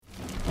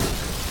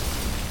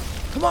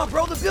Come on,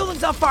 bro, the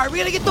building's on fire. We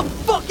gotta get the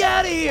fuck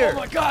out of here. Oh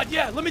my god,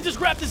 yeah. Let me just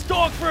grab this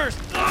dog first.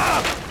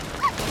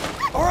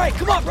 All right,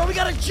 come on, bro, we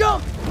gotta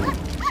jump.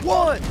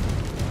 1,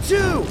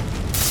 2.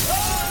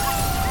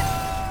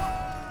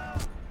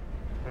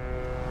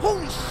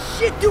 Holy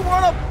shit, dude, we're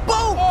on a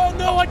boat. Oh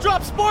no, I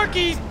dropped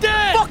Sparky. He's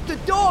dead. Fuck the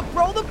dog,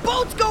 bro. The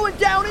boat's going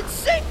down. It's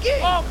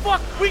sinking. Oh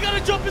fuck, we gotta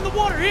jump in the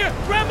water. Here,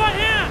 grab my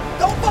hand.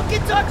 Don't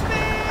fucking touch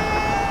me.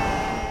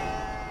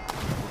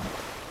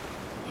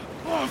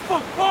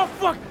 Oh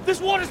fuck, this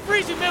water's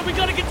freezing, man. We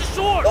gotta get to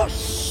shore. Oh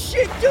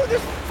shit, dude,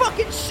 there's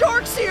fucking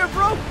sharks here,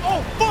 bro.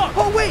 Oh fuck.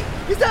 Oh wait,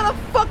 is that a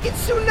fucking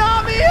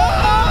tsunami?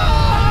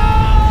 Ah!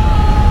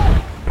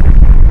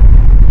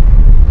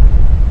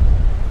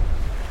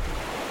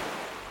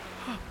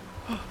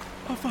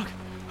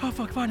 Oh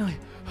fuck, finally.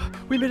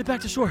 We made it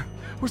back to shore.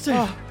 We're safe.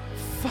 Oh,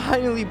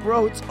 finally,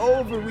 bro, it's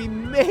over. We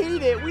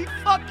made it. We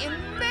fucking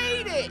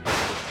made it.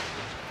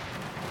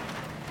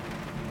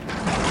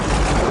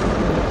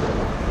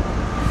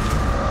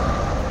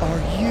 Are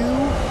you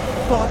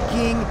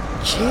fucking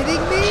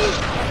kidding me?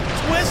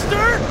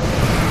 Twister?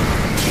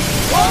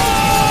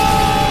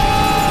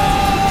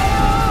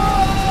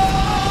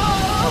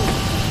 Oh!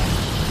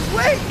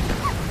 Wait!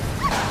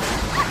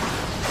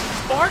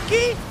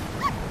 Sparky?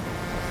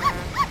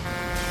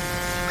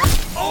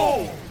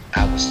 Oh!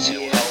 I was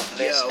too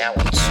hopeless, now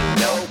I'm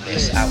too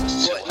hopeless. I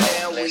was too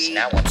hopeless,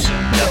 now I'm too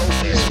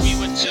hopeless. We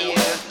were too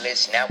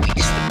hopeless, now we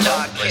too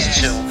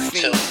hopeless.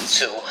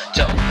 Too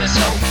dopeless,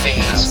 hope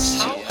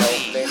fiends. Too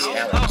hopeless,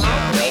 now I'm too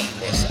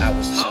hopeless. I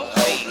was too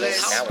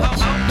hopeless, now I'm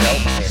too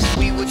hopeless.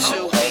 We were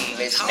too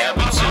hopeless, now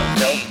we too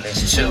dopeless.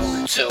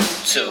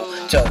 Too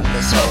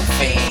dopeless, hope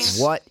fiends.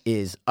 What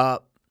is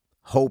up,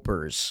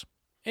 Hopers?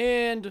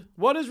 And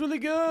what is really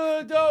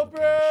good,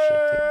 Doper?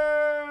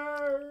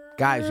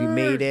 Guys, we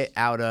made it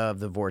out of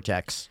the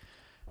vortex.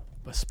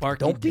 But Sparky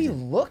Don't be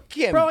didn't.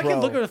 looking, Bro, I can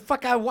look at the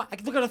fuck I want. I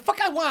can look at the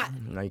fuck I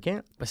want. No, you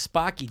can't. But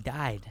Sparky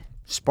died.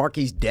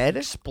 Sparky's dead?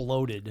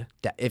 Exploded.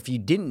 If you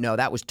didn't know,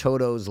 that was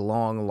Toto's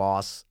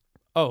long-lost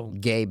Oh,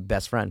 gay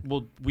best friend.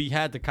 well, we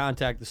had to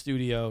contact the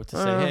studio to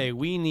say, hey,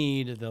 we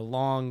need the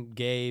long,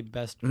 gay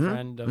best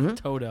friend of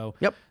Toto.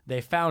 Yep.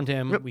 They found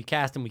him. Yep. We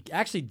cast him. We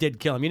actually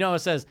did kill him. You know, it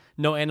says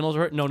no animals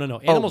were hurt. No.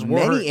 Animals were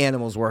many hurt.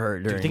 animals were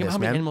hurt during Dude, think this, of how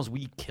many man. animals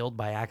we killed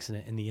by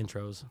accident in the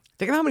intros.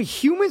 Think of how many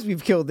humans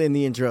we've killed in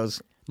the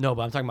intros. No,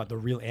 but I'm talking about the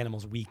real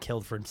animals we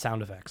killed for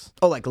sound effects.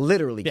 Oh, like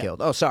literally Yeah.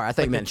 killed. Oh, sorry. I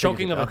thought you The meant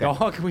choking of a figurative.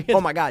 dog. We had,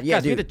 Oh, my God. Yeah,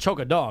 guys, we had dude. to choke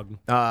a dog.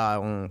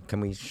 Can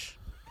we...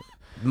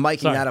 Miking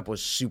Sorry. that up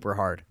was super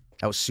hard.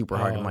 That was super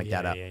hard to Oh, mic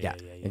yeah, that up. yeah, Yeah,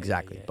 yeah,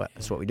 exactly. yeah, But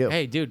that's what we do.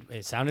 Hey, dude,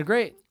 it sounded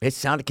great. It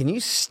sounded... Can you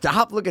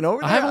stop looking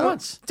over there? I haven't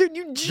once. Dude,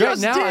 you Right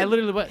just now, did. I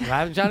literally went. I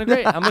haven't sounded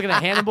great. I'm looking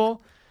at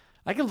Hannibal.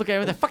 I can look at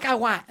whatever the fuck I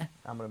want.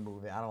 I'm going to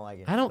move it. I don't like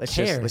it. I don't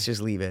care. Let's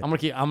just leave it. I'm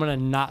gonna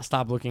not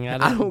stop looking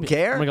at it. I don't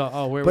care. I'm gonna go.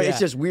 Oh, where? But we it's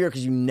at? just weird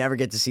because you never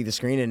get to see the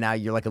screen, and now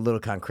you're like a little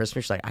con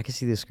Christmas. You're like, I can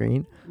see the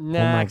screen. Nah,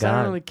 oh my 'cause I God.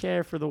 don't really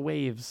care for the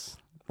waves.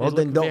 They Well,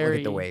 then look don't look very-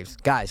 at the waves,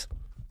 guys.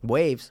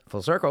 Waves,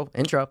 full circle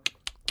intro.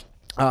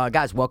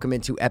 Guys, welcome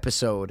into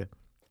episode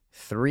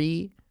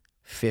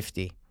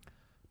 350.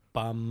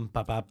 Bum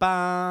ba ba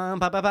bum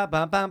ba ba ba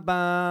ba ba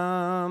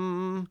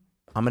bum.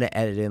 I'm gonna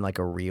edit in like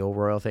a real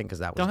royal thing because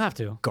that was Don't have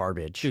to,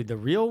 garbage. dude. The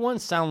real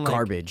ones sound like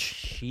Garbage.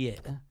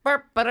 shit.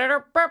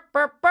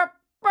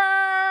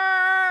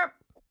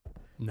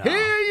 No.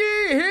 Hear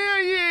ye, hear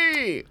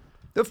ye!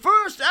 The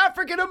first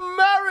African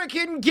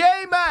American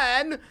gay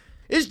man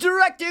is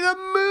directing a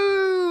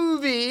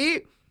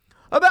movie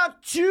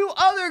about two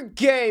other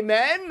gay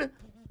men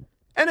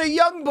and a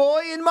young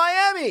boy in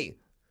Miami.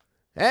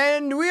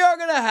 And we are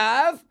gonna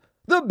have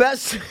the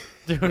best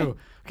Dude,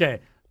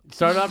 okay.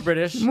 Start off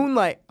British.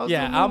 Moonlight. Oh,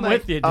 Yeah, so I'm Moonlight.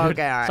 with you, dude.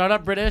 Okay, all right. Start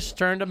off British,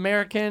 turned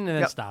American, and then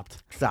Yep.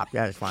 stopped. Stop.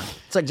 Yeah, it's fine.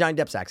 It's like Johnny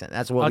Depp's accent.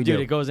 That's what Oh, we dude,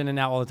 do. it goes in and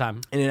out all the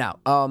time. In and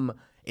out.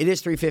 It is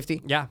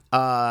 350. Yeah.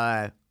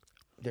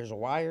 There's a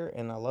wire,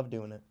 and I love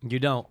doing it. You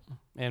don't.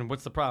 And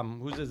what's the problem?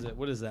 Whose is it?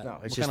 What is that? No,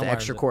 it's What just kind the of wire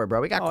extra is it? cord,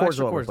 bro. We got Oh, cords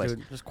extra all over the cords, place.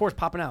 dude. There's cords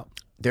popping out.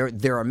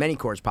 There are many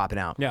cords popping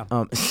out. Yeah.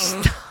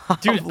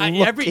 Stop Dude,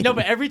 looking.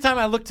 but every time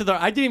I looked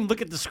I didn't even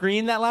look at the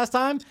screen that last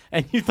time,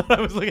 and you thought I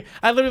was looking.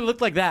 I literally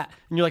looked like that,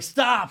 and you're like,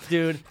 "Stop,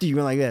 dude." Dude, you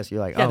went like this. You're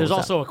like, Yeah, oh, there's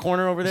what's also up? a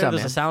corner over there. What's up,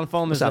 There's man? a sound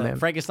phone. There's What's up, a man?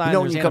 Frankenstein. You know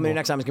when there's you come in Hannibal.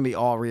 next time, it's gonna be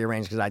all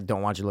rearranged because I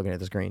don't want you looking at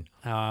the screen.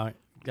 All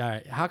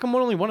right. How come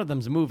only one of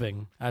them's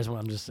moving?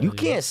 I'm just. You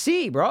can't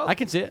see, bro. I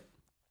can see it.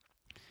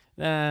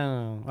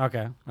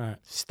 Okay. All right.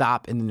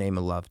 Stop in the name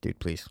of love, dude.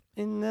 Please.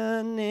 In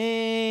the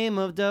name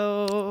of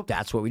dope.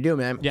 That's what we do,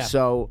 man. Yeah.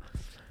 So,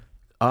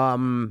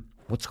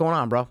 what's going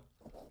on, bro?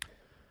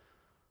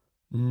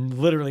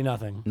 Literally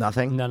nothing.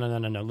 Nothing. No.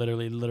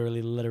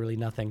 Literally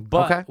nothing.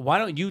 But Okay. why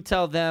don't you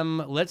tell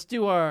them? Let's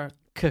do our.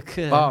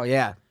 Oh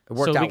yeah. It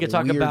worked So out we could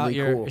talk about weirdly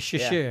your cool.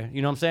 shishir.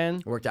 You know what I'm saying?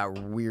 It worked out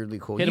weirdly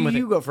cool. Hit him with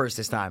you it. go first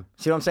this time.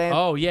 See what I'm saying?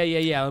 Oh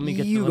yeah. Let me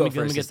get. you let go me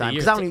first get this the time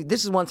year. because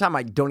this is one time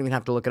I don't even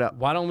have to look it up.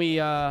 Why don't we?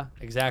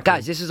 Exactly.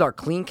 Guys, this is our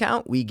clean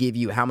count. We give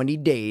you how many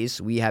days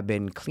we have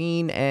been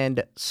clean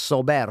and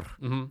sober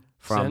from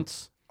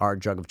Since our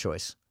drug of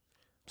choice.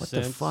 What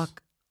the Since-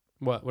 fuck?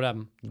 What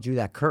happened? You do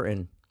that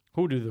curtain.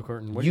 Who do the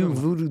curtain? What You doing?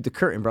 voodooed the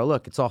curtain, bro.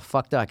 Look, it's all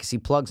fucked up. I can see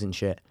plugs and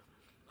shit.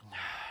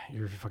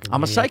 You're a fucking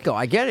I'm a maniac. psycho.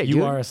 I get it, You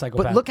dude. are a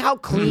psychopath. But look how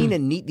clean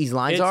and neat these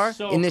lines It's are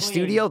so in this clean.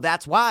 studio.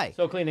 That's why.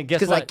 So clean. And guess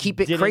Because what? I keep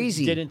it Didn't-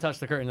 crazy. Didn't touch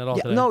the curtain at all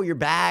today. No, your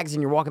bags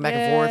and you're walking back yeah,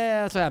 and forth.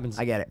 that's what happens.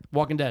 I get it.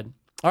 Walking Dead.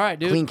 All right,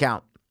 dude. Clean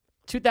count.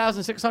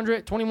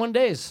 2,621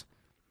 days.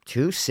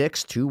 2,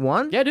 6, 2,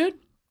 1. Yeah, dude.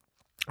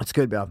 That's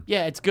good, bro.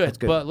 Yeah, it's good.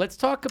 good. But let's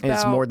talk about And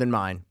it's more than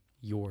mine.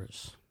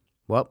 yours.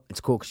 Well,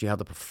 it's cool because you have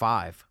the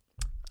 5.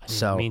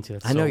 didn't mean to.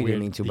 That's I know so you weird.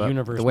 didn't mean to, The but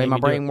universe the way made my me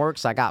do brain it.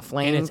 works, I got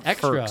flame. And it's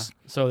extra. perks.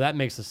 So that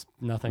makes us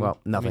nothing. Well,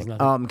 That means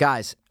nothing.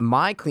 Guys,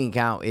 my clean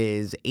count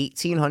is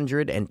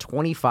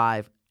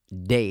 1,825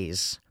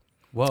 days.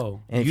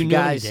 Whoa. And if you you knew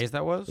guys, how many days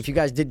that was? If you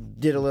guys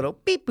did a little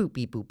beep boop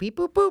beep boop beep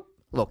boop boop,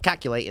 a little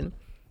calculating,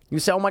 you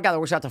say, "Oh my God, that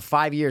works out to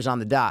 5 years on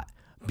the dot,"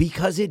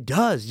 because it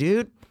does,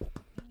 dude.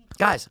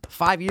 Guys,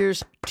 5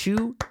 years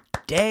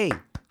today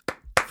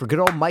for good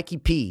old Mikey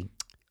P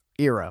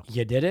era.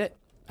 You did it.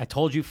 I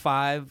told you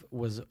 5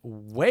 was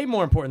way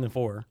more important than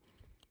 4.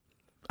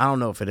 I don't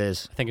know if it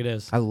is. I think it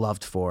is. I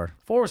loved 4.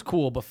 4 was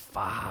cool, but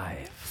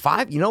 5.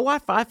 5. You know why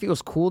 5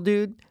 feels cool,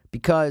 dude?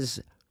 Because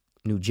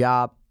new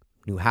job,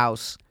 new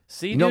house.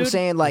 See, you know what I'm dude?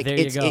 saying? Like There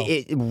you it's go.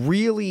 it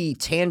really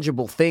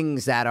tangible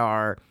things that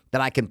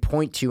I can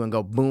point to and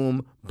go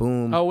boom,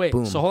 boom. Oh, wait.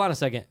 boom. So hold on a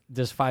second.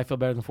 Does 5 feel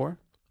better than 4?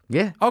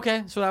 Yeah.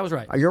 Okay, so that was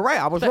right. You're right.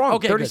 I was wrong.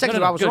 Okay, 30 good. seconds No,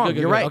 ago, no, I was good, wrong. good,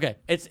 You're good. right. Okay,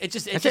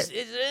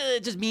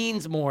 it just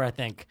means more. I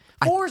think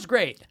 4 is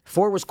great.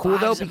 4 was cool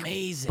though. 5's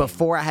amazing.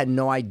 Before I had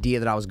no idea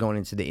that I was going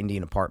into the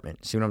Indian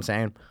apartment. See what I'm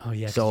saying? Oh,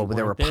 yeah, 'cause So you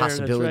there were weren't there, that's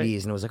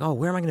possibilities, and it was like, oh,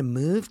 where am I going to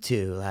move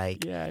to?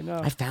 Like, Yeah, I know.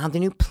 I found a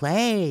new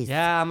place.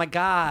 Yeah, oh my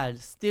God,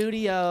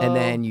 studio. And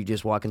then you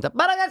just walk into, you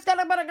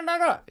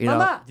know.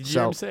 Mama, did you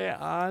hear So him say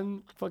it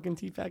on fucking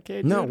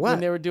T-Fat-K? No, dude? what? When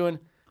they were doing,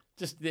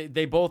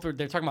 they both were.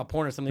 They're talking about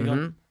porn or something.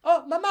 Going,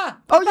 oh, mama.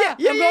 Oh Mama." yeah,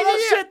 yeah, I'm yeah, going, yeah,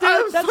 oh, yeah. shit, dude.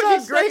 That was That's fucking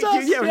us, great, that's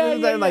dude. us. Yeah, Yeah,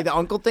 we were like the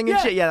uncle thing and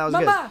shit. Yeah, that was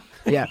Mama.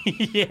 good. Yeah.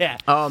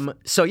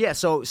 Yeah.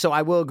 So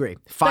I will agree.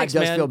 5 Thanks,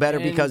 does man. feel better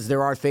And- because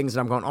there are things that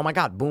I'm going, oh my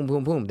God, boom,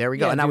 boom, boom. There we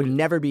go. Yeah, and I would dude.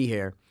 never be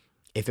here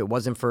if it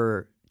wasn't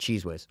for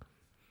Cheese Whiz.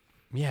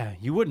 Yeah,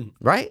 you wouldn't.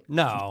 Right?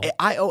 No.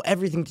 I owe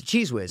everything to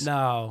Cheese Whiz.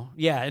 No.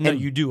 Yeah, no,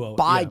 you do owe it.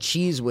 By yeah.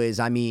 Cheese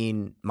Whiz, I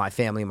mean my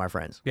family and my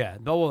friends. Yeah.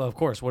 Oh, well, of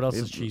course. What else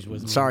is cheese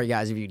whiz? Sorry,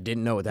 guys, if you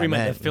didn't know what that You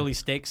meant meant. the Philly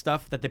steak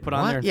stuff that they put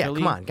on What? there in Yeah,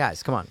 Philly? come on,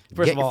 guys, come on.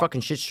 First Get of your all,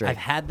 fucking shit straight. I've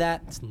had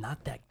that. It's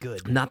not that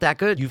good. Not that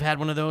good. You've had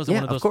one of those? Yeah,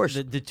 One of of those, course.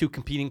 The 2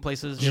 competing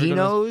places? You ever go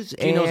to those? Geno's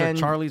Geno's or and-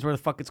 Charlie's, where the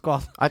fuck it's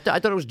called. I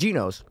thought it was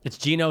Geno's. It's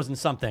Geno's and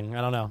something.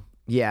 I don't know.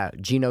 Yeah,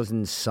 Geno's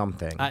and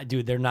something.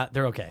 Dude, they're not.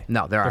 They're okay.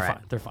 No, they're all right.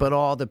 fine. They're fine. But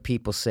all the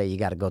people say you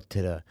got to go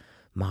to the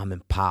mom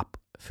and pop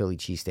Philly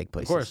cheesesteak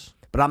places. Of course.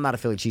 But I'm not a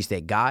Philly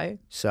cheesesteak guy,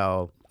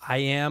 so. I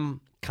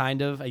am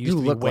kind of. I used You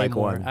to be look way like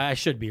more. one. I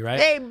should be, right?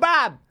 Hey,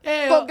 Bob,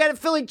 Hey, go get a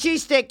Philly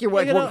cheesesteak. You're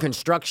like you know- working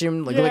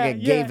construction, like a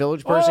gay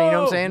village person, you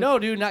know what I'm Oh, saying? No,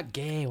 dude, not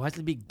gay. Why has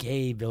it be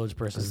gay village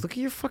person? Look at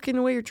your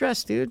fucking way you're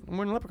dressed, dude. I'm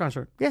wearing a leprechaun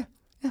shirt. Yeah.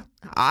 Yeah.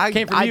 I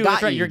Came from I you. got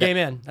That's right. you. You're a gay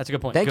man. That's a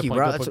good point. Thank good you, point,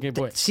 bro. Good That's point. Good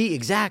point. See,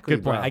 exactly,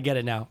 Good point. bro. I get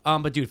it now.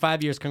 But dude,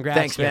 5 years. Congrats.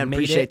 Thanks, You man. made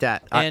Appreciate it.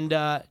 that. And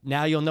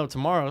now you'll know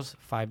tomorrow's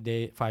 5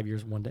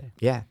 years, 1 day.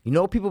 Yeah. You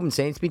know what people have been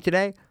saying to me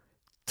today?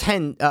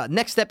 10.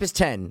 Next step is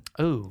 10.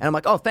 Ooh. And I'm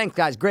like, oh, thanks,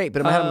 guys. Great. But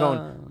in my head, I'm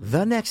going,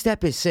 the next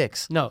step is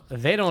 6. No,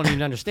 they don't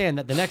even understand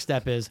that the next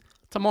step is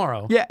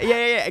tomorrow. Yeah. Exactly.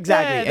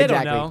 Yeah, they don't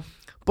exactly. know.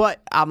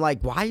 But I'm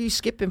like, why are you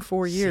skipping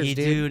 4 years, See,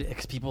 dude,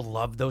 because people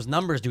love those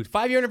numbers, dude.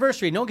 5-year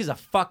anniversary. No one gives a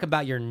fuck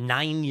about your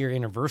 9-year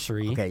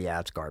anniversary. Okay, yeah,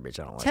 it's garbage.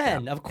 I don't like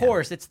 10, that. of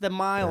course. It's the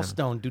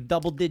milestone, dude.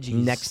 Double digits.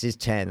 Next is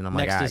 10, and I'm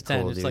like, Next all right, is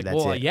 10. cool, It's dude. like, that's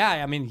well, it. yeah,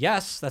 I mean,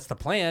 yes, that's the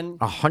plan.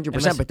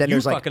 100%. But then you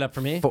there's like, fuck it up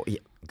for me. Yeah,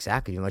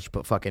 exactly. Unless you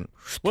put fucking.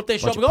 What if they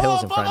show up bunch and of go, pills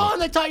oh, in fuck front of you. on,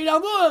 they tie you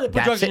down, they put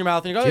That's drugs in it. your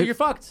mouth, and you go, oh, Dude. you're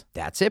fucked.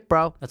 That's it,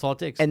 bro. That's all it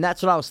takes. And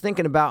that's what I was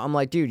thinking about. I'm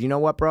like, dude, you know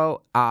what,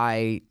 bro?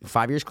 5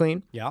 years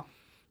clean, Yeah.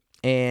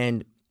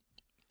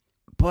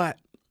 but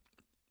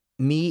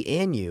me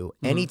and you,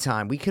 Mm-hmm.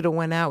 anytime we could have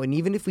went out, and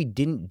even if we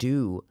didn't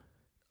do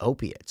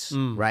opiates,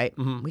 right?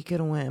 Mm-hmm. We could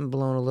have went and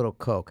blown a little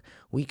coke.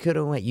 We could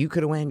have went. You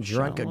could have went and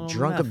drunk a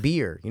little a meth.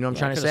 beer. You know what I'm Yeah,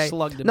 trying to coulda say?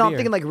 slugged a No, I'm beer.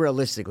 thinking like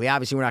realistically.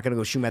 Obviously, we're not going to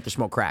go shoot meth or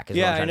smoke crack. Is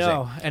Yeah, what I'm I trying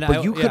know. to say. And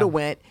But you could yeah.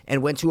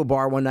 have went to a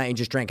bar one night and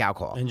just drank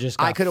alcohol. And just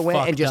I got could have went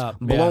and fucked just up.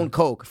 blown Yeah.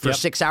 coke for Yep.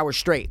 6 hours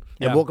straight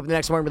and Yeah. woke up the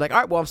next morning and be like, all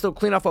right, well, I'm still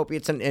clean off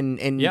opiates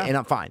and Yeah.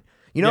 I'm fine.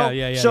 You know?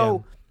 Yeah.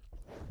 So,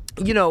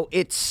 you know,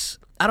 it's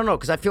I don't know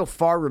because I feel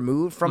far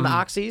removed from the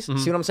oxys.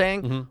 See what I'm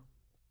saying?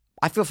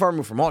 I feel far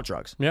removed from all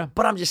drugs. Yeah.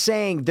 But I'm just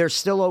saying there's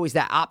still always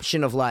that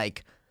option of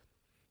like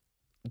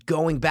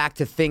going back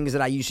to things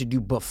that I used to do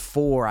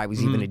before I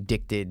was even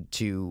addicted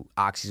to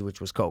oxys,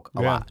 which was coke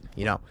a Yeah. lot,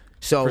 you know?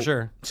 So For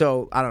sure.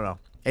 So I don't know.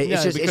 It's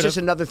we just could've-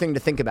 another thing to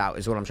think about,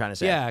 is what I'm trying to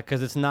say. Yeah,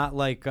 because it's not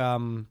like,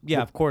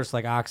 of course,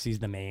 like Oxy's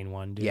the main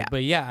one, dude. Yeah.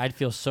 But yeah, I'd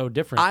feel so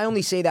different. I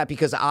only say that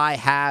because I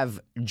have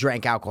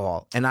drank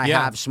alcohol and I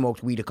Yeah. have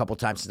smoked weed a couple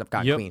times since I've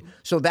gotten Yep. clean.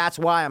 So that's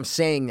why I'm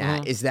saying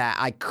that, is that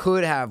I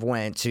could have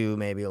went to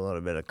maybe a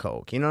little bit of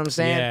coke. You know what I'm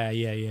saying?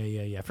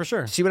 Yeah, for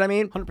sure. See what I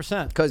mean?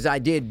 100%. Because I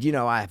did,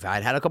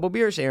 I'd had a couple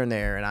beers here and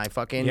there, and I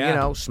fucking,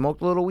 Yeah.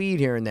 smoked a little weed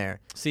here and there.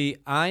 See,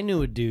 I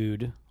knew a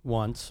dude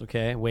once,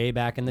 okay, way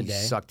back in the day.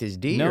 Sucked his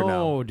D No, or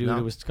no? dude, No?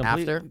 it was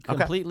After? Okay.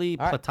 completely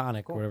All right.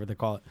 platonic, whatever they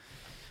call it.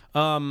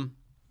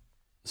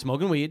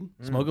 Smoking weed,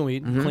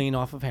 clean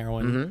off of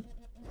heroin,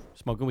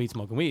 smoking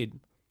weed.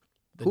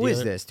 The Who is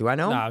dealer- this? Do I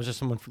know? No, it was just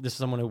someone. This is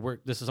someone who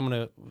worked. This is someone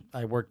who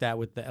I worked at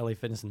with the LA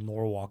Fitness in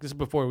Norwalk. This is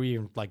before we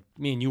even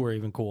me and you were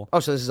even cool. Oh,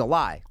 so this is a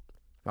lie.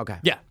 Okay.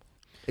 Yeah,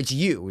 It's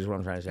you, is what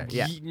I'm trying to say.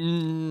 Yeah.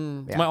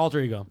 It's my alter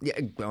ego. Yeah.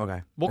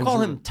 Okay. We'll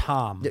call him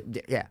Tom.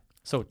 Yeah.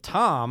 So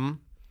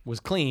Tom was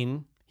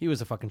clean. He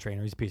was a fucking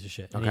trainer. He's a piece of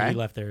shit. And Okay. he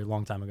left there a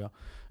long time ago.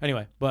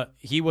 Anyway, but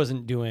he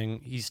wasn't doing.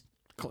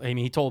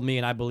 He told me,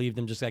 and I believed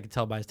him. Just I could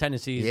tell by his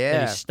tendencies. Yeah.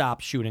 That he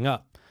stopped shooting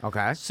up.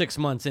 Okay. 6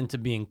 months into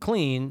being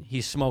clean,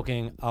 he's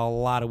smoking a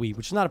lot of weed,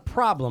 which is not a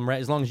problem,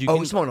 right? As long as you Oh,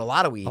 can he's smoking a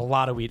lot of weed. a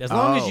lot of weed. As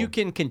long as Oh. you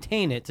can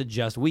contain it to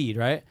just weed,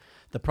 right?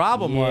 The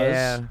problem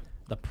Yeah.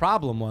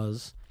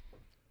 was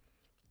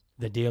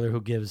the dealer who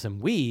gives him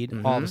weed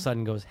all of a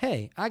sudden goes,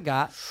 "Hey, I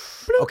got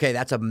Okay,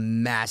 that's a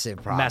massive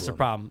problem. massive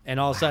problem," and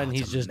all of a sudden that's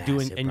he's a just doing.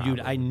 massive And dude,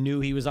 problem. I knew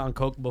he was on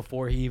coke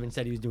before he even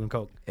said he was doing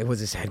coke. It was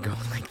his head going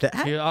like that.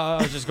 I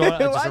was just going,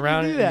 just Why'd you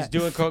around do it. He was that?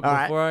 doing coke All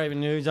right. before I even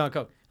knew he was on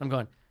coke. I'm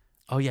going,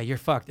 "Oh yeah, you're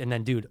fucked." And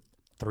then, dude,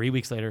 3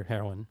 weeks later,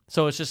 heroin.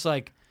 So it's just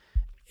like,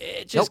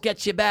 it just Nope.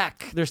 gets you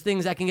back. There's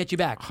things that can get you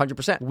back.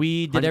 100%.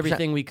 We did 100%.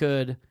 everything we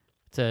could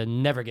to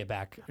never get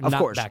back. Of Not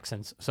course. back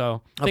since.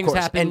 So Of things course.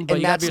 happen, but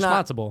you gotta be that's not-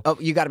 responsible. Oh,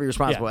 you got to be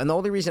responsible. Yeah. And the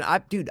only reason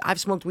I've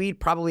smoked weed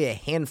probably a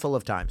handful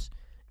of times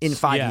in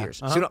 5 Yeah, years.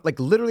 So,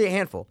 like literally a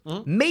handful,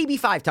 maybe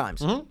 5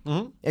 times,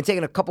 and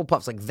taking a couple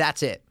puffs. Like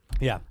that's it.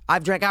 Yeah.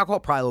 I've drank alcohol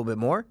probably a little bit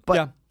more, but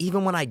Yeah.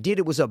 even when I did,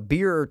 it was a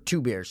beer or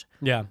 2 beers.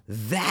 Yeah.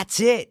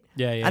 That's it.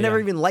 Yeah, I never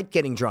yeah. even liked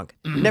getting drunk.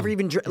 Never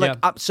even like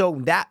Yeah. so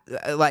that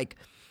like.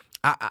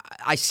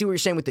 I see what you're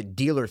saying with the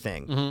dealer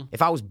thing. Mm-hmm.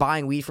 If I was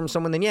buying weed from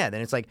someone, then yeah,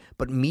 then it's like.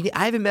 But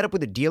I haven't met up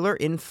with a dealer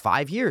in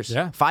 5 years.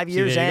 Yeah. 5 See,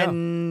 years there you go.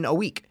 and a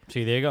week.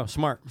 See, there you go.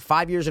 Smart.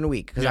 5 years in a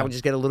week because I Yeah. would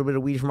just get a little bit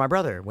of weed from my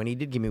brother when he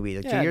did give me weed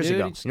like 2 Yeah, years dude,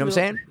 ago. you just You know what I'm do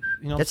saying?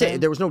 you know what That's I'm it. saying?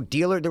 There was no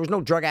dealer. There was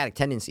no drug addict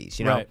tendencies.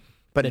 You know. Right.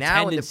 But the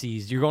now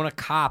tendencies, you're going to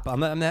cop. My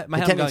head, I'm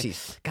going,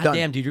 tendencies. God Done.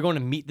 damn, dude, you're going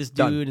to meet this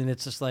Done. dude, and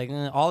it's just like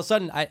all of a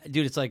sudden,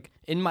 dude, it's like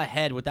in my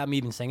head without me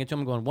even saying it to him.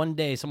 I'm going, one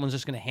day someone's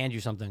just going to hand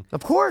you something.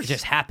 of course, It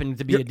just happened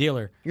to be a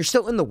dealer. you're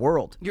still in the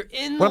world. You're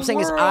in What the I'm saying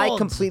is, I world.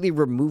 completely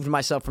removed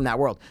myself from that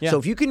world. Yeah. So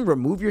if you can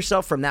remove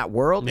yourself from that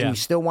world Yeah. and you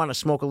still want to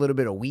smoke a little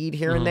bit of weed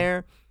here and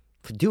there,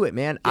 do it,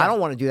 man. I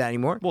don't want to do that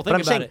anymore. Well, but think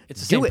I'm about saying, it.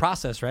 It's the do same it.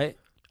 process, right?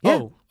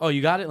 Yeah. Oh,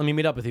 you got it? Let me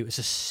meet up with you. It's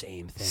the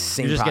same thing.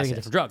 Same You're just process. getting a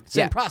different drug.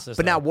 Same Yeah. process.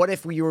 But though. now, what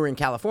if you were in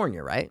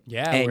California, right?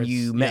 Yeah, where and it's-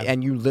 you yeah.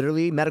 and you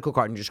literally medical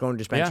card and just go to a Yeah.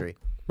 dispensary.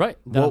 Right.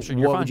 Then I'm What, sure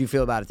you're what fine. would you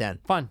feel about it then?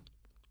 Fine.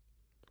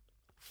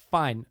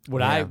 Fine.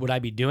 Would Yeah. I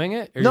be doing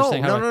it? Or No, just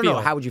saying how no, do I no, feel? no.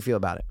 How would you feel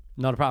about it?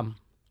 Not a problem.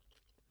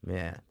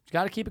 Yeah, You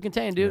got to keep it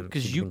contained, dude.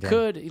 Because keep it you contained.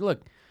 could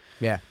look.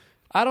 yeah.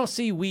 I don't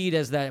see weed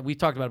as that. We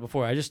talked about it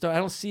before. I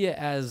don't see it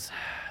as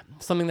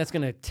something that's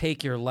going to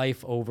take your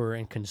life over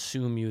and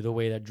consume you the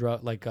way that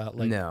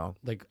No.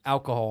 like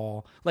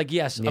alcohol. Like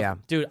yes, Yeah.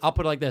 dude. I'll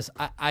put it like this.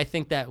 I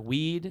think that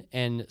weed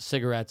and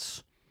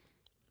cigarettes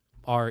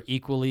are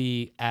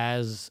equally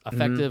as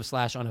effective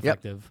 /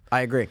 ineffective.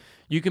 I agree.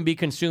 You can be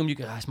consumed.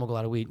 I smoke a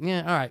lot of weed. Yeah,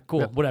 all right,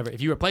 cool, whatever.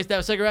 If you replace that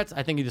with cigarettes,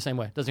 I think you're the same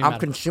way. Doesn't even I'm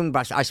matter. consumed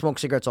by. I smoke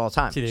cigarettes all the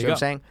time. See, there See you what I'm go.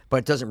 saying? But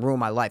it doesn't ruin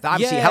my life.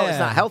 Obviously, Yeah. it's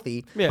not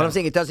healthy. Yeah. But I'm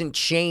saying it doesn't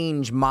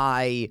change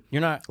my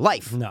You're not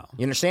life. No,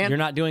 You understand? You're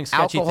not doing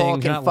sketchy Alcohol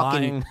things. can You're not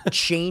fucking lying.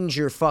 change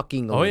your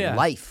fucking Oh yeah,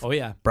 life. Oh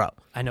yeah, bro.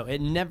 I know. It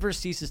never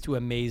ceases to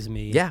amaze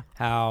me. Yeah.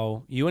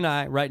 How you and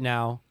I right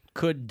now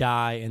could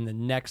die in the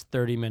next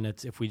 30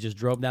 minutes if we just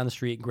drove down the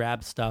street,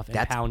 grabbed stuff, and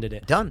That's pounded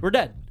it. done. We're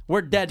dead.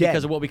 We're dead, Dead.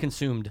 because of what we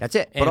consumed. That's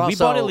it. And but we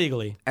also, bought it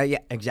legally. Yeah,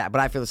 exactly.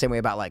 But I feel the same way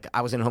about like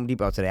I was in Home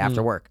Depot today Mm.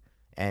 after work,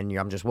 and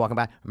I'm just walking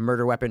by,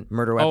 murder weapon,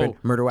 murder weapon,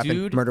 murder weapon,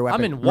 dude, murder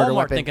weapon. I'm in murder Walmart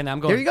weapon. thinking I'm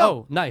going, There you go.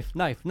 oh, knife,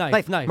 Knife,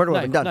 murder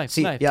weapon, done.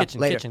 See, knife, yeah,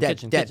 kitchen, later, kitchen, dead,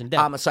 kitchen, dead. kitchen, dead.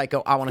 I'm a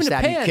psycho. I want to In a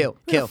stab you. pan. Kill, In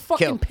a kill,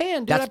 fucking kill.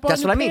 pan, dude. I bought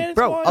That's in what I a mean, pan.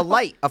 bro. It's A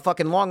light, a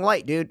fucking long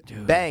light, dude.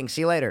 Bang. See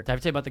you later. Did I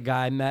ever tell you about the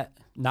guy I met?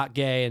 Not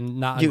gay and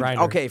not Dude, on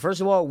Grindr. okay,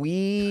 first of all,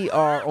 we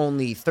are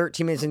only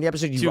 13 minutes in the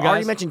episode. You've Two already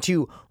guys? mentioned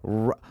 2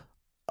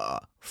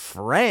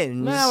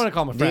 friends. Nah, I want to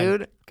call him a friend.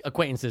 Dude,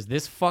 Acquaintances.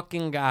 This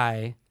fucking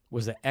guy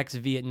was an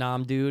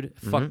ex-Vietnam dude.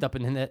 Fucked up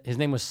in his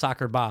name was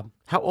Soccer Bob.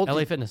 How old LA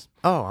did- Fitness.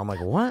 oh, I'm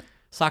like, what?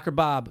 Soccer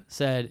Bob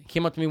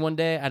came up to me one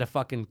day. I had a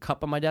fucking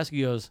cup on my desk.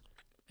 He goes,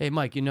 "Hey,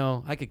 Mike,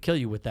 I could kill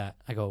you with that."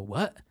 I go,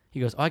 "What?" He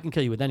goes, "Oh, I can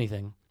kill you with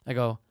anything." I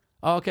go,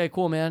 "Oh, okay,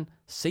 cool, man.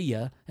 See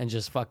ya." And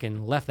just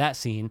fucking left that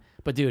scene.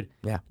 But dude,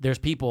 Yeah. there's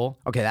people.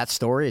 Okay, that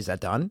story, is that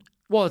done?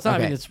 Well, it's not.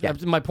 Okay, I mean, it's, yeah.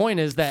 my point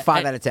is that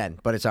 5 out of 10,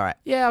 but it's all right.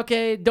 Yeah,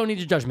 okay. Don't need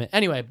your judgment.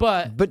 Anyway,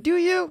 but But do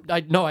you?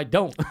 no, I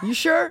don't. You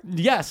sure?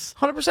 Yes,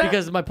 100%?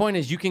 Because my point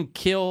is, you can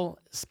kill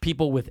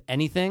people with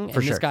anything, and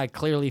sure. this guy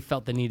clearly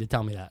felt the need to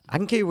tell me that. I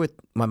can kill you with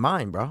my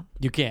mind, bro.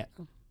 You can't.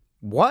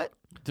 What?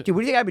 Dude,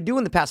 what do you think I've been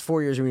doing the past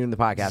 4 years when we're doing the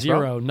podcast, Zero,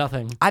 bro?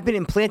 nothing. I've been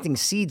implanting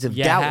seeds of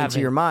You doubt haven't. into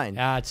your mind.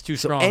 It's too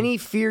So strong. any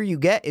fear you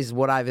get is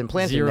what I've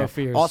implanted in Zero there.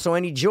 fears. Also,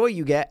 any joy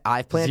you get,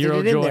 I've planted Zero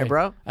it in joy, there,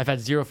 bro. I've had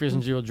zero fears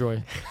and zero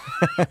joy.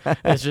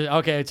 It's just,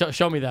 okay,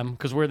 show me them,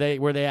 because where they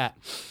at?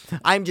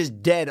 I'm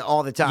just dead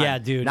all the time. Yeah,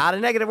 dude. Not a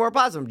negative or a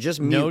positive, just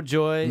mute. No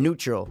joy,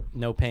 Neutral.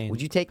 no pain.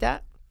 Would you take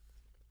that?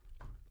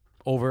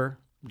 Over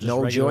just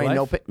No regular joy, life?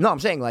 no pain. No, I'm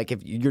saying like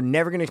if you're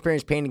never going to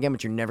experience pain again,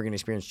 but you're never going to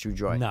experience true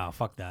joy. No,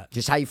 fuck that.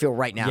 Just how you feel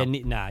right now.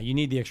 You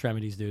need the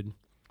extremities, dude.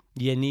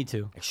 You need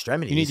to.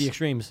 Extremities. You need the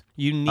extremes.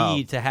 You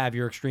need to have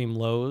your extreme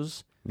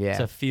lows Yeah.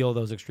 to feel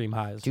those extreme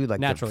highs. Dude, like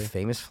naturally. the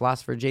famous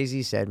philosopher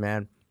Jay-Z said,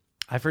 man.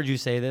 I've heard you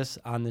say this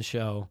on the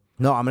show.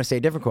 No, I'm going to say a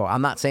different quote.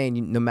 I'm not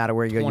saying no matter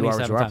where you go, you are what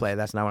 27 you are times. play.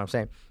 That's not what I'm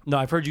saying. No,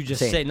 I've heard you just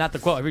Saying, say, not the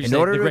quote. I've heard you In say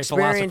order the to great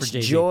philosopher experience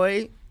Jay-Z.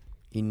 joy,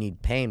 you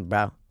need pain,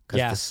 bro. Because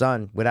Yeah. the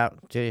sun, you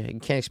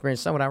can't experience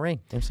sun without rain. You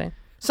know what I'm saying?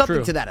 Something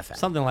True. to that effect.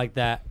 Something like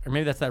that. Or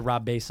maybe that's that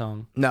Rob Bass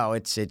song. No,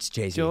 it's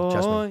Jay-Z. Trust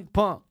me. Joy,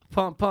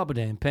 pump it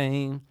in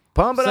pain.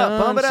 Pump it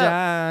up, pump it up.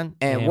 Sunshine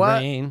And what?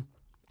 rain.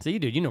 See,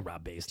 dude, you know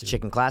Rob Bass, dude.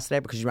 Chicken class today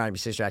because you reminded me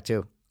of Sister Act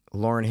 2.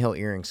 Lauryn Hill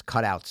earrings,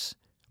 cutouts.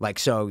 Like,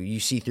 so you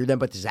see through them,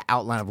 but there's an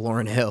outline of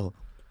Lauryn Hill.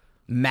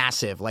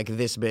 Massive, like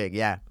this big,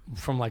 yeah.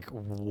 From like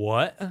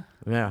what?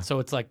 Yeah. So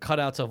it's like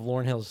cutouts of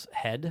Lauryn Hill's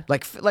head?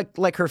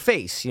 Like her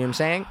face, you know what I'm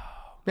saying?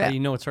 How Yeah. do you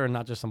know it's her and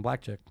not just some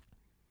black chick?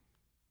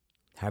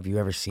 Have you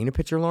ever seen a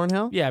picture of Lauryn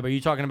Hill? Yeah, but you're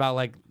talking about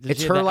like did It's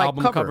she have her that like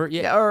album cover.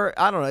 Yeah. Or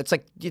I don't know. It's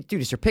like, dude,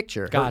 it's her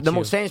picture. Got the you.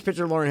 most famous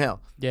picture of Lauryn Hill.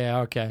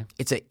 Yeah, okay.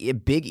 It's a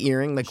big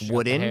earring, like the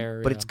wooden,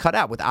 hair, but yeah. it's cut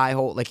out with eye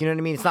hole. Like, you know what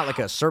I mean? It's not like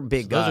a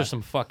big, Those are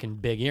some fucking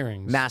big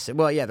earrings. massive.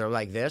 Well, yeah, they're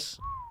like this.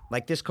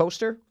 Like this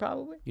coaster,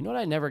 probably. You know what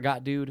I never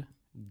got, dude?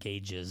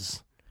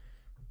 Gauges.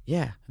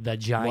 Yeah. The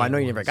giant Well, I know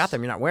you never ones. got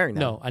them. You're not wearing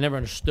them. No, I never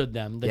understood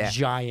them. The Yeah.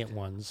 giant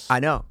ones.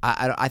 I know.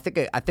 I think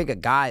a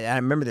guy. And I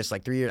remember this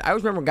like 3 years. I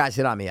always remember when guys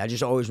hit on me. I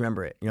just always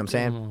remember it. You know what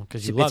I'm saying?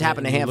 'cause you it's love it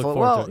happened a and you look handful.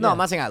 forward to Well, it, no, yeah. I'm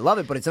not saying I love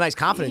it, but it's a nice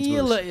confidence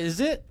boost. Is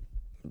it?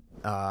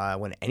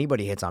 When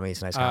anybody hits on me,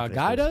 it's a nice A confidence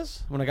guy boost.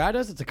 does? When a guy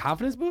does, it's a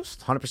confidence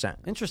boost? 100%.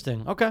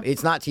 Interesting. Okay.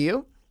 It's not to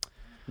you.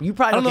 You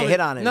probably I don't don't get know. hit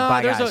on it No,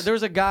 by there's guys.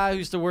 there's a guy who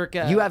used to work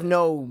at. You have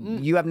no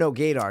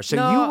gaydar. So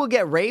No. you will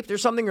get raped or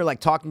something, or like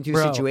talking to a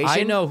Bro, situation.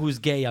 I know who's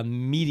gay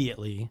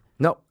immediately.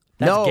 No.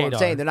 That's No, I'm gaydar.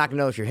 saying they're not going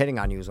to know if you're hitting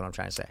on you is what I'm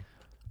trying to say.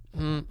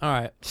 All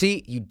right.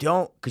 See, you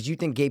don't, because you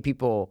think gay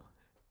people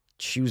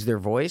choose their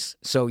voice,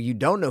 so you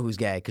don't know who's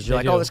gay, because you're They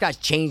like, do. oh, this guy's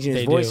changing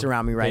his They voice do.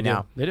 around me right They do.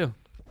 now. They do.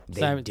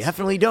 They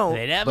definitely don't.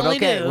 They definitely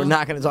but okay, do. we're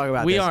not going to talk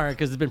about We this. aren't,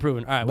 because it's been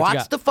proven. All right, what you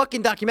Watch got? the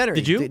fucking documentary.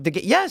 Did you?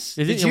 Yes.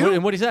 Is Did it, you?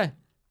 And what did he say?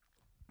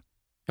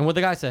 And what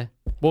did the guy say?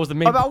 What was the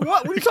main About point?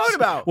 what? What are you talking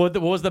about? What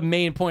was the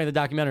main point of the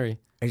documentary?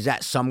 Is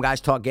that some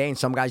guys talk gay and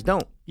some guys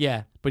don't.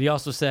 Yeah, but he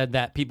also said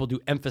that people do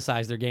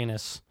emphasize their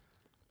gayness.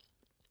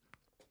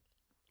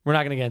 We're not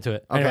going to get into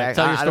it. Okay, Anyway,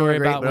 tell your I don't story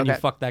agree, about but when you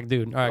okay. fucked that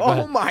dude. All right, go Oh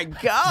ahead. my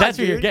God. That's what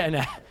dude. you're getting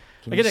at.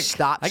 Can you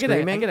stop I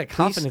screaming, get a please?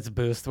 confidence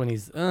boost when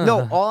he's.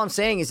 No, all I'm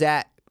saying is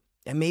that,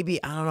 and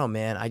maybe, I don't know,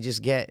 man, I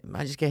just get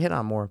hit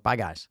on more by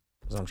guys.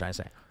 That's what I'm trying to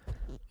say.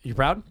 You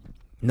proud?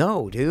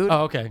 No, dude.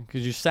 Oh, okay.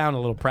 Because you sound a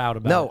little proud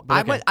about it. No,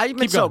 but okay. I meant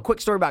Keep so going.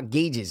 quick story about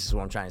gauges is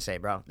what I'm trying to say,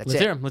 bro. That's Let's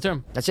it. hear him. Let's hear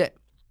him. That's it.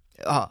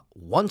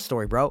 One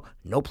story, bro.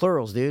 No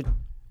plurals, dude.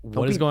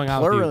 What is going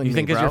on with you? You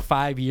think because you're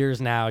 5 years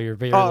now, you're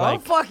very like.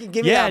 don't fucking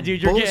give me yeah, that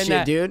dude, you're bullshit, getting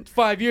that. dude.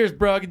 5 years,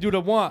 bro. I can do what I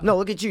want. No,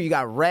 look at you. You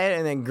got red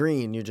and then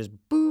green. You're just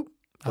boop.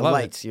 The love it.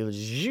 lights. You're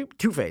just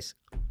Two-Face.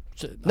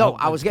 No,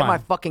 I was getting my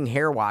fucking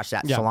hair washed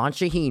at Yeah. Salon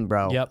Shaheen,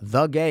 bro. Yep.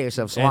 The gayest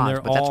of And salons,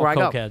 they're but that's all where I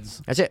go.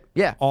 cokeheads. That's it.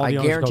 Yeah, All I the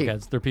owners are guarantee.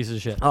 cokeheads. They're pieces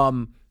of shit.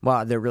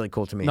 Well, they're really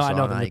cool to me. No, so I know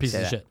don't them. how They're you can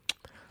pieces say of that.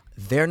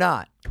 shit. They're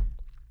not.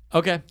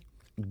 Okay.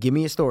 Give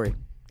me a story.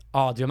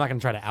 Oh, dude, I'm not gonna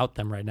try to out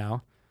them right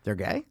now. They're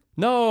gay?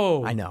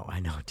 No. I know,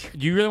 dude.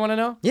 Do you really want to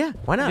know? Yeah,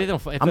 why not? They don't,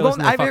 if I'm they going.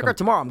 listen, I have a fuck haircut 'em.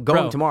 tomorrow. I'm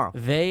going Bro, tomorrow.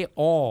 They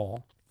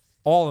all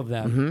of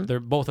them. They're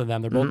both of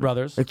them. They're both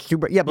brothers. It's two.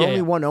 Yeah, but Yeah, only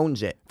yeah. one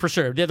owns it. For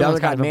sure. The The one's other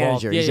guy's kind of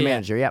involved. manager. He's a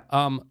manager. Yep.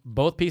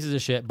 Both pieces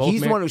of shit. Both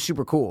He's the one who's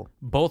super cool.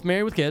 both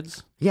married with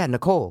kids. Yeah,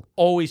 Nicole.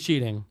 Always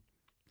cheating.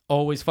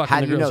 Always fucking How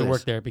the do you girls know who this?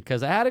 work there.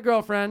 Because I had a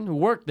girlfriend who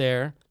worked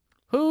there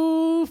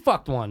who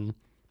fucked one.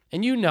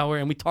 And you know her,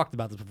 and we talked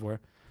about this before.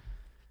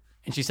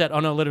 And she said, oh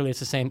no, literally it's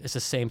the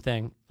same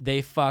thing.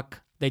 They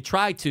fuck, they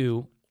try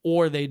to,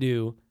 or they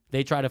do.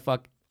 They try to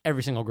fuck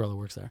every single girl that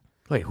works there.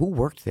 Wait, who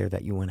worked there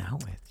that you went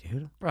out with,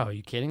 dude? Bro, are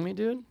you kidding me,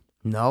 dude?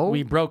 No.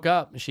 We broke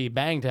up. She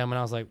banged him, and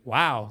I was like,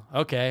 "Wow,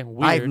 okay,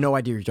 weird." I have no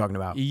idea what you're talking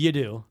about. You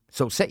do.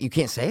 So you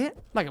can't say it?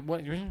 Like,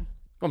 what? You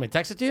want me to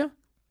text it to you? I'm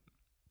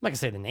not gonna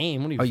say the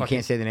name. What are you? Oh, you fucking,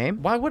 can't say the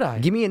name? Why would I?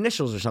 Give me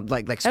initials or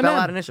something. Like spell MM.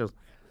 out initials.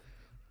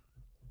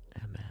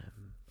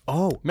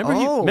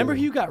 Remember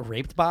who you got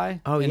raped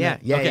by? Oh, yeah.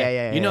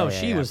 Yeah. You know,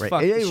 she was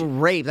fucked.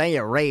 Raped. I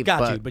ain't raped.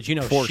 Got you, but you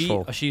know,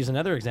 forceful. she's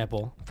another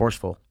example.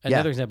 Forceful.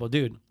 Another example,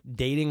 dude.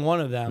 Dating one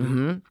of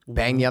them.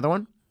 Bang the other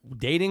one?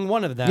 Dating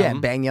one of them. Yeah,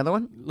 bang the other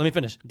one? Let me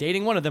finish.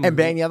 Dating one of them. And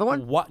bang the other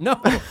one? No.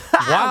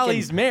 While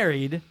he's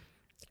married.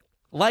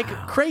 Like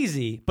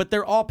crazy, but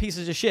they're all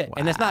pieces of shit.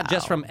 And it's not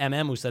just from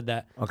MM who said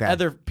that. Okay.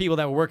 Other people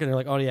that were working, they're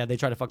like, oh, yeah, they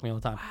try to fuck me all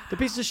the time. They're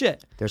pieces of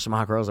shit. There's some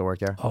hot girls that work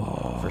there.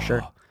 Oh. For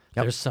sure.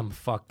 Yep. There's some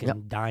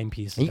fucking dime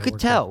pieces. And you could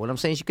tell. What I'm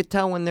saying is you could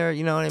tell when they're,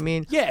 you know what I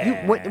mean?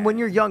 Yeah. When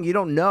you're young, you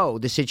don't know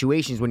the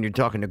situations when you're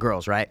talking to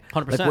girls, right?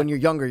 100%. Like when you're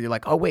younger, you're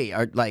like, oh, wait,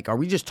 are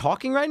we just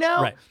talking right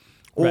now? Right.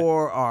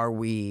 Or are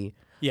we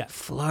Yeah.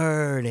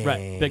 flirting?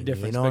 Right. Big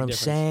difference. You know big what I'm difference.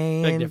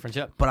 saying? Big difference,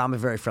 yep. But I'm a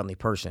very friendly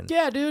person.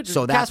 Yeah, dude.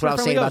 So that's what I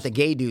was saying about the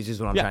gay. gay dudes is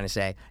what I'm trying to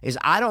say. Is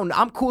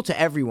I'm cool to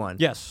everyone.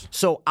 Yes.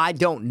 So I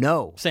don't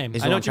know. Same.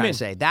 Is I know what I'm what you trying mean. to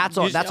say. That's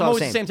all. That's I'm all I'm always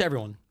saying. the same to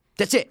everyone.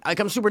 That's it. Like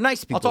I'm super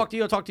nice to people. I'll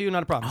talk to you,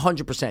 not a problem.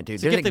 100%, dude.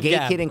 It's There's a gift of gay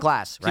gab. kid in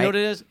class, Do right? you know what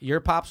it is? Your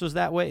pops was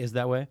that way. Is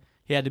that way?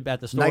 He had to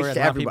at the store. Nice at to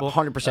a lot of everybody. people,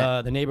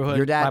 100%. The neighborhood.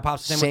 Your dad, my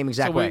pops the same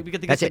exact so way. We get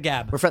the That's gift it.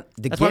 of gab.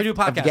 The That's why we do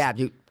gift of podcasts. gab,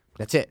 dude.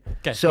 That's it.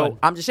 Okay, so go ahead.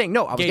 I'm just saying,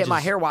 no, I was getting my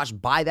Gauges. hair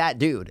washed by that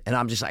dude, and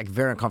I'm just like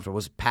very uncomfortable. It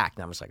was packed,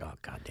 and I'm just like, oh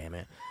god damn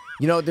it.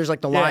 You know, there's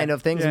like the line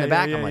of things in the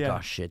back. I'm like, oh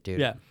shit, dude.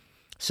 Yeah.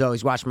 So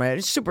he's washing my hair.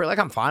 It's super. Like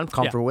I'm fine. I'm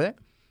comfortable with it.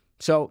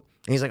 So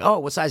and he's like, oh,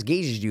 what size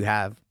gauges do you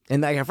have?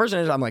 And like at first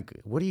I'm like,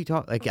 what are you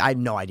talking? Like I had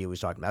no idea what he was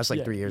talking about. That's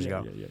like 3 years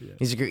ago. Yeah.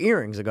 He's like, your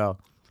earrings. I go,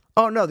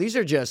 oh no, these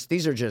are just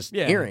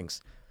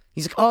earrings.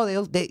 He's like,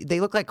 oh, they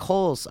look like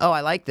holes. Oh, I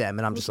like them.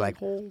 And I'm just like,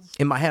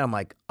 in my head, I'm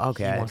like,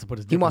 okay. He wants to put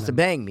his He dick wants in to them.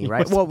 bang me,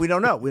 right? Well, we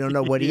don't know. We don't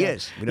know what he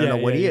is. We don't know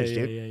what he is,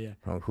 dude.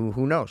 Yeah.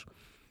 Who knows?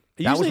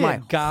 That was Usually my a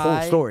guy,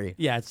 whole story.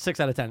 Yeah, it's 6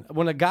 out of 10.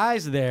 When a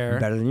guy's there,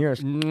 Better than yours.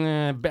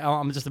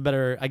 I'm just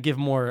I give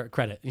more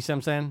credit. You see what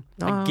I'm saying?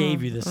 I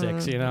gave you the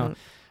 6, you know?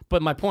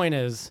 But my point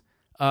is,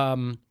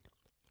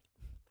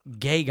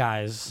 gay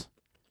guys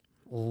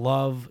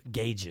love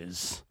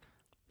gauges.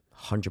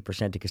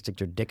 100% they could stick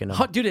their dick in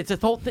them. Dude, it's a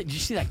whole thing. Did you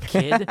see that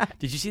kid?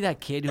 Did you see that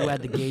kid who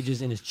had the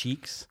gauges in his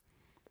cheeks?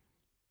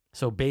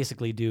 So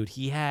basically, dude,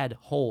 he had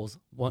holes.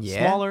 One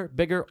smaller,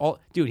 bigger.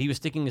 Dude, he was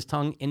sticking his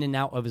tongue in and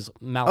out of his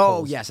mouth. Oh,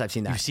 holes. yes, I've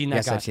seen that. You've seen that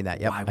Yes, guy? I've seen that.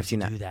 Yep, Why I've would seen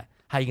you that. do that?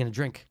 How are you gonna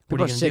drink? What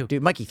People are are you sick, gonna do?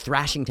 dude. Mikey,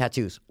 thrashing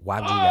tattoos. Why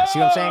would you do that? See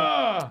what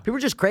I'm saying? People are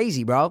just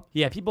crazy, bro.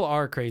 Yeah, people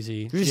are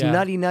crazy. They're just Yeah.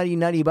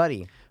 nutty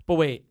buddy. But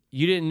wait,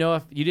 you didn't know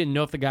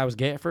if the guy was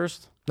gay at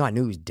first? No, I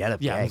knew he was dead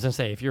of Yeah, I gay. was gonna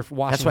say if you're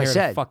washing what I hair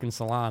said. at a fucking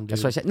salon, dude.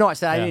 That's what I said. No, I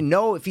said I Yeah. didn't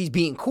know if he's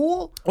being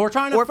cool Or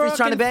trying to or if he's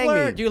trying to bang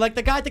flirt, me. dude, like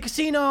the guy at the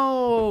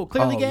casino,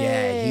 clearly Oh,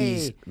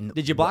 gay. yeah,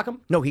 Did you block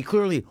him? No, he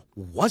clearly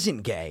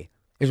wasn't gay.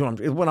 Is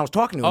when I was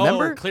talking to him. Oh,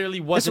 Remember? clearly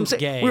That's what I'm wasn't saying.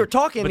 gay. We were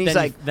talking, But and he's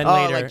then- like, then "Oh,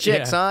 later, like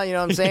chicks, yeah. huh? You know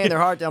what I'm saying? They're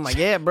hard." I'm like,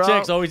 "Yeah, bro."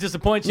 Chicks always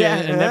disappoint you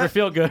and never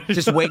feel good.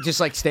 just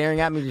like staring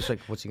at me, just like,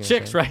 "What's he gonna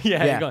Chicks, say?" right?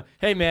 Yeah. You're going,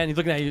 hey man, he's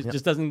looking at you.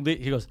 Just doesn't.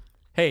 He goes,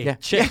 hey, Yeah.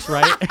 chicks,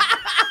 right?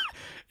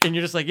 And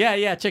you're just like,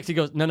 yeah, chicks. He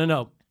goes,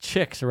 no,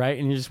 chicks, right?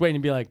 And you're just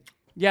waiting to be like,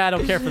 yeah, I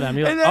don't care for them.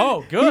 You're like, And then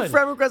oh, good. He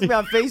friend requested me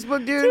on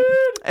Facebook, dude.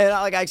 And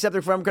I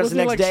accepted friend request Was the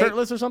he next like day.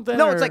 shirtless or something?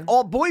 No, or? it's like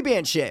all boy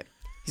band shit.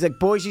 He's like,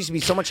 boys used to be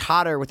so much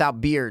hotter without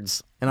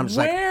beards, and I'm just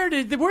like,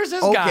 Where's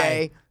this okay.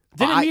 guy?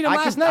 Didn't I- mean him I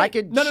last could- I night.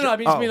 could No. I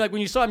mean, oh. like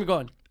when you saw him, you're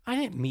going, I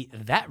didn't meet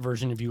that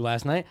version of you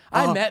last night.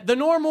 I met the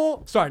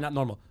normal. Sorry, not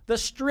normal. The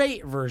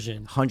straight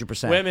version.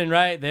 100%. Women,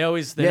 right? They're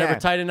never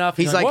tight enough.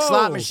 He's You're like,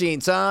 slot whoa.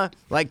 machines, huh?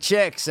 Like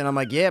chicks, and I'm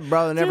like, yeah,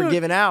 bro, they're never Dude,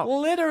 giving out.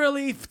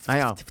 Literally. I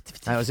know.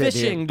 That was it,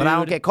 fishing, dude. But I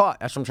don't dude. get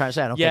caught. That's what I'm trying to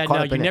say. I don't Yeah, get caught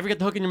no, up you in never it. get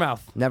the hook in your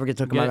mouth. Never get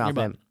took in Get my it in mouth,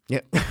 your man.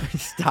 Yeah.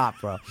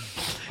 Stop, bro.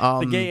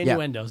 The gay yeah.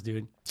 innuendos,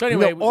 dude. So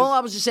anyway, No, all I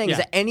was just saying is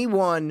yeah. that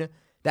anyone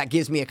that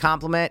gives me a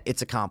compliment,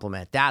 it's a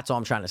compliment. That's all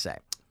I'm trying to say.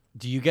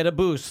 Do you get a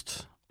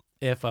boost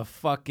if a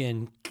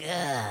fucking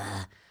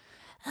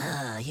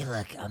You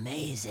look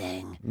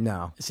amazing.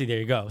 No. see? There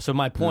you go. So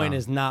my point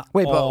is not.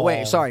 Wait, but all-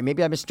 wait, sorry.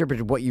 Maybe I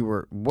misinterpreted what you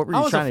were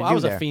trying to do I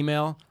was there. a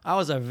female. I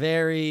was a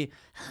very.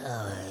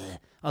 Yeah,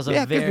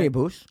 it gives me a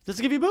boost. Does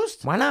it give you a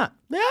boost? Why not?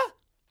 Yeah.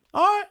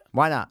 All right.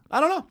 Why not? I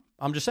don't know.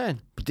 I'm just saying.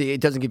 But it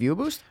doesn't give you a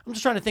boost? I'm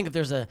just trying to think if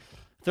there's a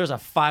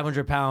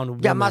 500-pound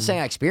woman. Yeah, I'm not saying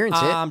I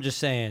experienced it. I'm just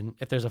saying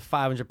if there's a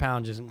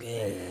 500-pound just.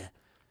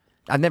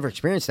 I've never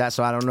experienced that,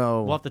 so I don't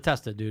know. We'll have to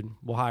test it, dude.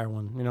 We'll hire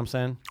one. You know what I'm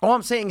saying? All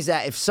I'm saying is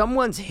that if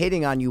someone's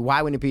hitting on you,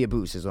 why wouldn't it be a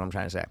boost is what I'm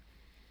trying to say.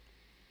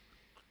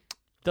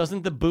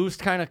 Doesn't the boost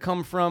kind of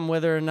come from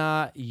whether or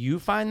not you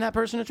find that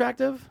person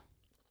attractive?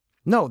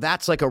 No,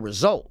 that's like a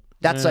result.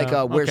 That's like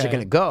where's it Okay.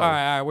 going to go? All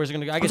right. Where's it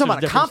going to go? I guess talking there's about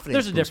a difference. confidence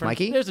There's a boost, difference,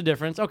 Mikey. There's a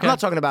difference. Okay. I'm not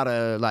talking about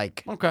a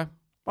like Okay.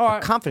 All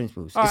right. confidence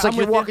boost. All It's right, like I'm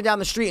you're with you. walking down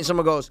the street and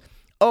someone goes,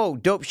 "Oh,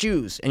 dope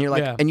shoes," and you're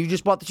like, Yeah. and you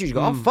just bought the shoes. You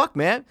go, "Oh, fuck,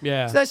 man."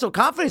 Yeah. It's a nice little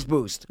confidence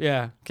boost.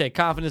 Yeah. Okay.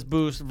 Confidence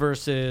boost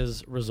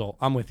versus result.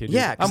 I'm with you, dude.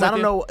 Yeah, because I'm I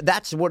with don't you. know.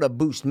 That's what a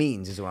boost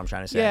means. Is what I'm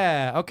trying to say.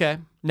 Yeah. Okay.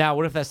 Now,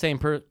 what if that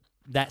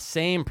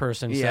same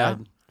person Yeah.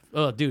 said,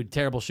 "Oh, dude,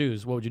 terrible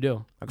shoes. What would you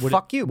do?" Like, Would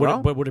fuck you, bro.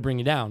 Would it bring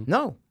you down?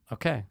 No.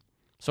 Okay.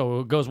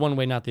 So it goes one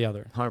way, not the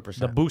other. 100%.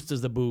 The boost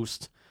is the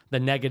boost. The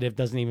negative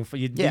doesn't even.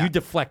 You Yeah.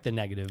 deflect the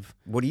negative.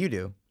 What do you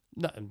do?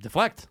 No,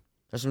 deflect.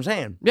 That's what I'm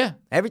saying. Yeah.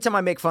 Every time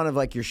I make fun of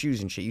like your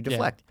shoes and shit, you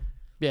deflect.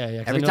 Yeah.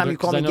 'Cause Every I know time that- you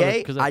call 'cause me I know gay,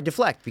 that- 'cause I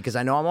deflect because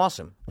I know I'm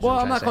awesome. That's Well,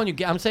 what I'm not trying calling you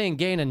gay. I'm saying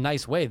gay in a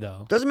nice way,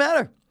 though. Doesn't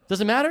matter.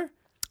 Does it matter?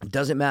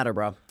 Doesn't matter,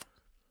 bro.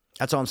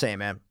 That's all I'm saying,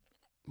 man.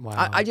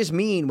 Wow. I just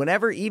mean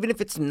whenever, even if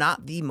it's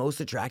not the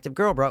most attractive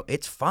girl, bro,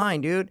 it's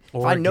fine, dude.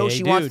 Or if I know gay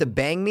she wants dude. to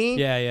bang me,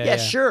 Yeah.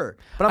 sure.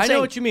 But I'm I know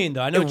saying, what you mean,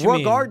 though. I know what you mean.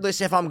 regardless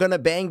if I'm gonna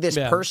bang this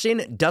Yeah.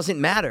 person, doesn't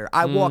matter.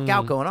 I walk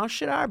out going, oh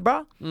shit, all right,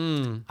 bro.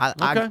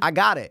 Okay. I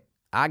got it.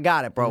 I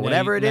got it, bro. Now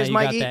Whatever it now is, got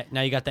Mikey.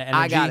 now you got that energy.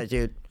 I got it,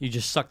 dude. You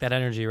just suck that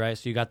energy, right?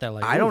 So you got that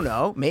like. I don't oof.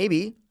 know.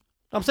 Maybe.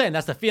 I'm saying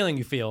that's the feeling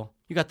you feel.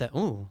 You got that.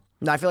 Ooh.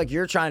 No, I feel like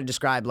you're trying to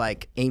describe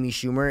like Amy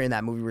Schumer in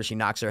that movie where she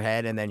knocks her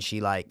head and then she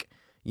like,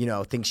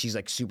 thinks she's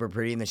like super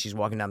pretty and then she's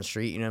walking down the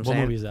street. You know what I'm What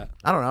saying? movie is that?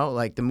 I don't know.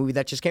 Like the movie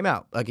that just came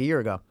out like a year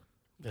ago.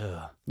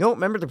 Ugh. You don't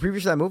remember the preview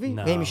of that movie?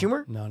 No. Amy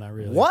Schumer? No, not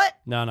really. What?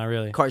 No, not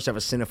really. Call yourself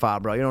a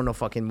cinephile, bro. You don't know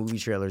fucking movie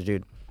trailers,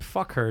 dude.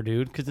 Fuck her,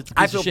 dude. Because it's. A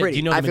I piece of feel shit. pretty. Do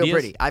you know I the feel Medeas?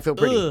 pretty. I feel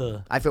pretty.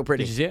 Ugh. I feel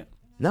pretty. Did you see it?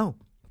 No,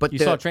 but You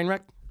saw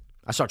Trainwreck?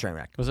 I saw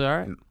Trainwreck. Was it all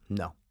right?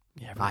 No,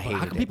 Yeah. I hated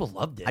How come it. people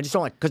loved it? I just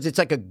don't like because it's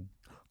like a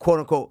quote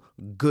unquote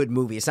good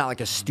movie. It's not like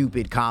a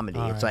stupid comedy.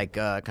 It's like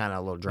kind of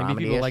a little drama.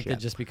 Maybe people liked it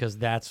just because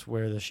that's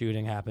where the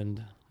shooting happened.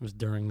 It was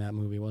during that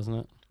movie, wasn't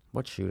it?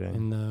 What shooting?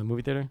 In the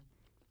movie theater?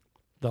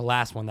 The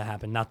last one that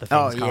happened, not the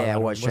Oh famous yeah, Colorado it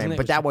one, was wasn't Trainwreck, it?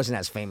 but that wasn't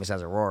as famous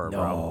as Aurora,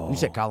 bro. You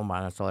said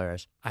Columbine. That's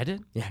hilarious. I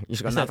did? Yeah, you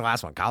should go. Not the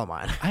last one,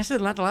 Columbine. I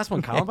said not the last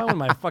one, Columbine, with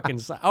my fucking...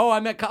 Oh, I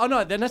meant... Oh,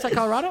 no, then I said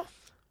Colorado?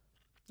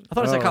 I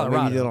thought I said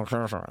Colorado. Maybe you don't.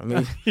 I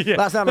mean, Yeah.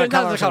 last time No, I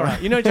not the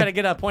Colorado. You know, you try to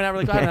get a point out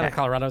really quick. I'm not in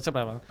Colorado.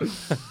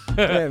 It's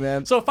Yeah,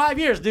 man. So 5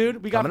 years,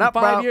 dude. We got Coming up,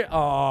 5 bro. years.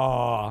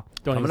 Oh,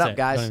 don't Coming even up, say it.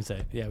 guys. Don't even say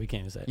it. Yeah, we can't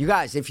even say it. You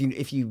guys, if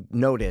you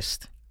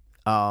noticed,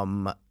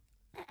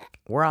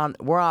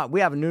 we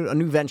have a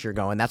new venture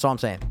going. That's all I'm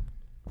saying.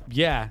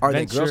 Yeah. Are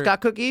they Girl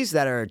Scout cookies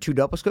that are two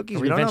Dopus cookies? Are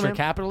We we don't know, venture man.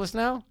 capitalists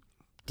now?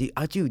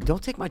 Dude,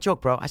 don't take my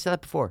joke, bro. I said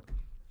that before.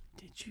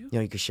 Did you?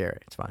 You can share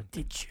it. It's fine.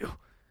 Did you?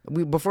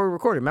 Before we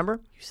recorded, remember?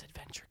 You said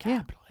venture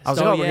capitalists. I was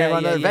like, we're yeah, gonna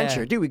run yeah, another yeah.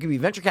 venture, dude. We could be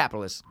venture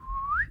capitalists.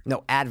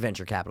 No,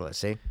 adventure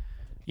capitalists. See?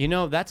 You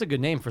know, that's a good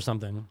name for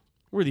something.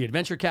 We're the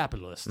adventure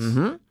capitalists.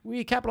 Mm-hmm.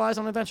 We capitalize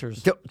on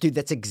adventures. Dude,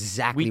 that's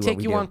exactly We what take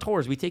we you do. on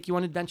tours. We take you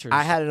on adventures.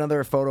 I had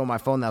another photo on my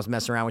phone that was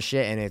messing around with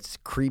shit, and it's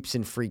Creeps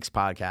and Freaks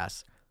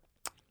podcast.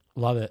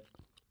 Love it.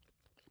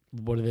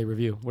 What do they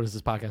review? What is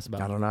this podcast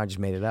about? I don't know. I just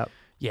made it up.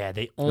 Yeah,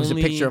 they It only... was a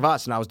picture of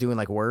us, and I was doing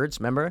like words.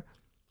 Remember?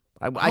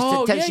 I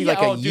Oh, texted you yeah, like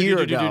yeah. a year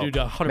ago.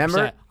 100%.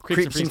 Remember?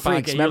 Creeps and Freaks.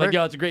 Freaks. You're Remember? like,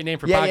 yo, it's a great name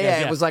for Yeah, podcast. yeah.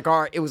 It was like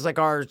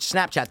our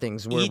Snapchat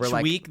things where Each we're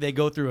like, week they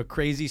go through a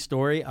crazy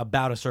story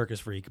about a circus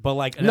freak, but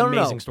like an no,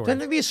 amazing no. story.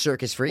 Doesn't be a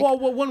circus freak. Well,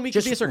 1 week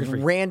just could be a circus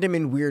freak. random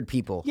and weird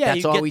people. Yeah,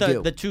 that's you all get we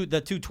the, do.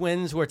 The two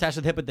twins who are attached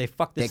to the hip, but they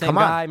fuck the They same come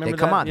on. guy. Remember They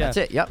come that? on. Yeah. That's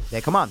it. Yep.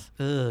 They come on.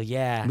 Ugh,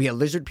 yeah. We get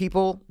lizard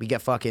people. We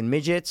get fucking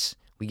midgets.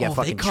 We get they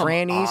fucking come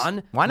trannies.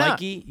 on. Why not?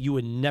 Mikey, you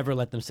would never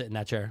let them sit in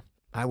that chair.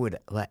 I would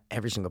let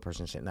every single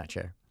person sit in that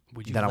chair.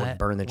 Would you Then I let- would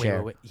burn the wait,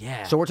 chair. wait.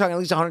 Yeah. So we're talking at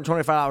least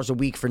 $125 a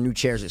week for new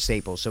chairs at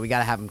Staples. So we got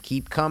to have them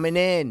keep coming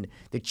in.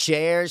 The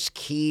chairs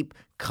keep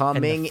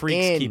coming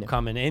freaks in. keep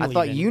coming in, I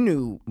thought leaving. you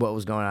knew what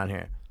was going on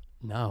here.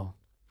 No.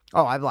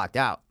 Oh, I blocked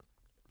out.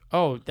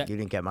 Oh, that, You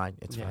didn't get mine.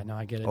 It's yeah, fine. no,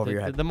 I get it. Over the,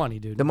 your head. The money,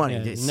 dude. The money.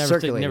 Yeah, It's never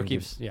circulating,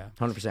 keeps. Yeah,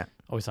 100%.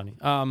 always sunny.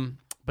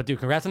 But dude,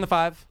 congrats on the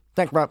 5.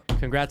 Thanks, bro.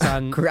 Congrats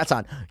on. Congrats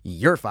on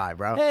your 5,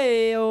 bro.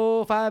 Hey,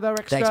 oh, $5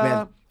 extra. Thanks,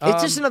 man.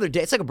 It's just another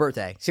day. It's like a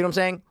birthday. See what I'm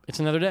saying? It's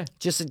another day.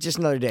 Just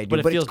another day, dude. But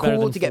it But feels it's better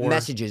cool than to get 4.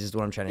 messages is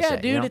what I'm trying to Yeah, say.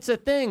 dude, you know? it's a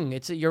thing.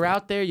 You're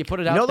out there. You put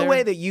it out You know there. the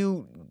way that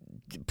you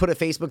put a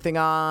Facebook thing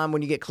on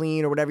when you get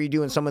clean or whatever you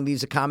do, and someone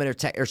leaves a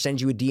comment or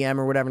sends you a DM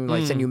or whatever, and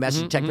like send you a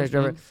message, text message,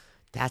 whatever.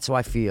 That's how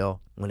I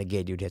feel when a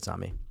gay dude hits on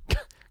me.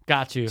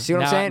 Got you. See what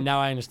now, I'm saying?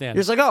 Now I understand. You're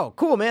just like, oh,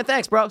 cool, man,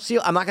 thanks, bro. See,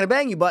 I'm not gonna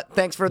bang you, but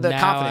thanks for the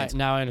confidence.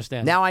 Now I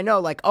understand. Now I know,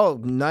 like, oh,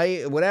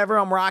 whatever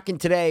I'm rocking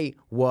today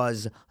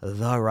was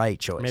the right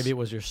choice. Maybe it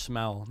was your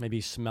smell. Maybe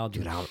you smelled.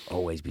 Dude, I'll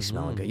always be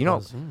smelling good. You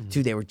know,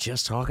 dude, they were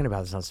just talking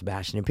about this on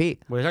Sebastian and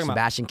Pete. What are you talking about?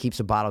 Sebastian keeps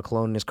a bottle of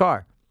cologne in his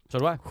car. So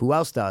do I. Who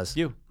else does?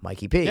 You.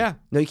 Mikey P. Yeah.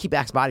 No, you keep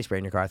Axe body spray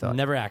in your car, I thought.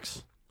 Never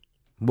Axe.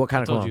 What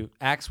kind of Told cologne? you.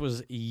 Axe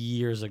was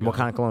years ago. What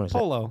kind of cologne is it?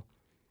 Polo.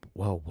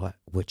 Whoa, what?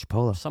 Which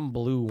polo? Some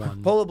blue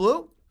one. Polo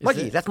blue? Is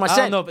Mikey, it? that's my I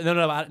scent. don't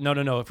know.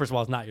 No. First of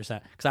all, it's not your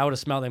scent. Because I would have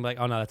smelled it and be like,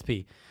 oh, no, that's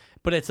pee.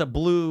 But it's a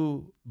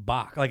blue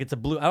box. Like, it's a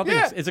blue. I don't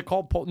Yeah. think is it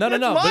called Polo? No. It's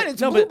mine. But,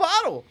 It's no, a blue but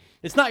bottle.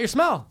 It's not your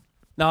smell.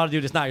 No,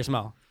 dude, it's not your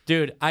smell.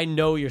 Dude, I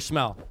know your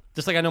smell.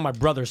 Just like I know my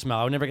brother's smell.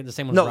 I would never get the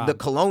same one as No, Rob. the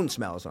cologne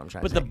smell is what I'm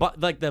trying But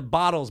to say. the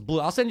bottle's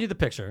blue. I'll send you the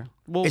picture.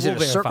 Is it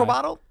a circle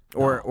bottle?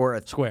 Or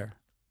a... Square.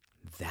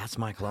 That's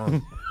my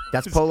cologne.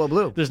 That's Polo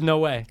blue. There's no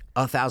way.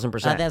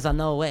 1,000%. There's a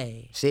no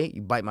way. See?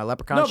 You bite my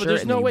leprechaun No, shirt but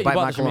there's and no then way you you bite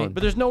bought my this for me. cologne.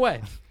 But there's no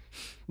way.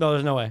 No,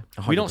 there's no way.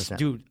 We don't, 100%.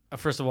 dude.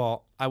 First of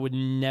all, I would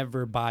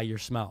never buy your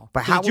smell.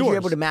 But how It's would you be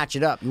yours. able to match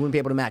it up? You wouldn't be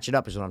able to match it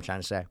up is what I'm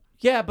trying to say.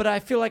 Yeah, but I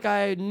feel like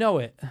I know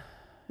it.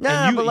 No,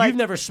 And but like... you've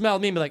never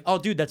smelled me and be like, oh,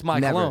 dude, that's my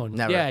Never, cologne.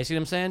 never. Yeah, you see what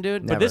I'm saying,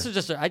 dude? Never. But this is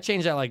just, I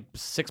changed that like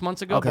 6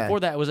 months ago. Okay. Before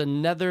that, it was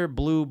another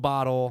blue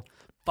bottle,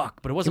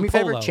 fuck, but it Do wasn't me a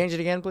polo. favor, change it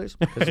again, please.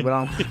 Because we're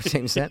on the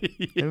same set.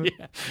 yeah, You're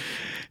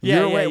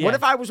yeah, wearing- yeah. What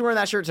if I was wearing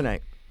that shirt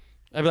tonight?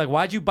 I'd be like,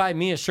 why'd you buy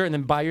me a shirt and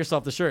then buy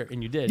yourself the shirt?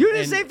 And you did. You did the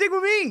And- same thing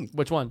with me.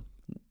 Which one?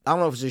 I don't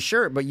know if it's a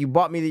shirt, but you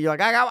bought me the. You're like,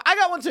 I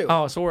got one too.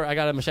 Oh, sword. I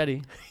got a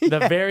machete. The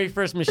very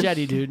first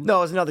machete, dude.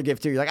 No, it's another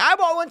gift too. You're like, I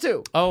bought one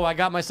too. Oh, I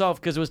got myself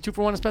because it was 2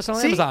 for 1 special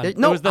on See? Amazon.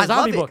 No, it was the I love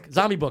zombie it. book.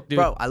 Zombie book, dude.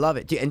 Bro, I love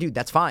it. Dude,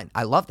 that's fine.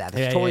 I love that.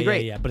 That's yeah, totally yeah,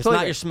 great. Yeah, but it's Totally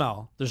not great. your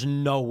smell. There's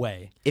no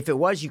way. If it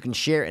was, you can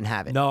share it and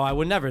have it. No, I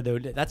would never,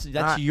 dude. That's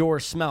your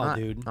smell,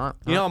 dude.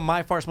 You know,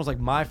 my fart smells like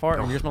my fart,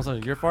 and yours smells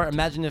like your fart.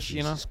 Imagine if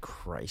Jesus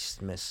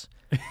Christ, miss.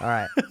 All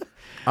right.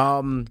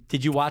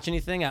 Did you watch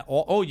anything at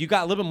all? Oh, you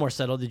got a little bit more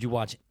settled. Did you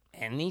watch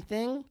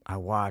anything? I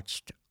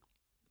watched.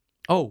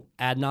 Oh,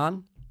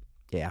 Adnan.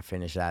 Yeah, I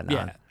finished that.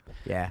 Yeah.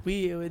 Yeah.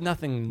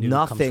 Nothing new.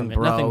 Nothing, comes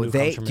from bro. It. Nothing new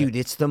comes from Dude, it.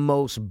 it's the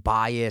most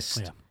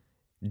biased Yeah.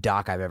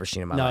 doc I've ever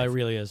seen in my No, life. it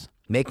really is.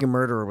 Making a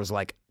Murderer was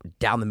like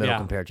down the middle Yeah.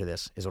 compared to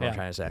this, is what I'm Yeah.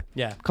 trying to say.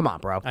 Yeah. Come on,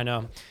 bro. I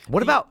know.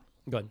 What about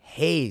Go ahead.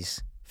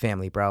 Hayes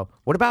family, bro?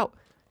 What about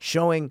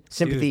showing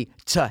sympathy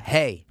to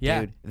Hay,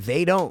 Yeah. dude?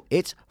 They don't.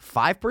 It's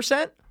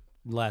 5%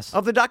 Less.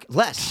 of the doc.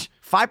 Less.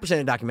 5%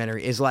 of the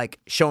documentary is like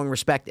showing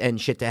respect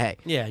and shit to Hay.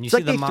 Yeah, and you it's see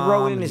like the they throw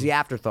it mom in as and- the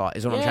afterthought,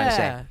 is what I'm trying to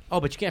say.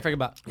 Oh, but you can't forget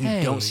about. You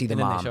Hey, don't see the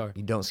and then they mom. show her.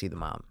 You don't see the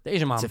mom. The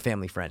Asian mom. It's a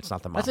family friend. It's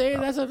not the mom. That's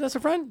a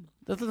friend.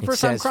 That's the It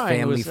first time says crying.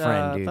 family it was,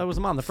 friend, dude. That was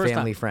the mom. The first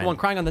Family time. friend. The one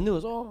crying on the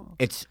news.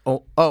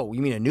 Oh,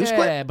 you mean a news yeah,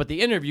 clip? but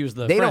the interview's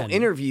the They friend. don't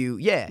interview.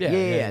 Yeah.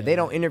 Yeah. They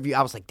don't interview.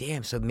 I was like,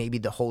 damn. So maybe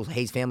the whole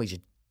Hayes family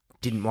just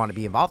didn't want to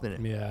be involved in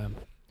it. Yeah,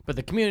 but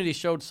the community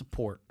showed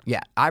support.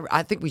 Yeah,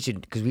 I think we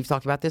should, because we've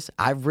talked about this.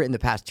 I've written the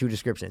past 2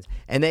 descriptions,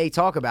 and they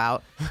talk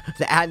about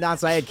the Adnan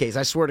Syed case.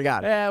 I swear to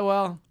God. Yeah,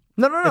 well,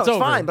 No, it's over.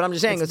 fine. But I'm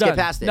just saying, It's let's done. get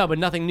past it. No, but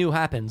nothing new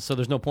happens, so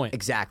there's no point.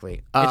 Exactly.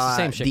 It's the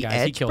same shit, The guys. He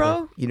Edge, killed bro.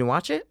 her. You didn't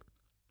watch it?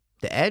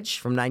 The Edge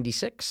from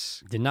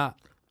 '96. Did not.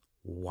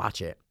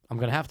 Watch it. I'm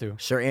gonna have to.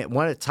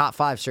 One of the top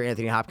 5 Sir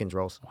Anthony Hopkins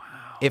roles. Wow.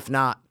 If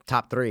not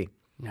top 3.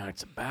 Now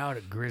it's about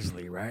a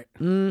grizzly, right?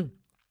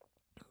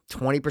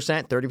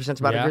 20%, 30%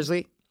 about a Yeah.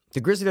 grizzly. The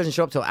grizzly doesn't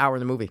show up till an hour in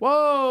the movie.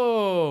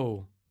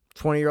 Whoa!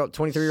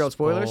 23-year-old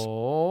spoilers.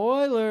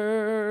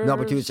 Spoilers. No,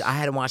 but dude, I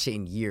hadn't watched it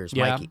in years,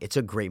 Yeah. Mikey. It's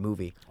a great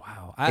movie.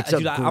 Wow. It's a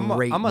I'm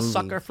great a movie.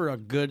 sucker for a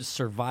good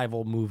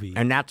survival movie.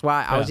 And that's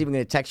why I was Yeah. even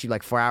going to text you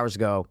like 4 hours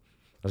ago.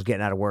 I was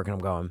getting out of work and I'm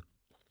going,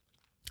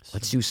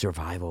 let's do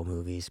survival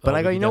movies. But Oh,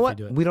 I go, we you can know what?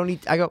 definitely do it. We don't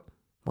need, I go,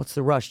 what's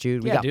the rush,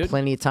 dude? We Yeah, got dude.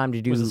 plenty of time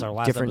to do Was this our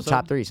last different episode?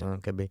 top 3s. So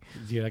it could be.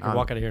 Dude, I could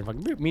walk out of here and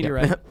fucking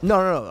meteorite. No.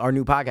 Our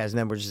new podcast.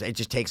 And then it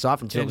just takes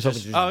off until And it's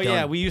just- just oh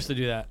yeah, done. we used to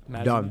do that.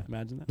 Imagine Done. that.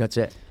 Imagine that. That's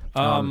it.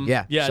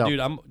 Yeah,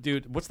 so,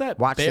 dude. What's that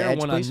Watch The bear Edge,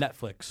 one please. on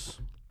Netflix?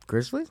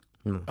 Grizzly?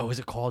 Oh, is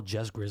it called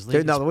Just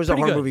Grizzly? No, there was a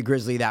Pretty horror good. movie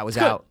Grizzly that was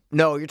good. out.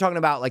 No, you're talking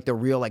about like the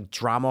real like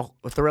drama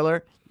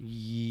thriller.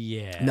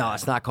 Yeah. No,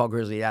 it's not called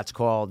Grizzly. That's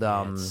called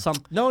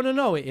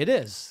No. It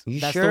is. You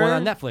That's sure? the one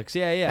on Netflix.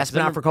 Yeah. that's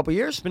been out for a couple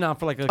years. It's been out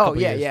for like a Oh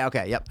couple yeah, years. yeah,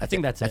 okay, yep. I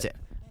think that's it.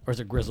 Or is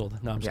it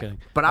Grizzled? No, I'm just Yeah. kidding.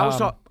 But I was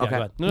talking. yeah, Okay. go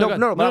ahead. No, go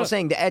ahead. but I was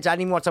saying the Edge. I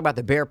didn't even want to talk about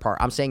the bear part.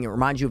 I'm saying it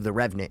reminds you of the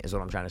Revenant. Is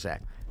what I'm trying to say.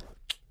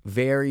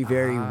 Very,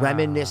 very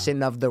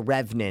reminiscent of the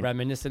Revenant.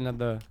 Reminiscent of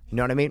the You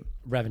know what I mean?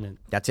 Revenant.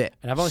 That's it.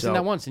 And I've only seen So,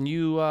 that once, and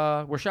you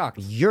were shocked.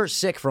 You're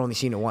sick for only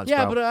seeing it once.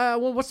 Yeah, bro.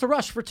 but well, what's the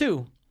rush for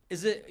 2?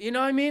 Is it? You know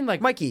what I mean? Like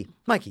Mikey,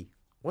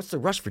 what's the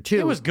rush for 2?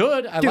 it was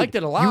good. I Dude, liked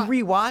it a lot.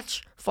 You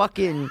rewatch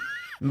fucking.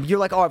 You're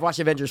like, oh, I've watched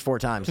Avengers 4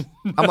 times.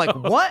 I'm like,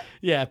 what?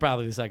 Yeah,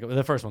 probably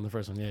the first one.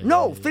 Yeah.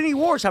 No, yeah, yeah. Infinity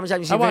Wars. How many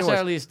times I have you watched seen that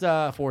at Infinity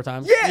Wars? least 4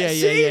 times. Yeah, yeah,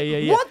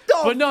 see? yeah. What the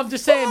But no, I'm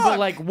just saying. But fuck?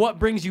 like, what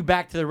brings you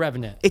back to the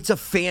Revenant? It's a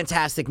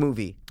fantastic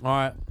movie. All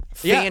right,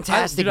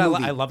 Fantastic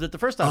movie. I loved it the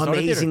first time. I saw it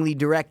in theater. Amazingly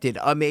directed,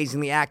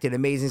 amazingly acted,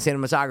 amazing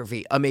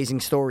cinematography, amazing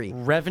story.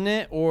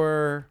 Revenant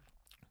or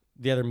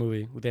the other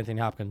movie with Anthony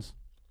Hopkins.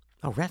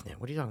 Oh, Revenant.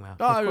 What are you talking about?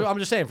 Oh, I'm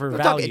just saying for We're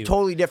value. talking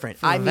totally different.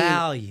 For I mean,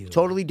 value.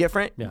 totally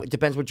different. Yeah. It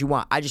depends what you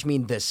want. I just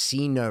mean the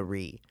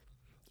scenery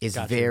is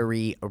Gotcha.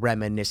 very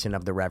reminiscent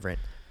of The Revenant.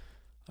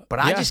 But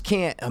I Yeah. just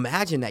can't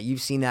imagine that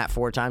you've seen that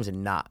 4 times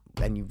and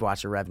you've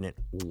watched The Revenant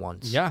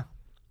once. Yeah,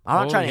 I'm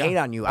not Oh, trying to yeah. hate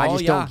on you. I Oh,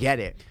 just yeah. don't get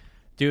it.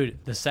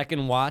 dude. The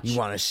second watch, You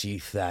want to see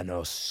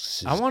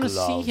Thanos? I want to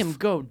see him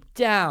go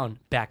down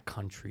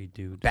backcountry,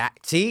 dude. back.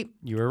 See,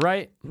 You were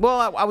right.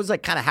 well, I was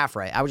like kind of half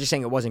right. I was just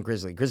saying it wasn't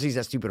Grizzly. Grizzly's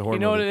that stupid horror You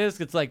know what movie. it is?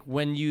 It's like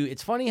when you.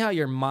 It's funny how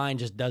your mind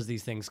just does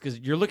these things because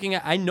you're looking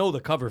at. I know the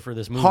cover for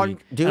this movie.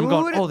 Dude. I'm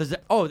going.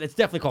 Oh, it's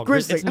definitely called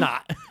Grizzly. Grizzly. It's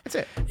not. That's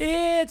it.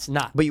 It's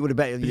not. But you would have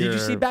bet. Did you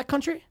see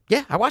Backcountry?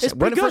 Yeah, I watched It's it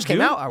when it pretty first good,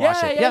 came dude. out. I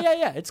watched it.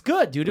 Yeah. It's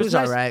good, dude. It was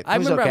nice. all right. I It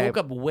was remember I okay. woke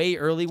up way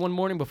early one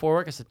morning before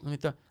work. I said, "Let me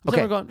throw."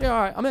 Okay. I'm going. Yeah,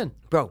 all right. I'm in.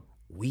 Bro,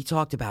 we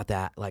talked about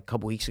that like a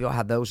couple weeks ago.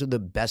 How those are the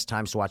best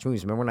times to watch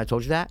movies. Remember when I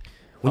told you that?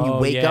 When you Oh,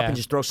 wake up yeah. and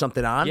just throw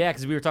something on. Yeah,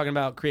 because we were talking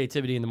about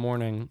creativity in the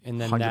morning, and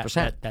then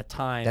 100%. that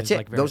time. That's is it.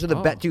 Like very, Those are the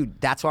best, dude.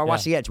 That's how I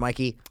watched The Edge,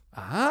 Mikey.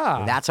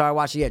 That's That's how I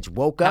watched The Edge.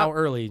 Woke up. How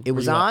early It were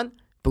was you up? on.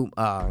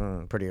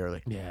 Boom. Pretty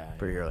early. Yeah,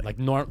 Pretty early.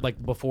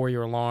 like before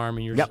your alarm,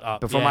 and you're Yep. just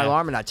up. Before my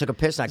alarm, and I took a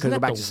piss and I Isn't couldn't go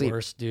that back the to sleep.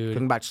 worst, dude?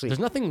 Couldn't go back to sleep. There's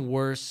nothing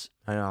worse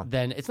I know.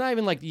 then it's not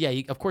even like,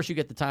 of course you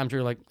get the times where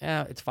you're like,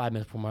 it's 5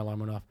 minutes before my alarm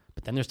went off.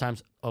 But then there's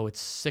times,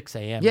 it's 6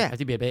 a.m. Yeah. I have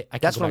to be a bit.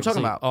 That's what I'm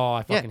talking about. Oh,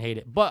 I fucking hate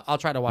it. But I'll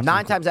try to watch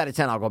 9 times out of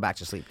 10, I'll go back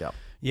to sleep, though.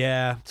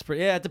 Yeah,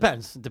 it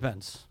depends. It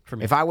depends for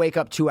me. If I wake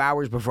up 2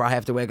 hours before I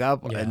have to wake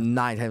up, Yeah.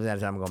 9 times out of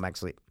 10, I'm going back to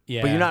sleep.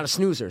 Yeah. But you're not a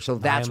snoozer, so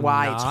that's am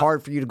why it's not-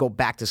 hard for you to go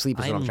back to sleep,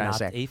 is what I'm trying to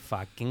say. a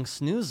fucking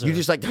snoozer. You're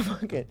just like the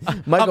fucking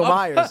Michael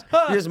Myers.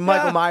 You're just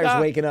Michael Myers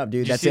waking up,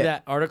 dude. Did you That's see it.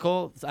 that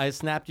article I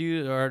snapped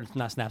you, or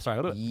not snapped?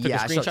 Sorry, took Yeah,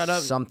 a I saw screenshot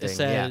of something, It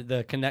said yeah.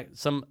 the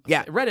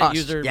Reddit us,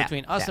 user yeah,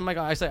 between us yeah. and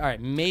Michael. I said, all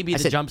right, maybe I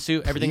the said,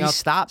 jumpsuit, everything please else.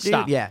 stop,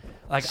 dude. Yeah.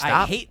 Like I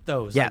Stop. hate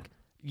those. Yeah.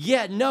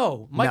 Like,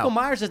 no, Michael No.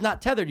 Myers is not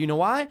tethered. You know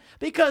why?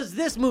 Because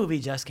this movie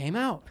just came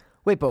out.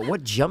 Wait, but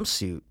what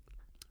jumpsuit?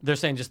 They're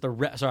saying just the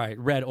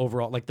red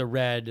overall, like the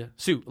red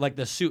suit, like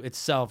the suit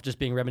itself just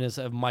being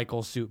reminiscent of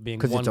Michael's suit being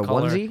 'Cause one it's a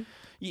color. onesie?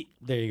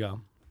 There you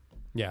go.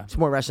 Yeah. It's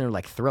more wrestling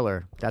like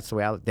Thriller. That's the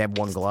way they have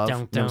one glove. You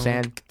know what I'm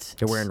saying?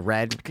 They're wearing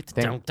red.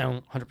 Thing.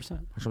 Down,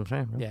 100%. That's what I'm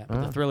saying. Bro. Yeah,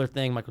 but the Thriller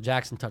thing, Michael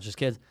Jackson touches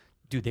kids.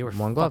 Dude, they were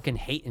One glove. fucking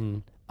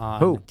hating on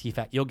Who?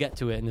 T-Fat. You'll get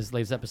to it in this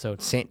latest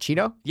episode. Sant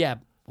Cheeto? Yeah,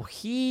 well,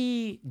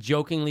 he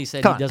jokingly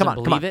said Come he on, doesn't come on,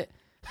 come believe on. it.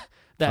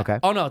 That, Okay.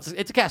 Oh, no, it's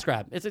a cash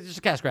grab. It's just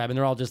a cash grab, and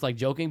they're all just like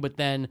joking, but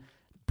then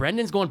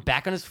Brendan's going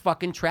back on his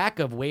fucking track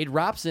of Wade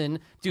Robson.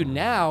 Dude,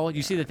 now,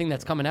 you see the thing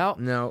that's coming out?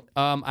 No.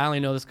 I only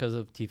know this because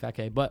of T-Fat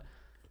K, but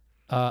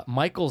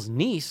Michael's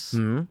niece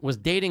was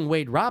dating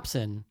Wade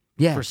Robson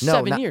Yeah. for no,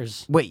 7 not-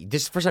 years. Wait,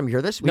 this is the first time you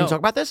hear this? We No. didn't talk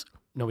about this?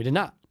 No, we did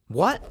not.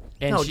 What?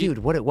 And no, she- dude,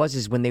 what it was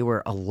is when they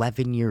were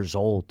 11 years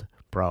old,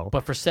 bro.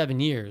 But for 7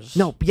 years.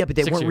 No, yeah, but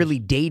they 6 weren't years. really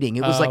dating.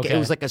 It was Oh, like okay. it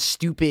was like a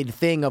stupid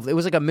thing of it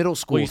was like a middle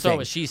school Well, you saw thing.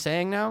 what she's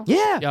saying now?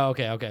 Yeah. Yeah,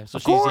 okay. So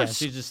Of she's course.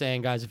 she's just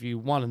saying, guys, if you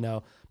want to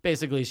know,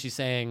 basically she's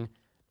saying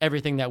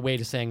everything that Wade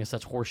is saying is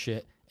such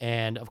horseshit.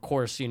 And of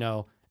course,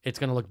 it's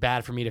going to look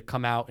bad for me to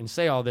come out and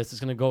say all this. It's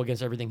going to go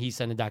against everything he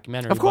said in the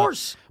documentary. Of But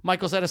course.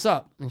 Michael set us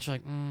up. And she's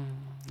like,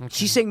 okay.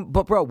 She's saying,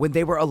 but bro, when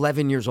they were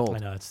 11 years old, I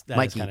know, that is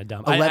Mikey, kinda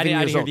dumb. 11 I didn't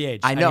years hear old. the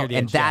age. I I didn't know, hear the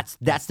and age, yeah.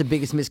 that's the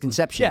biggest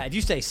misconception. Yeah, if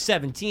you say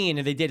 17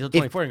 and they dated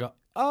till 24 and go,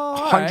 oh,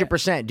 all right.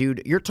 100%,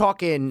 dude. You're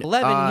talking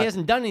 11, he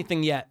hasn't done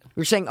anything yet.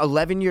 You're saying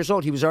 11 years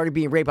old. He was already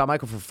being raped by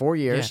Michael for 4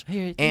 years. Yeah.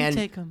 Here, you and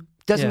take him.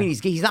 doesn't Yeah. mean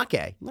he's gay. He's not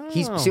gay.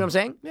 He's see what I'm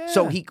saying? Yeah.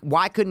 So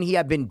why couldn't he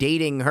have been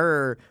dating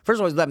her? First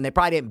of all, he's 11. They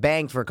probably didn't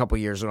bang for a couple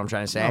years. Is what I'm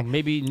trying to say. No,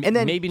 maybe- And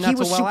then maybe not he so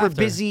was well super after.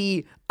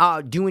 busy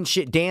doing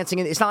shit, dancing,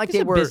 and it's not like He's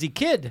they a were busy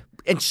kid.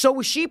 And so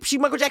was she. She's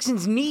Michael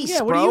Jackson's niece. Yeah,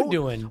 what bro. are you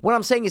doing? What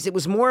I'm saying is, it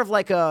was more of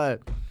like a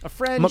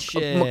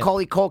friendship.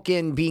 Macaulay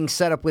Culkin being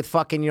set up with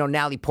fucking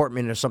Natalie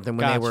Portman or something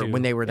when Got you.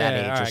 they were that Yeah,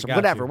 age all or right, something. got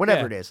Whatever, you. whatever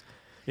Yeah. it is.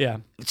 Yeah.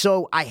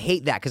 So I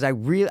hate that because I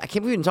can't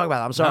believe we didn't talk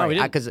about it. I'm we sorry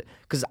didn't.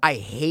 because I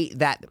hate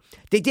that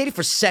they dated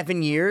for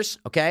 7 years.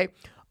 Okay.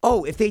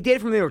 Oh, if they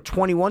dated from they were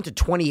 21 to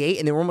 28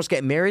 and they were almost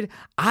getting married,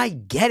 I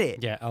get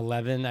it. Yeah,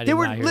 11. I They did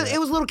were. not hear that. It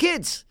was little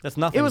kids. That's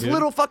nothing, It was dude.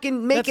 little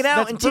fucking making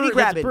out and titty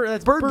grabbing.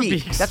 That's bird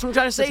beak. beaks. That's what I'm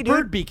trying to say, That's dude.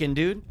 Bird beacon,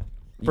 dude.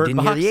 You Bird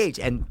didn't hear box. the age,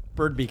 and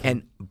Bird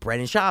beacon. And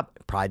Brendan Schaub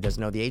probably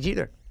doesn't know the age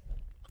either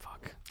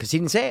Fuck. because he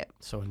didn't say it.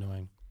 So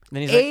annoying.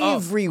 Then he's like,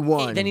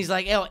 Everyone. Then he's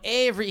like,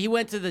 Avery. He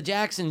went to the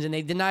Jacksons and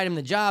they denied him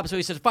the job. So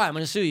he said, fine, I'm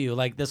going to sue you.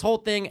 Like this whole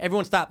thing,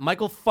 everyone stop.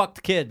 Michael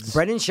fucked kids.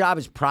 Brendan Schaub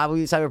is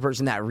probably the type of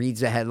person that reads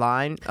the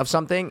headline of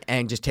something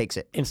and just takes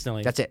it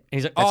Instantly. That's it. And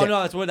he's like, That's oh, it.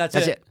 no, that's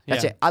it.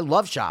 That's Yeah. it. I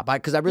love Schaub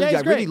because I Yeah, really he's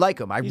really great. like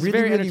him. I He's really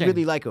very really entertaining.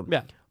 really like him.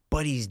 Yeah.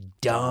 But he's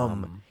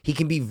dumb. He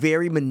can be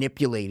very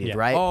manipulated, Yeah.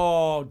 right?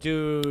 Oh,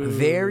 dude.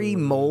 Very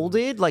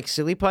molded, like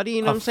silly putty.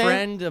 You know what A I'm saying?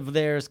 friend of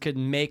theirs could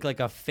make like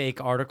a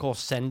fake article,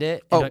 send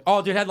it. Oh. And be like,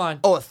 oh, dude,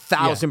 headline. Oh, Yeah.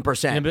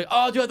 1,000%. And be like,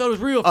 oh, dude, I thought it was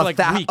real for A like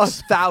thou-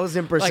 weeks.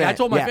 1,000%. Like I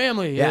told my Yeah.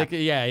 family. Yeah. Like,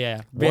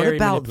 yeah. What Very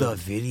about the manipulative.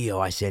 video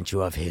I sent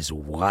you of his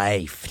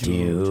wife,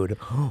 dude?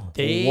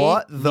 They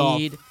what the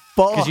need,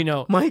 fuck?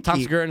 Because Mikey.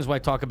 Tom Segura and his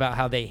wife talk about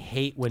how they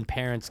hate when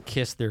parents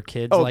kiss their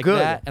kids Oh, like good.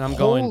 that, and I'm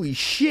Holy going,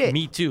 shit.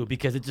 me too,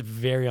 because it's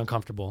very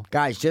uncomfortable.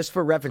 Guys, just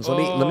for reference,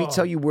 let me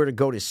tell you where to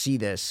go to see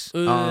this.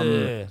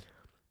 Ugh.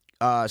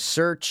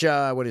 Search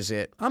what is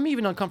it? I'm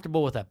even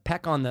uncomfortable with a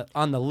peck on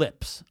the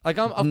lips. Like,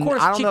 of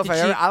course, I don't cheek know if to I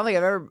cheek. ever. I don't think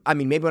I've ever. I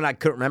mean, maybe when I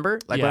couldn't remember,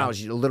 like when Yeah. I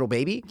was a little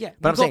baby. Yeah,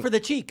 but you I'm go saying, for the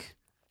cheek.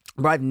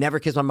 but I've never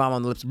kissed my mom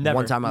on the lips Never,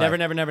 one time. in my never,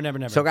 life.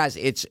 never. So, guys,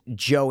 it's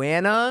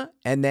Joanna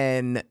and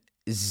then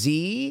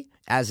Z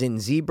as in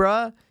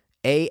zebra,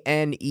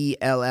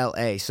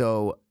 Anella.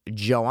 So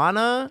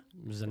Joanna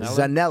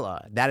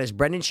Zanella. That is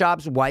Brendan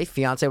Schaub's wife,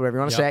 fiance, whatever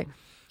you want to Yep. say.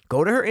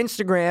 Go to her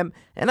Instagram,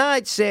 and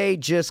I'd say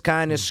just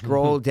kind of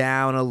scroll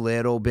down a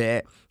little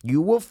bit.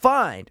 You will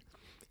find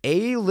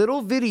a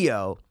little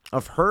video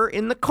of her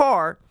in the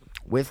car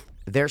with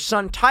their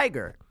son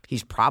Tiger.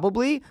 He's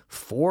probably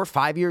 4 or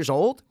 5 years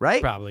old,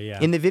 right? Probably, yeah.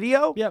 In the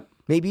video? Yep.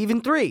 Maybe even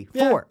 3,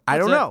 Yeah, 4. I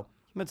that's don't it. know.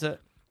 That's it.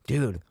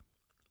 Dude,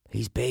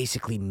 he's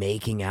basically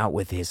making out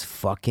with his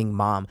fucking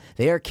mom.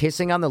 They are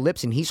kissing on the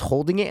lips, and he's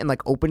holding it and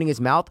like opening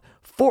his mouth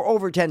for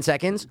over 10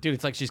 seconds. Dude,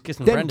 it's like she's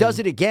kissing Then Brendan. does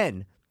it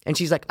again. And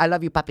she's like, I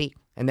love you, puppy.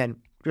 And then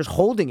just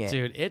holding it.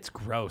 Dude, it's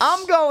gross.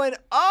 I'm going,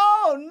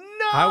 oh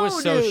no. I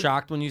was so dude.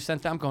 shocked when you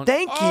sent that. I'm going,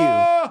 Thank you.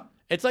 "Oh!"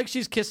 It's like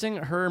she's kissing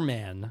her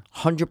man,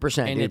 100%.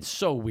 and dude. it's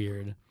so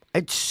weird.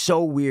 It's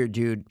so weird,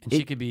 dude. And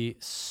she could be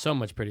so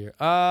much prettier.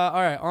 All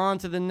right, on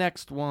to the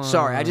next one.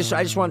 Sorry, I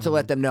just wanted to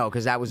let them know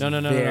because that was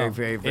No.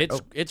 very.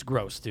 It's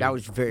gross, dude. That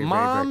was very, very,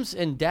 Moms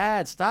and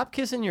dads, stop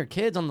kissing your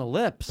kids on the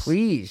lips.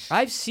 Please.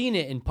 I've seen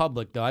it in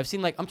public though. I've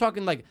seen I'm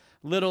talking like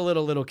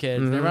little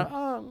kids. They're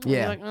like,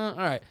 Yeah. Like, all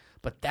right.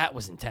 But that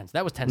was intense.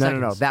 That was 10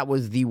 seconds. No. That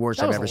was the worst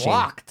That I've was ever seen.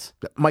 locked.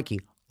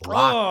 Mikey,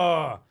 locked.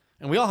 Oh.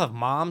 And we all have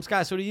moms,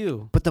 guys. So do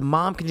you. But the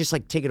mom can just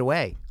like take it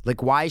away.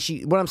 Like, why is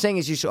she? What I'm saying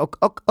is, you should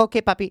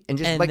okay, puppy, and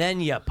just And like, then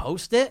you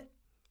post it.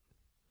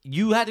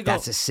 You had to go.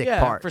 That's a sick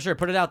yeah, part. for sure.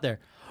 Put it out there.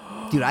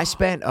 dude, I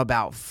spent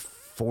about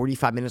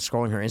 45 minutes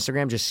scrolling her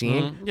Instagram, just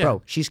seeing, yeah.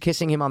 bro, she's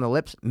kissing him on the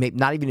lips,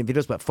 not even in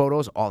videos, but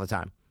photos all the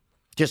time.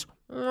 Just.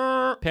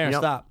 Parents,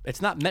 stop.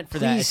 It's not meant for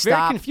that. Please It's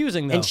stop. very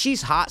confusing, though. And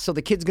she's hot, so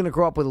the kid's gonna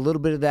grow up with a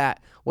little bit of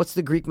that. What's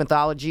the Greek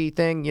mythology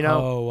thing? You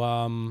know,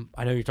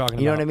 I know you're talking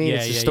about. you know what I mean? Yeah,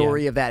 It's the yeah,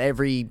 story of that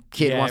every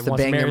kid yeah. wants to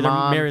Wants bang marry their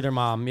mom, marry their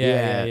mom.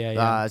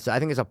 Yeah. So I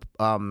think it's a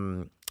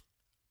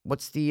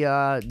what's the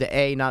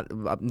A? Not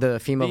the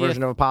female The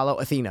version of Apollo,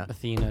 Athena.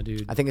 Athena,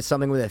 dude. I think it's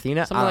something with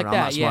Athena. Something I like don't know,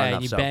 I'm that. not smart Yeah,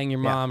 enough, you so, bang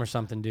your yeah. mom or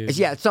something, dude.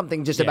 It's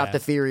something just about Yeah. the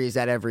theories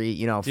that every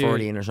Dude,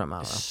 Freudian or something.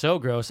 I don't know. So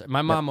gross.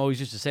 My mom always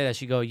used to say that.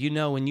 She'd go,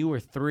 when you were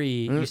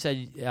 3, you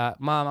said,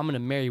 Mom, I'm going to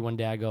marry you one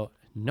day. I go,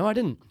 no, I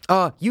didn't.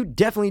 You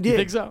definitely did.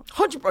 think so?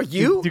 100%.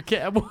 You? You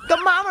can't. Come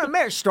on, I'm gonna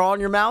marry straw in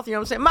your mouth. You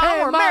know what I'm saying? Mom, I'm Hey,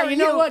 gonna Ma, marry you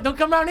know what? Don't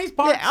come around these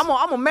parts. Yeah, I'm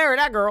gonna marry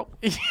that girl.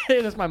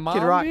 That's my mom,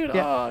 Kid Rock, dude.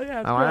 yeah. Oh, yeah.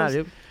 It's Oh, I know, gross.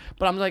 dude.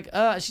 But I'm like,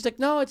 she's like,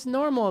 no, it's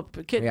normal.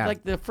 Kid, Yeah.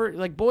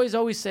 like boys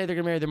always say they're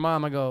gonna marry their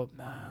mom. I go,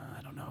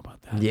 I don't know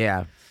about that.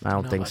 Yeah, I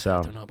don't think so.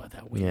 I don't know about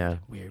that. Weird. Yeah.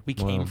 Weird. We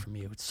came from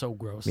you. It's so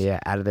gross. Yeah,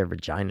 out of their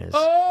vaginas.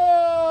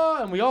 Oh,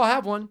 and we all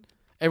have one.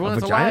 Everyone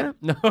that's vagina?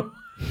 alive. No.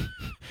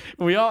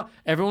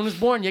 Everyone was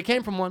born. You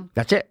came from one.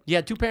 That's it. You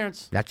had 2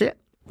 parents. That's it.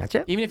 That's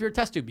it. Even if you're a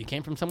test tube, you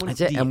came from someone.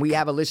 That's it. deep. And we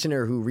have a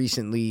listener who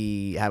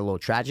recently had a little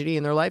tragedy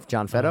in their life,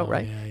 John Fetto,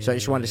 right? So I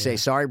just wanted to say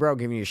sorry, bro.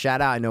 Giving you a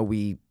shout out. I know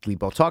we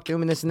both talked to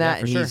him and this and that,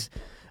 for and sure. he's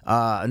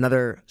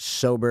another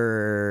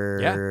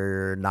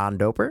sober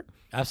non-doper.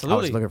 Absolutely.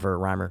 I was looking for a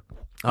rhymer.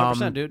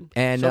 100%, dude.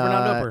 And Sober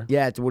non-doper.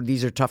 yeah,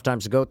 these are tough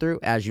times to go through,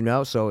 as you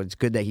know. So it's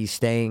good that he's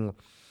staying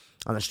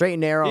on the straight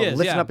and narrow, He is,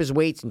 lifting yeah. up his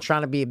weights and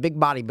trying to be a big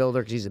bodybuilder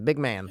because he's a big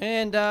man.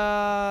 And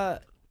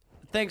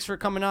thanks for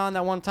coming on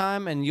that one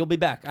time, and you'll be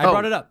back. I Oh,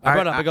 brought it up.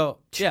 I go,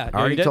 yeah. I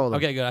already you did? told him.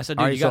 Okay, good. I said,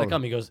 dude, Already you got to told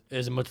come. He goes,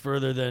 is it much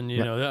further than,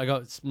 you know? I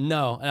go,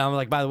 no. And I'm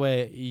like, by the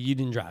way, you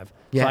didn't drive.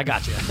 Yeah. So I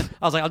got you.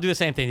 I was like, I'll do the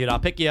same thing, dude. I'll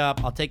pick you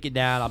up. I'll take you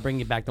down. I'll bring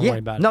you back. Don't worry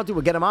about it. No, dude,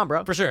 we'll get him on,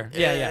 bro. For sure.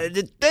 Yeah.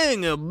 The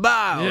thing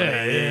about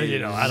you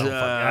know, I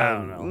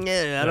don't know.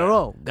 Yeah, I don't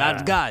know.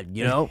 God's God,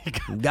 you know.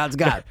 God's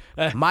God.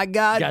 My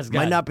God, God's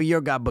might God. not be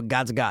your God, but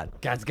God's God.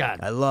 God's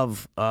God. I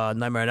love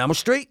Nightmare on Elm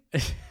Street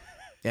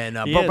and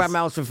He Brokeback is.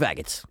 Mountains for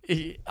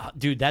faggots.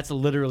 Dude, that's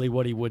literally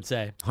what he would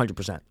say.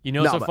 100%. You know,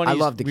 no, what's so but funny. I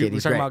love the kid. We're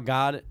He's talking great. about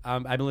God.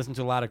 I've been listening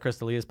to a lot of Chris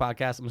D'Elia's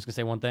podcast. I'm just gonna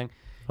say one thing.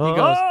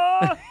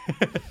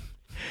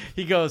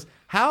 He goes,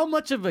 how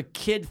much of a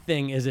kid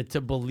thing is it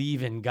to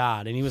believe in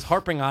God? And he was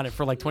harping on it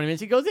for like 20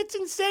 minutes. He goes, it's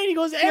insane. He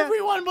goes,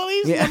 everyone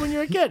believes in him when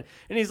you're a kid.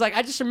 And he's like,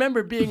 I just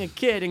remember being a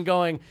kid and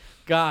going,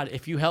 God,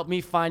 if you help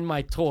me find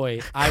my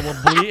toy, I will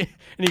believe.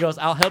 And he goes,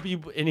 I'll help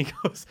you. And he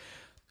goes,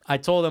 I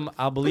told him,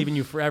 I'll believe in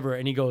you forever.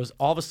 And he goes,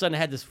 all of a sudden I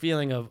had this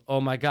feeling of,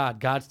 oh my God,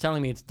 God's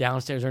telling me it's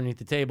downstairs underneath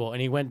the table.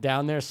 And he went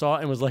down there, saw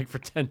it, and was like for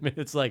 10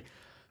 minutes like,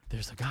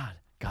 there's a God.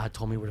 God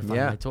told me where to find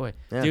my toy.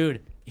 Yeah.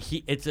 Dude,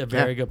 it's a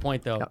very good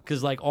point, though.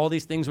 Because like all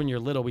these things when you're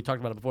little, we talked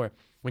about it before.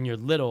 When you're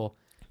little,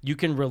 you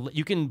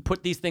can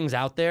put these things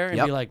out there and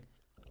be like,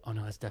 oh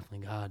no, that's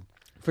definitely God.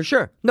 For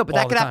sure. No, but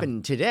All that the could time.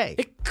 happen today.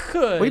 It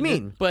could. What do you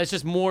mean? But it's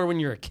just more when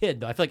you're a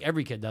kid, though. I feel like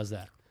every kid does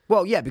that.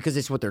 Well, yeah, because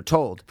it's what they're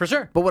told. For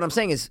sure. But what I'm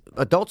saying is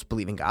adults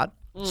believe in God.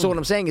 So what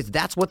I'm saying is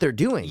that's what they're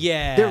doing.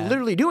 Yeah. They're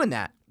literally doing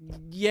that.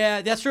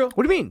 Yeah, that's true.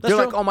 What do you mean? That's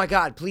They're true. like, oh my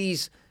God,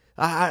 please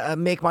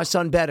make my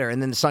son better.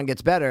 And then the son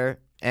gets better.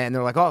 And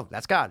they're like, oh,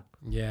 that's God.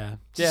 Yeah.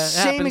 Yeah. it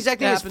Same happens. exact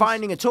thing It as happens.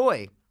 finding a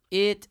toy.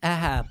 It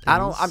happens.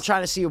 I'm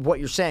trying to see what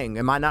you're saying.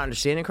 Am I not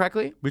understanding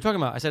correctly? What are you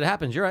talking about? I said it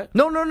happens. You're right.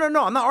 No. I'm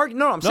not arguing.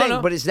 No, I'm saying.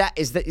 no. But is that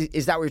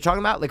what you're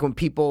talking about? Like when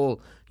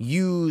people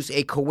use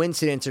a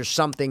coincidence or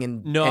something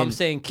and No, and I'm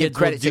saying give kids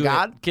credit will do to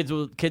God.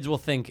 it. Kids will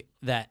think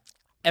that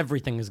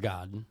everything is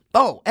God.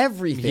 Oh,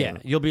 everything. Yeah,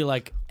 you'll be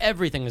like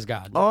everything is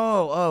God.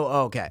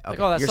 Oh, okay. Like,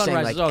 oh, that you're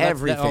sunrise. saying like That's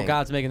everything.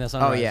 God's making that Oh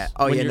sunrise. yeah.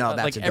 When you're, No,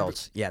 that's like,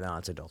 adults. Yeah, no,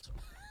 it's adults.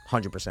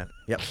 100%.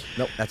 Yep.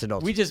 Nope, that's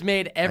adults. We just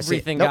made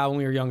everything Nope. God when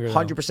we were younger.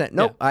 100%.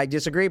 Nope, I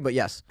disagree, but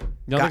yes.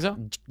 You don't think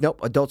so? Nope,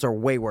 adults are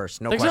way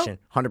worse. No Think so? question.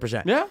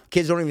 100%. Yeah?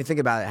 Kids don't even think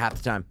about it half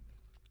the time.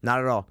 Not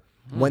at all.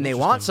 When they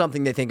want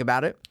something, they think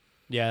about it.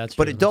 Yeah, that's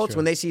But true. adults,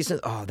 when they see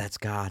something, oh, that's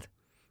God.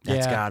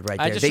 That's Yeah. God right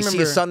I there. just They see a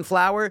remember-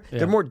 sunflower, Yeah.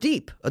 they're more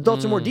deep.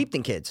 Adults are more deep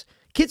than kids.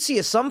 Kids see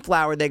a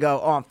sunflower, they go,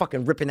 oh, I'm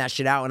fucking ripping that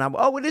shit out. And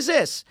what is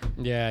this?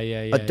 Yeah.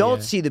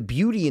 Adults see the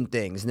beauty in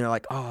things, and they're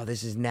like, oh,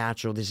 this is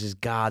natural. This is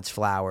God's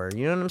flower.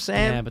 You know what I'm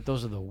saying? Yeah, but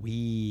those are the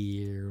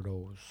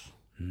weirdos.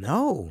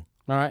 No.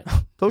 All right.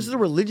 Those are the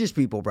religious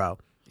people, bro.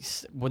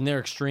 when they're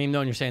extreme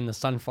though, and you're saying the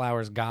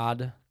sunflower's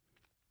God,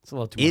 it's a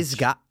little too Is much.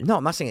 God? No,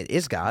 I'm not saying it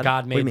is God.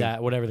 God What do you made mean?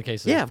 that, whatever the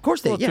case is. Yeah, of course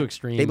It's a they. little Yeah, too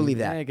extreme. they believe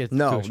that. Yeah, it gets too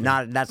No,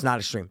 extreme. that's not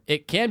extreme.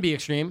 It can be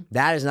extreme.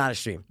 That is not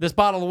extreme. This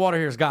bottle of water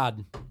here is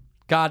God.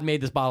 God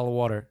made this bottle of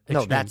water.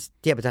 No,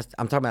 Extreme. but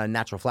I'm talking about a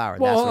natural flower.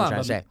 Well, that's hold what I'm on,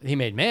 trying to say. but he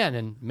made man,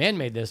 and man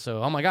made this.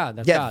 So, oh my God,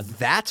 that's Yeah, God.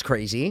 that's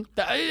crazy.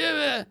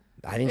 I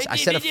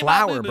said a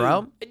flower,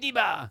 bro. You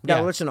gotta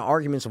Yeah. listen to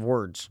arguments of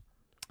words.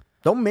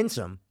 Don't mince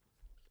them.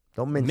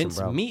 Don't mince Mince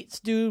them, bro.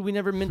 meats, dude. We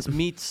never mince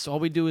meats. All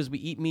we do is we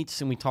eat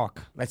meats and we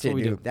talk. That's what it,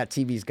 we dude. do. That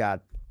TV's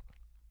God.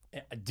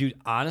 Dude,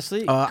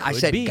 honestly, I could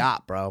said be.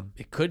 got, bro.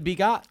 It could be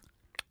got.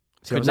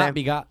 See what Could I'm not saying?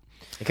 be got.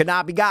 It could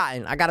not be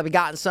gotten. I got a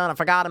begotten son. I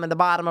forgot him in the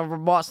bottom of a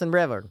Boston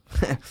River.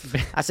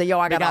 I said, yo,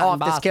 I got to Begotten off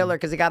this Boston. killer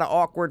because he got an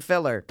awkward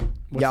filler.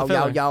 What's the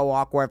filler? Yo,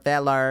 awkward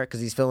filler,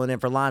 because he's filling in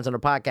for lines on the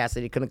podcast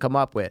that he couldn't come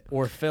up with.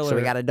 Or filler. So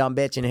we got a dumb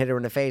bitch and hit her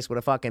in the face with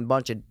a fucking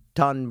bunch of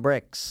ton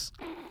bricks.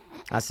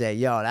 I said,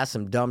 yo, that's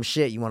some dumb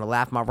shit. You want to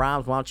laugh my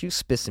rhymes? Why don't you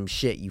spit some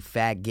shit, you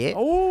faggot?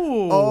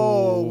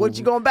 Oh, what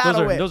you gonna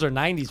battle with? Those are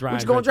 90s rhymes.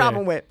 What you gonna right drop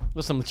there. him with?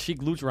 Those some Cheek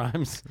Luch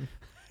rhymes.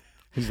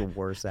 He's the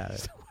worst at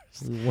it.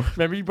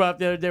 Remember you brought up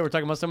the other day, we're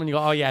talking about someone, you go,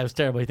 oh yeah, it was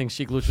terrible. He thinks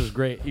Sheik Luch was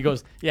great. He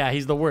goes, yeah,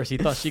 he's the worst. He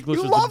thought Sheik Luch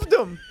You was loved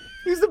him.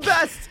 He's the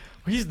best.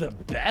 He's the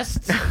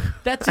best?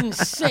 That's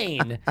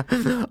insane.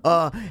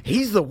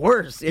 He's the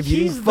worst. If you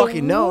He's didn't the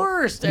fucking know,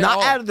 worst. not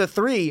Oh. out of the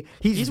three,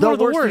 he's one the of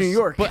the worst, worst. in New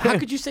York. But how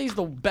could you say he's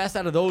the best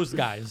out of those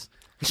guys?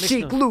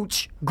 Sheik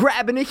Luch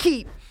grabbing the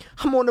heat.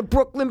 I'm on the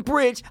Brooklyn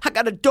Bridge. I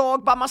got a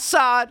dog by my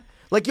side.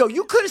 Like, yo,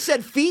 you could have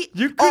said feet.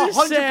 You coulda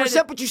 100%,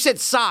 said but you said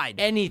side.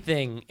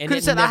 Anything. And Could have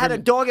it said I had a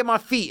never- dog at my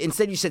feet.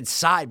 Instead, you said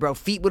side, bro.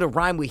 Feet would have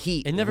rhymed with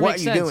heat. It never what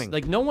makes are you sense. doing?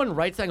 Like, no one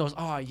writes that and goes,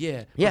 oh,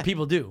 yeah. Yeah. But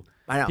people do.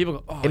 I know. People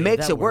go, oh, it yeah,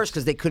 makes that it worse works.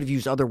 because they could have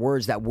used other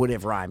words that would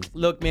have rhymed.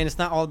 Look, man, it's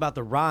not all about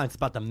the rhyme. It's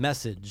about the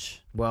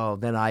message. Well,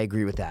 then I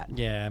agree with that.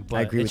 Yeah, but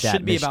I agree it with that.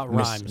 should be about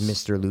rhymes.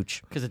 Mr.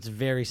 Luch. Because it's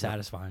very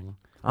satisfying.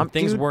 When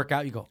things dude, work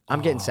out, you go, I'm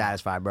getting "Oh."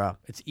 satisfied, bro.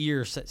 It's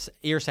ear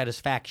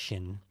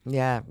satisfaction.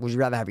 Yeah. Would you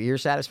rather have ear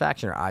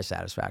satisfaction or eye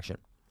satisfaction?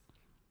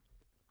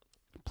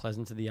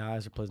 Pleasant to the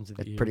eyes or pleasant to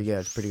the ears? Pretty good.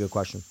 It's a pretty good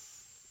question.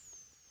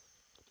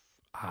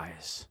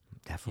 Eyes. You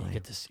Definitely.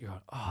 get this. You're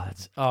going, oh,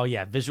 that's. Oh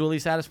yeah, visually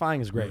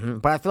satisfying is great.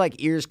 But I feel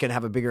like ears can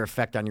have a bigger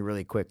effect on you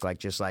really quick, like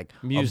just like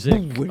a Music.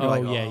 boom, when you're Oh,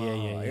 like,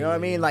 yeah. You know what I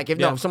mean? Like if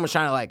Yeah. if someone's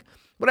trying to like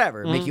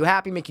whatever, make you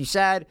happy, make you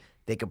sad,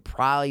 they could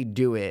probably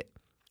do it.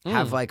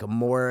 Have like a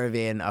more of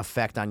an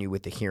effect on you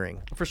with the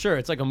hearing. For sure,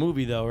 it's like a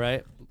movie though,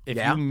 right? If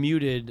Yeah. you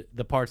muted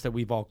the parts that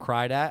we've all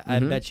cried at, I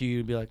bet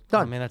you'd be like, oh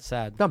Done. man, that's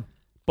sad. Done.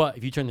 But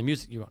if you turn the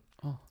music, you go,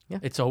 oh, Yeah.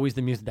 It's always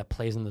the music that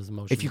plays in those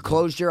emotions. If you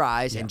closed your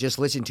eyes and just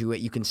listened to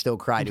it, you can still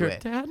cry to You're,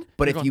 it. "Dad?"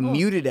 But You're if you going, "Oh."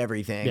 muted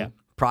everything, Yeah.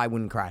 probably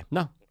wouldn't cry.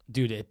 No,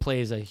 dude, it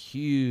plays a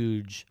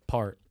huge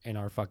part in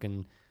our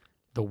fucking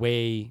the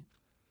way,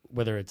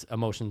 whether it's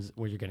emotions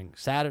where you're getting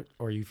sad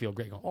or you feel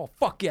great. Going, oh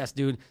fuck yes,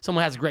 dude!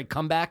 Someone has a great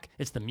comeback.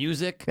 It's the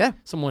music. Yeah.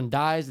 Someone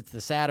dies. It's the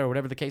sad or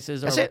whatever the case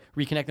is. That's or it.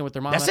 reconnecting with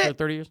their mom That's after it.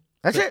 30 years.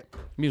 That's it.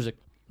 Music.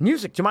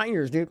 Music to my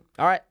ears, dude.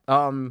 All right.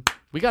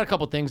 We got a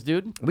couple things,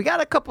 dude, We got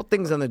a couple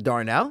things on the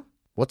Darnell.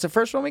 What's the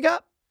first one we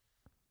got?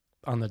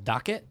 on the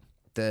docket.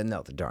 The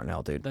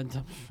Darnell, dude.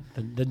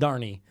 The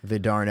Darny. The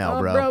Darnell,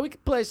 bro. We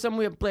could play something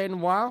we haven't played in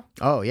a while.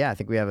 Oh yeah, I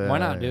think we have a Why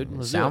not, dude?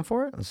 Let's do sound it.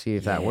 for it. Let's see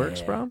if that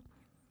works, bro.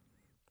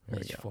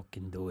 Let's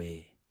fucking do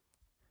it.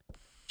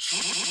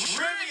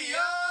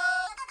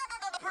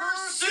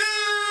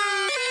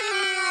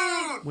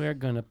 We're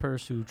gonna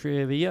pursue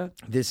trivia.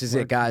 This is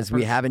We're it, guys. gonna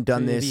We haven't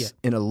done this trivia.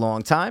 in a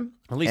long time.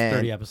 At least And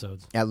 30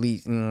 episodes. At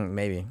least,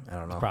 maybe. I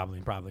don't know.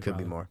 Probably. Could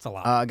be more. It's a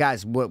lot.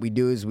 Guys, what we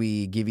do is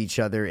we give each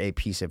other a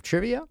piece of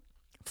trivia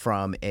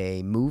from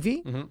a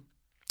movie,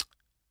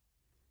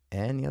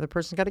 and the other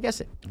person's got to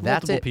guess it. That's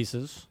Multiple it.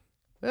 pieces.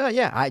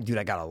 Yeah, I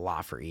got a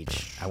lot for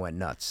each. I went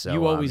nuts. So,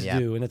 You always yeah.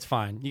 do, and it's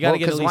fine. You got to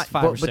get at 'cause least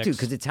why- 5 or but 6. dude,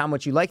 because it's how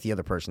much you like the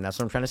other person. That's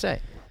what I'm trying to say.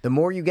 The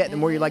more you get, the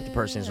more you like the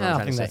person. Is what I I'm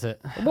don't trying to think say.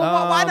 that's it.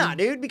 Well, why not,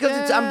 dude?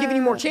 Because I'm giving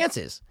you more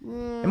chances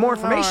and more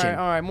information.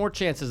 All right, more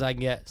chances I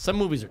can get. Some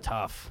movies are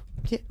tough.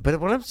 Yeah,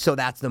 but so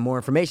that's the more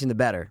information, the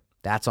better.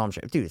 That's all I'm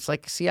saying, dude. It's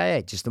like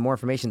CIA. Just the more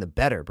information, the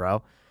better,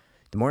 bro.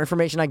 The more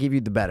information I give you,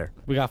 the better.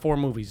 We got 4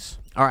 movies.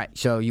 All right,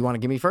 so you want to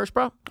give me first,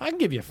 bro? I can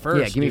give you first.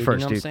 Yeah, give me dude.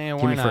 first, You know dude. what I'm saying?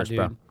 Give Why me not, first, dude?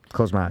 bro.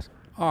 Close my eyes.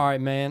 All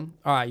right, man.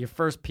 All right, your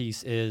first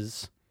piece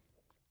is,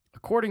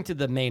 according to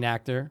the main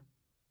actor,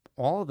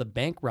 all of the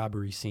bank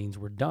robbery scenes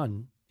were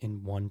done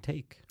in one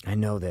take. I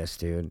know this,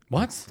 dude.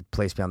 What? The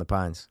Place Beyond the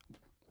Pines.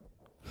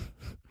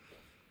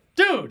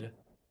 Dude!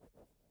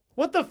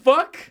 What the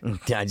fuck?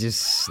 I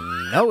just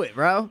know it,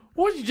 bro.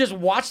 What, did you just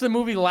watch the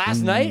movie last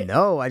night?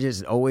 No, I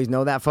just always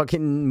know that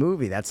fucking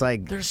movie. That's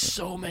like There's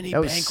so many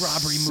That was bank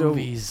robbery so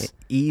movies.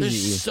 easy.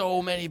 There's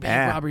so many bank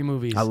Yeah. robbery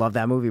movies. I love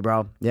that movie,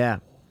 bro. Yeah.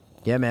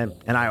 Yeah, man.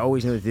 And I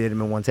always knew that they did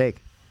them in one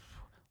take.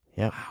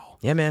 Yeah. Wow.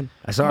 Yeah, man.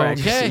 I saw I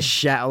Okay. just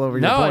shat all over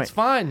your No, point. it's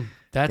fine.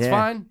 That's Yeah.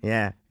 fine.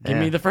 Yeah. Give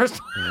me the first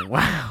one.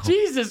 Wow.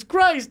 Jesus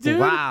Christ, dude.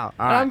 Wow.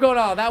 All And I'm right. going,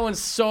 oh, that one's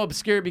so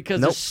obscure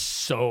because Nope. there's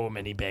so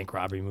many bank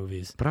robbery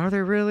movies. But are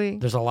there really?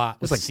 There's a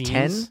lot. There's with like scenes.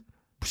 10?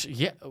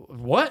 Yeah.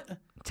 What?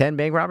 10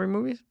 bank robbery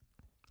movies?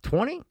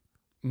 20?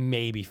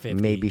 Maybe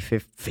 50. Maybe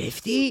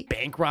 50?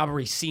 Bank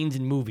robbery scenes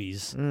in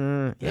movies.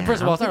 Yeah,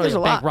 First of all, it's I not think really a there's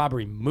bank lot.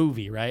 robbery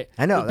movie, right?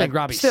 I know, With bank that-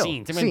 robbery still,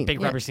 scenes. How many scene, bank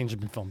yeah. robbery scenes have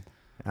been filmed?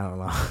 I don't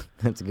know.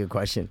 That's a good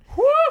question.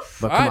 Woof.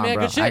 But All come right, on, man.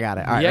 bro. Good shit. I got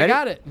it. All right, yeah, ready? I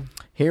got it.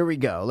 Here we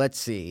go. Let's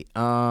see.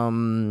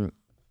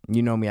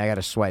 You know me. I got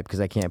to swipe because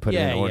I can't put it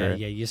in order.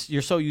 Yeah.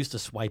 You're so used to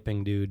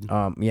swiping, dude.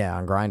 Yeah,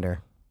 on Grindr.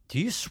 Do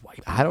you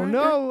swipe? I don't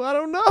know. I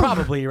don't know.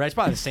 Probably, right? It's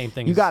probably the same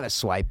thing. You as- got to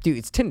swipe. Dude,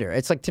 it's Tinder.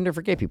 It's like Tinder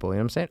for gay people. You know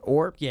what I'm saying?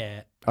 Or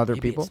Yeah. other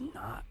Maybe people. It's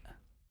not.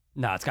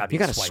 No, it's got to be You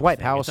a got to swipe. swipe.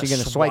 thing. How It's else are a you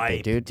going to swipe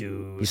it, dude?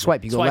 dude. You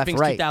swipe. You go left, Swiping's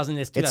right. 2000,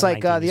 it's It's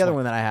like the 2019, other you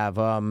one that I have.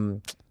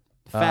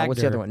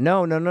 What's the Fagder. other one?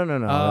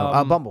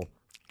 No. Bumble.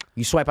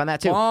 You swipe on that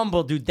too.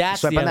 Bumble, dude.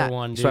 That's Swipe the on other that.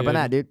 one, dude. Swipe on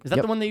that, dude. Is that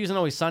Yep. the one they use in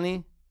Always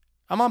Sunny?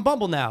 I'm on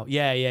Bumble now.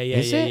 Yeah.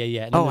 Is it?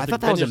 Yeah. And then Oh, there's I the-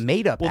 thought that then was a there's-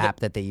 made-up well, app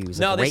that they use.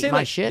 No, Like, they rate say my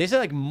like shit. they say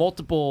like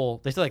multiple.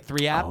 They say like 3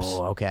 apps.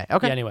 Oh, okay. Yeah.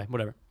 Anyway,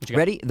 whatever. What you got?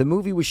 Ready? The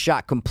movie was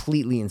shot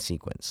completely in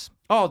sequence.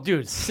 Oh,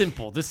 dude,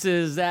 simple. This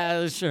is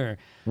sure.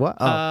 What?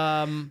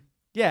 Oh,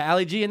 Yeah,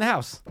 Ali G in the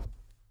house.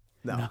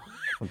 no.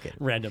 Okay.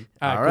 Random.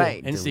 All All right. right.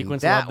 Cool. In delete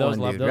sequence. that Love those. one,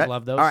 Love dude. those. Right?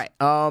 Love those. All right.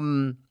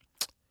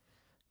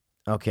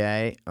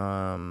 Okay.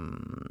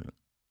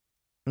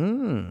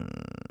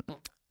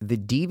 The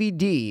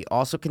DVD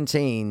also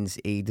contains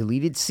a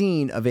deleted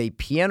scene of a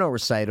piano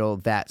recital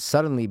that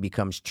suddenly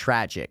becomes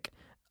tragic,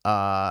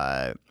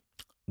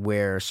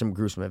 where some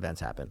gruesome events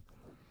happen.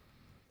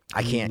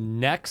 I can't.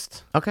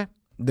 Next. Okay.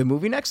 The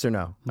movie next or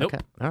no? Nope.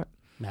 Okay. All right.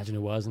 Imagine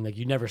it was, and like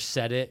you never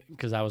said it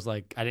because I was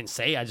like, I didn't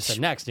say. I just said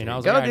next. You know, I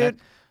was Go, like, all right,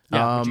 dude.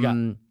 Yeah. What you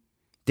got?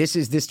 This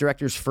is this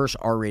director's first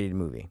R-rated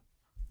movie.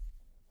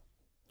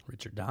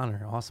 Richard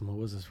Donner. Awesome. What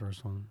was his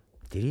first one?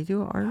 Did he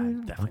do an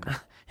R-rated? Definitely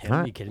not. Him? All Are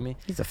right. you kidding me?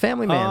 He's a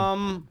family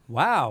man.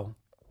 Wow.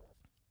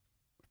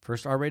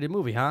 First R-rated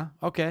movie, huh?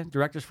 Okay.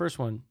 Director's first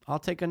one. I'll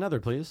take another,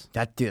 please.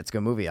 That's a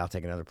good movie. I'll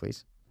take another,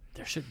 please.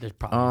 There's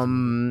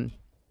probably.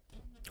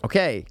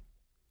 Okay.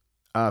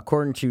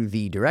 According to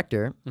the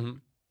director,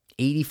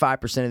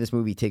 85% of this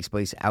movie takes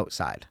place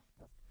outside.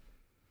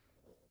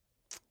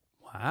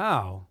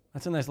 Wow.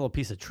 That's a nice little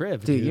piece of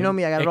triv. Dude, you know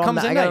me. I got it all. comes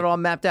I at got night. it all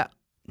mapped out.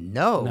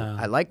 No, No.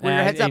 I like where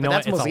your head's you at, but know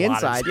that's what? It's mostly a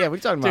lot of- inside. Yeah, what are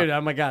you talking about? Dude,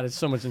 oh my God, it's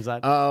so much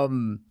inside.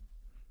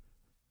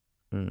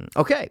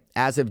 Okay,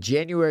 as of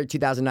January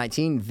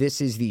 2019, this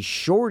is the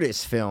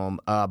shortest film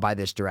by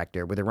this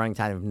director with a running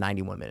time of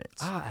 91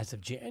 minutes. As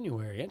of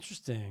January.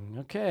 Interesting.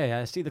 Okay,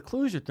 I see the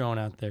clues you're throwing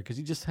out there because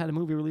you just had a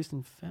movie released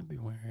in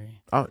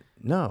February. Oh,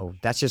 no,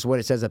 that's just what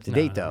it says up to No,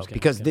 date, no, though, just kidding,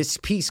 because just this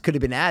piece could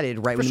have been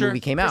added right when the sure, movie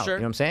came for out. sure. You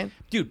know what I'm saying?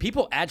 Dude,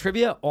 people add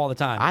trivia all the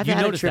time. I've you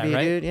added noticed trivia, that,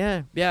 right? dude.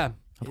 Yeah. Yeah.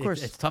 Of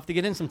course. It's tough to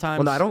get in sometimes.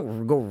 Well, no, I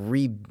don't go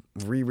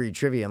reread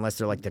trivia unless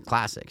they're like the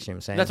classics. You know what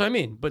I'm saying? That's what I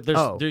mean. But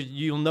there's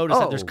you'll notice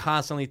that there's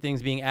constantly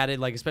things being added,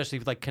 like especially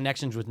with like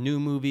connections with new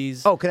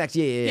movies. Oh, connect.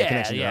 Yeah, Yeah,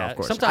 connection. yeah. No, of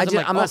course. Sometimes I'm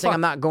like, I'm oh, not saying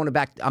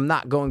fuck. I'm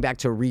not going back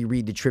to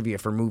reread the trivia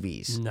for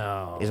movies.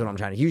 No. Is what I'm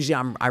trying to. Usually,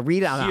 I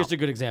read it. I'm Here's out. a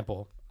good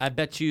example. I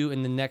bet you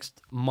in the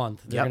next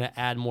month they're Yep. going to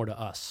add more to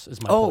us.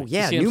 Is my Oh, point. You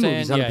yeah, see what new I'm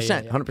movies,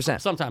 saying? 100%,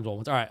 100%. Sometimes old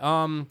ones. All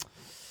right.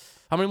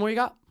 How many more you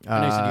got? I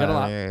know you said you got a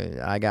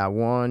lot. I got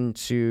 1,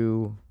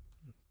 2,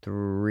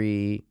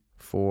 3,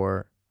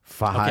 4,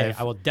 5. Okay,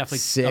 I will definitely.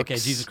 6, Okay,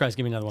 Jesus Christ,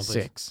 give me another one,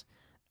 please. 6.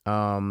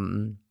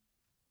 No,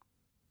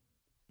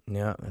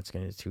 that's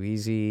gonna be too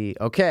easy.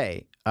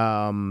 Okay.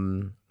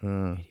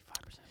 85%.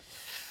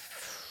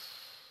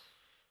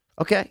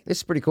 Okay, this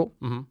is pretty cool.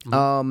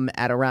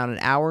 At around an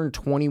hour and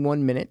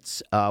 21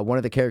 minutes, one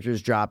of the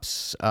characters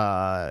drops,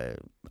 I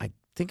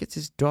think it's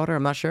his daughter,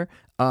 I'm not sure,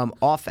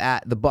 off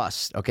at the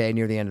bus, okay,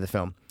 near the end of the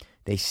film.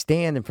 They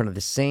stand in front of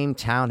the same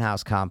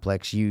townhouse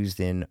complex used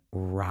in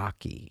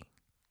Rocky,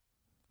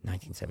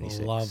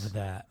 1976. Love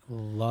that.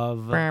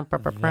 Love that.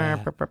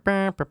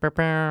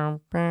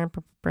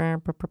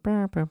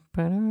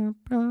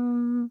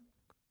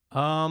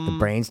 The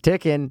brain's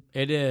ticking.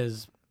 It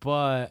is,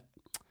 but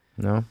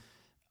No?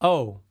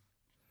 oh.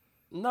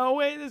 No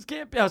way, this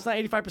can't be. Oh, it's not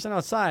 85%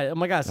 outside. Oh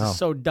my God, this is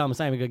so dumb. It's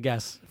not even a good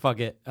guess. Fuck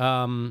it.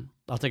 I'll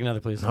take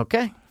another, please.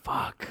 Okay.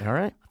 Fuck. All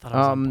right. I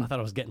thought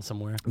I was getting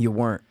somewhere. You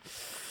weren't.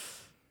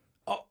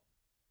 Oh.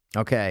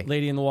 Okay.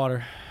 Lady in the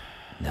water.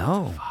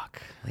 No.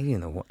 Fuck. Lady in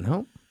the what?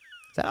 No?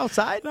 Is that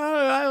outside? No,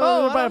 I Oh,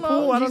 don't by I a don't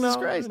pool. know. I don't Jesus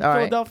know. Christ. In All right.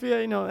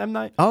 Philadelphia, M.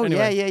 Night. Oh,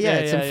 Anyway. yeah.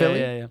 It's in Philly.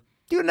 Yeah.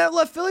 Dude, never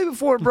left Philly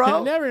before,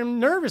 bro. I'm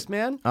nervous,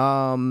 man.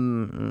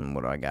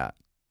 What do I got?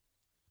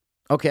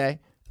 Okay.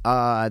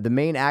 The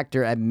main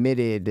actor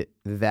admitted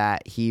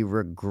that he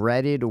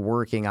regretted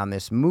working on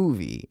this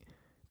movie,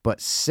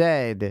 but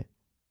said,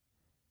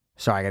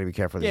 sorry, I got to be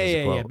careful. This is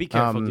a quote. Yeah. Be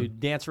careful, dude.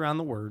 Dance around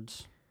the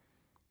words.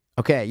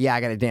 Okay, yeah,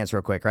 I got to dance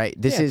real quick, right?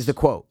 This Dance. is the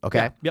quote, okay?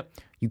 Yeah, yep.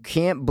 You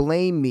can't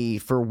blame me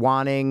for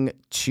wanting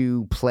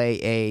to play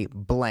a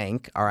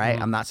blank, all right?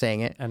 I'm not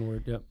saying it.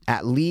 N-word, yep.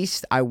 At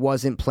least I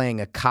wasn't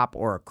playing a cop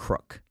or a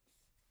crook.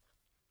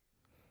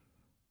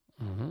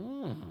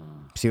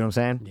 See what I'm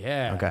saying?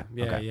 Yeah. Okay.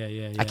 Yeah,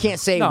 okay. yeah. I can't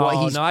say No, what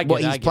he's no, I get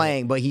it, I get it.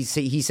 playing, but he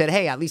said,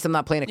 "Hey, at least I'm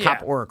not playing a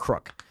cop Yeah. or a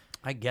crook."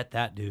 I get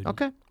that, dude.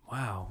 Okay.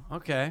 Wow.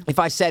 Okay. If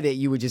I said it,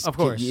 you would just, Of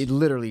course. you'd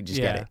literally just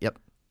get Yeah. it. Yep.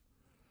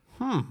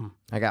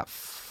 I got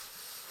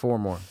 4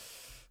 more.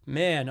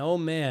 Man, oh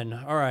man.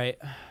 All right.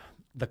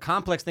 The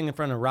complex thing in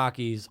front of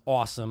Rocky's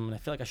awesome, and I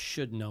feel like I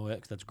should know it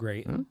because that's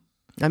great.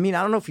 I mean,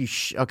 I don't know if you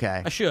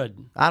okay. I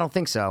should. I don't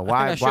think so. think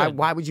Why? I Why? should.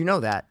 Why would you know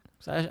that?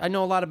 'Cause I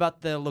know a lot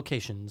about the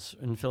locations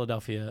in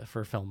Philadelphia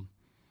for film.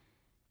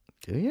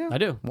 Do you? I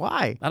do.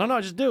 Why? I don't know.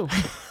 I just do.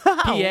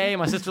 PA.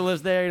 My sister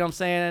lives there. You know what I'm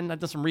saying? I've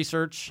done some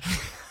research.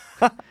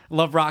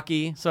 Love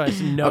Rocky, so I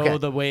just know Okay.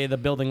 the way the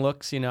building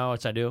looks. You know,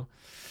 which I do.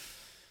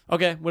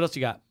 Okay. What else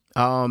you got?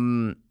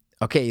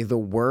 Okay, the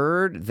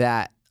word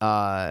that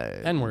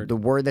N-word. the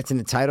word that's in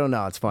the title.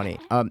 No, it's funny.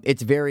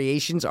 Its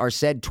variations are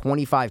said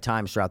 25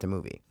 times throughout the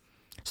movie.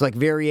 So like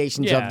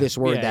variations Yeah, of this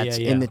word yeah, that's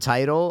yeah. in the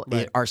title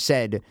Right. are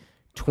said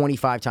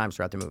 25 times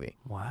throughout the movie.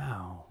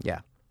 Wow.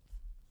 Yeah,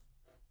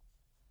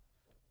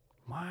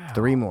 Wow.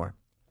 3 more.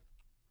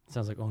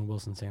 Sounds like Owen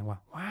Wilson saying, "Wow,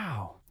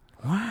 wow,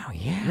 Wow.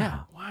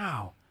 Yeah.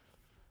 wow,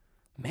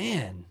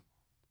 man."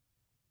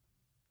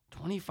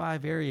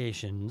 25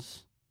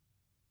 variations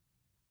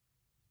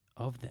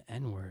of the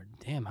N-word.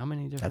 Damn, how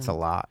many different? That's a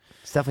lot.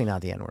 It's definitely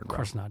not the N-word, Of bro.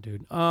 course not,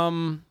 dude.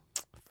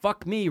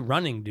 Fuck me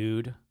running,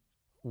 dude.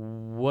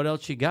 What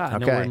else you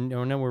got? Okay. I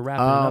know we're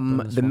wrapping it up. on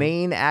this The one.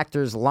 main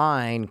actor's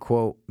line,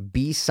 quote,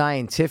 "Be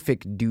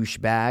scientific,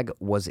 douchebag,"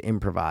 was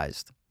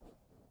improvised.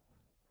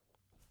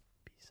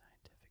 Be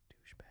scientific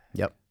douchebag.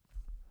 Yep.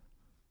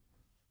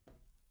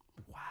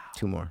 Wow.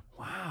 2 more.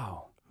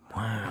 Wow.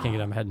 Wow. I can't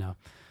get out of my head now.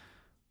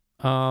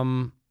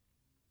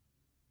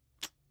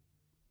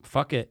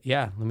 Fuck it.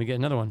 Yeah, let me get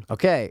another one.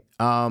 Okay.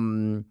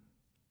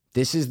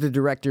 This is the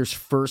director's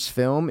first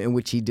film in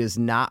which he does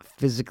not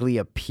physically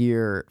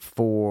appear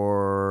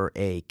for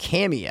a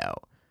cameo,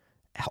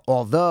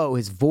 although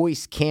his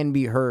voice can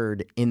be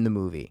heard in the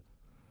movie.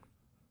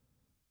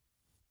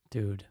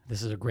 Dude,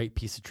 this is a great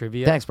piece of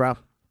trivia. Thanks, bro.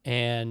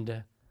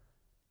 And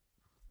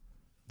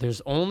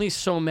there's only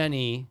so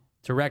many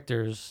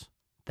directors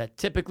that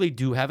typically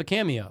do have a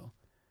cameo.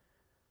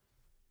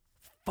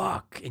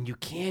 Fuck, and you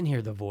can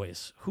hear the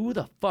voice. Who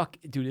the fuck?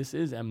 Dude, this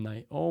is M.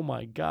 Night. Oh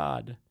my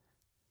God.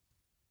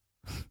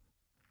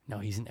 No,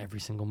 he's in every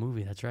single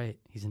movie. That's right.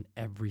 He's in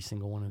every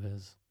single one of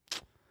his.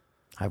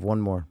 I have 1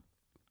 more.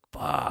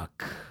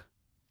 Fuck.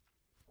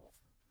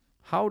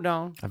 How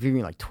down? I've given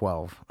you like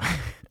 12.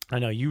 I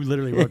know, you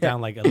literally wrote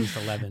down like at least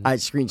 11. I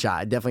screenshot.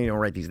 I definitely don't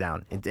write these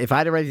down. If I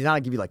had to write these down,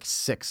 I'd give you like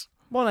 6.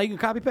 Well, now you can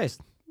copy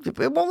paste.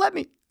 It won't let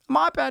me.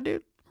 My iPad,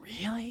 dude.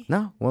 Really?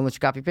 No, won't let you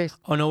copy paste.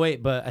 Oh, no,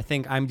 wait, but I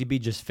think IMDb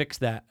just fixed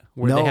that.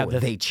 Where No, they have the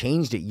they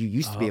changed it. You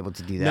used to be able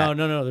to do that.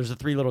 No. There's the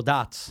 3 little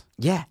dots.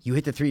 Yeah, you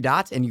hit the 3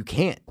 dots and you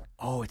can't.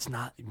 Oh, it's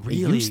not really.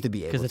 used to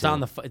be able because it's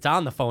to.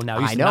 on the phone now.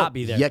 It used I to know. not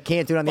be there. You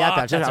can't do it on the Fuck,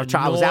 iPad. that's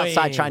I was outside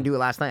annoying. trying to do it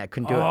last night. I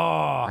couldn't do it.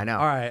 I know.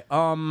 All right.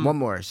 1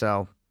 more.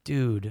 So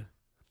Dude,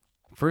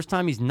 first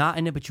time he's not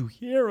in it, but you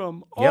hear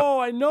him. Yep. Oh,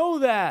 I know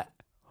that.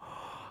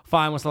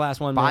 Fine. What's the last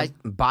one? man?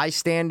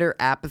 bystander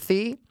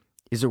apathy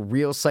is a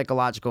real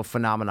psychological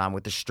phenomenon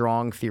with a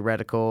strong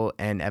theoretical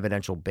and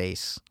evidential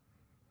base.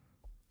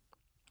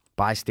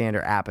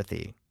 Bystander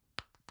apathy.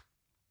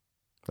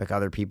 Like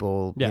other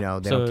people, Yeah. you know,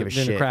 they So don't give a they're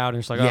in shit. the crowd and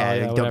it's like, oh, yeah, yeah, they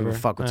don't whatever. give a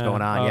fuck what's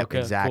going on. Oh, Yep, okay,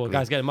 exactly. Cool.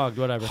 Guys, getting mugged.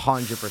 Whatever.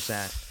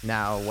 100%.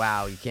 Now,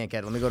 wow, you can't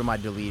get it. Let me go to my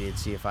deleted,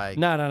 see if I...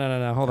 No.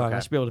 Hold on. Okay. I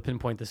should be able to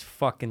pinpoint this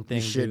fucking thing.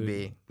 You should dude.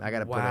 be. I got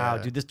to put Wow,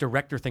 a... dude, this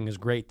director thing is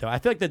great though. I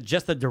feel like that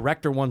just the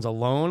director ones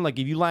alone, like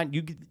if you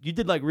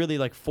did like really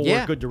like 4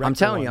 yeah, good director I'm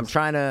telling you, I'm ones.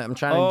 trying to do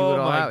it Oh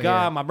all my out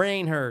God, here. my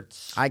brain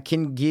hurts. I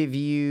can give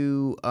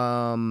you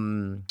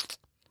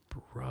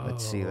Bro.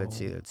 let's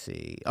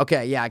see.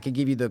 Okay, yeah, I could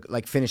give you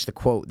finish the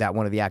quote that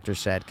one of the actors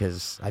said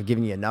because I've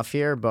given you enough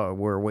here, but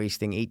we're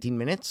wasting 18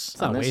 minutes.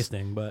 It's not on this.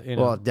 wasting, but you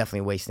know. Well,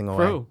 definitely wasting away.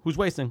 for who? Who's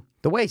wasting?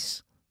 The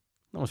waste.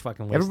 No one's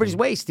fucking wasting. Everybody's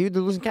waste, dude.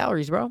 They're losing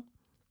calories, bro.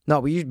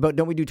 No, but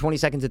don't we do 20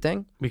 seconds a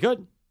thing? We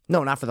could.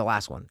 No, not for the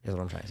last one. Is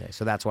what I'm trying to say.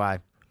 So that's why.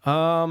 If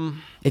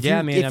I'm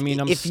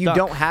stuck. you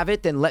don't have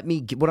it, then let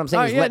me. What I'm saying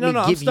All is, right, let me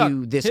I'm give stuck.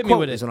 you this Hit me quote.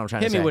 with it. Is what I'm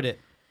trying to Hit say. me with it.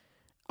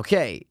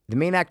 Okay, the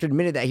main actor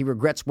admitted that he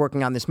regrets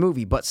working on this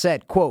movie, but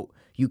said, quote,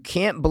 "You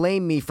can't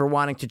blame me for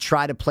wanting to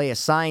try to play a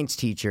science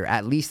teacher.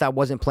 At least I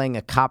wasn't playing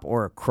a cop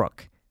or a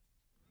crook."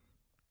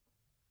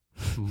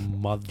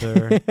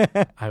 Mother,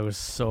 I was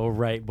so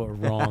right but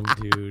wrong,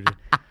 dude.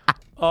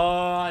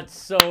 Oh, it's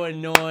so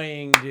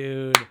annoying,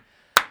 dude.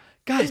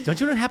 Guys, don't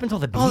you know what happened to all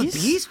the bees? Oh,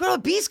 bees? Where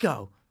do bees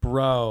go?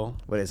 Bro.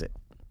 What is it?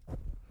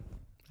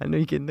 I know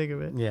you couldn't think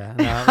of it. Yeah.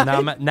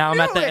 Now I'm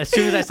at the. As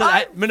soon as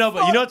I said, but you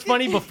know what's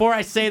funny? Before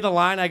I say the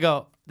line, I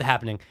go, "The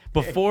Happening."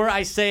 Before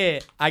I say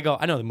it, I go,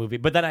 "I know the movie,"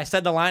 but then I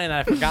said the line and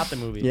I forgot the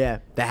movie. Yeah,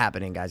 The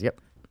Happening, guys. Yep.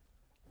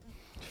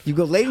 You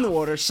go late in the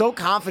water so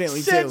confidently,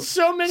 Said too.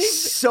 so many.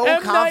 So M.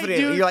 Night, confident.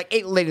 dude. You're like,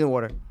 8 late in the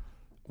water.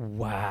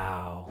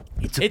 Wow.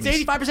 It took It's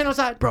me- 85%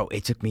 outside. Bro,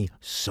 it took me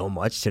so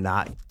much to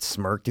not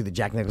smirk through the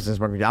Jack Nicholson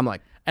smirk. I'm like,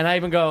 And I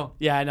even go,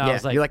 yeah, I know. I yeah.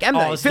 was like, You're like, M.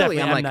 Night, it's Philly.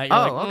 definitely I'm M. like, Night.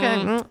 You're oh, like,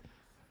 okay.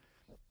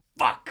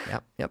 Fuck.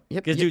 Yep.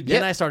 Because, dude,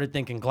 then I started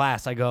thinking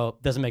Glass. I go,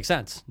 doesn't make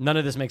sense. None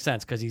of this makes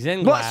sense because he's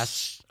in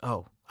Glass.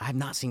 Oh, I have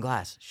not seen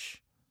Glass. Shh.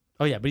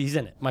 Oh yeah, but he's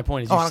in it. My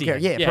point is, Oh, you I don't see care.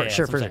 him. Yeah, sure, that's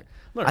for what I'm sure. saying.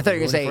 I'm not I thought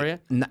you were ruining going it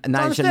to for you. say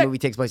 9% of the stick. movie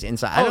takes place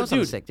inside. I know something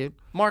dude. sick, dude.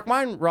 Mark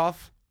mine,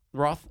 Roth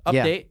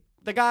update.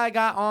 The guy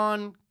got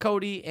on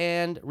Cody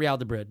and Real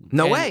Debrid.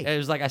 No And way. It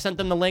was like I sent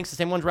them the links. The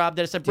same ones Rob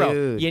did. I said, bro,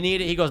 Dude. you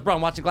need it. He goes, bro, I'm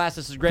watching Glass.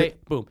 This is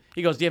great. Boom.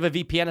 He goes, do you have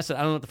a VPN? I said,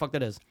 I don't know what the fuck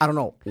that is. I don't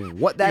know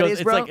what that He goes, is,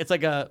 it's bro. it's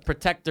like a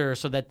protector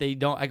so that they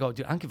don't. I go,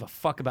 dude, I don't give a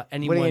fuck about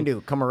anyone. What are you going to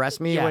do? Come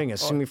arrest me? Yeah. What are you going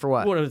to sue me for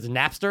what? What is it,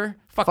 Napster?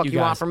 Fuck Fuck you you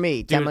guys. want from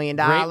me? $10 Dude, million?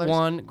 Great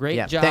one. Great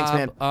Yeah, job. thanks,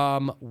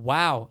 man.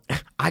 Wow.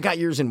 I got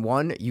yours in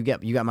 1. You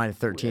got mine in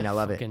 13. I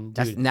love it. Fucking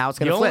That's, dude. now it's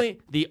going to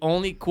flip. The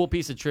only cool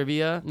piece of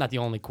trivia, not the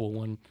only cool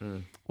one,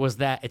 was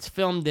that it's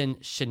filmed in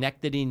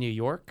Schenectady, New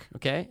York.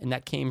 Okay, and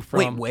that came from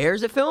Wait, where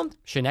is it filmed?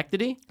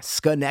 Schenectady.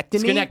 Schenectady?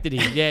 Schenectady.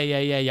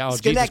 Yeah. Oh, Jesus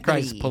Schenectady.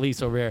 Christ,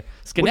 police over here.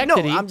 Wait,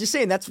 Schenectady. no, I'm just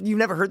saying you've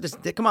never heard this.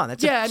 Come on,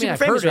 that's yeah, I mean, super I've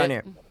famous heard around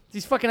it. here.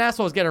 These fucking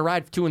assholes get a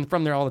ride to and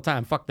from there all the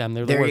time. Fuck them.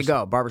 They're the There you worst.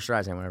 go, Barbara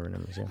Streisand, whatever her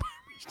name is.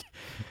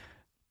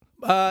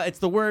 It's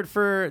the word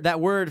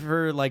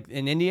for like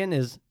in Indian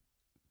is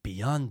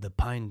beyond the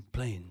Pine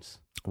Plains.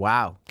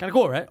 Wow, Kind of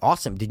cool, right?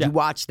 awesome. Did Yeah. you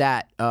watch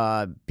that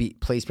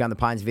Place Beyond the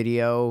Pines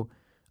video?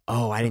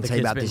 Oh, I didn't The tell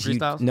you kids about this. spitting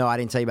freestyles? No, I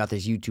didn't tell you about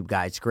this YouTube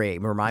guy. It's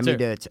great. Remind me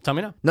to. Tell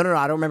me now. No,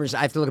 I don't remember.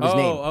 I have to look up his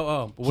name.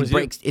 Oh. What He is it?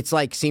 breaks. It's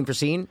like scene for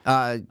scene.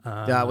 What's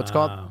it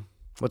called?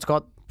 What's it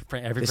called?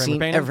 Every The frame scene. of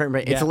painting? Every frame.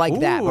 It's Yeah. like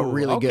that, but Ooh,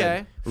 really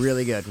okay. good.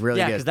 Really good. Really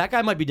Yeah, good. because that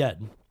guy might be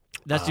dead.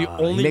 That's the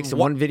only He makes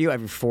one video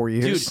every 4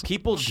 years. Dude,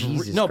 people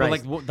Jesus no,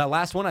 Christ. but like the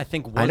last one I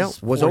think was I know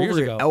was 4 over years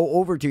ago.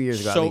 over 2 years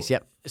ago so, at least.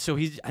 Yep. So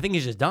I think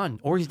he's just done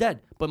or he's dead.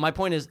 But my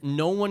point is,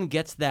 no one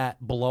gets that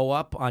blow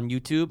up on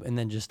YouTube and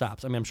then just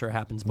stops. I mean, I'm sure it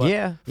happens, but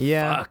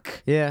Yeah.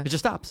 fuck, Yeah. it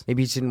just stops.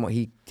 Maybe he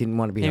didn't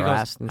want to be And he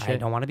harassed goes, and I shit.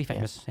 don't want to be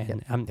famous,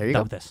 and I'm There you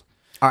done go. with this.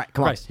 All right,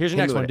 come on. Christ, here's your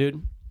Hit next me one, with it.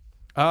 dude.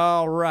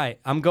 All right,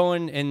 I'm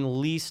going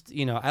in least.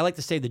 I like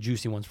to save the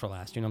juicy ones for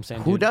last. You know what I'm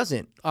saying? Who dude?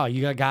 doesn't? Oh,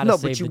 you gotta No,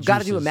 save but you the got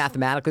to do it juices.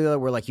 mathematically though,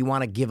 where like you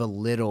want to give a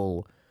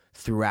little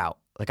throughout.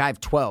 Like I have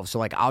 12, so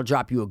like I'll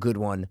drop you a good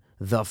one,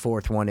 the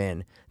 4th one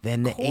in,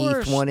 then the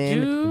 8th one in,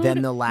 Dude.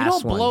 then the last You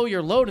don't one. blow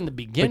your load in the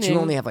beginning. But you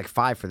only have like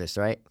 5 for this,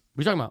 right?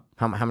 What are you talking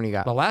about? How many you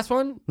got? The last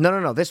one?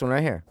 No, this one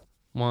right here.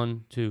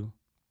 1, 2,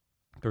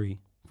 3,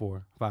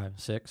 4, 5,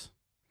 6.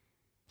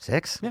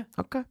 6? Yeah.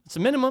 Okay. It's a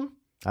minimum.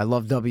 I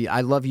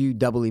love you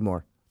doubly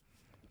more.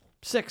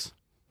 6.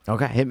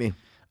 Okay, hit me.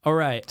 All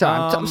right. So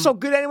I'm so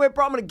good anyway,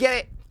 bro. I'm gonna get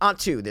it on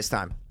 2 this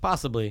time.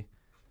 Possibly.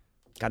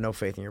 Got no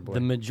faith in your boy. The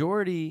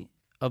majority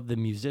of the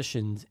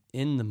musicians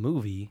in the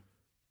movie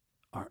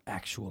are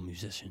actual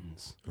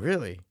musicians.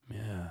 Really?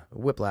 Yeah.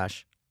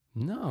 Whiplash.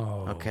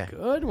 No. Okay.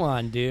 Good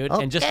one, dude.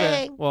 And just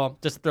Okay.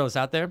 to throw this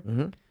out there,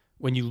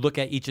 when you look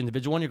at each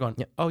individual one, you're going,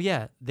 oh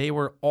yeah, they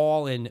were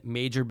all in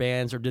major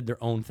bands or did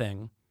their own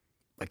thing.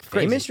 Like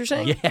Crazy. famous, you're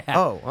saying? Yeah.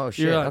 Oh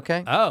shit. You're like,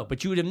 Okay. Oh,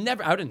 but you would have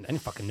never. I didn't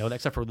fucking know that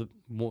except for the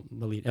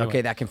lead. Anyway,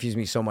 Okay, that confused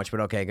me so much, but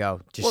okay,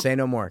 go. Just Well, say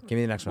no more. Give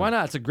me the next why one.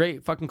 not? It's a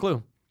great fucking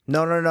clue.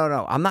 No.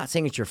 I'm not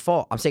saying it's your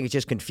fault. I'm saying it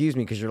just confused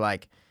me because you're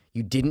like,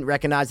 you didn't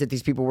recognize that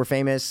these people were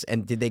famous,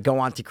 and did they go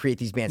on to create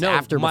these bands No,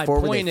 after, my before?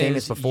 Were they point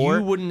famous is, before?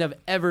 you wouldn't have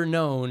ever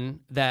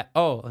known that.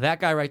 Oh, that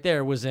guy right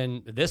there was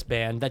in this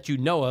band that you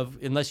know of,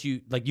 unless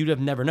you'd have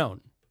never known.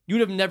 You'd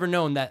have never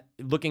known that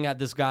looking at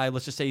this guy.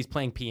 Let's just say he's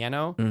playing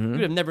piano. You'd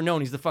have never known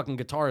he's the fucking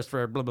guitarist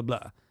for blah blah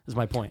blah. Is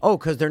my point. Oh,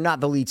 because they're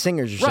not the lead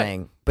singers, you're Right.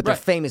 saying, but they're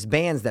Right. famous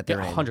bands that they're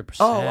Yeah, in. 100%.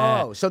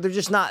 Oh, so they're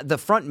just not the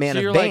front man So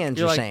of you're bands.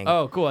 you're You're like, saying.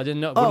 oh, cool. I didn't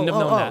know. Wouldn't have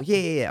known that.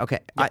 Yeah. Okay,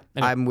 Yeah,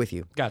 anyway. I'm with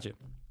you. Got you.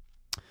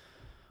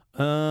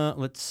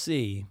 Let's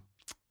see.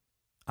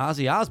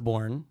 Ozzy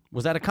Osbourne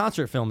was at a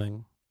concert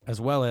filming,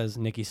 as well as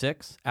Nikki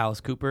Sixx,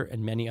 Alice Cooper,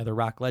 and many other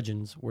rock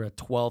legends, where a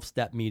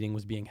 12-step meeting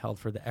was being held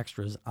for the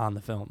extras on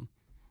the film.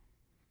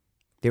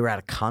 They were at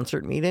a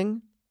concert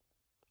meeting.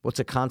 What's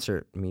a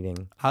concert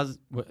meeting?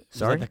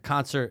 Sorry? The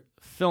concert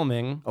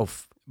filming, Oh,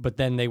 but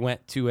then they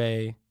went to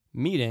a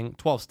meeting,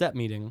 12-step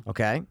meeting.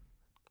 okay.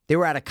 They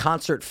were at a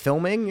concert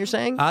filming, you're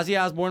saying?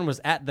 Ozzy Osbourne was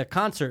at the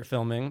concert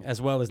filming,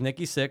 as well as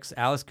Nikki Sixx,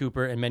 Alice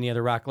Cooper, and many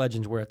other rock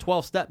legends, where a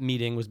 12-step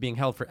meeting was being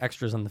held for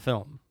extras on the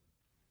film.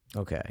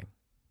 Okay.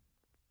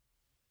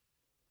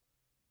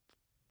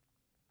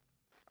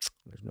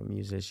 There's no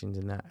musicians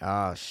in that.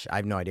 I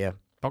have no idea.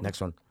 Okay.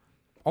 Next one.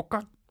 Okay.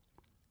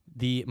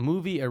 The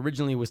movie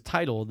originally was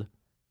titled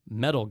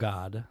Metal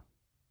God.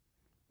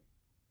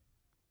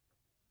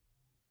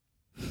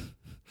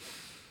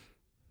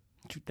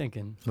 What you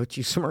thinking? What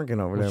you smirking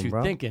over What there, you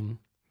bro? thinking?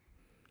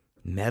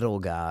 Metal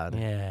God.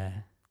 Yeah.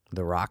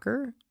 The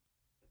Rocker?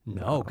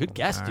 No, good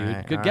guess, All dude.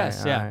 right, Good all guess.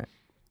 right, Yeah. all right.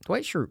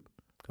 Dwight Schrute.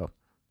 Go.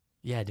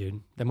 Yeah,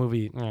 dude. That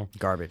movie.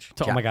 Garbage.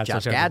 Oh my God, so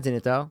Josh terrible. Gad's in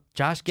it, though.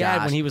 Josh Gad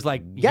Josh when he was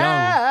like young.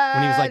 Gad!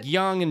 When he was like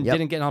young and Yep.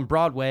 didn't get on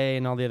Broadway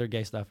and all the other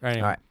gay stuff.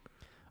 Anyway. All right.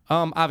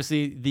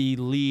 Obviously, the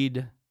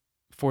lead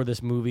for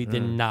this movie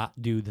did Mm.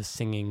 not do the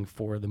singing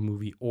for the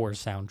movie or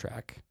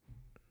soundtrack.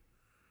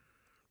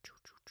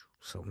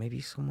 So maybe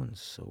someone's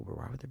sober.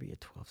 Why would there be a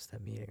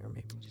 12-step meeting? Or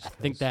maybe just I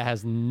think that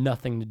has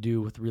nothing to do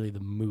with really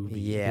the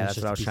movie. Yeah, It's that's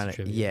just what I a was piece trying of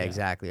to... trivia. Yeah,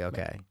 exactly.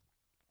 Okay.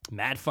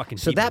 Mad fucking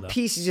So people, that though.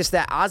 piece is just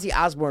that Ozzy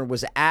Osbourne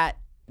was at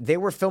they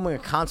were filming a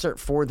concert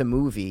for the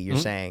movie, you're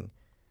Mm-hmm. saying,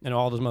 And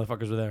all those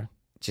motherfuckers were there,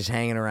 just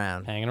hanging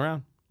around. hanging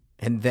around.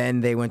 And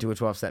then they went to a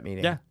 12-step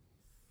meeting. Yeah.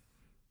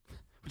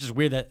 Which is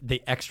weird that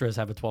the extras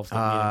have a 12-step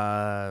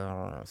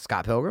meeting.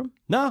 Scott Pilgrim?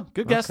 No,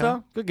 good guess, okay.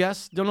 though. Good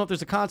guess. Don't know if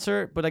there's a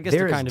concert, but I guess There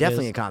there is kind of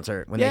definitely is. a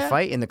concert. When Yeah. they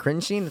fight in the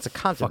cringe scene, it's a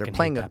concert. Fucking They're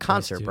playing hate a that place,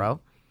 concert, too. bro.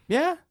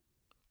 Yeah.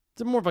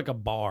 It's more of like a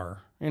bar.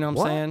 You know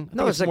what I'm saying? I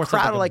No, think it's a more so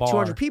crowd of like a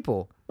 200 bar.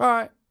 people. All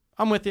right.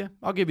 I'm with you.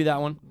 I'll give you that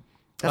one.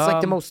 That's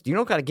like the most. You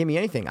don't got to give me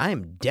anything. I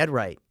am dead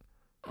right.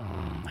 I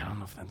don't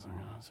know if that's a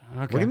concert. Okay.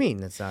 What do you mean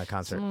that's not a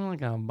concert? It's more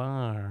like a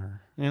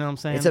bar. You know what I'm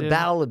saying? It's a dude?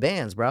 battle of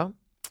bands, bro.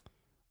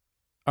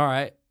 All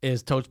right.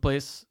 Is Toad's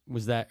Place,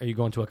 are you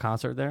going to a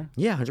concert there?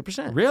 Yeah,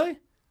 100%. Really?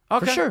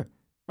 Okay. For sure.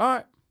 All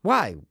right.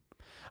 Why?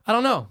 I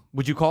don't know.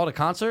 Would you call it a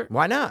concert?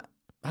 Why not?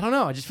 I don't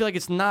know. I just feel like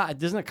it's not.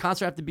 Doesn't a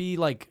concert have to be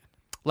like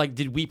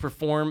did we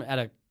perform at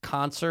a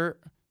concert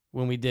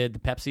when we did the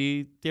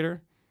Pepsi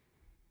Theater?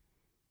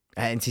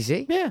 At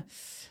NCC? Yeah.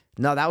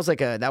 No, that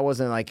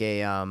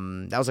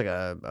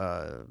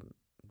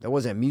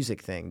wasn't a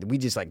music thing. We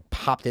just like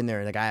popped in there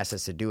and the guy asked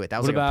us to do it. That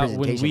was What like a about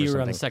when presentation we or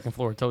were on the something. second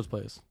floor of Toad's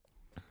Place?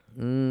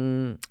 I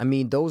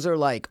mean, those are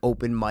like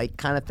open mic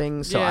kind of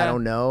things, so I Yeah.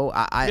 don't know.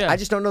 Yeah. I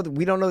just don't know.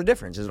 We don't know the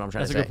difference. Is what I'm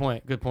trying That's to a say. good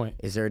point. Good point.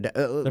 Is there?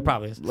 There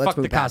probably is. Let's Fuck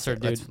move the past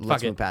concert, it. dude.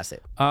 Let's Fuck move it. past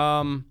it.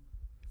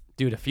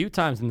 Dude, a few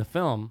times in the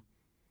film,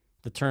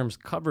 the terms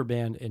cover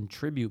band and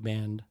tribute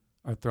band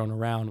are thrown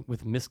around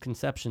with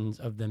misconceptions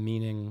of them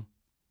meaning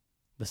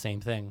the same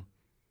thing.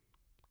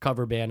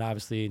 Cover band,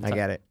 obviously. I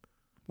get it.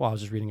 Well, I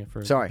was just reading it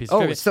for. Sorry. a piece of Oh,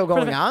 trivia. it's still For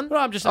the going on? No,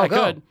 I'm just. Oh, I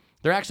go. could.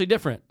 They're actually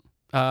different.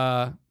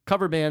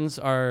 Cover bands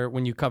are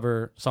when you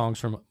cover songs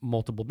from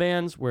multiple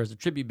bands, whereas a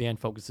tribute band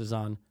focuses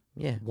on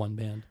Yeah. one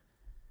band.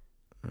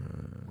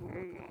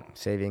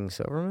 Saving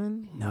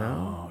Silverman?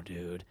 No,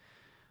 dude.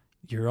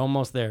 You're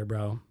almost there,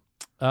 bro.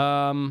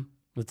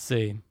 Let's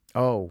see.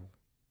 Oh.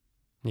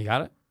 You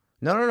got it?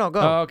 No. Go.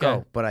 Oh, okay.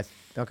 Go. But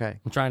okay.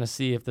 I'm trying to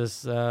see if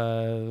this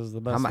is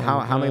the best.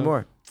 How many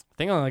more? I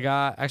think I only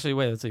got. Actually,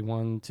 wait. Let's see.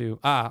 1, 2.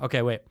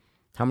 Okay. Wait.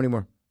 How many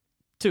more?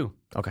 2.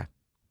 Okay.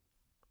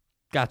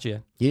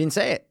 Gotcha. You didn't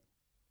say it.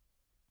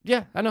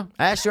 Yeah, I know.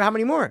 I asked you how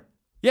many more.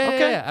 Yeah,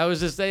 Okay. yeah. I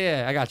was just saying.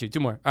 Yeah, I got you. 2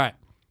 more. All right.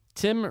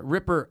 Tim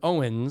Ripper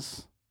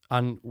Owens,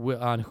 on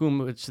whom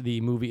which the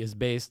movie is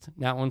based.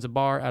 Now owns a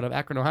bar out of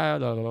Akron, Ohio.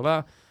 Blah, blah, blah,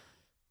 blah.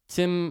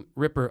 Tim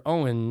Ripper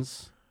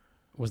Owens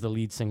was the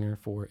lead singer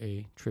for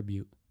a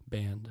tribute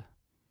band.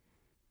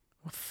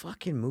 What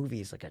fucking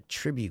movie is like a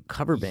tribute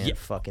cover band Yeah,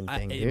 fucking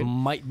thing, It dude?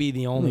 might be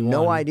the only one.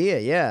 No idea.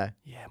 Yeah.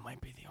 Yeah, it might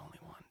be the only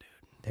one, dude.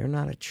 They're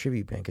not a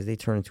tribute band because they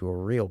turn into a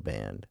real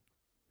band.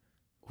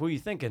 Who are you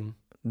thinking?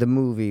 The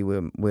movie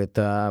with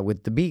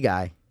the B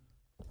guy.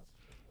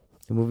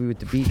 The movie with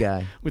the B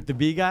guy. With the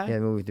B guy? Yeah,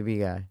 the movie with the B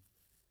guy.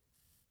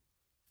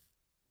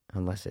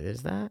 Unless it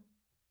is that.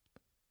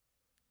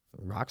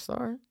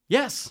 Rockstar?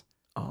 Yes.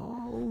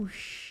 Oh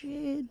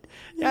shit.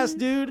 Yes,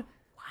 dude.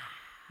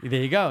 There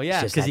you go.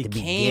 Yeah, It's just because at he the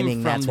came beginning,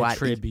 from that's the why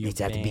tribute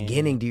it's at the band.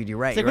 beginning, dude. You're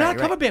right. It's like, you're we're right,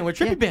 not cover band, we're a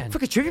tribute band.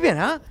 Fucking tribute band,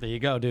 huh? There you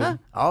go, dude. Huh? There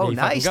Oh, you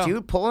fucking nice, go.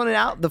 dude. Pulling it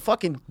out. The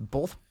fucking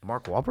both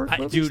Mark Wahlberg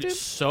movies, Dude, dude.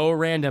 so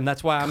random.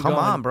 That's why I'm Come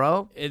going. on,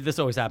 bro. This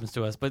always happens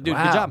to us. But, dude,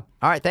 Wow. good job.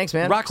 All right, thanks,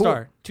 man. Rockstar,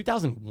 Cool.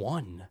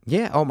 2001.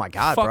 Yeah. Oh my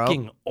God,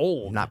 Fucking bro.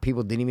 old. Not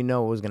people didn't even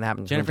know what was gonna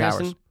happen to Twin Jennifer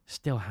Towers. Aniston,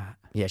 still hot.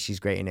 Yeah, she's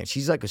great in it.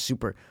 She's like a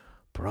super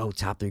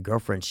top 3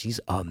 girlfriend. She's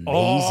amazing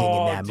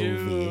Oh, in that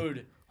movie.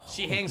 dude.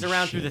 She hangs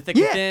around through the thick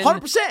and Yeah, thin.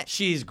 100%.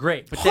 She's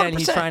great. But then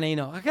he's 100%. trying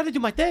to, I got to do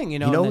my thing, You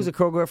know and who's then-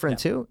 a girlfriend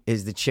too?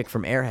 Is the chick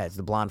from Airheads,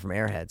 the blonde from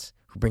Airheads,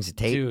 who brings the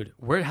tape. Dude,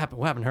 what happened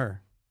to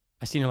her?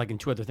 I seen her like in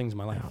 2 other things in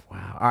my life.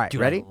 Wow. All right,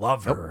 Dude, ready? I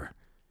love Nope. her.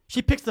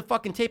 She picks the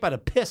fucking tape out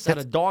of piss, out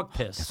of dog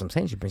piss. That's what I'm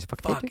saying. She brings the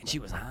fucking Fuck, tape. and she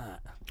was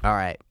hot. All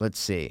right, let's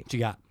see. What you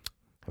got?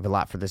 I have a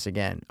lot for this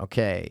again.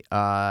 Okay.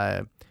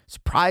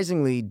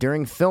 Surprisingly,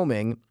 during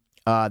filming,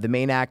 the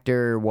main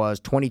actor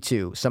was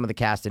 22. Some of the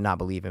cast did not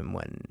believe him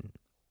when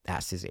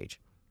asked his age.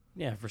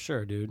 Yeah, for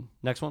sure, dude.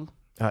 Next one.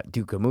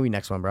 Dude, good movie.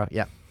 Next one, bro.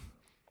 Yeah.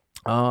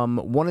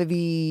 One of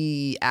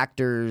the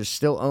actors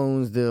still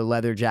owns the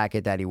leather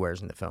jacket that he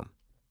wears in the film.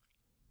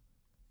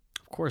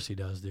 Of course he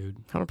does,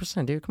 dude.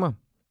 100%, dude. Come on.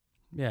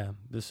 Yeah,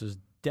 this is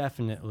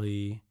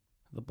definitely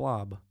the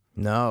Blob.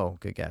 No,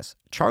 good guess.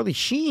 Charlie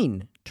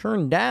Sheen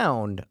turned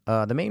down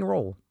the main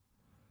role.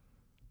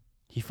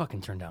 He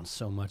fucking turned down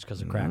so much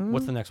because of crack.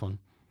 What's the next one?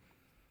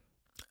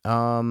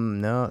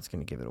 No, it's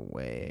gonna give it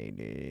away,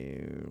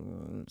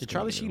 dude. Did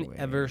Charlie Sheen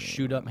ever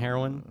shoot up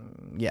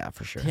heroin? Yeah,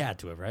 for sure. He had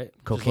to have, right?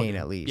 Just Cocaine looking-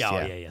 at least,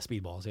 Yeah, yeah. yeah.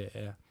 Speedballs,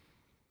 yeah.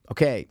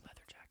 Okay.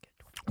 Leather jacket.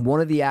 One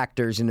of the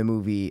actors in the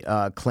movie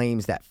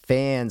claims that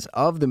fans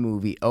of the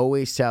movie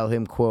always tell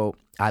him, quote,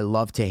 "I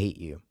love to hate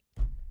you."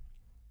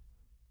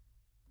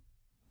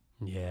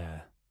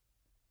 Yeah,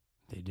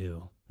 they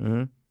do.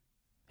 Mm-hmm.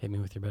 Hit me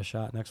with your best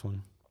shot. Next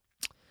one.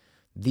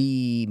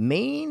 The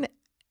main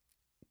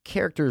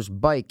character's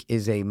bike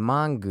is a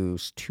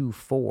Mongoose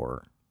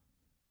 2.4.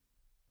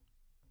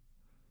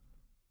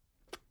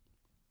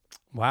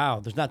 Wow,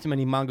 there's not too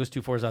many Mongoose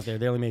 2.4s out there.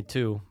 They only made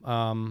 2.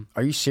 Are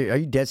you Are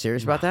you dead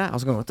serious about that? I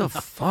was going, what the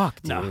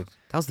fuck, dude? No.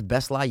 That was the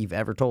best lie you've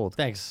ever told.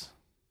 Thanks.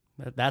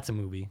 That's a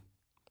movie.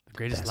 The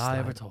greatest lie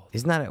ever told.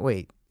 Isn't that a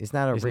Ricky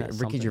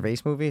something? Gervais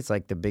movie? It's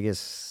like the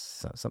biggest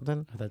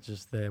something. That's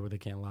just there where they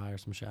can't lie or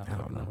some shit. I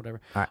don't know.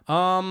 Whatever. All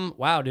right.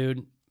 Wow,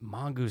 dude.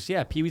 Mongoose.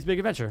 Yeah, Pee-wee's Big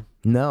Adventure.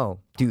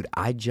 No, dude,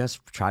 I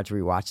just tried to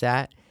rewatch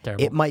that.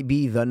 Terrible. It might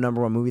be the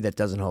number 1 movie that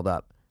doesn't hold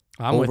up.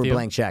 I'm Over with you.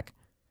 Blank Check.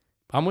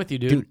 I'm with you,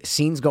 dude. Dude,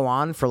 scenes go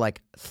on for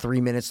like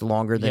 3 minutes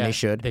longer than Yeah, they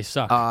should. they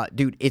suck.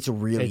 Dude, it's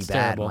really It's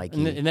bad, terrible.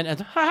 Mikey. And then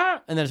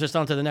it's just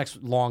on to the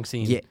next long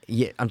scene.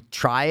 Yeah.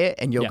 Try it,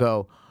 and you'll Yeah.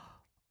 go,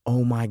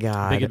 oh my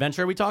god. Big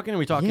Adventure. Are we talking? Are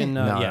we talking?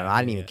 No,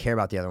 I didn't yeah. even care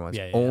about the other ones.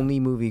 Yeah. Only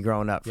movie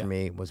growing up for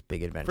me was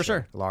Big Adventure. For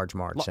sure. Large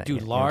Marge. Dude, you know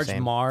what I'm Large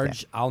saying?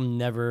 Marge. I'll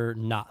never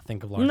not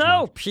think of Large No,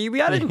 Marge.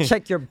 Pee-wee, I didn't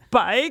check your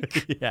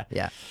bike. Yeah.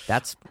 Yeah,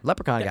 that's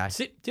Leprechaun guy.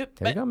 There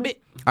we go, man.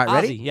 All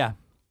right, ready? Yeah.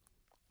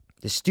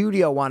 The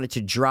studio wanted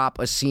to drop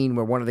a scene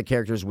where one of the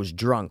characters was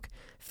drunk,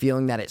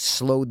 feeling that it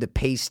slowed the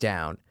pace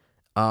down.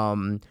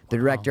 The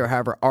director,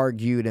 however,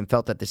 argued and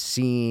felt that the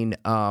scene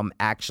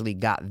actually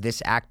got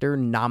this actor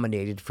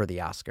nominated for the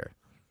Oscar.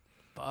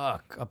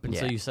 Fuck. Up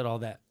until Yeah. you said all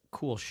that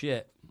cool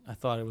shit, I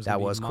thought it was That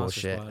gonna be was cool Monster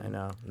shit. Squad. I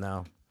know.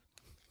 No.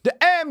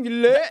 The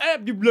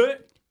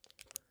amulet.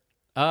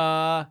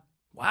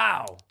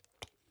 Wow.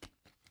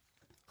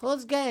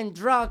 Who's getting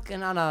drunk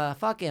and on a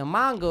fucking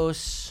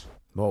mongoose?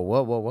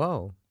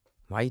 Whoa.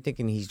 Why are you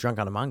thinking he's drunk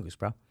on a mongoose,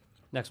 bro?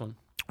 Next one.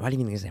 Why do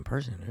you think it's the same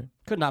person, dude?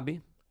 Could not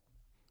be.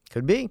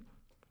 Could be.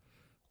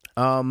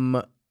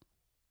 That's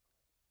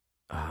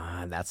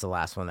the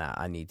last one that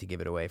I need to give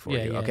it away for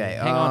you. Yeah, Okay.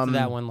 Hang on to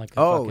that one like a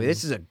fucking...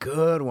 this is a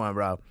good one,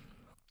 bro.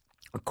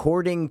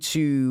 According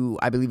to,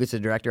 I believe it's a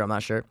director, I'm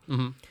not sure.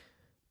 Mm-hmm.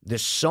 The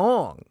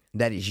song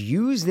that is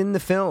used in the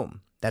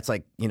film, that's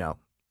like,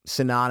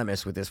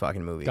 synonymous with this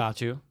fucking movie, Got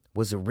you.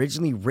 was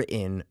originally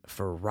written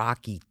for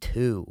Rocky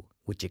 2,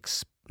 which,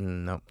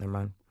 no, never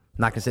mind. I'm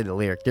not going to say the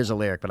lyric. There's a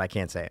lyric, but I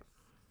can't say it.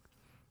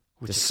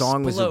 The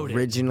song was exploded.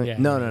 originally... Yeah,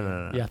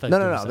 No. Yeah, I thought you were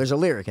gonna No. say- There's a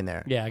lyric in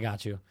there. Yeah, I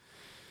got you.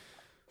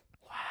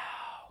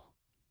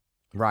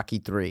 Rocky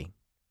 3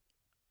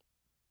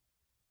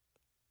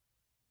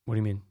 What do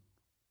you mean?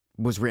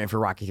 was written for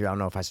Rocky 3. I don't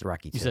know if I said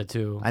Rocky 2. You said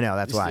 2. I know,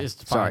 that's why. It's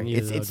fine Sorry.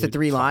 either, It's though, the dude.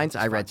 3 It's fine. lines.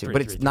 It's I read fine. 2.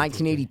 But it's 3.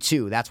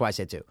 1982. That's why I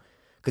said 2.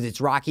 Because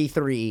it's Rocky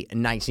 3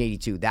 in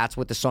 1982. That's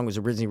what the song was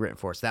originally written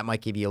for. So that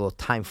might give you a little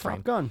time frame.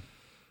 Top Gun.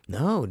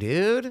 No,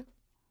 dude.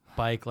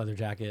 Bike, leather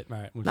jacket. All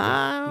right. We'll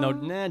No.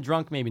 No,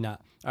 drunk, maybe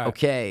not. All right.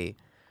 Okay.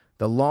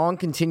 The long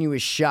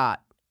continuous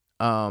shot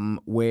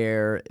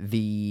where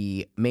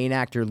the main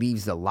actor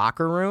leaves the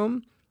locker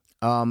room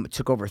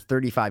took over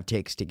 35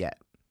 takes to get.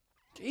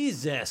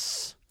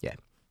 Jesus. Yeah.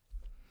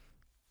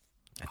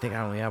 I think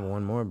I only have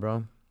one more,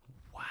 bro.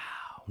 Wow.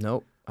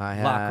 Nope.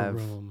 I Locker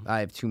room.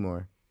 have 2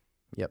 more.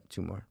 Yep,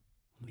 2 more.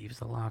 Leaves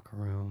the locker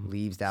room.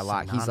 Leaves that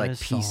lock. He's like,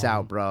 Synonymous peace song.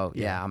 out, bro.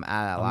 Yeah, I'm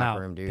out of that I'm locker out.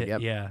 room, dude.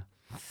 Yep. Yeah.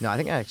 No, I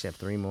think I actually have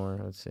 3 more.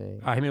 Let's see. All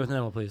right, hit me with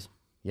another one, please.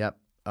 Yep.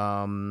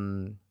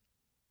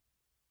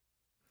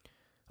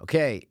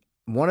 Okay.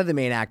 One of the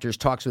main actors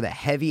talks with a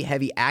heavy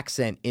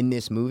accent in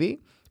this movie,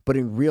 but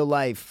in real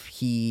life,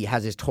 he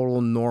has his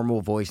total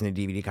normal voice in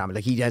the DVD comic.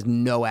 Like, he has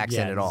no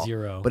accent Yeah, at all.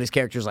 zero. But his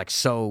character's like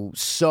so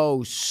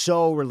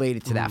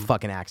related to that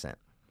fucking accent.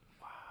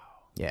 Wow.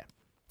 Yeah.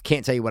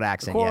 Can't tell you what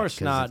accent Of yet. course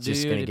 'cause not, it's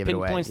just dude. gonna It give it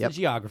away. pinpoints Yep. the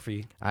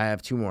geography. I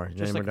have 2 more. Just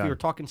Then like we're if we done. were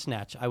talking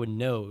Snatch, I would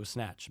know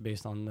Snatch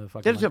based on the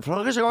fucking... There's a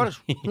flogger,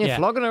 Yeah.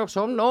 flogger,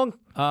 so long.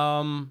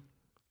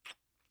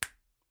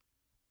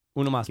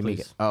 Uno mas, Give me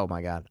please. oh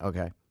my god.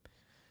 Okay.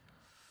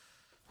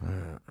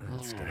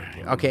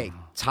 Okay.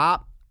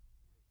 Top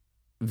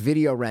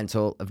video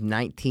rental of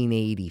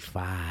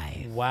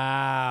 1985.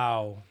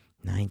 Wow.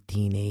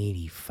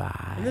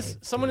 1985. And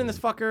someone in this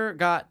fucker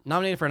got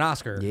nominated for an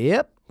Oscar.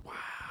 Yep. Wow.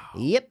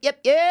 Yep.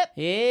 Yeah.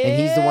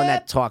 And he's the one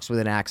that talks with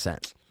an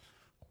accent.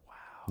 Wow.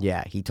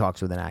 Yeah, he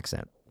talks with an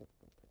accent.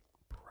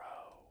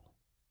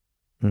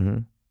 Bro. Mm-hmm.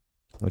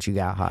 What you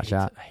got, hot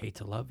shot? I hate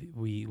to love you.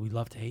 We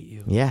love to hate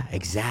you. Yeah,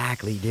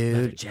 exactly, dude.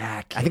 Leather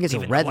jacket. I think it's a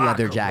Leaving red the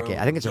leather locker jacket. room.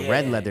 I think it's a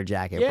red Yeah. leather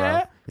jacket,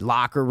 Yeah. bro.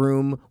 Locker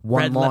room,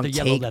 one Red long leather,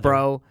 yellow take, leather.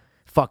 bro.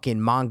 Fucking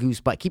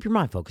mongoose butt. Keep your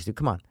mind focused, dude.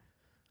 Come on.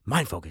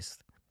 Mind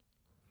focused.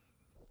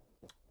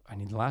 I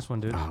need the last one,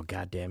 dude. Oh,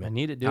 god damn it. I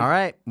need it, dude. All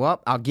right.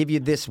 Well, I'll give you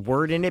this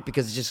word in it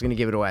because it's just going to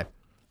give it away.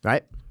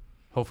 Right?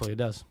 Hopefully it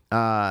does.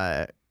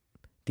 One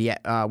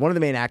of the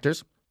main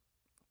actors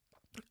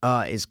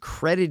is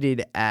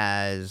credited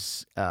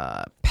as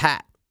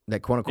Pat,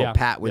 that quote unquote Yeah.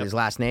 Pat with Yep. his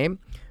last name,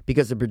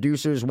 because the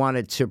producers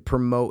wanted to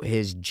promote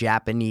his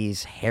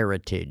Japanese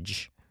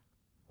heritage.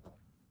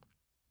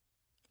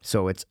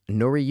 So it's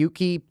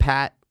Noriyuki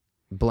Pat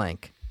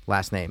blank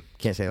last name.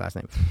 Can't say last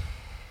name.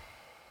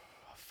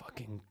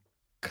 Fucking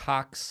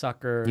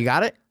cocksucker. You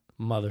got it?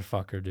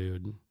 Motherfucker,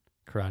 dude.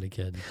 Karate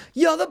Kid.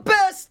 You're the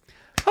best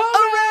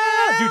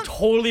around. Dude,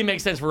 totally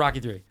makes sense for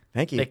Rocky 3.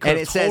 Thank you. They could And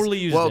have it totally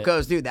says, used well, it. it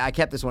goes, dude, I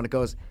kept this one. It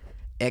goes,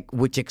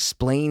 which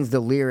explains the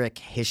lyric,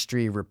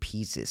 history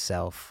repeats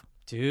itself.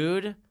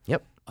 Dude.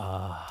 Yep.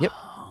 Yep.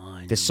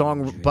 The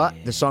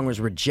song was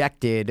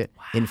rejected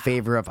in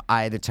favor of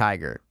Eye of the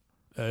Tiger.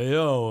 Hey,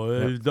 yo,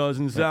 it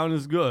doesn't sound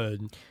as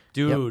good.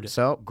 Dude,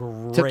 So,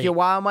 great. took you a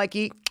while,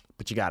 Mikey,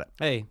 but you got it.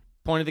 Hey,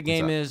 point of the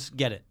game is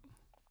get it.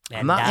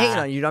 I'm not hating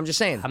on you. I'm just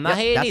saying. I'm not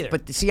hating either.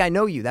 But see, I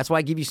know you. That's why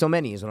I give you so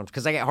many,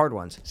 because I get hard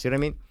ones. See what I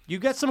mean? You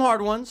get some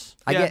hard ones.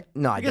 I Yeah. get I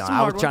You don't. get some I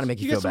hard was trying to ones.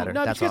 make you get feel some- better.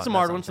 No, That's you all. get some That's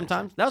hard all ones I'm saying.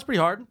 sometimes. That was pretty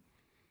hard. You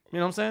know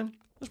what I'm saying?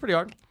 That's pretty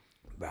hard.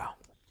 Wow.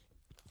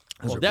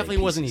 Well, definitely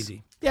wasn't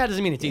easy. Yeah, it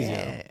doesn't mean it's easy.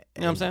 Though. You know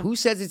what I'm saying? Who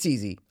says it's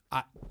easy?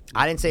 I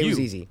I didn't say it was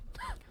you. easy.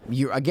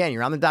 You're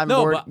on the diving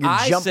No, board. but You're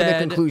I jumping said, to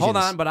conclusions. hold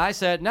on, but I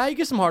said, now you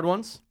get some hard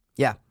ones.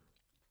 Yeah,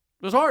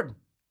 It was hard.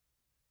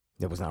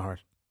 it was not hard.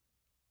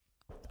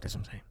 That's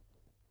what I'm saying.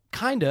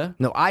 Kinda.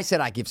 No, I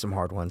said I give some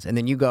hard ones, and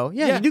then you go,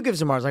 yeah. Yeah. You do give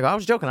some hard ones. I go, I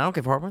was joking. I don't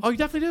give hard ones. Oh, you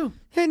definitely do.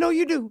 Hey, no,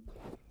 you do.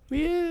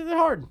 Yeah, they're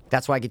hard.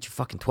 That's why I get you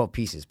fucking 12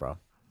 pieces, bro.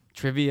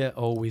 Trivia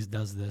always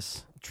does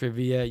this.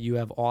 Trivia, you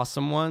have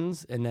awesome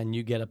ones, and then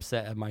you get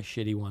upset at my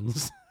shitty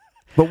ones.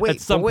 But wait,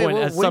 At some but wait, point-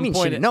 what, at what do some you mean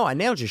point shitty? it- No, I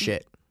nailed your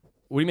shit.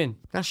 What do you mean?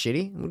 Not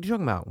shitty. What are you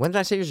talking about? When did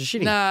I say yours is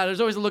shitty? Nah, there's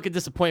always a look of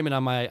disappointment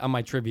on my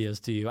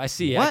trivias to you. I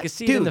see it. What? I can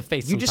see Dude, it in the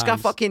face. you just got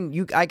sometimes.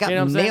 fucking. I got You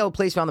know what I'm saying? nailed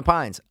Placement on the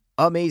Pines.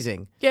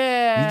 Amazing.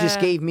 Yeah. You just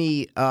gave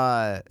me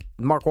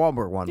Mark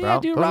Wahlberg one, bro. Yeah,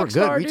 dude, Those were Rockstar,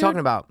 good. What are you dude. talking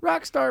about?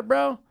 Rockstar,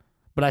 bro.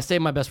 But I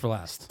saved my best for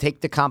last.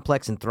 Take the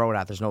complex and throw it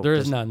out. There There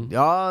is none.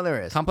 Oh,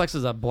 there is. Complex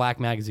is a black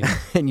magazine.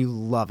 And you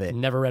love it.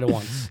 Never read it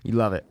once. You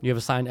love it. You have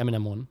a signed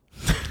Eminem one.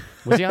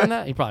 Was he on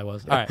that? He probably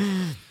was.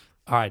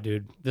 All right,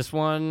 dude. This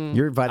one.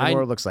 Your Vitamin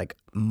World looks like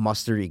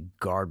mustardy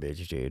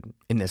garbage, dude,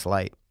 in this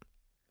light.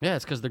 Yeah,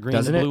 it's because the green,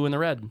 Doesn't the it? blue, and the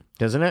red.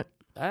 Doesn't it?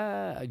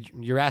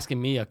 You're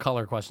asking me a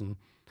color question.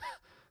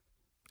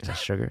 Is that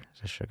sugar?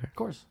 Is that sugar? Of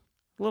course.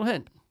 A little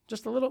hint.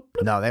 Just a little.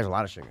 No, there's a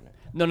lot of sugar in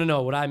it.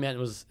 No. What I meant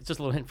was it's just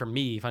a little hint for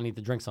me if I need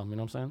to drink something. You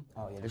know what I'm saying?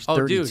 Oh, yeah. There's Oh,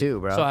 32,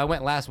 dude. bro. So I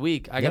went last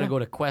week. I got to Yeah. go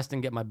to Quest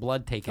and get my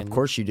blood taken. Of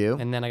course you do.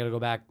 And then I got to go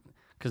back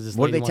because this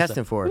What are lady they wants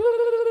testing for?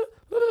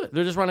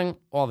 They're just running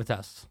all the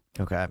tests.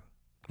 Okay. I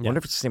wonder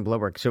if it's the same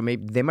blood work. So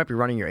maybe they might be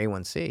running your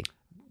A1C.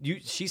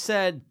 She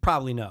said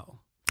probably no.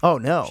 Oh,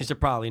 no. She said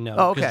probably no.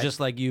 Oh, 'Cause okay. just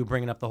like you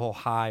bringing up the whole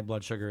high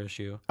blood sugar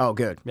issue. Oh,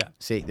 good. Yeah.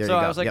 See, there So you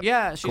go. I was like, Yep.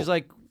 yeah. She's Cool.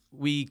 like,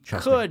 we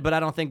Trust could, but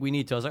I don't think we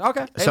need to. I was like,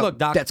 okay. Hey, So look,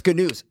 doc. that's good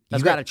news.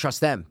 That's You got to great. trust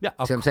them. Yeah,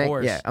 of See what I'm saying?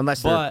 course. Yeah,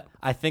 unless they're... But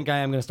I think I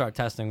am going to start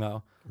testing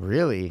though.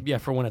 Really? Yeah,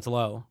 for when it's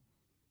low.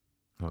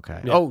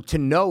 Okay. Yeah. Oh, to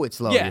know it's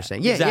low, yeah, you're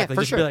saying. Yeah, exactly. yeah,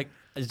 for just sure. be like,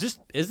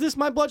 is this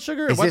my blood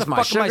sugar? Is Why this the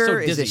my fuck am I so sugar?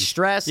 Is dizzy? it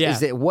stress? Yeah.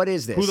 Is it... What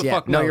is this? Who the yeah.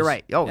 fuck No, knows? you're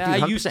right. Oh, yeah,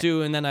 dude, I used 100%.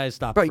 to, and then I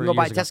stopped. Bro, you for can go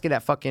buy a years ago. test kit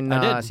at fucking I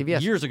did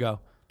CVS. years ago.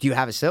 Do you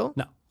have it still?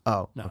 No.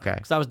 Oh, No. okay.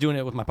 Because I was doing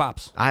it with my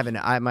pops. I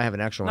might have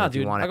an extra one No, if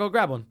you dude, want I it. go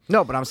grab one.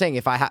 No, but I'm saying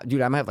if I have,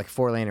 dude, I might have like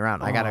 4 laying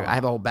around. I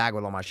have a whole bag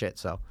with all my shit.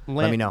 So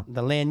let me know.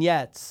 The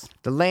Lanyettes.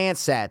 The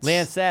Lancets.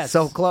 Lancets.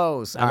 So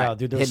close. I All know, right,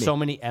 dude. hit There's me. so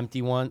many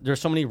empty ones. There's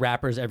so many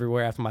wrappers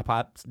everywhere after my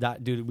pops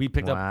died. Dude, we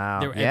picked Wow.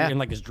 up. They were Yeah. in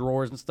like his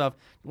drawers and stuff.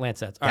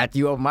 Lancets. All right. After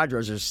you open my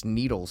drawers, there's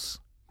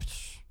needles.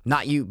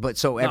 Not you, but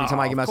so every No, time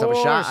I give of myself a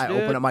shot, course, I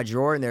dude. open up my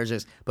drawer and there's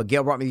just. But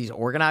Gail brought me these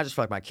organizers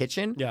for like my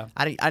kitchen. Yeah.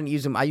 I didn't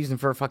use them. I use them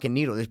for a fucking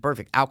needle. It's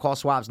perfect. Alcohol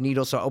swabs,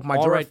 needles. So I open my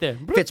All drawer. right there.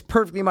 Fits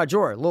perfectly in my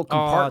drawer. Little Oh, it's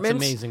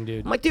compartments. amazing,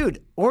 dude. I'm like,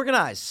 dude,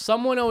 organize.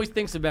 Someone always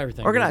thinks of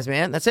everything. Organize, dude.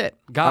 man. That's it.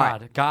 God. All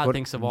right. God What-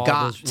 thinks of all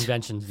God those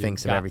inventions. Dude.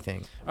 Thinks of God.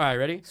 everything. All right,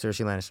 ready?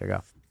 Cersei Lannister, go.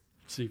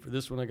 Let's see, for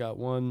this one, I got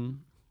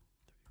 1,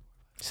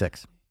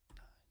 6.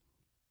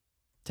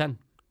 10.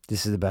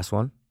 This is the best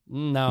one.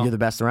 No. You're the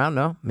best around?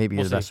 No? Maybe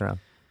you're We'll the best see. around.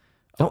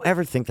 Don't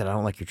ever think that I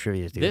don't like your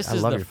trivia, dude. This I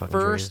is love the your fucking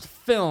first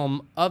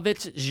film of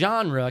its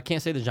genre. I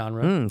can't say the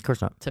genre. Of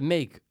course not. To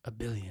make $1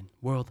 billion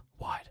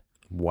worldwide.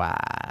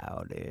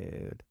 Wow,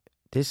 dude.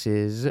 This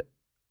is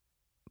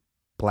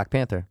Black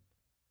Panther.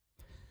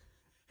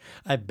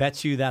 I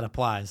bet you that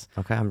applies.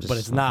 Okay, I'm just. But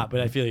it's not.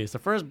 But I feel you. It's the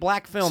first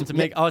black film to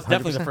make. Oh, it's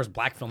definitely the 100%. first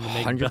black film to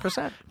make.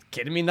 100%.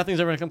 Kidding me? Nothing's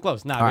ever gonna come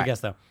close. Nah, All good right. guess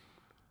though.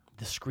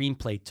 The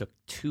screenplay took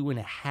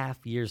 2.5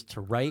 years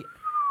to write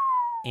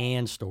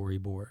and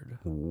storyboard.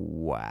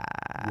 Wow.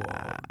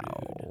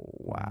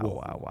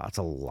 Wow. That's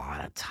a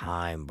lot of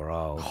time,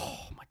 bro. Oh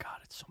my god,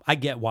 it's so. I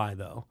get why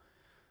though.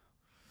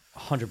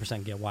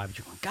 100% get why. But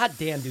you're going, God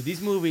damn, dude, these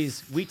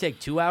movies we take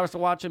 2 hours to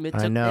watch them. It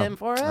I took know. them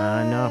forever.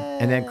 I know.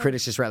 And then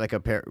critics just write like a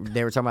pair.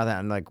 They were talking about that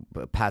in like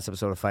a past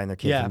episode of Fighting Their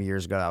Kid Yeah. from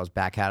years ago. That was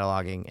back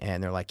cataloging,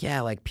 and they're like,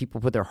 yeah, like people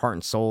put their heart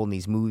and soul in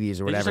these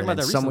movies or They just whatever. talked about and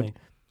that then someone.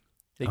 recently.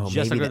 They Oh, just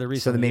maybe talked about that, that recently.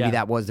 so then maybe yeah.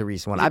 that was the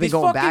recent one. Yeah, I've been these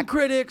going fucking back.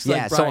 critics, Yeah.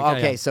 like So Brian-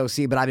 okay. yeah. So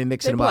see, but I've been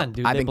mixing They them blend, up.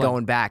 dude, I've they been blend.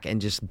 going back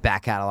and just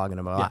back cataloging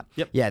them a lot.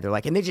 Yep. Yeah. They're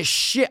like, and they just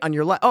shit on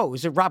your life. Oh,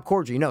 is it Rob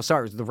Corddry? No,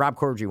 sorry, it was the Rob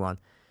Corddry one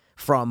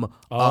from.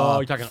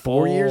 You're talking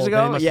 4 years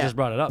ago. They must yeah. have just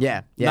brought it up.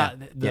 Yeah. Not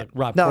the yeah.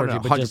 Rob No, Corddry, no,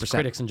 but just 100%.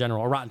 critics in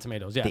general, or Rotten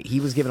Tomatoes. Yeah. He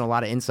was given a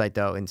lot of insight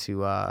though into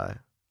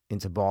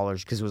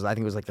Ballers because I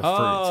think it was like the when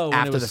first it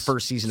after was- the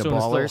first season so of it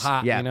was still Ballers.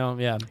 hot, yeah, you know,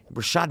 yeah.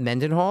 Rashad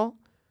Mendenhall,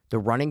 the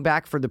running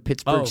back for the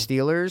Pittsburgh Oh,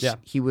 Steelers. yeah.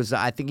 He was.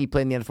 I think he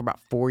played in the NFL for about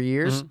 4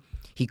 years.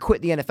 He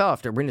quit the NFL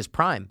after in his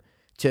prime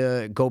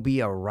to go be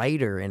a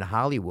writer in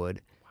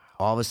Hollywood.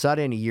 All of a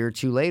sudden, a year or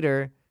two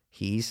later,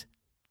 he's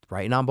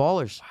writing on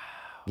Ballers.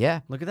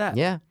 Yeah. Look at that.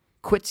 Yeah.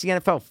 Quits the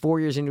NFL 4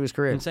 years into his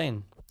career.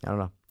 Insane. I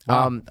don't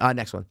know.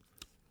 Next one.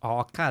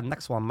 Oh, God.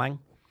 Next one, man.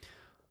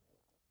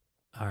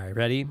 All right,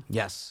 ready?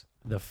 Yes.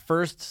 The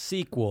first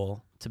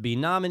sequel to be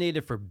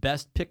nominated for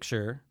Best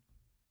Picture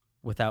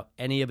without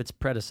any of its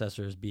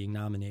predecessors being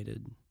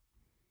nominated.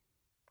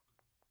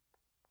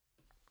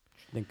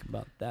 Think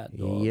about that,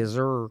 dog. Yes,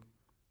 sir.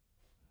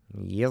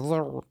 Yes,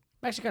 sir. I'm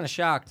actually kind of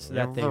shocked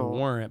that they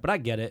weren't, but I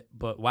get it.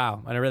 But wow,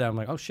 when I read that, I'm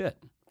like, oh, shit.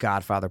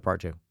 Godfather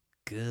Part 2.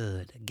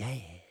 Good. Yeah.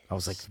 I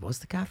was like, what's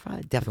the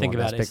Godfather? Definitely Think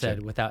won about Best it. It Picture.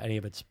 said without any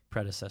of its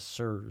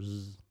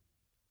predecessors.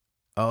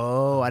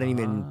 Oh, I didn't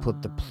even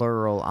put the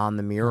plural on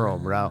the mural,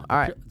 bro. All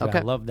right. Dude, Okay.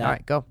 I love that. All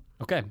right, go.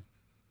 Okay.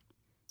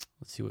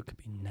 Let's see what could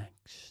be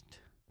next.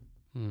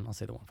 I'll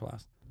say the one for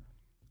last.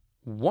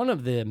 One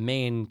of the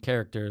main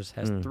characters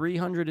has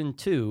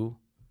 302.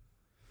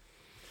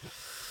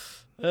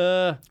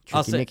 I'll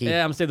say, Nicky. yeah,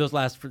 I'm gonna say those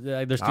last.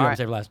 There's two. I'm gonna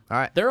say for last. All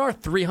right. There are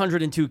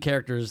 302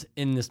 characters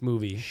in this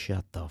movie.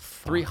 Shut the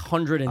fuck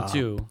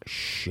 302.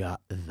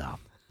 Shut the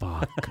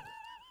fuck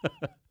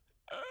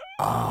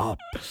up.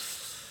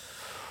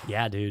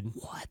 Yeah, dude.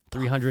 What?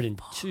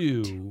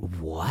 302.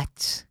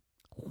 What?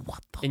 What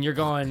the And you're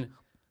going,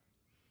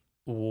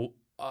 okay,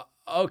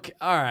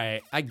 all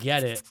right, I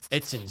get it.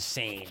 It's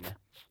insane.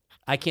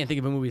 I can't think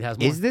of a movie that has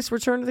more. Is this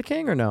Return of the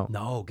King or no?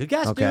 No, good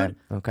guess, Okay, dude.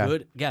 okay.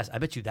 Good guess. I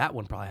bet you that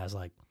one probably has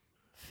like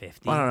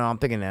 50. I don't know. I'm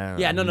thinking.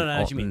 Yeah, no,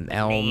 what you mean.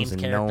 Elms Names, and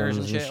characters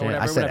gnomes and shit. Or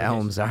whatever, I said whatever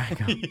it is. elms. All right.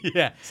 Go.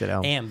 Yeah. Said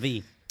elms.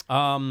 AMV.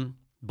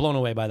 Blown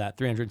away by that.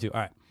 302. All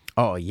right.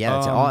 Oh yeah.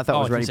 That's all I thought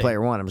was it's Ready insane.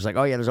 Player One. I was like,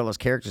 oh yeah, there's all those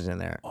characters in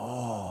there.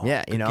 Oh.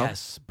 Yeah, you know.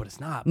 Yes, but it's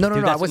not. No, Dude,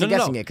 I that's- wasn't no,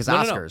 guessing it because No.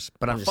 Oscars.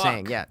 But I'm just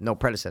saying, Fuck. yeah, no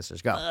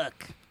predecessors. Go.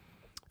 Fuck.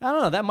 I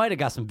don't know. That might have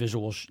got some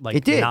visual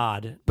It did.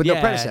 nod. But yeah,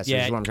 no predecessors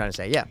Yeah. is what I'm trying to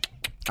say. Yeah.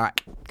 All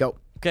right. Go.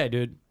 Okay,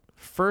 dude.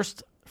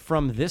 First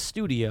from this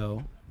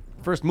studio,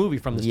 first movie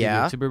from the studio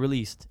Yeah. to be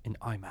released in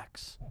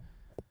IMAX.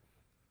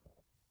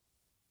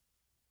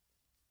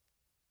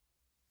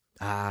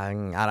 I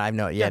have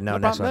no. Yeah. No. no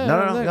Next problem.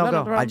 one. No. No Go.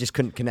 problem. I just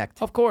couldn't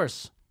connect. Of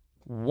course,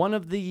 one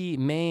of the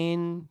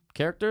main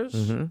characters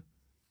Mm-hmm.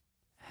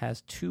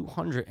 has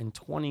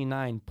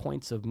 229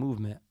 points of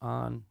movement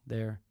on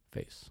their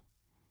face.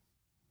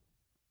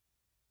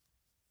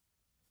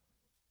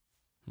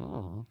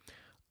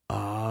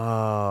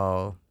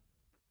 Oh.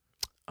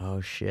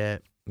 Oh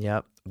shit.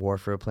 Yep. War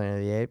for a Planet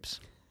of the Apes.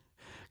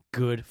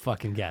 Good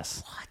fucking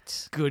guess.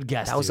 What? Good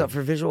guess. That was dude. up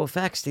for visual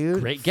effects,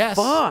 dude. Great guess.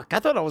 Fuck. I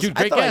thought I was. Dude,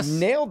 great I guess. I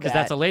nailed that. Because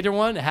that's a later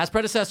one. It has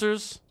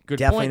predecessors. Good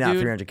Definitely point, not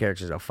dude. 300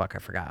 characters. Oh fuck, I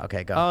forgot.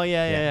 Okay, go. Oh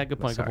yeah. Good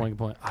point. Sorry. Good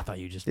point. I thought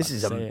you just. This about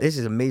is to say it. this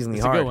is amazingly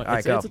It's a hard. good one. All right,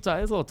 It's, go. it's a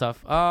little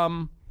tough.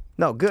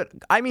 No, good.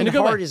 I mean, In a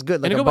good hard way. is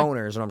good, like In a a good way.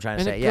 boner is what I'm trying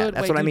to In a say. Yeah, good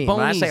that's way, what I dude. mean. When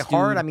I say Bonies,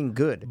 hard, dude. I mean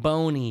good.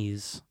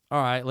 Bonies.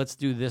 All right, let's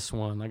do this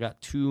one. I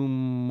got two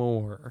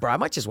more. Bro, I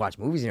might just watch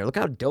movies in here. Look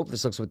how dope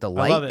this looks with the I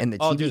love light it. and the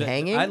Oh, TV dude,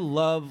 hanging. I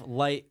love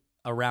light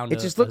around It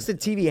just looks the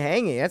TV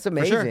hanging. That's sure.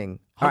 amazing.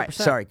 All right, 100%.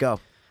 sorry,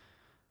 go.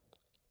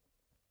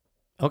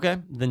 Okay.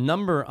 The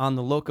number on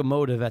the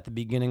locomotive at the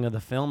beginning of the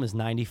film is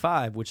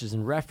 95, which is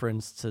in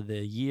reference to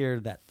the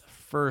year that the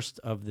first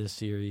of this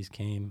series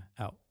came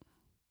out.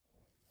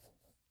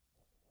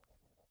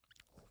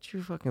 What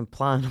you fucking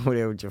plotting over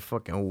there with your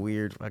fucking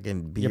weird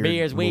fucking beard? Your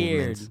beard's weird.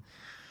 movements?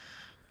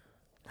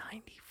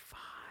 95.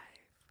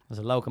 There's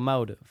a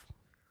locomotive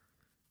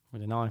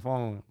with a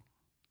 95.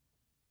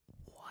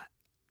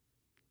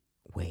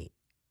 Wait,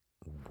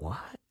 what?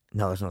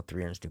 No, there's no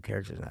 302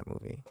 characters in that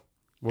movie.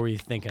 What were you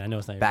thinking? I know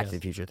it's not your Back guess. to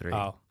the Future 3.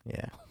 Oh.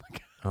 Yeah.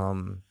 Oh,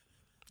 my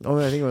God.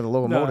 I think with the No,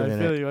 locomotive I in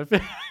feel it. you.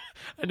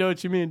 I know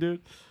what you mean,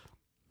 dude.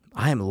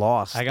 I am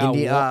lost. I got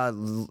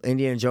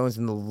Indiana Jones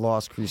and the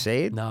Lost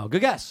Crusade. No,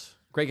 good guess.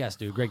 Great guess,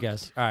 dude. Great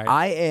guess. All right.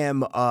 I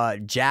am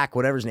Jack,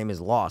 whatever his name is,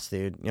 Lost,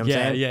 dude. You know what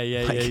I'm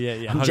saying?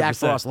 Yeah. I'm Jack 100%.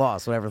 Frost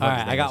Lost, whatever the All fuck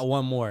right, his I name got is.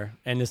 one more,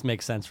 and this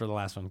makes sense for the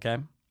last one, okay?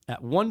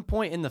 At one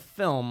point in the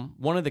film,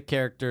 one of the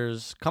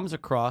characters comes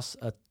across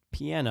a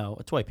piano,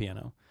 a toy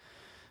piano.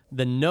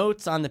 The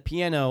notes on the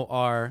piano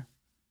are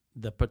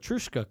the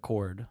Petrushka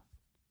chord,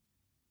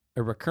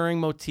 a recurring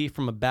motif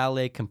from a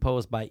ballet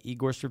composed by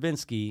Igor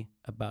Stravinsky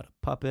about a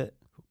puppet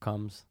who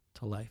comes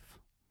to life.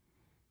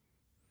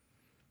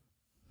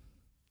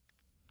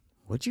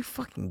 What'd you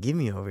fucking give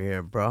me over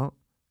here, bro?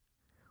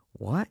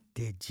 What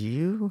did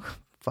you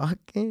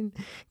fucking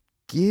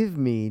give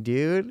me,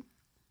 dude?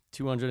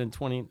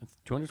 229,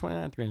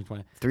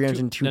 320?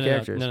 302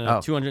 characters. No.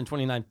 Oh.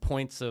 229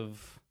 points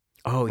of...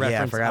 Oh, yeah, I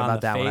reference forgot on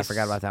about the that one. I face.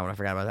 forgot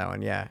about that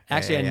one. Yeah.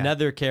 Actually, yeah.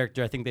 another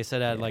character, I think they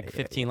said had like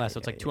 15 less, so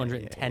it's like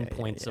 210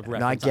 points of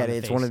reference. No, I get on it. the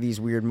It's face. one of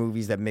these weird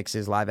movies that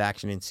mixes live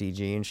action and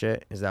CG and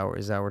shit. Is that what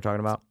we're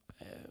talking about?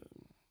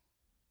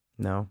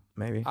 No,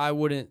 maybe. I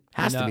wouldn't.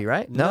 Has to be,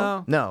 right?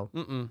 No. No.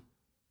 Mm-mm.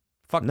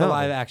 Fuck the No.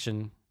 live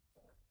action.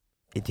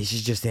 This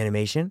is just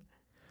animation?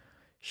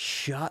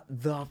 Shut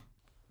the...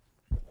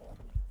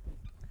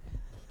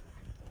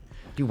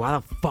 Dude, why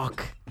the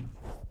fuck?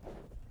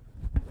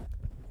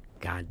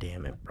 God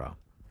damn it, bro.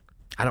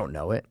 I don't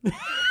know it.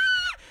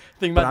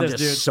 Think But about I'm this,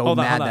 just dude. so Hold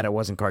on, mad hold on. that it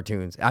wasn't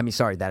cartoons. I mean,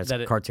 sorry, that it's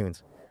That it-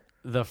 cartoons.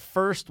 The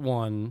first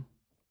one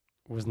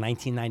was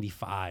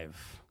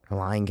 1995.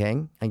 Lion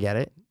King. I get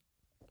it.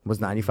 Was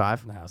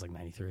 95. No, it was like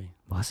 93.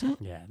 Was it?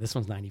 Yeah, this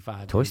one's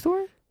 95. Toy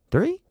Story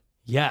 3?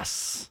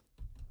 Yes.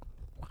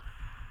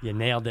 You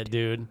nailed it,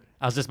 dude.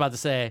 I was just about to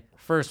say,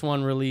 first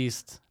one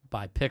released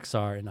by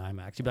Pixar in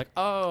IMAX. You'd be like,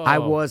 oh. I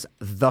was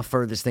the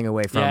furthest thing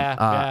away from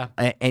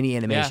any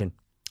animation.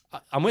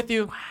 I'm with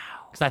you. Wow.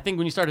 Because I think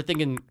when you started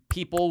thinking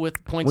people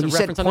with points When of you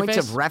said reference on their points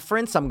face. of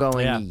reference, I'm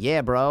going,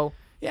 yeah, bro.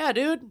 Yeah,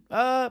 dude.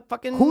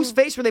 Fucking. Whose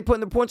face were they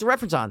putting the points of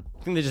reference on?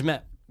 I think they just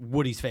met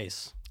Woody's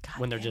face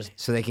when they're just.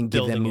 So they can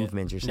give them building it.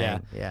 movements, you're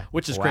saying. Yeah.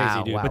 Which is Wow,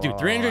 crazy, dude. wow, But dude, wow,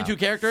 302 wow.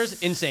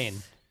 characters, insane.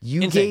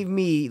 You Insane. gave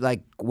me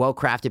like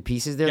well-crafted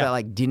pieces there Yeah. that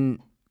like didn't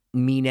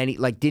mean any,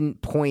 like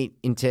didn't point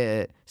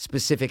into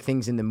specific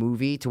things in the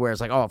movie to where it's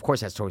like, oh, of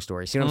course that's Toy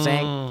Story. See what I'm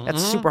saying?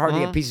 That's super hard to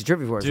get pieces of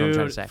trivia for. Is what I'm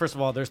trying to Dude, say. first of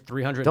all, there's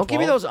 300. Don't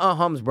give me those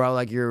hums, bro.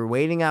 Like you're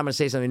waiting. I'm gonna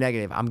say something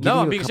negative. I'm giving No,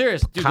 you I'm a being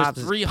serious. Dude, there's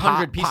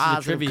 300 pieces of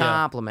positive trivia.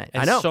 compliment.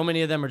 And I know. so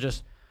many of them are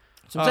just.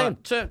 That's what I'm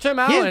saying. Tim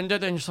Allen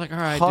did, and you're just like, all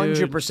right,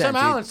 dude. 100%, Tim dude.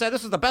 Allen said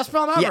this was the best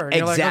film ever. Yeah, And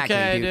you're exactly,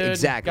 like, okay, dude. dude.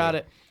 Exactly. Got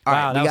it. All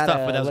Wow, right, that we was gotta,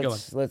 tough, but that was a good one.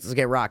 Let's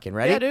get rocking.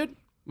 Ready? Yeah, dude.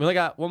 We only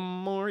got one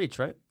more each,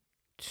 right?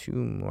 2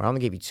 more. I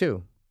only gave you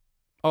 2.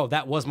 Oh,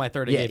 that was my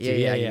third I Yeah, gave to you.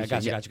 yeah, Yeah, yeah,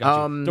 got you. yeah.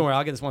 Don't worry,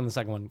 I'll get this one in the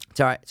second one. It's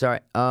all right. It's all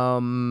right.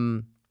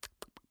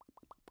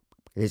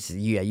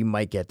 You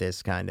might get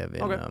this kind of.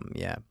 In, Okay.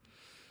 Yeah.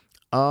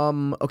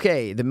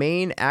 Okay. The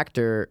main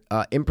actor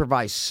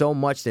improvised so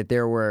much that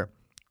there were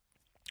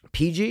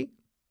PG,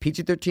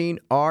 PG-13,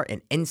 R,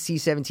 and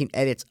NC-17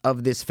 edits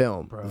of this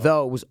film,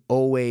 though it was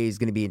always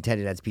going to be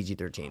intended as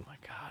PG-13. Oh my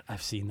God,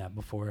 I've seen that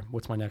before.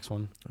 What's my next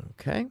one?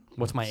 Okay.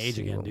 What's my age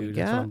again, what we dude?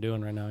 That's what got. I'm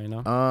doing right now, you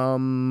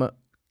know?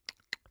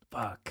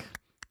 Fuck.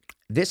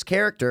 This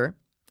character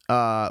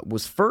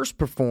was first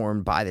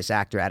performed by this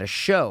actor at a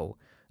show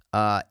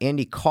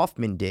Andy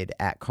Kaufman did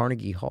at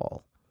Carnegie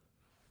Hall.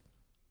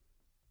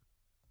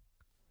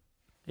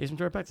 Ace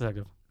Ventura: Pet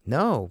Detective.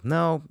 No,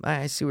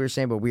 I see what you're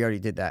saying, but we already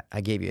did that.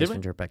 I gave you Did Ace we?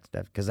 Ventura: Pet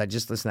Detective because I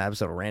just listened to that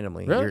episode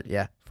randomly. Really?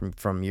 Yeah,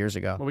 from years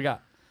ago. What we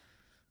got?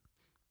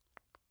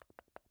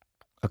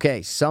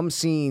 Okay, some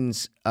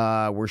scenes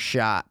were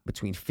shot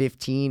between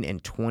 15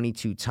 and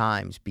 22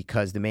 times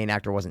because the main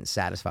actor wasn't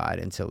satisfied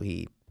until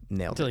he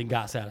nailed Until it. he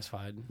got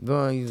satisfied.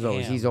 Well, he's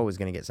Damn. always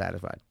going to get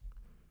satisfied.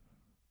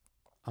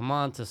 I'm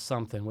on to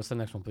something. What's the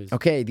next one, please?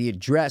 Okay, the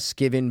address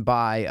given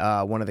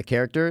by one of the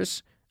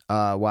characters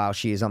while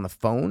she is on the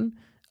phone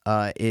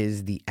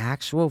is the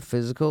actual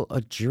physical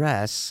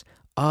address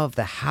of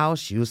the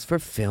house used for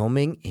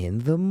filming in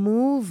the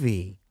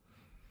movie.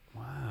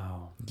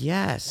 Wow.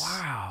 Yes.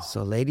 Wow.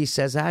 So lady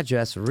says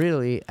address,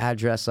 really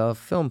address of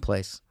film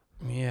place.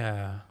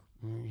 Yeah.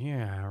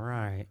 Yeah,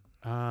 right.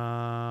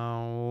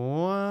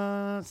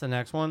 What's the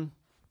next one?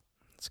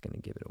 It's going to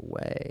give it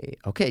away.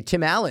 Okay,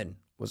 Tim Allen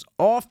was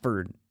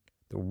offered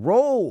the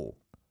role,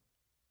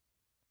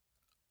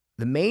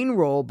 the main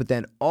role, but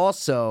then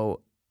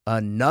also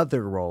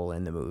another role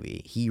in the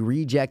movie. He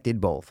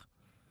rejected both.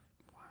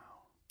 Wow.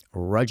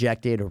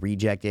 Rejected or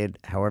rejected,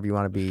 however you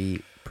want to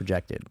be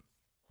projected.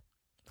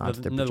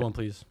 Another one,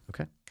 please.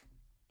 Okay.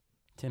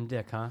 Tim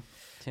Dick, huh?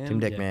 Tim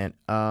Dick, man.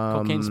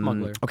 Cocaine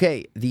smuggler.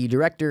 Okay, the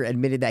director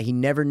admitted that he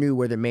never knew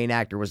where the main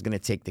actor was going to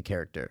take the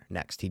character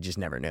next. He just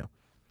never knew.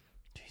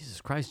 Jesus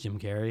Christ, Jim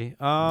Carrey.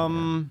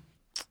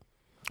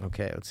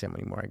 Okay, let's see how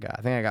many more I got.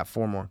 I think I got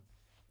 4 more.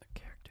 The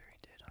character he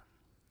did on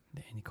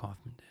that Andy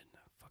Kaufman did. A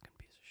fucking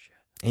piece of shit.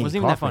 Andy Wasn't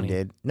even that Kaufman funny.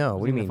 did. No,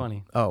 what do you Wasn't mean?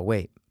 even that funny. Oh,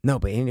 wait. No,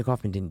 but Andy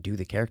Kaufman didn't do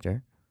the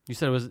character. You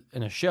said it was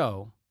in a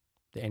show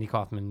that Andy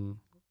Kaufman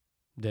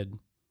did.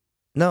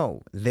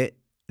 No,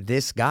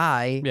 this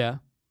guy Yeah.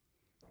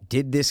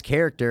 did this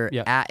character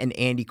Yeah. at an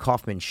Andy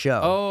Kaufman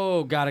show.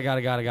 Oh, got it. yeah.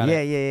 Got it.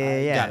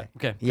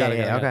 Okay. Yeah, Got it.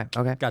 yeah,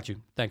 okay. Got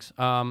you. Thanks.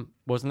 What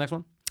was the next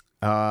one?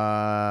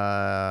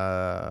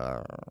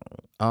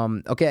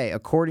 Okay,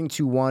 according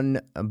to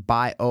one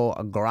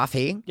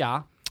biography,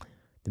 Yeah.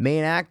 the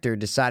main actor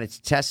decided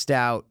to test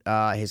out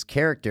his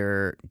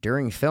character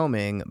during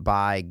filming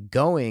by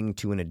going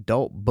to an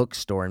adult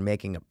bookstore and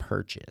making a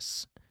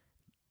purchase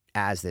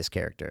as this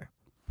character.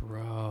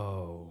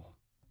 Bro.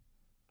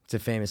 It's a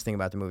famous thing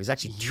about the movie. It's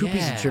actually 2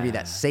 pieces of trivia Yeah.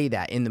 that say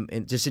that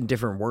just in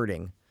different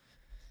wording.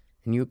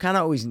 And you kind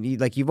of always need,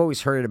 like, you've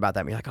always heard about that.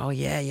 And you're like, oh,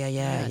 yeah.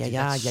 Dude,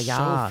 that's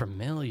so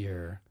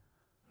familiar.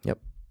 Yep.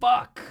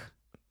 Fuck.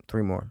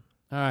 3 more.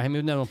 All right,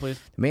 move that one, please.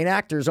 The main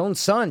actor's own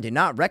son did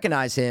not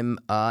recognize him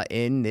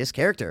in this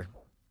character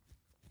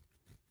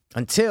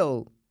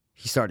until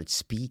he started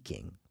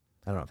speaking.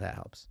 I don't know if that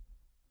helps.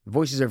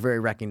 Voices are very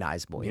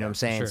recognizable. You know what I'm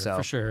saying?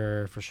 For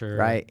sure.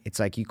 Right? It's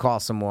like you call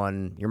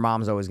someone, your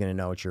mom's always going to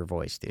know it's your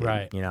voice, dude.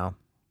 Right. You know?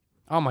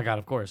 Oh my God,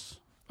 of course.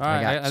 All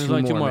right, got there's 2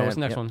 only 2 more. man. What's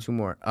the next Yep, one? 2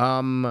 more.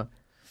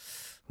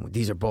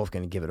 These are both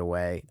going to give it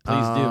away.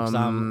 Please do, because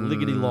I'm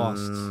liggity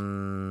lost.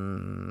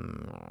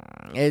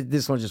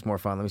 This one's just more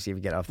fun. Let me see if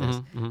we get off this.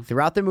 Mm-hmm,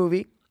 Throughout the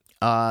movie,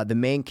 the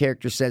main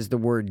character says the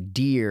word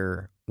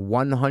deer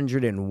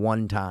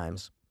 101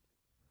 times.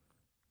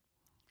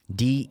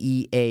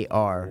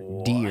 DEAR,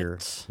 deer.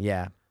 What?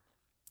 Yeah.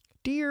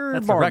 Dear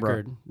That's Barbara. the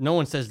record. No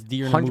one says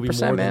dear in a movie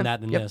 100%, more man. than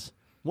that than Yep. this.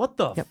 What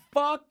the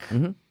fuck?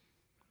 Mhm.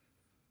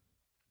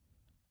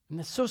 And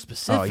that's so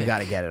specific. Oh, you got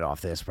to get it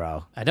off this,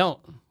 bro. I don't.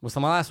 What's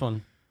my last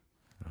one?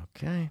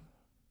 Okay.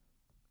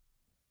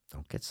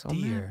 Don't get so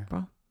Dear. mad,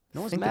 bro.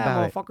 No one's Think mad,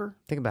 about it. motherfucker.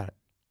 Think about it.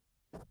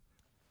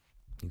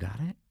 You got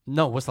it?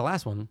 No, what's the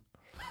last one?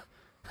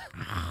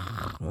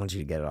 I want you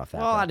to get it off that.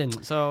 Well, bro. I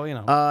didn't. So, you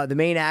know. The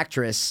main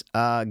actress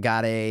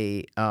got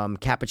a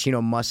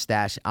cappuccino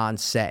mustache on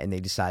set, and they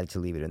decided to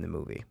leave it in the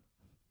movie.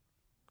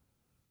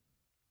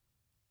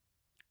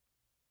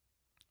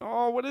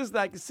 Oh, what is that?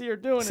 I can see her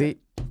doing See,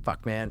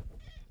 fuck, man.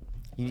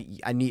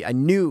 I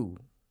knew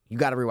you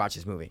got to rewatch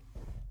this movie.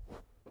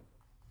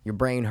 Your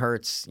brain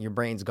hurts. Your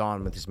brain's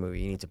gone with this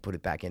movie. You need to put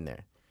it back in there.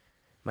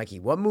 Mikey,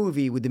 what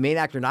movie would the main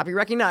actor not be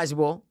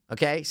recognizable?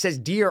 Okay, says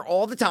dear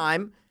all the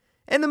time,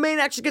 and the main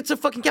actor gets a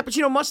fucking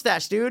cappuccino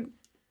mustache, dude.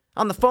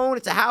 On the phone,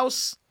 it's a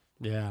house.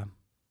 Yeah.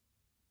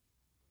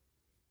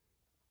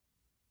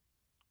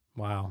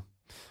 Wow.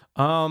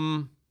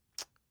 San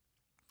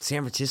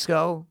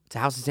Francisco. It's a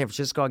house in San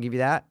Francisco. I'll give you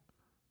that.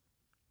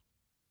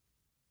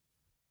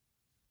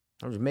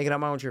 I'm just making up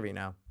my own trivia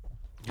now.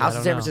 House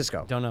in San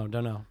Francisco. Don't know.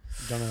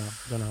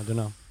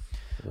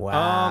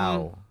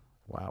 Wow.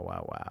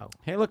 Wow.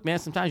 Hey, look, man.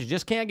 Sometimes you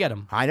just can't get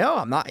them. I know.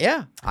 I'm not.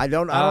 Yeah. I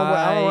don't know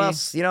what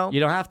else. You know. You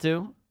don't have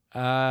to.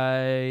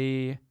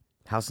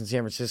 House in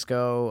San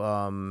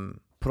Francisco.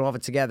 Put all of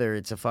it together.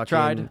 It's a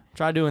fucking.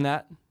 Try doing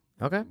that.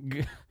 Okay.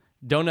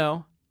 Don't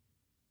know.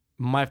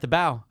 Might have to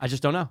bow. I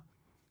just don't know.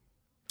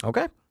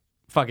 Okay.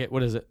 Fuck it.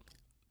 What is it?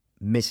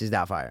 Mrs.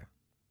 Doubtfire.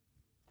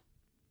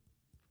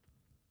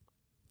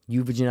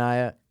 You,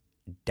 Virginia.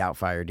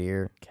 Doubtfire,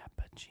 dear.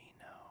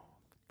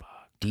 Cappuccino.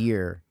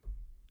 Dear.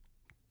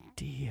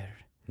 Dear.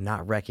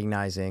 Not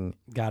recognizing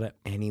Got it.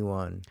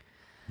 anyone.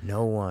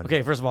 No one.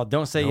 Okay, first of all,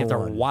 don't say you have to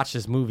one. watch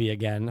this movie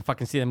again. I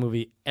fucking see that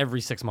movie every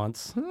 6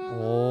 months.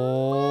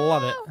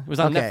 Love it. It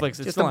was on Okay, Netflix. It's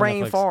just still a on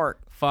brain Netflix. fart.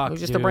 Fuck, It was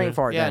just dude. a brain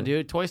fart Yeah, then.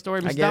 dude. Toy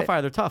Story, Mrs. get it.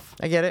 Doubtfire, they're tough.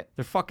 I get it.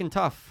 They're fucking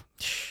tough.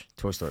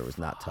 Toy Story was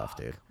not tough,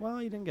 dude.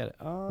 Well, you didn't get it.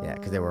 Yeah,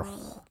 because they were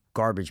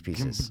garbage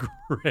pieces.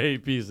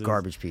 Great pieces.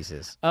 Garbage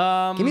pieces.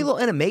 Give me a little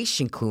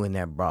animation clue in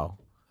there, bro.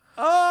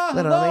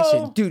 Little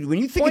animation. Dude, when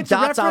you think Points of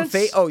of dots on reference?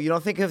 face, oh, you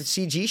don't think of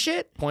CG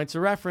shit? Points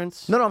of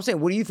reference. No, I'm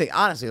saying, what do you think?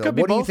 Honestly, though, Could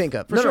be what do you both, think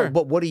of? for No, sure.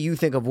 but what do you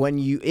think of when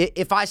you,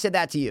 if I said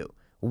that to you,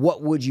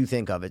 what would you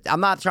think of it?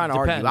 I'm not trying to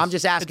argue. Depends. I'm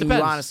just It asking you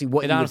depends. honestly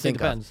what It you would honestly think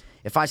depends. of.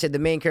 If I said the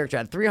main character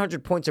had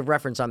 300 points of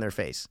reference on their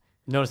face,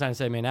 Notice I didn't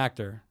say main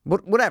actor.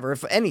 whatever,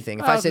 if anything,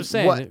 if I I was said just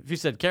saying, what? if you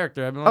said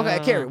character, I'd be Okay,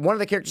 like, character. One of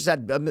the characters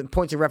had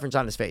points of reference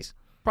on his face.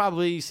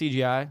 probably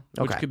CGI,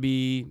 which Okay. could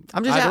be.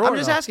 I'm just either or,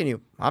 though. asking you.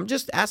 I'm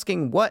just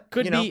asking what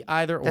Could you know. be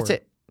either or. That's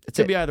it. That's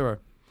Could it. be either or.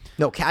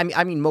 No,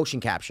 I mean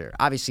motion capture.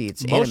 Obviously,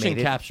 it's Motion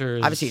animated. capture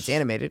is- Obviously, it's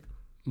animated.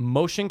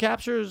 Motion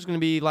capture is going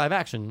to be live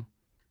action.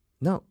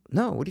 No.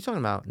 What are you talking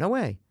about? No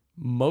way.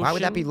 Motion. Why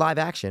would that be live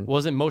action?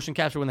 Wasn't motion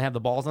capture when they have the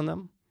balls on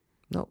them?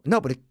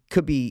 No, but it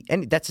could be.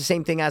 And that's the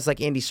same thing as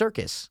like Andy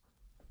Serkis.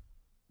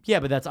 Yeah,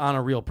 but that's on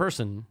a real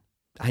person.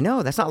 I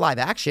know that's not live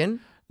action.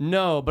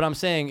 No, but I'm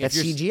saying That's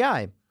if you're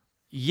CGI.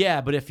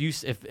 yeah, but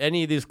if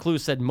any of these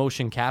clues said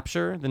motion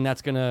capture, then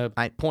that's gonna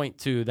point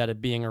to that it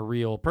being a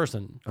real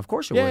person. Of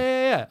course it Yeah, would.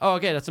 yeah. Oh,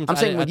 okay. That's what I'm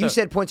saying I when you thought-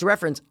 said points of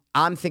reference,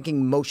 I'm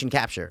thinking motion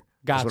capture.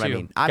 Got That's you. what I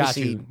mean. Got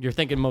Obviously, you. You're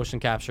thinking motion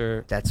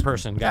capture. that's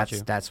person. Got you.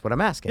 That's what I'm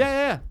asking.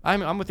 Yeah.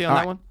 I'm with you on All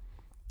that right. one.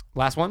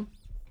 Last one.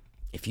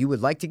 If you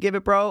would like to give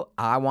it, bro,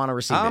 I want to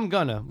receive I'm it.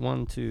 gonna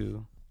 1,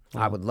 2.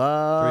 I would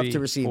love 3, to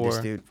receive 4, this,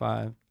 dude.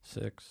 5,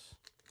 6,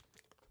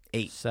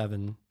 8.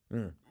 7,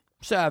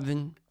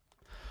 7.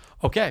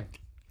 Okay.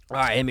 All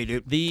right, hit me,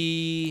 dude.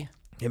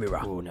 Hit me, bro.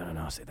 Oh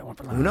no! Say that one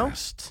for Uno?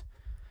 last.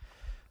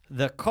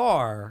 The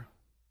car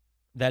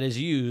that is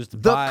used The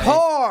by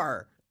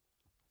car.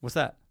 What's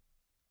that?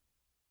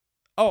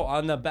 Oh,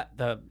 on the back,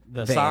 the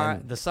Van.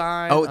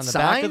 sign Oh, on it's the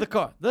back sign? of the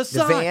car. The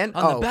sign van?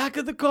 on the Oh. back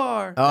of the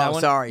car. Oh, That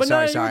one. sorry. But no,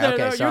 Okay, you're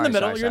there, sorry. you're in the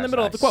middle. sorry, You're in the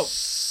middle of the sorry. quote.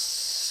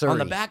 Sorry. On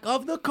the back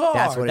of the car.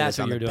 That's what it That's is.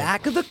 what On you're the doing.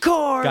 back of the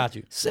car. Got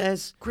you.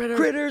 Says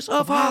Critters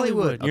of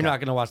Hollywood. You're Okay. not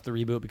gonna watch the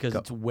reboot because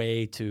it's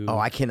way too. Oh,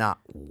 I cannot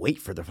wait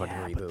for the fucking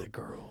yeah, reboot. but the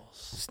girls.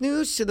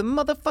 Snooze to the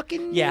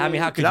motherfucking. Yeah, I mean,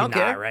 how could I you don't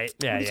not, care. right?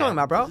 Yeah, What are you talking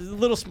about, bro? A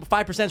little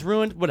 5%'s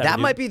ruined. Whatever. That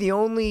dude. might be the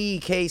only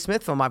K.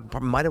 Smith film I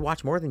probably might have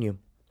watched more than you.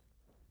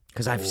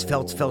 Because I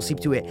fell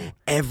asleep to it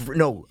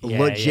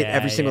legit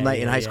every single night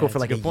in high school for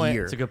like a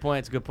year. It's a good point.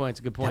 It's a good point. It's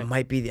a good point. That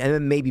might be, and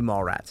then maybe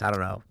Mallrats. I don't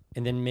know.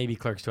 And then maybe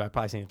Clerks 2. I've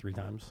probably seen it 3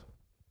 times.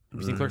 Have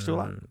you seen Clerks 2 a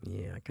lot?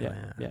 Yeah, I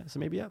kinda, Yeah. So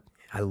maybe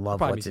I love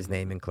Probably what's his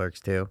name in Clerks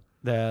too.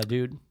 the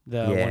dude,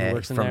 the one who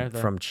works in from, there.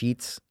 from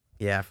Cheats.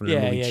 Yeah, from the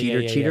Yeah, movie yeah, Cheater.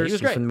 yeah. He Cheaters. was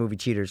He's great. from the movie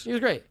Cheaters. He was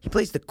great. He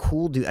plays the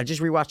cool dude. I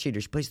just rewatched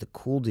Cheaters. He plays the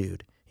cool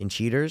dude in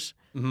Cheaters.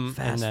 And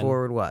Fast then-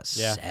 forward, what?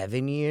 Yeah.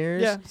 7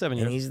 years? Yeah, 7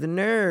 years. And he's the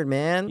nerd,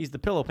 man. He's the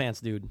pillow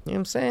pants dude. You know what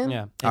I'm saying?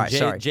 Yeah. And All right, Jay,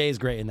 sorry. Jay's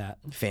great in that.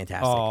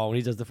 Fantastic. Oh, when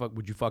he does the fuck,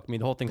 would you fuck me?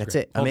 The whole thing's That's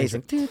great. it. Whole thing's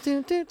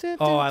Amazing. great.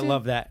 Oh, I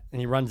love that. And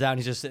he runs out and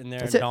he's just sitting there,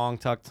 That's it. dong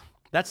tucked.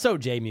 That's so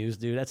J Muse,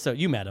 dude. That's so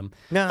you met him.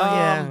 No,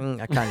 yeah,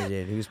 I kind of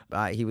did.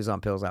 He was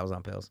on pills. I was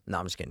on pills. No,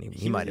 I'm just kidding.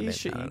 He might have been.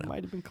 I don't know. He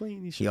might have been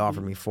clean. He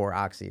offered me 4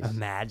 oxys.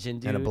 Imagine,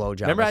 dude. And a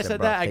blowjob. Remember I said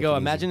 "Bro, that? I take go, it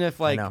imagine easy." if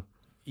I know.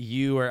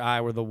 you or I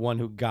were the one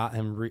who got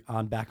him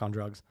back on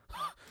drugs.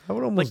 I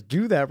would almost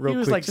do that real quick. He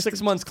was like just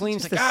 6 months clean.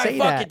 He's just like, to all say right,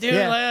 fuck that. it, dude.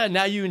 Yeah. Like,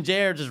 now you and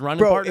Jay are just running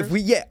Bro, partners. if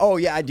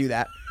we I do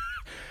that.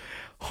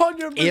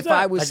 100%. If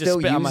I was just still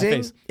spit on my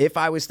using, face.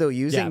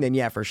 then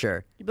yeah, for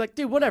sure. You'd be like,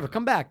 dude, whatever,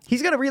 come back.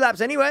 He's gonna relapse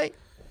anyway.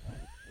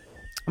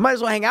 I might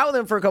as well hang out with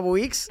him for a couple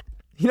weeks.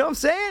 You know what I'm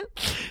saying?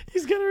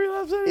 He's gonna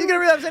relapse anyway. He's gonna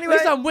relapse anyway. At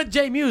least I'm with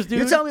Jay Muse, dude.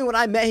 You're telling me when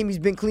I met him, he's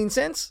been clean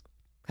since?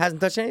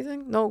 Hasn't touched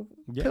anything? No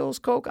pills,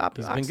 coke,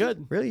 He's been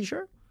good. Really? You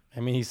sure? I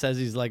mean, he says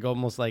he's like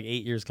almost like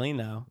 8 years clean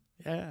now.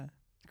 Yeah.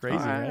 Crazy,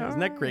 right? Isn't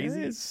that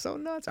crazy? It's so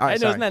nuts. I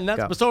know, isn't that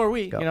nuts? Go. But so are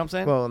we. Go. You know what I'm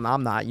saying? Well,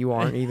 I'm not. You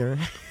aren't either.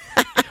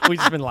 We've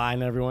just been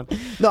lying to everyone.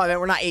 No, I mean,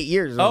 we're not 8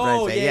 years. Is what I'm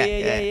Oh, trying to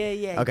say.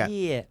 yeah. Okay.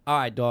 Yeah. All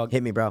right, dog.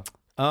 Hit me, bro.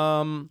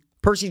 Percy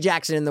Percy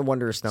Jackson and the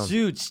Wonder Stone.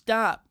 Dude,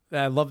 stop.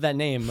 I love that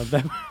name of the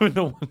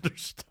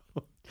Wonderstone.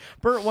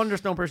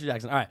 Wonderstone, Percy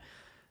Jackson. All right.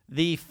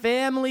 The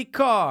family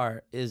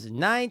car is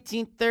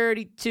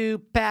 1932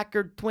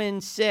 Packard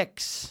Twin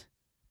 6.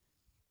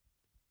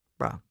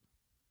 Bro.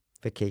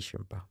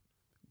 Vacation, bro.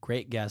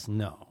 Great guess,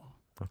 no.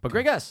 But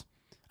great guess.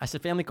 I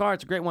said family car.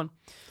 It's a great one.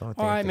 All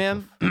right,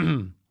 man.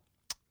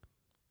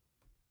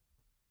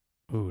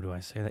 Ooh, do I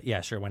say that? Yeah,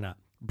 sure. Why not?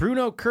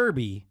 Bruno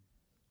Kirby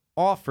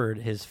offered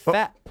his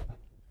fat...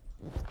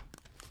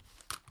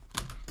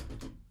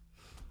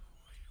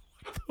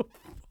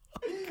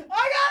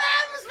 I got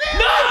Adam's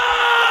Family!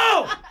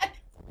 No!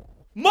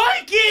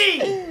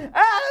 Mikey!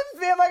 Adam's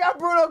Family! I got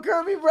Bruno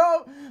Kirby,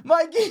 bro.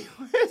 Mikey,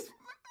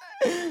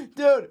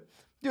 Dude,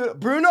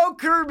 Bruno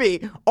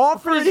Kirby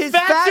offered his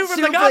fat suit for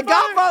the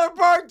Godfather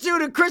Part 2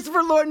 to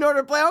Christopher Lloyd in order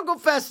to play Uncle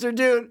Fester,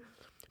 dude.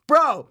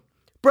 Bro,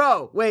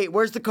 wait,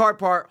 where's the car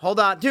part? Hold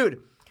on,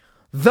 dude.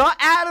 The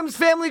Addams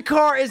Family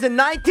car is a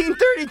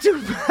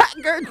 1932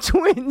 Packard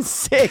Twin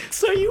 6.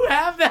 So you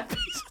have that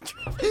piece of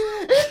trivia.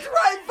 It's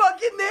right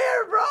fucking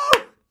there, bro.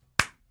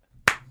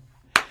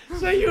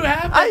 So you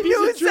have that I piece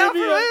knew of it sounded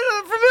trivia.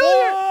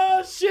 familiar.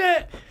 Oh,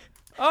 shit.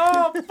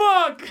 Oh,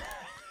 fuck.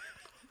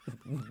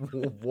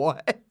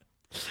 What?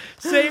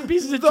 Same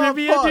pieces of The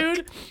trivia, fuck?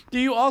 dude. Do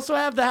you also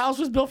have the house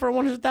was built for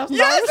 $100,000?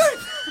 Yes!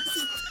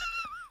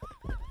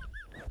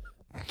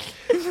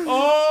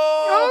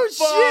 Oh, shit,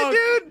 fuck.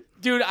 dude.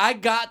 Dude, I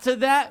got to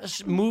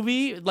that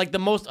movie like the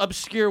most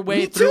obscure way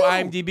Me through too.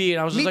 IMDb, and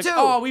I was just Me like, too.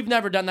 "Oh, we've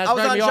never done that." It's I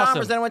was gonna on be genres,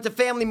 awesome. then I went to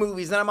family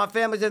movies, then I'm on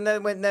families, and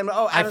then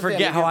I Addams forget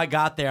Family. how I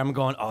got there. I'm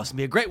going, "Oh, it's gonna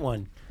be a great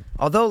one."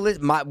 Although the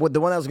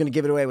one that was going to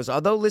give it away was,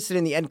 although listed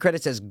in the end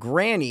credits as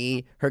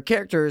Granny, her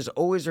character is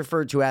always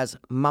referred to as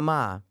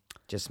Mama.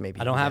 Just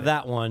maybe. I don't have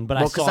that one, but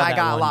Well, I saw because that I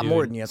got one, a lot dude.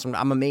 more than you. So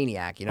I'm a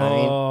maniac. You know what I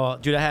mean? Oh,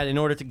 dude, I had in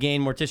order to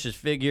gain Morticia's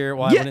figure.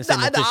 Well, I Yeah, wouldn't say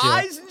the Morticia.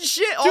 eyes and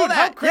shit. All Dude, that.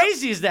 how Yep.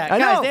 crazy is that, I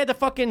guys? know. They had to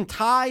fucking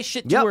tie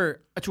shit Yep.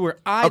 to her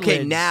eyelids.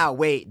 Okay, now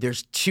wait.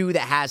 There's 2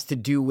 that has to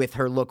do with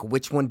her look.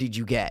 Which one did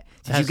you get?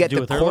 Did has you to get do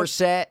the with her look?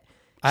 corset?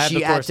 I have She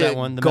the had corset to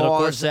one, the middle gauze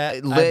corset. I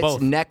have lips,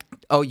 both. neck.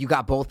 Oh, you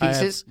got both I have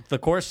pieces? the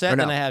corset, Or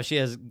no? and I have she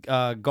has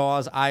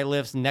gauze, eye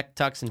lifts, neck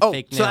tucks, and Oh,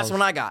 fake nails. so that's the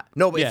one I got.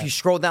 No, but Yeah. if you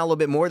scroll down a little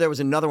bit more, there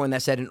was another one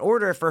that said in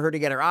order for her to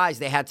get her eyes,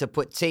 they had to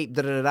put tape.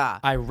 Da da da da.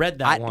 I read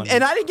that one,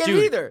 and I didn't get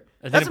Dude, it either.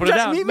 I didn't That's put what it I'm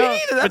down. Me No, neither.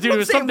 but That's dude, what it I'm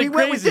was saying. We something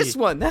went with crazy. this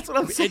one. That's what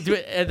I'm saying.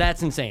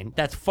 That's insane.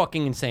 That's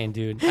fucking insane,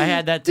 dude. I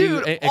had that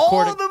dude. Dude,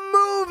 all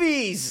the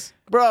movies,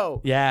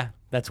 bro. Yeah,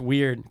 that's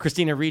weird.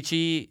 Christina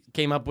Ricci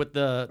came up with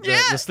the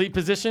sleep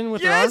position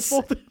with her arms Yes.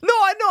 folded. No,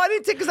 I know. I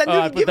didn't take because I knew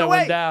I you'd put give that it away.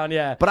 one down.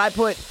 Yeah. But I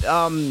put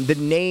the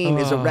name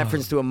is a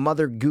reference to a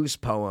Mother Goose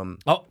poem.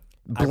 Oh,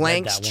 I read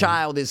Blank's that one.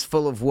 child is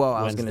full of woe.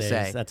 I was going to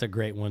Wednesdays. say. That's a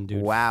great one,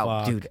 dude. Wow,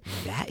 Fuck. dude,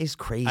 that is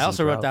crazy. I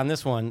also bro. wrote down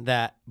this one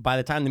that by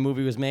the time the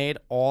movie was made,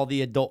 all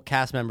the adult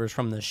cast members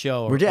from the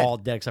show Were were dead. all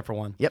dead except for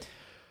one. Yep.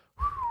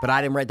 But I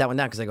didn't write that one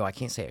down because I go, I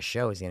can't say a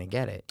show is going to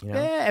get it. You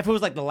know. Yeah, if it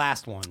was like the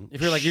last one. If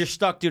you're like, you're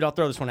stuck, dude, I'll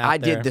throw this one out I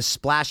there. did the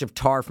splash of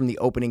tar from the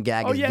opening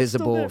gag Oh, is yeah, it's still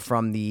visible there.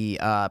 from the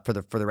for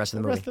the rest of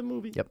the movie. rest of the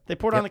movie. Yep. They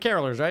poured on the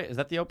carolers, right? Is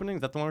that the opening?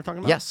 Is that the one we're talking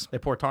about? Yes. They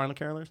poured tar on the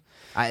carolers.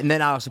 And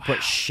then I also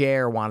put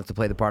Cher wanted to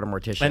play the part of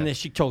Morticia. And then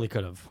she totally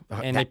could have.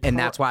 And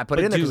that's why I put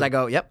it in there because I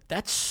go, yep.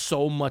 That's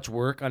so much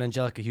work on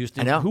Angelica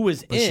Houston. I know. Who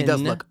was But in. She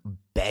does look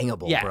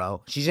bangable, Yeah.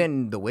 bro. She's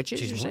in The Witches.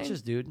 She's you're saying?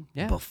 witches, dude.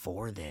 Yeah.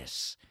 Before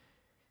this.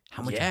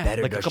 How much Yeah,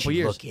 better like a does couple she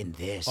years. look in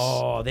this?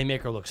 Oh, they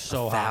make her look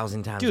so hot.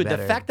 1,000 times Dude,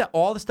 better. the fact that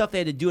all the stuff they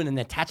had to do and then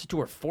attach it to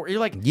her fore, you're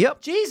like,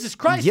 Yep. Jesus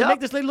Christ, Yep. to make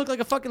this lady look like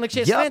a fucking, like she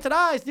has Yep. slanted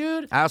eyes,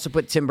 dude. I also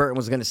put Tim Burton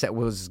was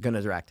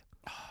gonna direct.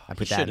 I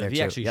put that in should've. there He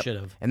too. actually Yep.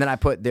 should've. And then I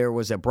put there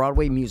was a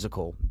Broadway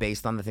musical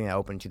based on the thing that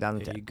opened in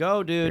 2010. There you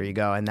go, dude. There you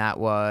go. And that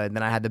was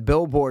then I had the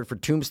billboard for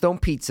Tombstone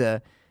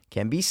Pizza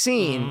can be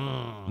seen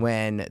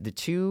when the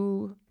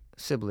 2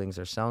 siblings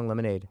are selling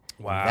lemonade.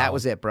 Wow. That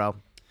was it, bro.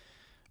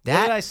 What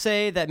did I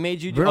say that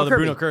made you do Bruno Kirby.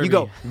 Bruno Kirby? You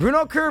go,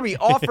 Bruno Kirby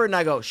offered, and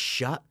I go,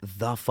 shut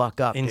the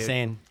fuck up, dude.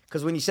 Insane.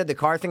 Because when you said the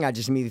car thing, I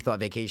just immediately thought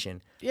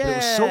vacation. But it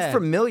was Yeah. so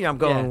familiar. I'm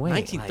going, Yeah, wait.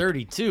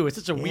 1932. It's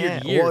such a like,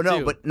 weird yeah. year. Well, no,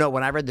 too. but no.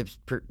 When I read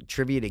the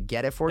trivia to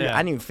get it for you, Yeah. I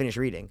didn't even finish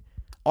reading.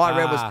 All I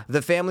read was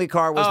the family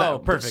car was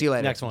that. perfect. See you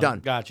later. Next one. Done.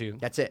 Got you.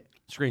 That's it.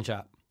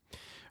 Screenshot.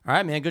 All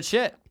right, man. Good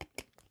shit.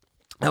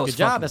 That was Good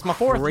job. fucking That's my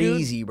fourth, dude.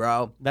 crazy,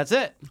 bro. That's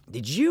it.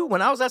 Did you,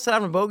 when I was outside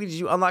having a bogey, did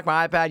you unlock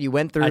my iPad? You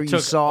went through, I you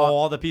took saw.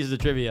 all the pieces of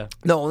trivia.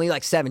 No, only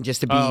like 7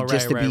 just to be, Oh,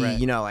 right.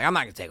 you know, like, I'm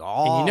not going to take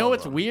all. And you know of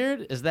what's them.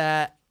 weird is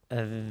that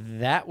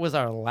that was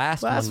our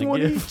last one one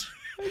to give.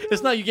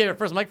 It's not you gave it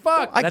first. I'm like,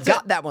 fuck. I That's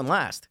got it. that one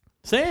last.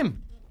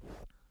 Same.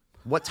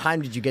 What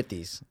time did you get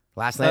these?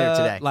 Last night or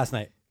today? Last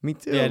night. Me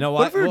too. Yeah, no.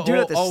 What if we were doing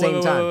it at the same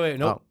wait, time? Wait.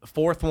 No,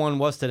 fourth one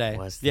was today.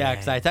 Was Yeah,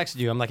 because today. I texted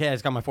you. I'm like, hey, I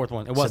just got my fourth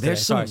one. It So was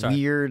there's today. some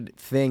weird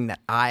thing that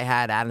I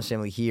had Adam's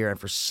Family here, and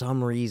for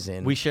some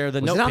reason We share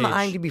the was note it on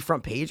page. the IMDb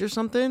front page or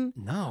something?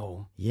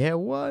 No. Yeah, it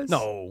was.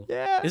 No.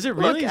 Yeah. Is it Look,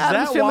 really? Is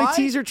Adam's that Family why?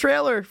 teaser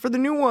trailer for the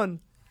new one.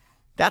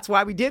 That's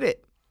why we did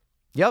it.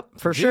 Yep,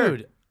 for sure.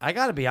 Dude, I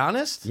gotta be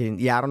honest.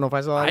 Yeah, I don't know if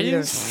I saw that I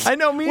either. didn't. I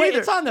know me Wait, either.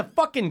 it's on the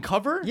fucking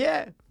cover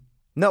Yeah.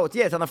 No,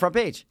 it's on the front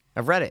page.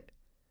 I've read it.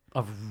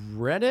 of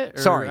Reddit.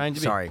 Or Sorry.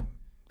 IMDb?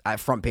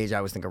 Front page, I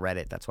always think of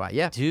Reddit. That's why.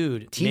 Yeah.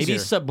 Dude, maybe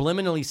Teaser.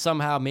 subliminally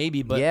somehow,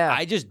 maybe, but Yeah.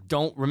 I just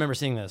don't remember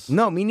seeing this.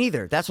 No, me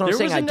neither. That's what I'm There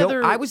saying. was I don't.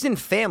 another- I was in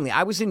family.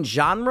 I was in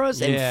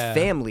genres and Yeah.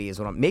 family is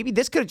what I'm. Maybe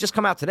this could have just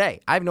come out today.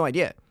 I have no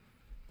idea.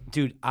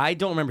 Dude, I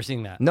don't remember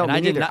seeing that. No, and me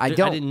I did neither. not, I I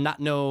don't. did not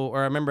know,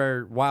 or I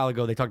remember a while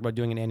ago they talked about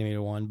doing an animated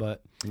one,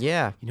 but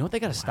Yeah. you know what they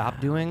got to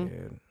stop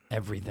doing?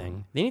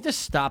 Everything. They need to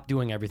stop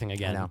doing everything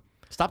again. know.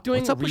 Stop doing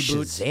What's up with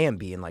reboots. Shazam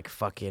being like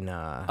fucking?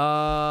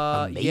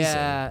 Amazing.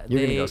 Yeah,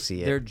 You're gonna go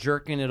see it. They're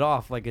jerking it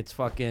off like it's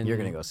fucking. You're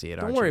gonna go see it,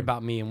 Don't aren't worry you?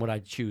 about me and what I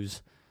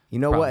choose. You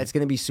know Probably. what? It's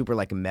gonna be super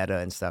like meta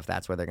and stuff.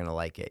 That's why they're gonna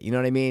like it. You know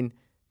what I mean?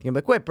 You're gonna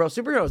be like, wait, bro,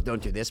 superheroes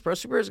don't do this. Bro,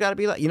 superheroes got to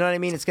be like. You know what I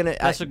mean? It's gonna.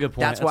 That's a good point.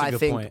 That's why a I good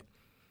think. point.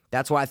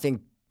 That's why I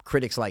think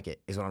critics like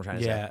it. Is what I'm trying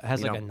to say. Yeah, it has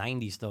You like know? a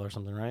 90 still or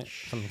something, right?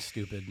 Something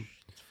stupid.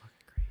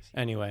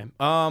 Anyway,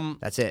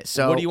 That's it.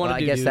 So What do you wanna I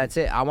do, guess dude? that's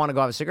it. I want to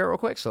go have a cigarette real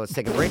quick. So let's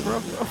take a break real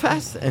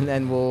fast, and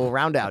then we'll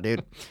round out,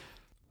 dude.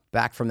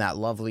 Back from that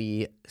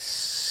lovely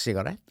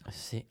cigarette.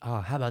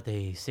 how about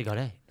the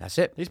cigarette? That's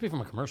it. It used to be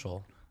from a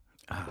commercial.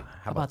 How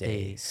about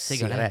the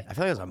cigarette? I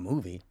feel like it was a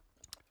movie.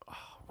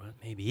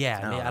 Maybe,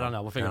 yeah. I don't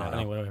know. We'll figure it out.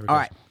 Anyway, whatever. All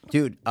right,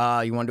 dude.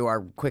 You want to do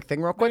our quick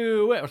thing real quick?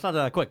 Wait, it's not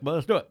that quick, but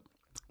let's do it.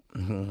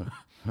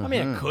 I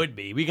mean, it could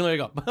be. We can let it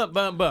go. Bum,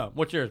 bum, bum.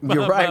 What's yours? Bum,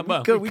 You're right. bum, bum.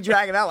 We could. We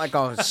drag it out like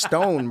a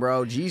stone,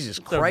 bro. Jesus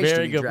a Christ,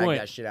 very we good drag point.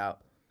 that shit out.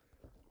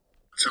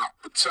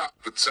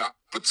 Top.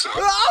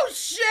 Oh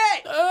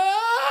shit!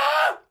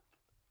 Ah!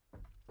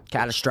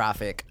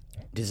 Catastrophic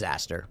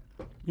disaster.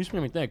 You just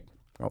made me think.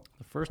 Oh.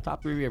 The first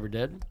top 3 we ever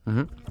did,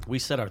 we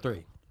said our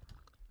 3.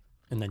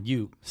 And then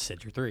you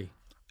said your 3.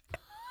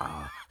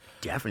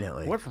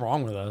 Definitely. What's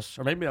wrong with us?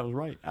 Or maybe I was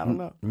right. I don't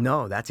know.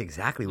 No, that's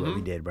exactly what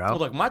we did, bro. Oh,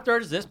 look, my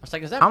third is this. My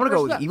second is that. I'm gonna my go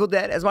first with is that. Evil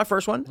Dead as my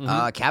first one.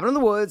 Cabin in the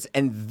Woods,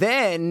 and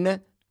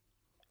then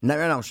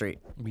Nightmare on Elm Street.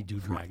 We do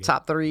drag it.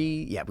 Top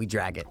 3. Yeah, we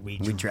drag it. We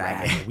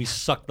drag it. We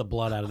suck the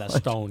blood out of that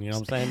stone. You know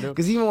what I'm saying, dude?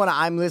 Because even when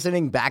I'm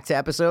listening back to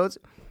episodes,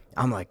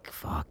 I'm like,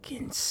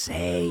 fucking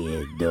say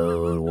it,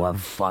 dude. What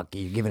fuck?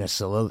 You're giving a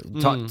soliloquy.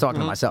 Talking to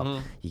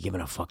myself. You're giving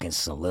a fucking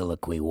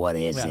soliloquy. What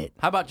is Yeah. it?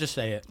 How about just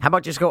say it? How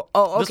about just go,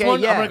 oh, This okay, one,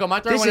 I'm yeah. gonna go, my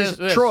third this one is is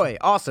this. Troy.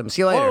 Awesome.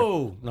 See you later.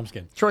 Oh, no, I'm just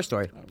kidding. Troy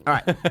story. All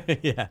right.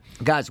 Yeah.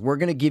 Guys, we're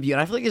going to give you, and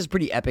I feel like this is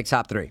pretty epic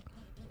top 3.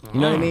 You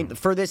know what I mean?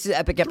 For this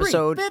epic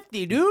episode,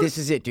 350, dude. this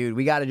is it, dude.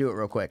 We got to do it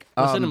real quick.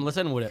 Let's hit him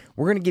with it.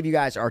 We're going to give you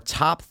guys our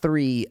top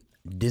 3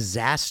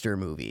 disaster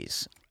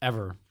movies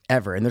Ever.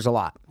 ever, and there's a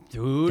lot.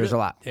 Dude. There's a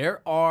lot.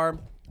 There are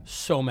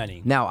so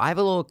many. Now, I have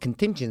a little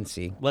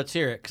contingency. Let's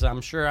hear it, because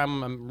I'm sure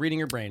I'm reading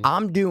your brain.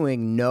 I'm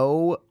doing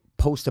no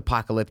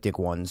post-apocalyptic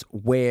ones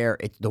where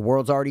the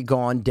world's already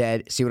gone,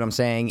 dead. See what I'm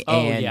saying? Oh,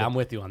 and yeah, I'm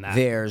with you on that.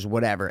 There's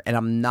whatever, and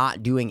I'm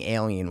not doing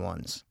alien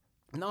ones.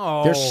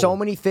 No. There's so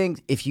many things.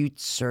 If you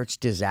search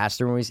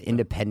disaster movies,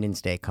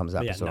 Independence Day comes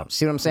up. Yeah, as well. no.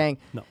 See what I'm saying?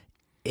 No.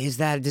 Is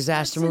that a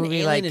disaster That's an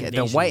movie? alien Like the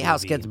invasion White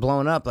House movie. gets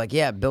blown up. Like,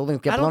 yeah,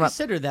 buildings get I don't blown up.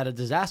 consider that a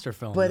disaster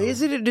film. But though.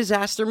 is it a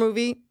disaster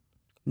movie?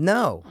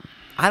 No,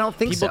 I don't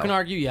think People so. can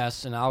argue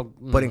yes, and I'll.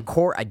 But in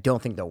court, I don't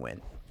think they'll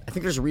win. I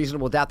think there's a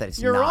reasonable doubt that it's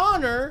Your not.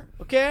 Honor,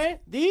 okay,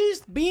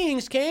 these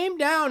beings came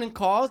down and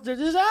caused a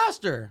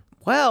disaster.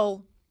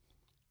 Well,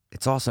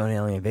 it's also an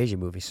alien invasion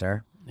movie,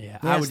 sir. Yeah,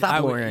 Yeah,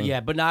 stop worrying. Yeah,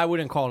 but no, I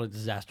wouldn't call it a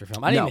disaster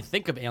film. I didn't No. even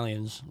think of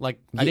aliens. Like,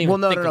 I didn't Well,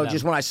 even no, think no, of no. them.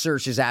 Just when I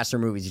searched disaster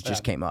movies, it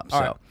just came up. All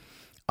So, right.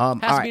 all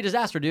Has to right. be a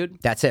disaster, dude.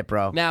 That's it,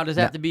 bro. Now, does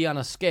it have to be on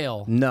a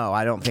scale? No,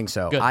 I don't think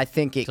so. Good. I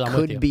think it So I'm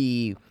with you. could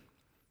be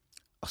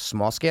a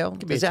small scale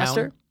be a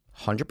disaster,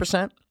 town.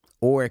 100%,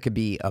 or it could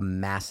be a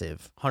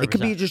massive. It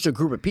could be 100%. just a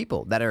group of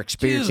people that are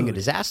experiencing a Dude.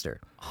 disaster.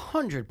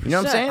 100%. You know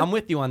what I'm saying? I'm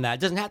with you on that. It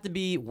doesn't have to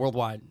be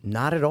worldwide.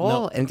 Not at all.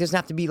 No. And it doesn't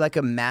have to be like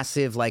a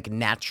massive, like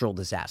natural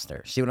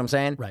disaster. See what I'm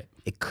saying? Right.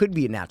 It could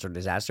be a natural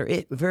disaster.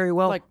 It very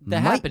well Like The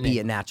might Happening. be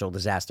a natural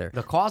disaster.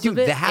 The cause Dude, of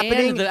it The and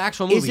Happening the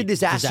actual is movie, a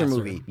disaster disaster.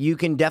 movie. You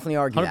can definitely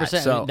argue 100%.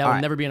 that. So, that all will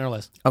right. never be on our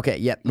list. Okay,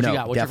 yep. What no, you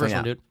got? What's your definitely first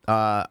one,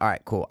 not. dude? All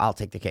right, cool. I'll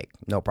take the cake.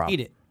 No problem.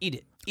 Eat it. Eat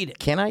it. Eat it.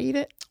 Can I eat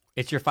it?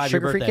 It's your 5-year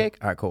Sugar-free birthday. cake?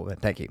 All right, cool.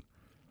 Thank you.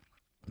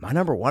 My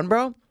number one,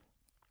 bro?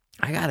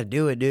 I got to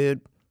do it,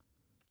 dude.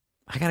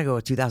 I got to go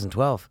with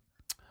 2012.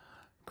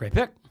 Great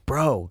pick.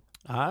 Bro,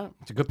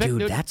 It's a good pick,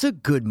 dude. that's a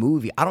good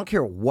movie. I don't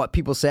care what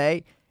people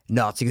say.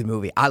 No, it's a good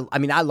movie. I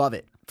mean, I love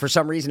it. For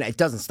some reason, it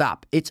doesn't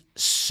stop. It's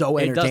so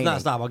It entertaining. does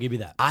not stop. I'll give you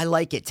that. I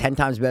like it 10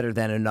 times better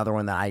than another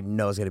one that I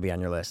know is going to be on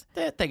your list.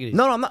 Take it easy.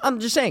 No, I'm not, I'm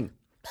just saying.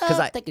 Because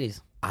Take it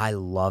easy. I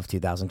love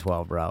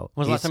 2012, bro.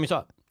 When was the last time you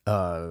saw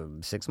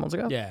it? 6 months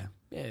ago? Yeah.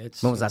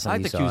 It's, When was the last time I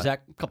you like the saw it?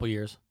 Cusack, a couple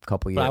years.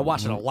 Couple years. But I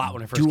watched it a lot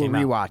when it first Do a came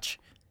out. rewatch.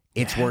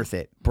 It's worth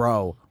it.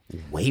 Bro,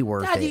 way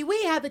worth it.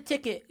 we have a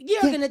ticket.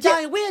 You're gonna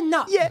die, we're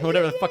not. Yeah,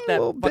 Whatever the fuck that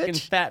little fucking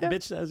bitch. fat Yeah.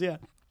 bitch says, yeah.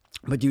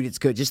 But dude, it's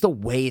good. Just the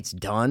way it's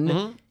done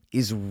Mm-hmm.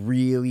 is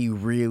really,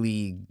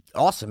 really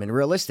awesome and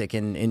realistic.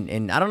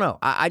 And I don't know.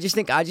 I just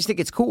think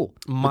it's cool.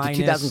 But Minus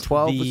the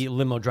 2012 the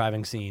limo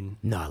driving scene.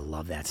 No, I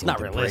love that scene.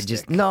 not with the bridge.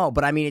 realistic. No,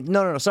 but I mean,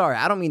 no. Sorry,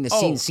 I don't mean the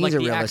scenes. like Scenes are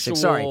the realistic. actual,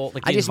 Sorry,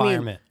 like I the just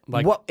environment. mean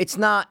Like- what? It's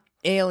not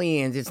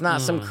aliens. It's not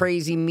some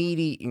crazy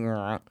meaty.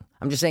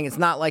 I'm just saying it's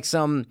not like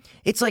some.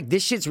 It's like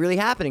this shit's really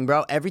happening,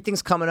 bro.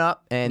 Everything's coming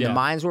up, and the Yeah.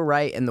 minds were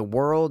right, and the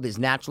world is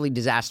naturally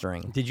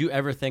disastering. Did you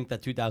ever think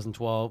that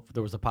 2012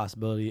 there was a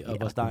possibility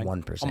of us dying?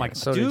 1%. Oh my god,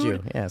 So dude. did you?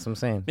 Yeah, that's what I'm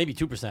saying. Maybe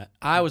 2%.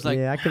 I was like,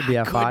 Yeah, I could be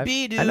at could 5.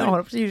 be, dude. I know,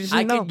 100%. You just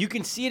didn't know. You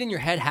can see it in your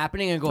head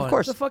happening and going,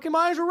 course. the fucking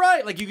minds were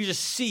right. Like you could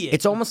just see it.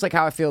 It's almost like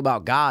how I feel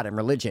about God and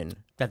religion.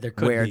 That there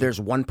could where be. there's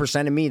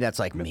 1% of me that's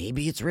like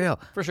maybe it's real.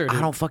 For sure, I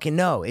dude. don't fucking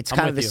know. It's I'm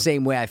kind of the with you.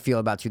 same way I feel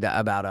about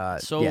 2012.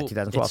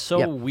 It's so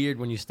Yep. weird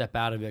when you step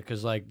out of it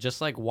because like just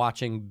like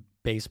watching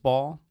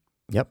baseball,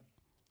 Yep.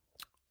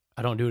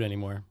 I don't do it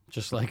anymore.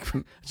 Just like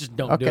just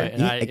don't do Okay.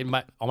 it. And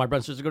all my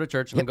brothers and sisters go to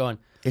church and I'm going,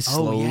 It oh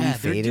slowly yeah,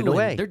 they're faded doing,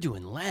 away. They're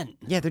doing Lent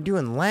Yeah, they're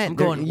doing Lent. I'm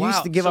going, They used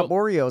wow. to give So- up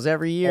Oreos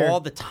every year. all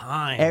the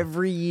time.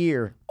 Every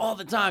year. all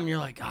the time. You're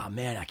like, oh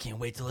man, I can't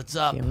wait till it's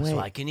up Can't so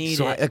wait. I can eat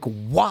So it. like,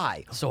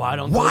 why? So I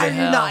don't Why go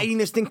to are you not hell. eating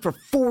this thing for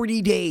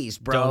 40 days,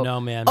 bro? Don't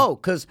know, man. Oh,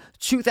 because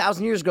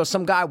 2,000 years ago,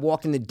 some guy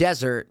walked in the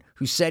desert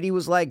who said he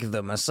was like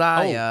the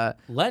Messiah.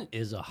 Lent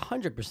is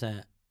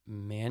 100%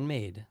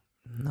 man-made.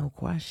 No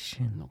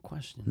question. No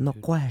question. No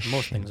dude. question.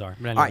 Most things are.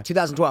 But All anyway. right,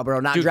 2012, bro.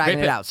 Not Dude, dragging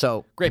great it pick. out.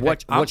 So, Great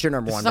what's pick. your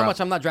number This one, is how bro?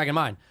 much I'm not dragging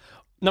mine.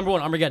 Number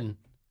one, Armageddon.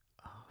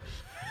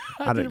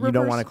 You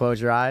don't want to close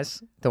your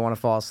eyes? Don't want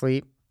to fall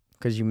asleep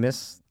because you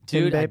miss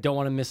him, Dude, I babe? don't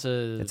want to miss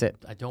a. That's it.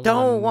 I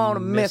don't want to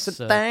miss a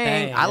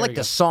thing. I There like we the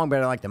go. song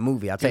better than I like the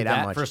movie. I'll tell you Dude,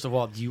 that much. First of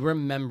all, do you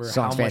remember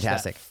Song's how much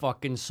fantastic. that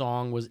fucking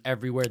song was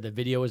everywhere? The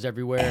video was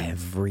everywhere.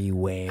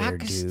 Everywhere, I could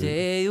dude.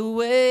 stay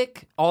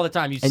awake all the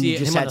time. You And see you it,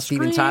 just him on had the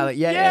Steven screen. Tyler.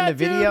 Yeah, in the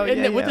video. dude,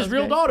 yeah, and with yeah, his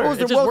real okay. daughter. What was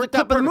It just the worked out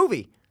clip of the perfect.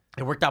 movie?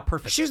 It worked out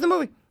perfect. She was in the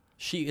movie.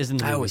 She is in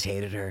the movie. I always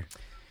hated her.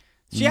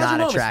 She has Not her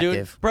moments,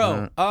 attractive. dude.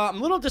 Bro, I'm a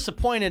little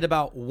disappointed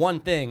about one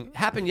thing.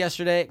 Happened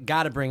yesterday.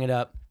 Got to bring it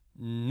up.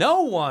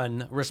 No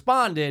one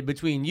responded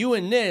between you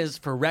and Niz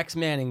for Rex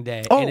Manning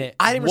Day. Oh, and it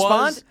I didn't was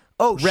respond?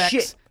 Oh, Rex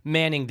shit.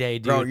 Manning Day,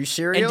 dude. Bro, are you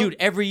serious? And dude,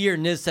 every year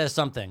Niz says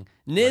something.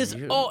 Niz,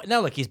 now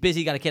look, he's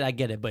busy, got a kid, I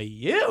get it. But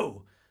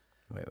you,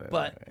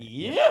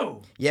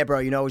 you. Yeah, bro.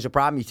 You know, it was a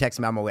problem. You texted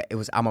me on my way. It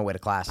was on my way to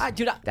class.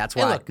 That's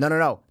hey, why. look,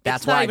 No.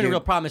 That's it's why. not even dude. a real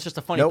problem. It's just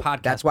a funny Nope.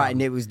 podcast. That's why. problem.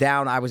 And it was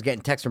down. I was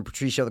getting texts from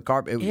Patricio the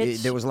carp.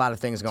 There was a lot of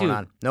things going Dude,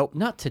 on. Nope.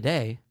 Not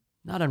today.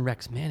 Not on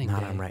Rex Manning Day.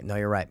 I'm right. No,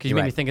 you're right. Because you You're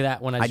made right. me think of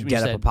that when I I when get you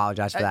up, said,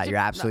 apologize for that. You're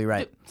absolutely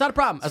right. It's not a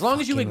problem. As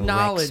long as you Fucking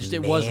acknowledged Rex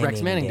it was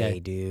Rex Manning Manning Day.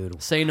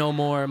 dude. Say no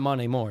more,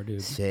 money more,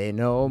 dude. Say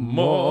no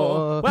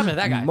more. What happened to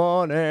that guy?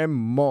 Money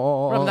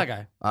more. What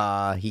happened to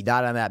that He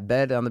died on that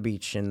bed on the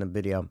beach in the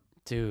video.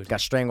 Dude. Got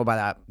strangled by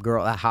that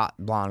girl, that hot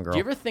blonde girl. Do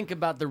you ever think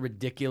about the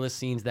ridiculous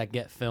scenes that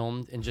get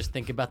filmed and just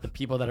think about the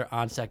people that are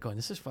on set going,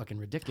 this is fucking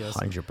ridiculous?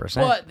 100%.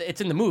 But it's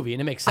in the movie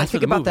and it makes sense I for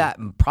think the about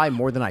movie. that probably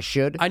more than I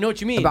should. I know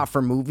what you mean. About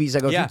for movies. I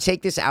go, Yeah. if you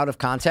take this out of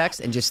context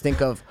and just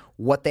think of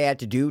what they had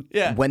to do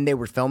Yeah. when they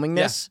were filming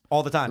Yeah, this.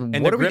 all the time.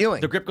 And what the are we grip,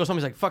 doing? The grip goes home.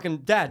 He's like, fucking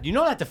dad, do you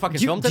know that to fucking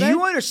Do, film do today?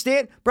 you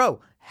understand? Bro,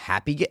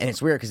 and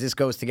it's weird because this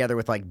goes together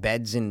with like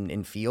beds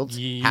in fields.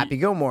 Happy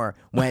Gilmore,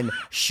 when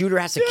Shooter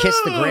has to kiss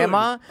the Dude,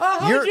 grandma,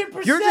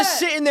 100%. you're just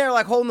sitting there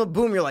like holding the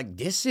boom. You're like,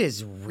 this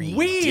is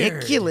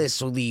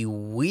ridiculously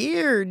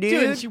weird, dude.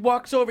 Dude, and she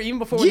walks over even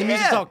before the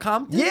music's all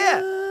calm.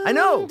 Yeah, I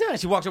know.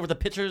 She walks over with the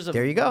pictures of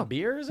There you go.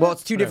 beers. Well,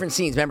 it's two different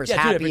scenes. Remember, it's Yeah,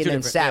 two happy different- and two then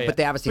different. sad, Yeah, but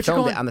they yeah. obviously But you're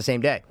filmed going- it on the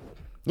same day.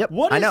 Yep,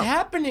 What I is know.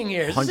 happening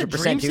here? Is this a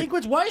 100%, dream dude.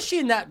 sequence? Why is she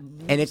in that?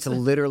 And it's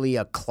literally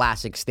a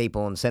classic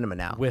staple in cinema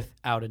now.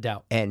 Without a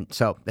doubt. And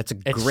so that's a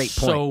It's great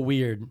point. so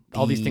weird.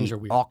 All these things are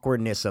weird.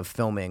 Awkwardness of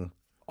filming.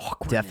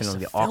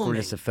 Definitely of the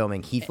awkwardness filming. of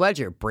filming. Heath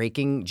Ledger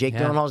breaking Jake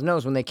Yeah. Gyllenhaal's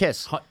nose when they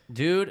kiss.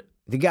 Dude,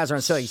 The guys are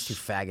on sale. These two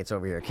faggots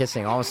over here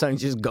kissing. All of a sudden, it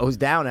just goes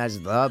down as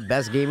the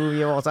best gay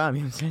movie of all time.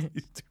 You know what I'm saying?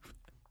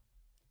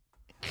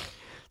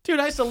 Dude,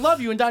 I used to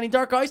love you in Donnie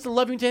Darko. I used to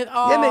love you in...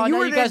 Oh, Yeah, man, now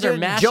were you guys the are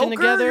mashing Joker?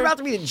 together. You're about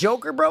to be the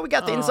Joker, bro. We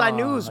got the inside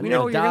news. We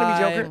know you're going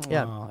to be Joker.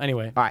 Yeah. Oh,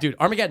 anyway, All right. dude,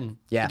 Armageddon.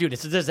 Yeah. Dude,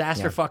 it's a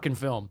disaster fucking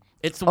film.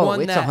 It's the Oh,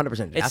 one it's that... 100%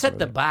 It disaster set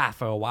the movie. bar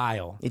for a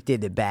while. It did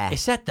the bar. It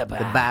set the bar.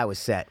 The bar was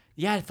set.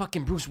 Yeah,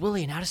 fucking Bruce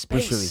Willis in outer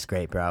space. Bruce Willis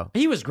great, bro.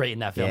 He was great in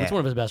that film. Yeah. It's one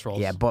of his best roles.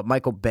 Yeah, but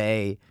Michael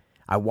Bay,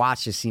 I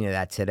watched a scene of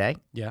that today.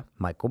 Yeah.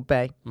 Michael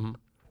Bay, Mm-hmm.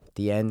 at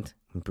the end,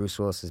 when Bruce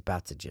Willis is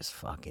about to just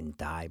fucking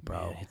die,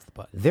 bro. Yeah, hits the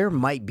button. There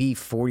might be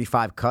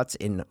 45 cuts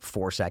in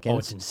 4 seconds. Oh,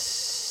 it's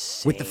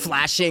insane. with the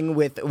flashing,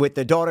 with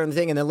the daughter and the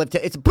thing, and then lift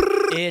it. It's.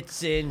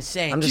 It's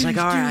insane. I'm just like,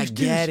 all right, I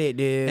get it,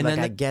 dude. And like,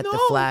 then I get the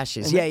no.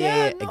 flashes. And Yeah,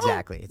 then, yeah, no.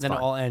 exactly. It's then fun.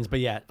 it all ends.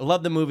 But yeah, I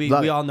love the movie. Love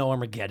we it. all know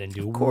Armageddon,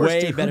 dude. Of course,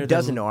 Way dude, better who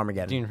doesn't than know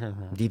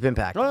Armageddon? Deep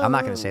Impact. I'm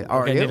not going to say that.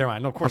 Oh, Okay, are you? neither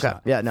mind. No, of course Okay,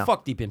 not. yeah, no.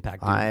 Fuck Deep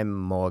Impact, dude. I'm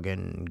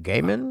Morgan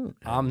Gaiman.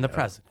 I'm the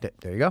president.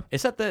 There you go.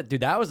 It's at the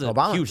dude. That was a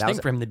Obama. huge That thing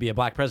was- for him to be a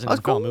black president in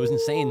Of film. It was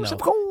insane course, though.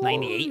 of course,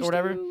 98 or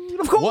whatever.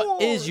 of course.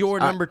 What is your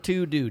number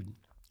 2, dude?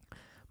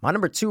 My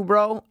number 2,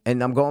 bro,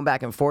 and I'm going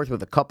back and forth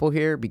with a couple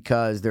here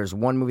because there's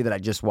one movie that I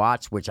just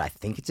watched, which I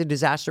think it's a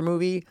disaster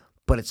movie,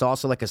 but it's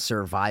also like a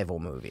survival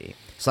movie.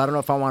 So I don't know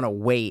if I want to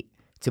wait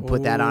to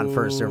put that on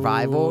for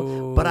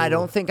survival, but I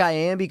don't think I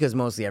am because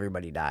mostly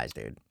everybody dies,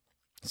 dude.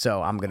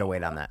 So I'm going to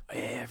wait on that.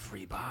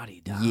 Everybody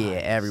dies. Yeah,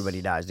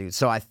 everybody dies, dude.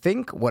 So I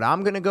think what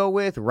I'm going to go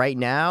with right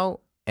now,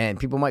 and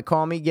people might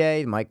call me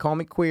gay, might call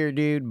me queer,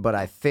 dude, but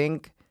I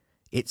think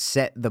it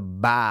set the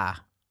bar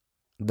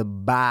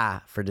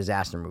for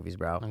disaster movies,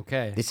 bro.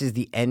 Okay. This is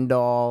the end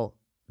all,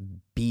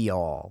 be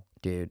all,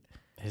 dude.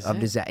 Is of it?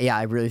 disaster. Yeah,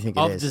 I really think it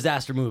Of is.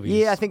 disaster movies.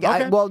 Yeah, I think.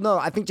 Okay.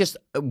 I think just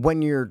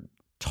when you're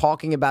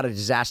talking about a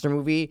disaster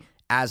movie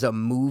as a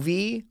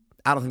movie,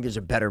 I don't think there's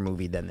a better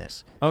movie than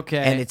this. Okay.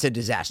 And it's a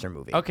disaster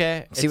movie.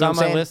 Okay. See It's what on I'm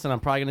my saying? list, and I'm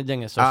probably gonna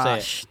ding it. So say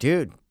it.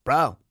 Dude,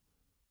 bro,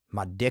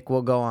 my dick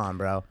will go on,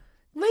 bro.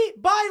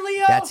 Bye,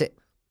 Leo. That's it,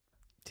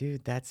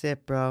 dude. That's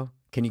it, bro.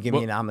 Can you give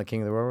me an "I'm the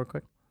King of the World" real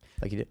quick,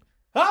 like you did?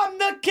 I'm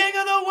the king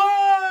of the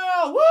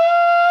world.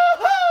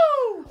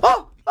 Woo-hoo!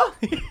 Oh,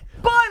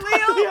 bye,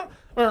 Leo.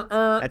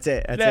 That's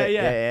it. That's it.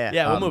 Yeah.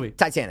 Yeah. What movie?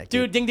 Titanic,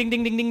 Dude, ding, ding,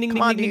 ding, ding, ding, ding,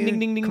 Come on, ding, ding,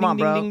 ding, dude. ding, Come on,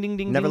 ding, bro. ding, ding,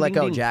 ding, Never ding, let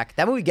go, ding. Jack.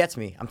 That movie gets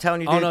me. I'm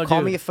telling you, Oh, dude. no, Call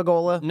dude. me a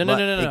Fagola. No, but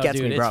no, It gets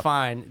dude. me, bro. It's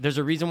fine. There's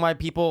a reason why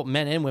people,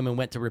 men and women,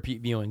 went to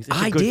repeat viewings. It's a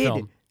I good did.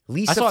 film. I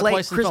Lisa saw it Flahan.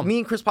 twice in film. Me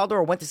and Chris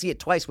Paldoro went to see it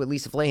twice with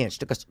Lisa Flahan. She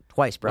took us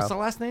twice, bro. What's the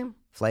last name?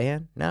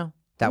 Flahan? No,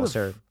 that was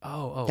her.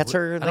 Oh. That's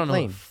her, I don't know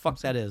like, what name. the fuck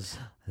that is.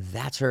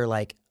 That's her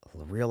like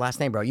real last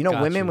name, bro. You know,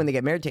 Got women you. when they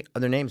get married take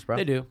other names, bro.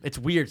 They do. It's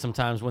weird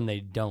sometimes when they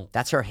don't.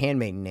 That's her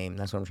handmaiden name.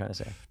 That's what I'm trying to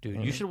say.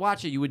 Dude, you should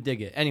watch it. You would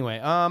dig it. Anyway,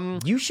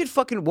 You should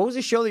fucking. What was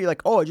the show that you're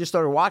like? Oh, I just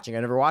started watching.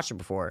 I never watched it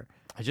before.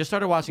 I just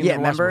started watching. Yeah,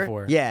 Never watched it remember?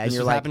 before. Yeah, and this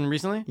you're just like- happened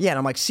recently. Yeah, and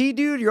I'm like, see,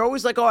 dude, you're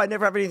always like, oh, I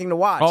never have anything to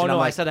watch. Oh and no, I'm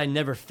I like, said I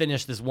never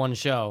finished this one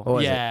show.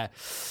 was it? Yeah.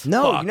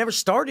 no, Fuck. you never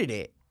started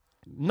it.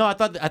 No, I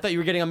thought you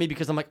were getting on me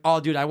because I'm like,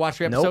 oh, dude, I watched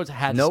 3 episodes. I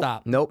had to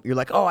stop. Nope. You're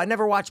like, oh, I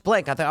never watched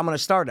blank. I thought I'm gonna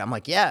start it. I'm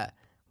like, yeah.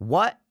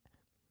 What?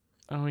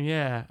 Oh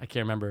yeah, I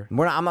can't remember. I'm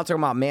not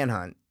talking about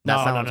Manhunt. No,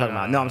 That's not no, what I'm no, talking no,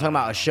 about. no, No, I'm no, talking no,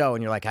 about a show,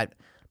 and you're like,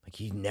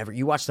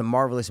 you watched The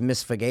Marvelous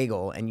Miss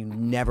Fagagel, and you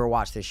never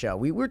watched this show.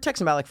 We were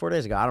texting about it like 4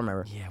 days ago. I don't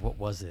remember. Yeah, what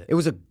was it? It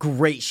was a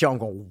great show. I'm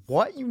going,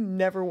 what? You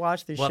never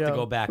watched this We'll show? have to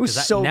go back It was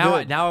 'cause so now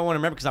good. I want to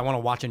remember because I want to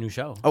watch a new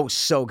show. Oh,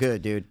 so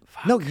good, dude.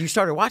 No, you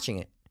started watching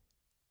it.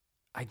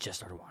 I just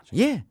started watching.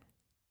 Yeah.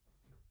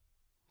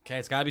 Okay,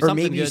 it's gotta be Or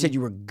something maybe you good. said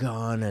you were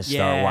gonna start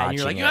yeah, watching and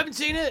you're like, it. you haven't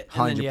seen it?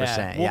 And then,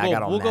 100%. We'll Yeah, I go,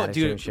 got all we'll mad go, at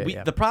you dude. and shit,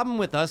 yeah. The problem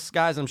with us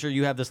guys, I'm sure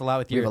you have this a lot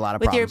with We your have a lot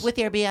of with your problems. with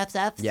your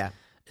BFFs. Yeah.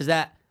 is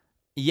that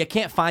you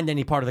can't find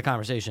any part of the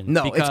conversation.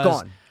 No, because it's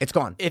gone. It's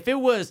gone. If it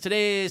was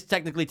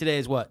technically today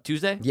is what,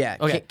 Tuesday? Yeah.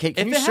 Okay. Can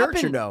If you it search or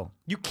happened- no?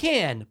 You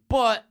can,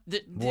 but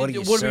What do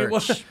you what are we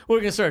search?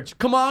 gonna search?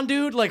 Come on,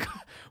 dude. Like,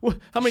 how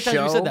many times have you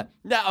Show? said that?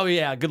 No, oh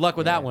yeah. Good luck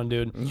with that one,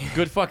 dude.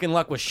 Good fucking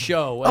luck with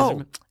show.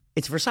 Oh,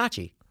 it's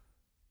Versace.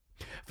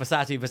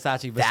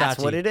 Versace. That's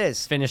what it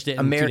is. Finished it in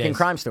 2 American days.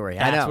 Crime Story.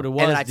 I That's know. what it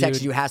was, And then I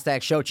texted dude.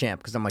 you #show champ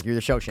because I'm like, you're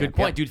the show champ. Good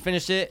point, Yeah. dude.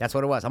 Finished it. That's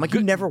what it was. I'm like,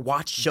 you never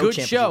watched show Good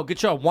champ. show. Good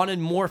show. Wanted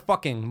more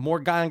fucking. More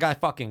guy on guy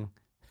fucking.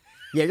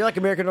 Yeah, you're like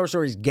American Horror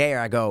Story's gayer.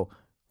 I go,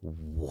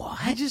 what?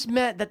 I just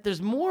meant that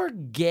there's more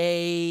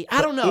gay.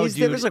 I don't know, Is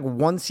dude. there's like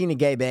one scene of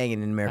gay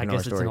banging in I American Horror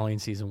guess it's Story? only in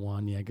season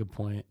 1. Yeah, good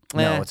point.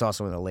 No, Eh. it's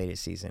also in the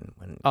latest season.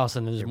 When Oh, so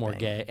there's more banging.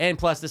 gay, and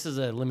plus this is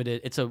a limited.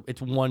 It's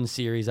one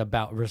series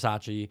about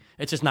Versace.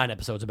 It's just 9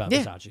 episodes about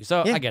Yeah. Versace.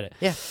 So Yeah. I get it.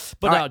 Yeah.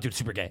 but All no, right. dude,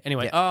 super gay.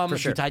 Anyway, Yeah, for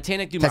sure. dude,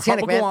 Titanic, dude, Titanic, my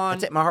heart will man. go on.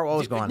 That's it. My heart will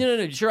always Dude, go on. No,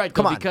 you're right.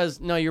 Come though, on. because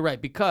no, you're right.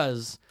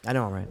 Because I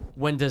know, I'm right.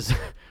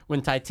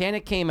 when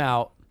Titanic came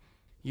out,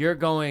 you're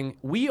going,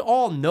 we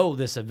all know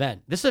this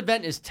event. This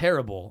event is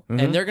terrible. Mm-hmm.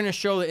 And they're going to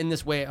show it in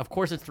this way. Of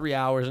course, it's 3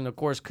 hours. And of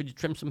course, could you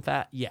trim some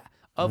fat? Yeah.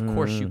 Of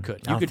course you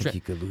could. I don't think trim. you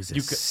could lose a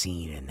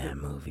scene in that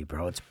movie,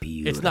 bro. It's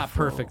beautiful. It's not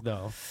perfect,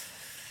 though.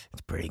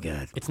 It's pretty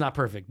good. It's not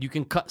perfect. You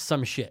can cut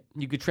some shit.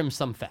 You could trim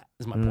some fat.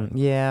 Is my point.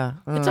 Yeah.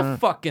 It's a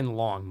fucking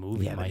long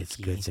movie, Yeah, but Mikey. it's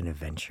good. It's an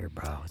adventure,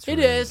 bro. It's It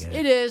really is. good.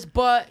 It is.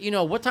 But you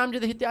know, what time do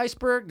they hit the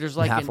iceberg? There's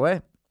like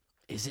Halfway.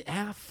 Is it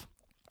half?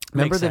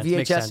 Remember Makes the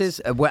sense, makes sense.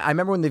 VHSs? I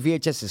remember when the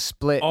VHS is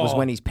split was Oh.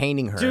 when he's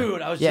painting her.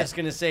 Dude, I was just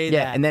gonna say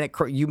Yeah, that. and then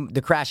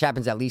the crash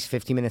happens at least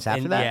 15 minutes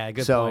after And- that. Yeah,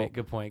 good so point.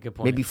 Good point. Good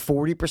point. Maybe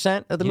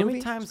 40% of the you know how movie.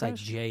 many times I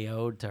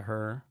JO'd to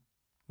her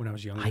when I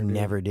was younger? I dude?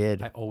 never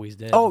did. I always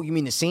did. Oh, you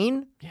mean the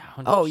scene? yeah.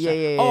 100%. Oh,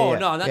 yeah. Oh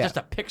no, not yeah. just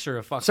a picture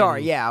of fucking.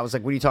 Sorry, yeah. I was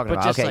like, what are you talking But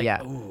about? just Okay, like,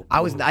 yeah. ooh,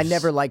 I boobs.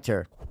 never liked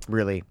her,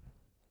 really.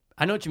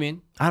 I know what you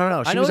mean. I don't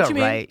know. She I know was what you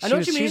mean. alright. I know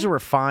what you She's a mean.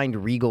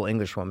 refined, regal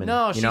English woman.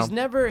 No, you she know? was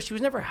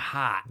never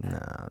hot.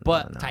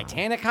 But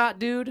Titanic hot,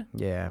 dude.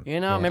 Yeah. You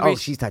know, yeah. remember Oh,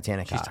 he's- she's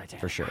Titanic she's hot.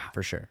 Titanic For sure. hot.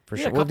 For sure. For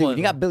He sure. had a Well, couple dude, of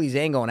you them. got Billy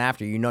Zane going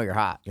after you. You know you're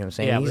hot. You know what I'm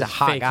saying? Yeah, He's with a his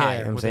hot fake guy. hair, You know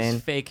what I'm with his saying?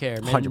 fake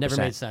hair, man, 100%. never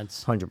made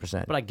sense.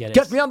 100%. But I get it.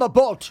 Get me on the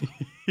boat.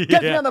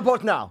 Get me Yeah. on the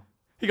boat now.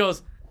 He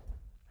goes.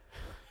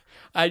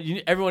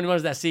 Everyone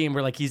knows that scene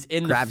where like he's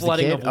in Grabs the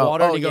flooding the of kid.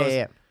 water, and he yeah, goes,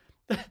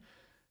 yeah.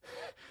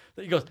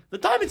 he goes, the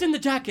diamond's in the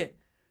jacket.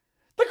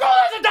 The girl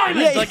has a diamond.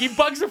 Yeah, yeah. Like he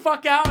bugs the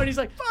fuck out, and he's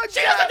like, she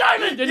has a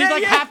diamond, and Yeah, he's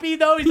like yeah. happy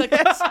though. He's like,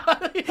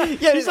 Yeah, he's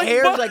his like,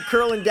 hair's "Fuck." like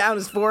curling down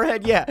his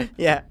forehead. Yeah.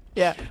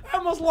 I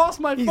almost lost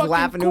my He's fucking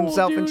laughing to cool,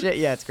 himself dude. and shit.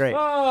 Yeah, it's great.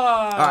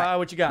 Ah,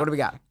 what you got? What do we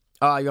got?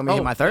 You want me to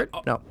hit my third?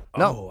 No.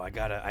 Oh,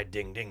 I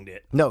dinged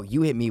it. No,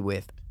 you hit me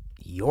with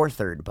your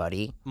third,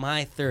 buddy.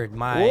 My third,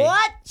 my.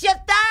 What's your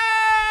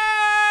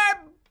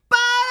third, buddy?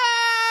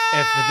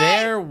 If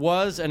there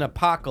was an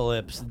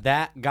apocalypse,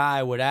 that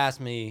guy would ask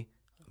me,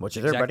 What's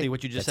your third, exactly buddy?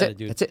 what you just That's said, it.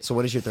 dude. That's it. So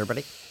what is your third,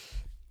 buddy?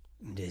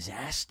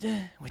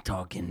 disaster? We're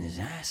talking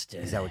disaster.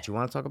 Is that what you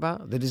want to talk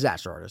about? The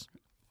Disaster Artist.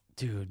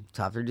 Dude.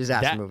 Top 3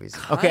 disaster That movies.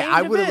 kind Okay,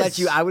 I of would have is. let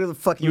you. I would have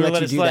fucking You would've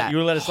let let you it do slide. that. You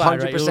would've let it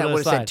slide, right? You 100% would've would let have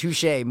it said slide.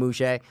 touche,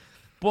 mouche.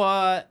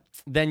 But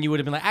then you would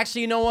have been like,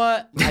 actually, you know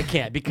what? I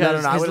can't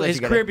because I would've let his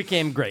you get career it.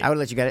 became great. I would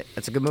let you get it.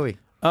 That's a good movie.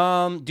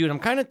 Dude, I'm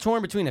kind of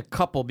torn between a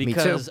couple too.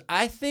 because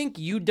I think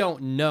you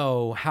don't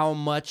know how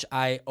much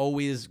I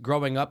always,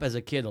 growing up as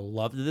a kid,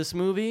 loved this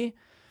movie.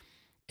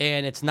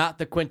 And it's not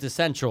the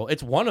quintessential.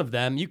 It's one of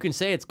them. You can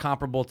say it's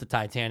comparable to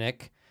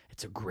Titanic.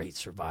 It's a great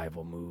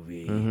survival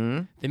movie. Mm-hmm.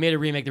 They made a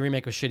remake. The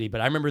remake was shitty, but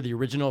I remember the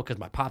original because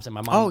my pops and my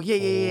mom loved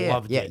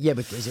it. Yeah,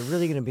 but is it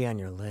really going to be on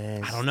your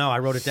list? I don't know. I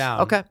wrote it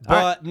down. Okay, But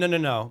all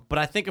right. no. But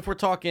I think if we're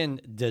talking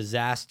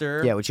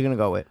disaster, Yeah, what you going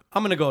to go with?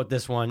 I'm going to go with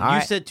this one. All You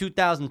right. said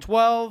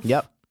 2012.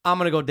 Yep. I'm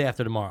going to go Day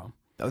After Tomorrow.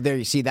 Oh, there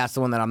you see. That's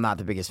the one that I'm not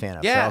the biggest fan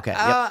of. Yeah. So, okay.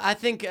 Yep. I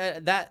think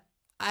that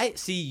I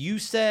see. You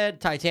said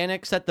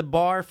Titanic set the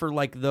bar for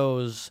like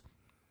those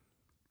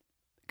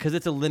because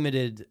it's a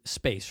limited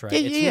space, right? Yeah,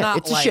 It's yeah. not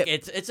It's a like ship.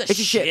 it's a It's a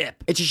ship.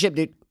 ship. It's a ship,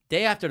 dude.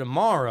 Day After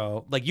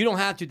Tomorrow, like you don't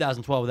have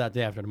 2012 without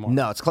Day After Tomorrow.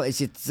 No, it's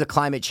the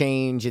climate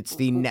change. It's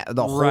the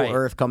whole Right.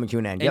 Earth coming to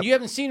an end. And Yep. you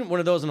haven't seen one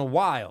of those in a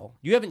while.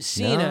 You haven't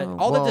seen No,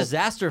 all well, the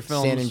disaster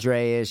films. San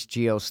Andreas,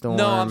 Geostorm.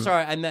 No, I'm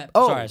sorry. I meant.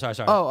 Oh. Sorry.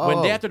 Oh, when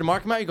oh, Day oh. After Tomorrow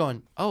came out, you're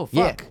going, oh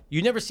fuck. Yeah.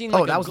 You never seen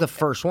like Oh, that was the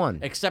first one.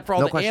 except for all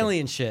No the question.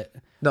 alien shit.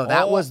 No,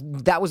 that All-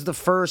 was the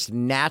first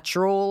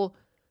natural,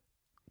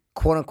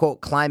 quote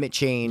unquote, climate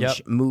change Yep.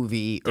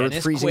 movie. Dennis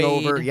Earth freezing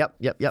Quaid. over.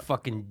 Yep.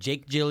 Fucking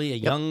Jake Gilly, a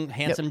young,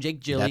 handsome Jake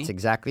Gilly. That's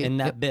exactly it. And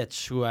that Yep.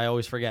 bitch who I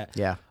always forget.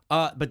 Yeah.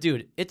 But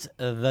dude, it's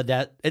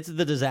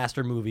the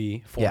disaster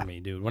movie for Yeah. me,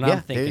 dude. When Yeah, I'm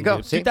there thinking, you go.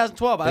 dude. See?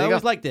 2012, I There you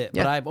always go. liked it, but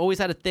Yeah. I've always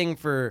had a thing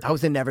for. I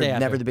was never Day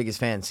After. the biggest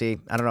fan. See,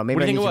 I don't know. Maybe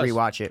What I do need you to think it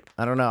was? rewatch it.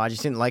 I don't know. I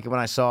just didn't like it when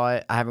I saw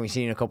it. I haven't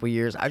seen it in a couple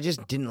years. I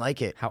just didn't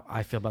like it. How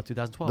I feel about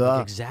 2012. The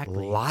Like,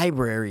 exactly.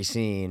 library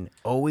scene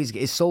always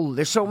is so.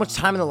 There's so much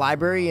time in the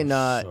library in Day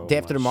After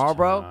much Tomorrow,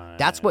 bro. time.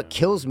 That's what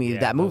kills me.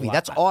 Yeah, that movie. the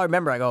That's all I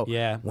remember. I go.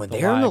 Yeah, When the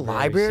they're in the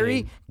library library,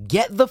 scene.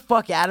 get the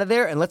fuck out of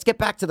there and let's get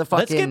back to the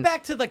fucking. Let's get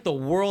back to like the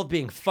world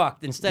being fucked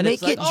instead. Make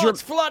It's like, it oh, dra-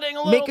 it's flooding a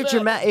little Make bit. it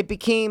dramatic. It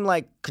became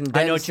like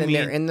condensed, you and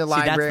they're mean. in the See,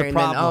 that's the library, and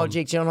then problem.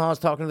 Jake Gyllenhaal's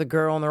talking to the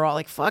girl, and they're all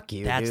like, "Fuck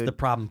you." That's dude. the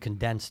problem.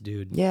 Condensed,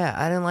 dude. Yeah,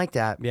 I didn't like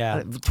that.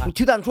 Yeah.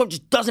 2012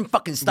 just doesn't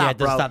fucking stop, Yeah, it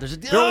doesn't bro. stop. There's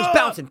They're always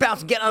bouncing,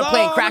 getting on a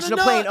plane, Oh, crashing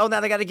no, a plane. no. Oh, now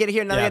they got to get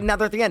here. Now, Yeah. now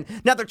they're at the end.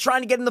 Now they're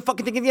trying to get in the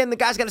fucking thing at the end. The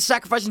guy's got to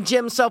sacrifice and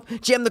jam himself,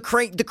 jam the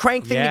crank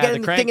thing Yeah, to get the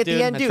in the crank, thing at the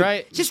dude. end, That's dude.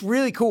 right. It's just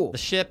really cool. The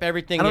ship,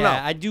 everything. I don't yeah,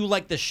 know. I do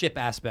like the ship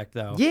aspect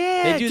though.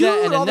 Yeah, they do dude.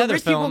 that in all the another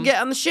rich people film. get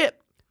on the ship.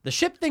 The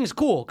ship thing's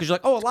cool because you're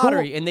like, oh, a cool.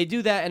 lottery, and they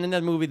do that in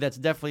another movie that's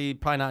definitely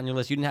probably not on your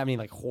list. You didn't have any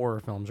like horror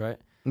films, right?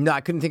 No,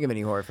 I couldn't think of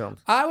any horror films.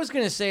 I was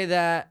gonna say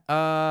that.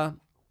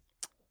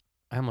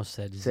 I almost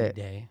said Say it.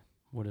 Z-Day.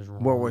 What is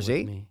wrong World War with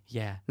Z? me?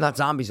 Yeah. Not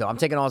zombies though. I'm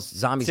taking all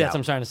zombies See, out. that's what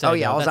I'm trying to say. Oh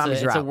yeah, though. all That's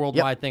zombies are it's out. a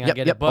worldwide Yep, thing. Yep, I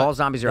get yep. it. But all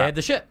zombies are they out. have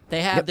the ship.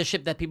 They have Yep. the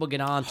ship that people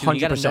get on to. You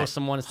got to know 100%.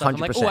 someone and stuff. I'm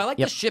like, oh, I like 100%.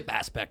 Yep. the ship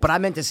aspect. But I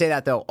meant to say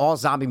that though. All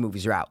zombie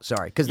movies are out.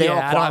 Sorry, because they Yeah, all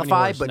I don't have any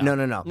qualify. worse, But no.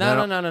 no. No.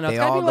 They It's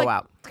gotta all be go like,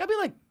 out. It's gotta be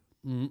like.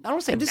 I don't want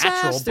to say A natural,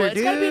 disaster, but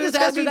it's gotta be a dude. It's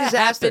gotta disaster be a that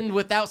disaster. happened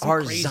without some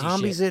Are crazy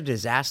zombies shit. a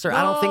disaster?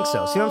 I don't think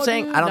so. See what I'm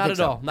saying? Dude, I don't not think at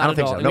so. all. Not I don't at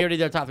think all. so. And Nope. we already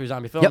did our top 3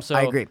 zombie films. Yep, so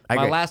I agree.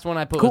 My last one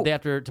I put Cool. was Day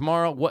After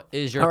Tomorrow. What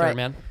is your All third, right.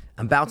 man?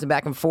 I'm bouncing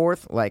back and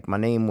forth like my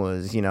name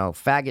was,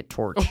 Faggot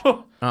Torch.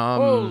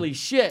 Holy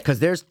shit! Because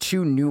there's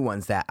 2 new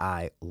ones that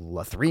I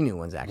love. 3 new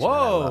ones, actually. That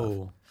I love.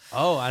 Whoa!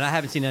 Oh, and I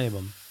haven't seen any of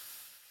them.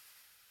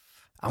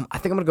 I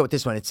think I'm going to go with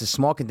this one. It's a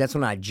small condensed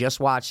one. I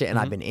just watched it, and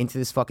I've been into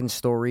this fucking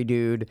story,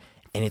 dude.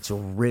 And it's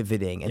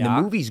riveting. And Yeah?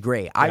 the movie's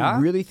great. I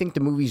really think the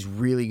movie's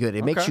really good.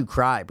 It makes Okay. you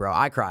cry, bro.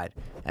 I cried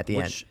at the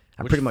end.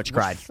 I pretty much Which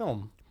cried.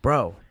 film?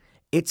 Bro,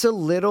 it's a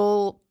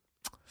little...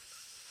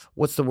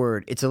 What's the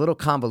word? It's a little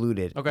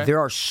convoluted. Okay. There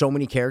are so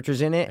many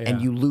characters in it, and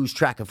Yeah. you lose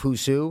track of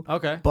who's who.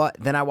 Okay. But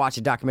then I watch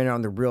a documentary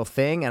on the real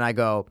thing, and I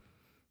go,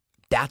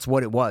 that's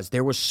what it was.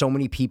 There were so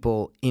many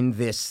people in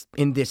this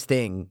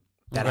thing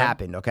that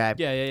happened, okay?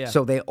 Yeah.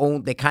 So they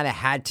kind of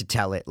had to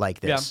tell it like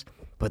this. Yeah.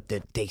 But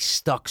they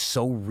stuck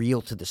so real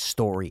to the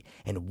story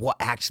and what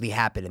actually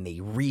happened, and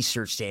they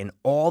researched it and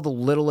all the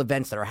little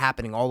events that are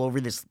happening all over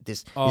this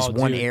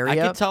one Dude,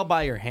 area. I could tell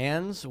by your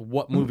hands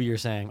what movie you're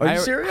saying. Are you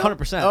serious?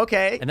 100%.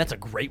 Okay. And that's a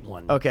great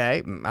one.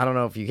 Okay, I don't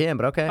know if you can,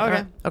 but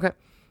okay. Okay.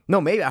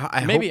 No, maybe.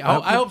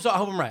 I hope so. I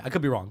hope I'm right. I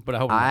could be wrong, but I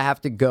hope I'm right. I have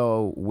to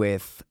go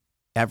with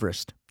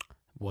Everest.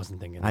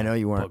 Wasn't thinking. I know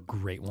you weren't. But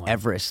great one.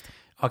 Everest.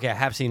 Okay, I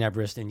have seen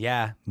Everest, and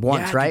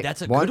Once, dude, right?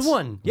 that's a Once? good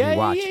one.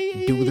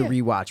 Rewatch. Do the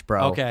rewatch,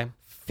 bro. Okay.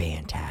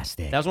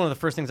 Fantastic. That was one of the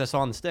first things I saw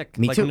on the stick.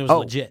 Me like too. when it was Oh.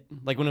 legit.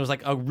 Like when it was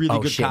like a really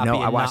good shit, copy no,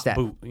 and I watched not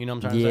that. boot. You know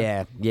what I'm trying to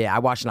say? Yeah. I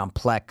watched it on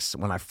Plex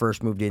when I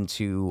first moved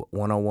into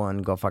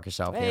 101. Go fuck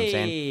yourself. You know what I'm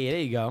saying? Hey, there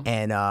you go.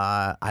 And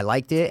I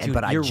liked it, Dude,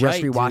 but I you're just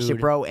right, rewatched dude.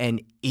 it, bro, and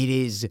it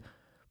is,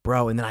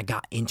 bro. And then I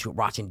got into it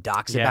watching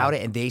docs Yeah. about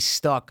it, and they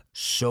stuck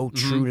so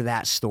true to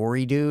that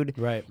story, dude.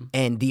 Right.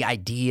 And the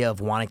idea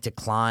of wanting to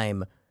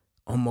climb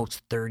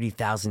almost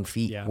 30,000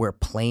 feet Yeah. where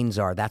planes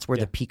are. That's where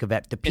the peak of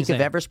Insane.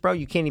 Everest, bro.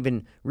 You can't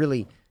even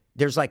really.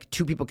 There's like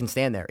 2 people can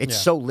stand there. It's Yeah.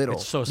 so little.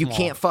 It's so You small.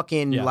 can't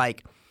fucking Yeah.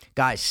 like,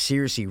 guys.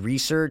 Seriously,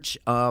 research.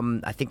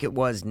 I think it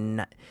was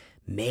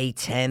May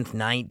 10th,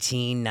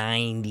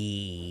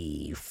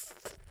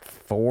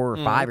 1994 or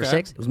 5 or okay.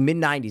 6. It was mid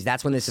 90s.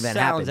 That's when this event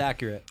happened. Sounds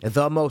accurate.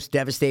 The most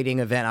devastating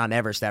event on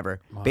Everest ever.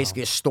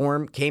 Basically, a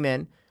storm came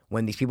in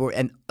when these people were,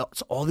 and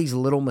it's all these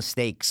little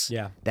mistakes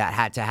Yeah. that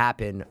had to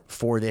happen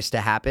for this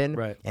to happen.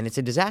 Right. And it's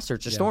a disaster.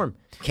 It's a storm.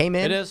 Came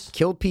in, It is.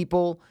 killed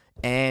people,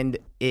 and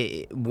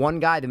one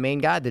guy, the main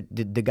guy, the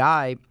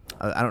guy,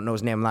 I don't know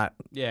his name. I'm not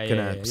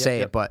gonna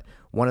say it, but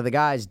one of the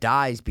guys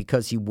dies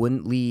because he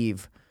wouldn't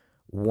leave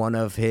one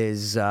of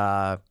his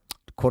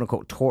quote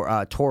unquote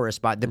tourists,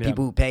 but the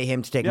people who pay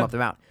him to take him Yeah. up the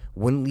mountain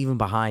wouldn't leave him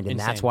behind, and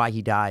that's Insane. why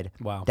he died.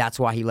 Wow. That's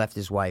why he left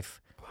his wife.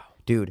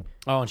 Dude.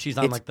 Oh, and she's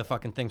on It's- like the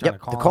fucking thing trying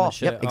Yep, to call the him call. and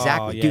shit. Yep,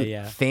 exactly. Oh, yeah, Dude,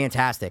 yeah.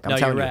 fantastic. I'm No, you're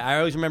telling right. you. I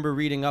always remember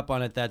reading up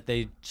on it that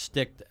they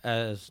stuck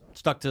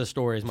to the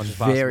story as much as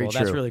possible. Very true.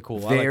 That's really cool.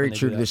 I like when Very they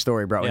true do to that. the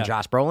story, bro. Yeah. And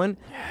Josh Brolin,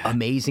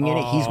 amazing in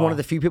it. He's one of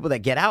the few people that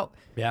get out.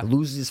 Yeah.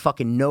 Loses his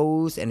fucking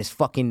nose and his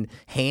fucking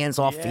hands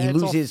off. Yeah, he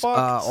it's all loses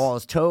fucked. all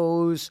his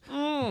toes,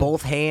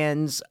 both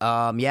hands.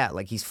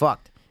 Like he's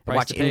fucked. I Price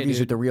watch to pay, interviews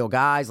dude. with the real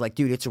guys. Like,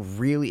 dude, it's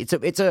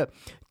a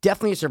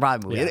definitely a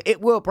survival movie. Yeah.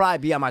 It will probably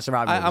be on my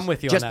survival movies. I'm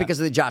with you on just that. because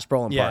of the Josh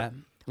Brolin Yeah. part.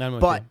 I'm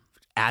with But you.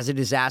 as a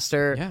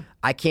disaster, Yeah.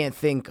 I can't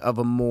think of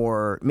a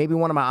more, maybe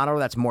one of my honor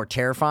that's more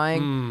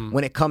terrifying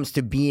when it comes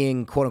to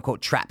being quote unquote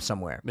trapped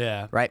somewhere.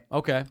 Yeah. Right?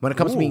 Okay. When it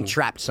comes to being Ooh.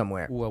 trapped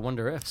somewhere. Ooh, I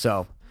wonder if.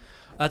 So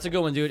That's a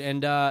good one, dude.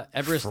 And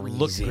Everest looked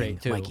Freezing.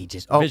 great, too. Mikey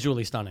just-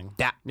 Visually stunning.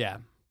 that Yeah.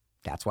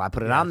 that's why I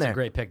put it Yeah, on it's a there.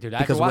 great pick, dude. I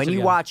Because could watch when it you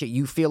again. watch it,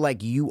 you feel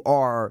like you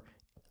are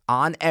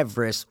on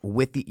Everest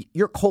with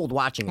you're cold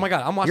watching. Oh my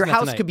God, I'm watching Your that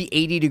house tonight. could be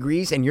 80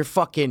 degrees and you're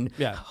fucking.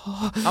 Yeah.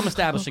 I'm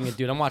establishing it,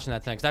 dude. I'm watching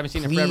that thing because I haven't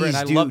seen it Please forever, and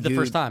I do, loved the dude.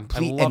 first time.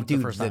 Please, I and loved dude,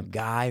 the first time.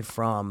 guy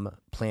from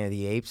Planet of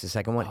the Apes, the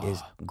second one, is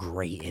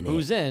great in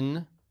Who's it.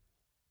 in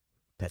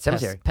Pet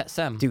Cemetery. Pet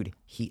Sem? Dude,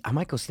 I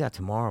might go see that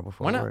tomorrow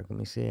before Why not? work. Let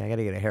me see. I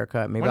gotta get a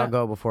haircut. Maybe Why I'll not?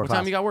 go before What class.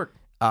 time you got work?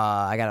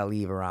 I gotta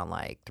leave around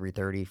like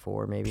 3:30,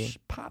 4 maybe.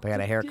 pop I got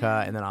a it,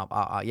 haircut and then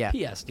I'll yeah.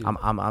 PS, dude. I'm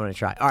gonna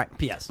try. All right.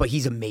 PS. But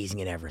he's amazing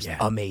in Everest.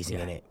 Amazing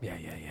in it. Yeah.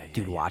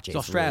 Dude, watch it.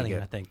 It's It's really Australian,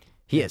 good. I think.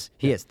 He is.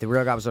 He is. The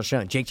real guy was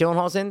Australian. Jake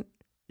Gyllenhaal's in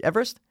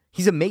Everest.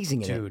 He's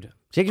amazing in it. Dude.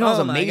 Jake Gyllenhaal's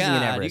Oh my amazing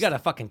in God, Everest. You got a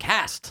fucking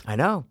cast. I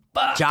know.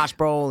 Josh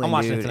Brolin, I'm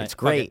watching it dude. tonight. It's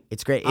great. Fuck it.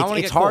 It's great. I wanna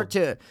It's get hard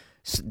cold. to.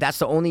 That's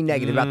the only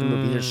negative about the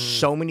movie. There's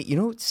so many. You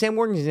know, Sam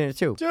Worthington's in it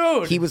too.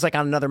 Dude. He was like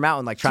on another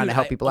mountain, like trying to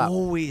help people out.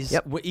 Always.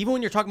 Yep. Even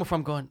when you're talking before,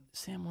 I'm going,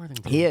 Sam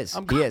Worthington. He is.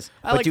 He is.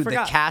 I But like dude,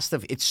 forgot. the cast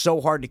of it's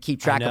so hard to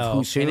keep track I know, of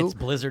who's who. and it's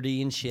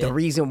blizzardy and shit. The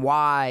reason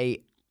why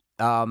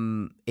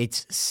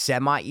it's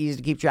semi easy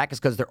to keep track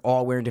is because they're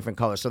all wearing different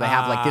colors. So they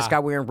have like this guy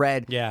wearing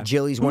red, yeah.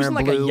 Jilly's Who's wearing in,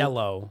 like blue. a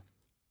yellow?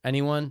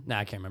 Anyone? Nah,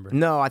 I can't remember.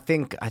 No, I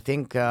think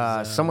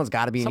someone's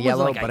got to be in someone's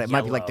yellow, like a but it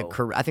might be like the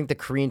yellow. I think the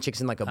Korean chick's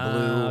in like a blue.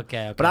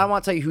 Okay. But I don't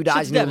want to tell you who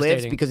dies Shit's and who lives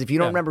devastating. because if you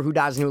don't Yeah. remember who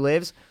dies and who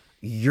lives,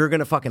 you're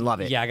gonna fucking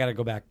love it. Yeah, I gotta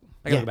go back.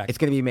 I gotta go back. It's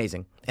gonna be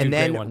amazing. And Dude,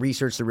 great then one.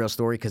 research the real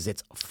story because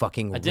it's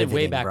fucking. I did way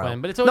riveting, back bro. when,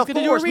 but it's always good to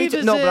of do a course, me too.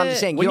 revisit. No, but I'm just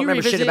saying you don't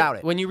remember shit about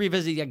it. When you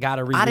revisit, you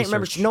gotta revisit. I didn't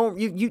remember. No,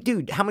 you,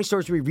 dude. How many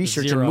stories do we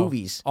research in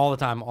movies? All the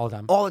time, all the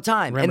time. All the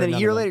time, Remember and then a none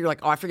year of them. later, you're like,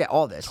 oh, I forget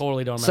all this.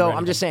 Totally don't So remember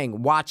I'm just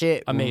saying, watch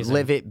it, Amazing.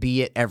 live it,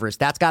 be it, Everest.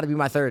 That's got to be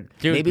my third.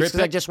 Dude, Maybe great it's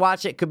because I pick. just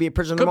watched it. Could be a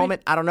prisoner of Could the be.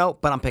 moment. I don't know,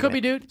 but I'm picking Could be,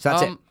 it. dude. So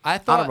that's it. I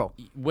thought Honorable.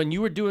 when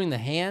you were doing the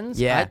hands,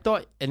 Yeah. I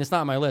thought, and it's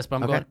not on my list, but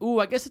I'm Okay. going, ooh,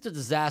 I guess it's a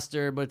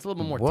disaster, but it's a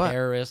little bit more What?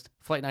 terrorist.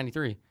 Flight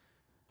 93.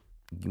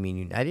 You mean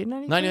United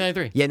 93?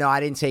 1993. Yeah, no, I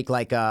didn't take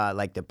like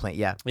the plane.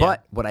 Yeah.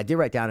 But what I did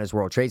write down is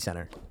World Trade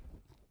Center.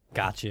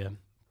 Gotcha.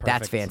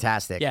 That's Perfect.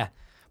 fantastic. Yeah.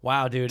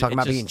 Wow, dude. Talking it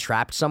about just- being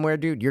trapped somewhere,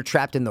 dude. You're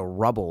trapped in the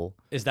rubble.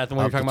 Is that the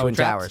one of you're talking the about Twin with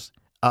traps?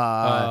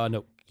 Towers.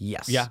 No.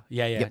 Yes. Yeah.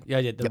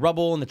 Yep. The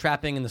rubble and the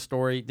trapping and the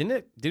story.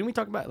 Didn't we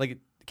talk about, like, it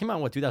came out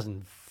in what,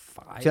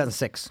 2005?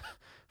 2006.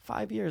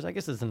 5 years. I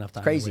guess it's enough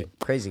time. Crazy, to wait.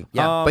 crazy.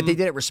 Yeah, but they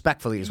did it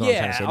respectfully. Is what I'm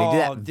trying to say. They did oh,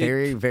 that dude,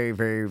 very, very,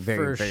 very, very,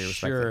 for very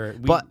respectfully. sure.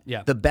 But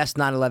Yeah. the best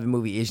 9/11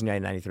 movie is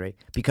United 93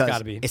 because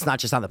Gotta be. it's not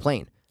just on the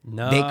plane.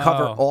 No. They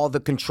cover all the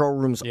control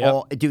rooms. Yep.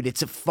 All dude,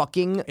 it's a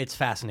fucking. It's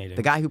fascinating.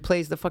 The guy who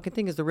plays the fucking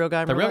thing is the real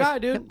guy. in The real real life. guy,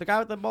 dude. Yep. The guy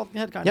with the bald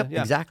head, kind Yep, of.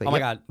 Yeah. exactly. Oh my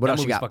Yep. god, What that else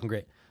you movie's got? fucking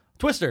great.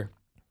 Twister.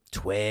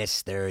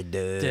 Twister,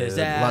 dude. Love it.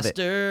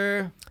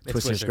 Disaster. It's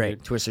Twister's Twister, great.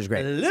 dude. Twister's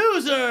great.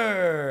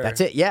 Loser.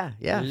 That's it. Yeah,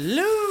 yeah.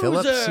 Loser.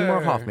 Philip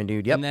Seymour Hoffman,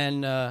 dude. Yep.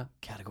 And then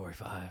Category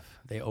 5.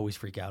 They always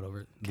freak out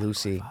over it.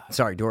 Lucy.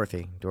 Sorry,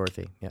 Dorothy.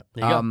 Dorothy. Yep.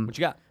 There you go. What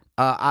you got?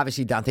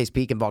 Obviously Dante's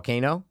Peak and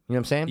Volcano. You know what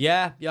I'm saying?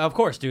 Yeah, of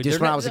course, dude. Just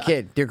They're when not- I was a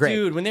kid, they're great.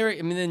 Dude, when they were,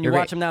 I mean, then you They're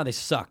watch great. them now, they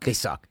suck. They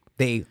suck.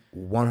 They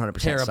 100%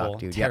 Terrible, suck,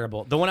 dude. Yep.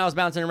 terrible. The one I was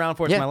bouncing around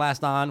for, it's Yeah. my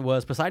last on,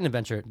 was Poseidon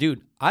Adventure.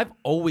 Dude, I've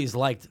always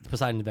liked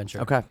Poseidon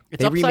Adventure. Okay.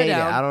 It's They upside remade it.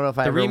 down. I don't know if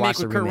I the ever remake watched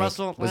with the Kurt remake.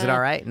 Russell. Was it all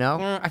right?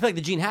 No? I feel like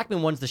the Gene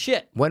Hackman one's the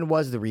shit. When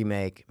was the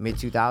remake? Mid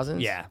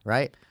 2000s? Yeah.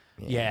 Right?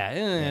 Yeah,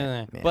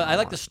 man, but I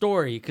like come the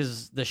story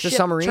because the ship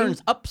submarine?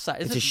 turns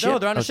upside. It's a No, ship.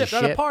 they're on a Oh, it's a ship. They're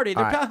on a ship? party.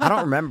 All They're right. I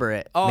don't remember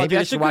it. Oh, Maybe dude,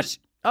 I it's a should good- watch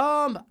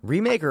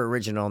remake or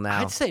original now.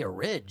 I'd say a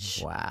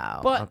Ridge. Wow.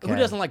 But okay. who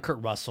doesn't like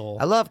Kurt Russell?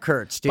 I love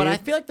Kurtz, dude. But I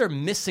feel like they're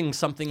missing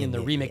something in the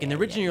remake. In the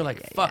original, you're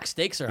like, fuck,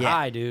 stakes are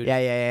high, dude. Yeah.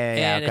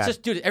 And it's okay.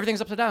 just, dude, everything's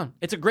upside down.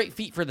 It's a great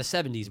feat for the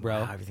 70s, bro.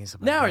 Wow, everything's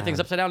upside now down. everything's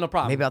upside down, no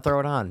problem. Maybe I'll throw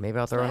it on. Maybe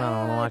I'll throw it on. I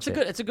want to watch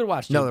it. It's a good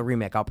watch, dude. No, the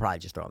remake. I'll probably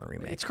just throw on the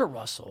remake. It's Kurt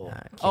Russell.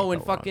 can't Oh,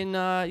 and go wrong. fucking,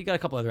 you got a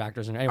couple other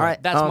actors in there. Anyway, All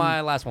right, that's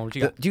my last one. What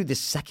you got? Dude, the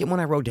second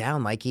one I wrote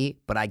down, Mikey,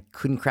 but I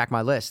couldn't crack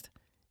my list.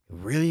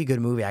 Really good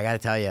movie, I got to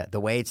tell you. The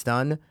way it's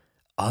done,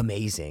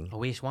 amazing.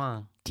 Wish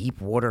Wang.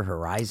 Deepwater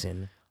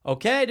Horizon.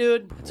 Okay,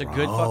 dude. It's a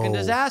good fucking Bro,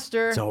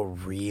 disaster. It's a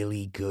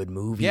really good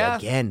movie. Yeah.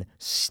 Again,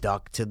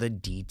 stuck to the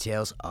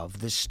details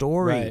of the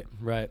story.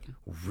 Right.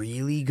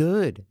 Really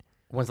good.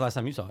 When's the last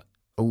time you saw it?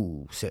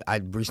 Oh, I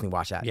recently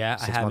watched that. Yeah,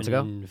 6 I haven't months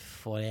ago. in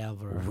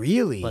forever.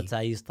 Really? But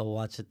I used to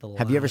watch it the lot.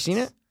 Have you ever seen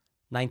it?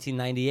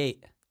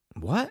 1998.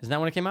 What? Isn't that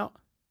when it came out?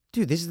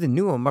 Dude, this is the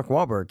new one. Mark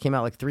Wahlberg came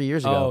out like 3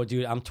 years ago. Oh,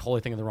 dude, I'm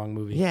totally thinking of the wrong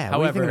movie. Yeah, what are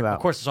you However, thinking about?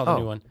 of course I saw the Oh.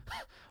 new one.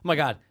 Oh my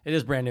God, it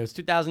is brand new. It's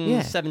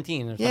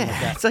 2017 or something like yeah,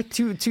 that. it's like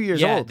two years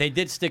Yeah, old. they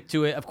did stick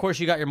to it. Of course,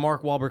 you got your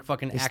Mark Wahlberg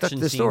fucking stuck action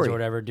to the scenes story. or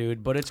whatever,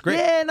 dude. But it's great.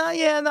 Yeah,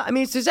 I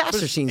mean, it's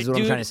disaster scenes is what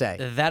I'm Dude, trying to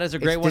say. That is a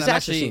great It's one. I'm disaster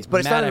actually scenes, but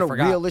it's mad not in I a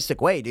forgot.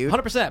 realistic way, dude.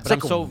 100%. It's But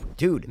like I'm so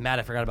dude, mad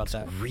I forgot about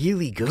that.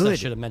 really good. I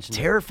should have mentioned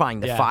it. Terrifying.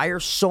 The Yeah. fire,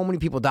 so many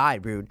people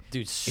died, dude.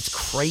 Dude, it's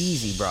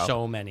crazy, bro.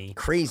 So many.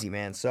 Crazy,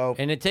 man. So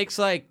And it takes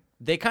like,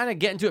 they kind of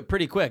get into it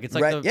pretty quick. It's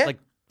like, Right, yeah. like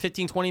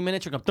 15, 20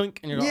 minutes. You're going thunk,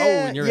 and you're going, yeah,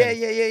 oh, and you're in.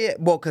 yeah.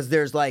 Well, because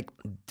there's like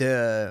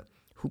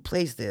who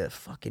plays the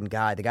fucking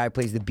guy? The guy who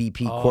plays the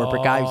BP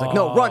corporate guy. Who's like,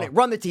 no,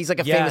 run the T. He's like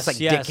a famous like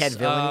dickhead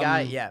villain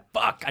guy. Yeah.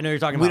 Fuck, I know who you're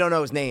talking about. We don't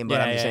know his name, but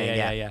Yeah, I'm just saying,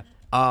 yeah.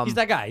 He's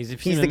that guy. He's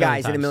the guy.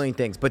 He's in a million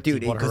things. But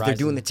dude, Deepwater because they're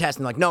doing the Horizon. test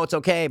and like, no, it's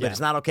okay, but Yeah. it's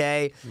not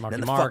okay. Marky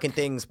Then the Mark. fucking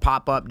things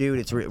pop up, dude.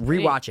 It's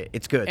rewatch it.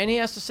 It's good. And he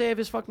has to save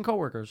his fucking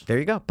coworkers. There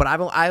you go. But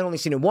I'd only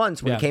seen it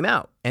once when Yeah. it came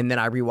out, and then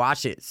I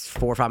rewatched it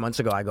 4 or 5 months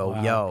ago. I go,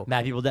 yo,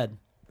 Mad People Dead.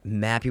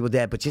 mad people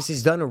dead, but just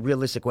it's done in a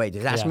realistic way.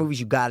 Disaster Yeah.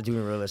 movies you got to do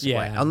in a realistic Yeah,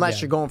 way, unless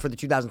yeah. you're going for the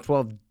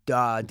 2012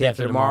 Day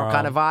After Tomorrow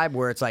kind of vibe,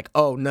 where it's like,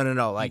 oh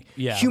no, like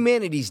Yeah.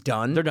 humanity's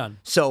done. They're done.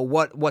 So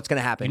what's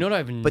gonna happen? You know what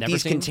I've But never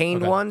these seen?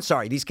 contained Okay.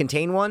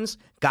 ones,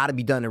 got to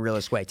be done in a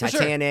realist way. sure.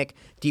 Titanic,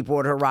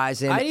 Deepwater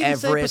Horizon, I'd even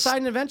say Everest.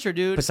 Poseidon Adventure,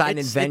 dude. Poseidon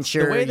It's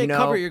Adventure, the way they you know?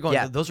 cover it, you're going,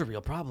 Yeah. those are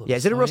real problems. Yeah,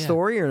 is it a Oh, real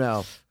story or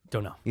no?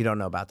 Don't know. You don't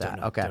know about that.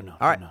 Don't know, Okay. Don't know.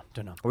 All right.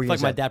 Don't know. What were you Like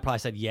gonna my say? dad probably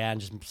said yeah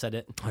and just said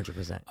it.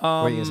 100%. What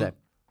are you gonna say?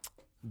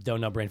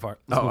 Don't know. Brain fart.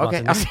 Let's Oh, move on okay.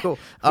 to this. Cool.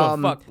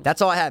 Oh, fuck.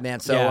 That's all I had, man.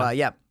 So, Yeah.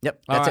 yep.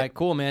 All That's right, it.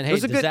 cool, man. Hey, it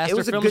was a good, disaster it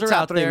was a films good are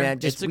top out 3, there. man.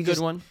 It's a good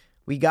one.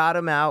 We got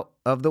them out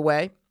of the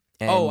way.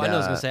 And, Oh, I know what I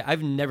was gonna say.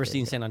 I've never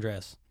seen San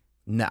Andreas,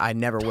 No, I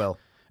never will.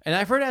 and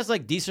I've heard it has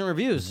like decent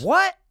reviews.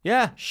 What?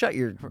 Yeah. Shut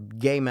your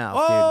gay mouth,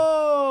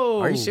 Oh,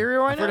 Are you serious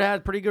right I've heard now? it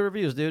had pretty good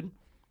reviews, dude.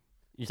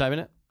 You typing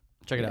it?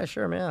 Check it dude. Yeah, out.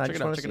 sure, man. I Check just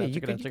it out. want to Check see it it. out. You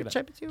Check it could out. Check it out.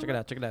 type it too. Check it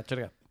out. Check it out. Check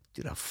it out.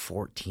 Dude, a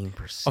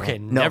 14%. Okay,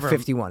 no, never.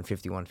 51.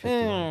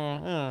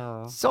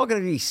 It's all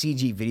gonna be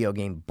CG video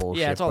game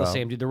bullshit. Yeah, it's all the bro.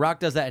 same, dude. The Rock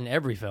does that in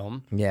every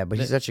film. Yeah, but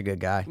he's such a good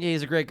guy. Yeah,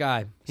 he's a great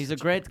guy. He's a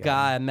great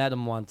guy. I met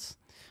him once.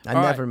 I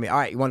never meet. All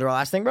right, you want to do our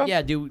last thing, bro?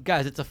 Yeah, dude,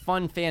 guys, it's a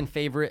fun fan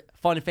favorite.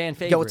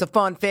 Yo, it's a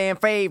fun fan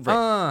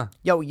favorite.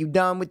 Yo, you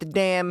done with the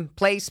damn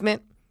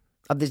placement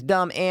of this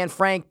dumb Anne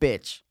Frank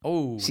bitch?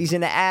 Oh. She's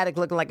in the attic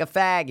looking like a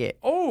faggot.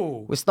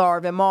 Oh. With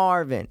Starvin'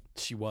 Marvin.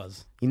 She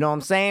was. You know what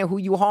I'm saying? Who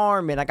you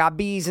harming? I got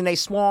bees and they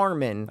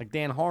swarming. Like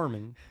Dan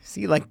Harmon.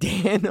 See, like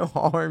Dan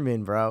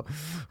Harmon, bro.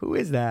 Who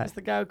is that? That's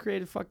the guy who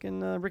created fucking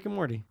Rick and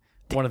Morty.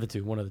 One of the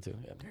two.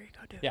 Yeah. There you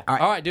go, dude. Yeah. All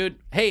right. All right, dude.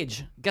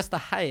 Age. Guess the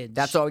height.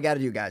 That's all we got to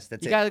do, guys.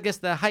 That's You it. gotta guess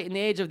the height and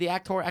the age of the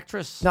actor or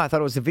actress. No, I thought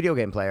it was a video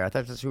game player. I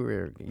thought that's who we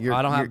were.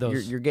 I don't have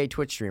those. You're gay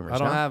Twitch streamers. I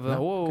don't no? have. No?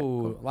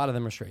 Whoa. A lot of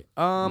them are straight.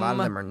 A lot of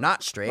them are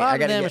not straight. lot I of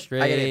gotta them get, are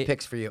straight. I gotta get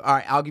picks for you. All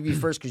right, I'll give you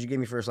first because you gave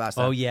me first last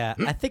time. Oh yeah.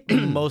 I think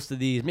most of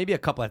these, maybe a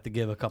couple I have to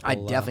give a couple. I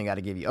definitely got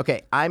to give you.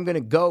 Okay, I'm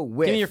gonna go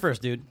with. Give me your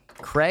first, dude.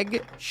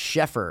 Craig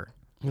Sheffer,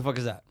 Who the fuck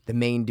is that? the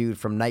main dude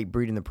from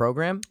Nightbreed in the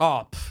program.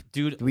 Oh,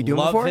 dude. Did we do him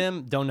love before?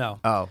 him. Don't know.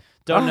 Oh,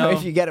 Don't know.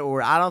 if you get it.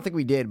 Or I don't think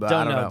we did, but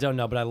I don't know. Don't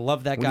know. But I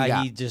love that What do you guy.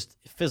 got? He just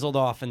fizzled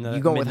off in the. You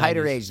going with height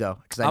or mid-90s. age though?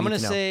 Because I'm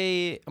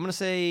gonna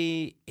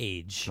say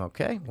age.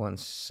 Okay, 1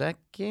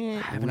 second.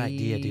 I have an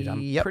idea, dude. I'm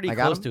pretty I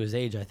got close him. to his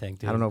age, I think,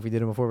 dude. I don't know if we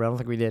did him before, but I don't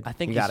think we did. I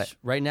think you got he's, it.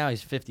 right now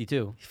he's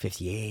 52.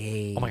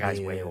 58. Oh my God,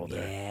 he's way older.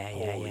 Yeah,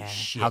 Holy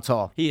shit. How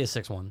tall? He is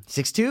 6'1".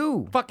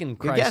 6'2". Fucking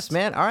Christ. Good guess,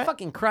 man. All right.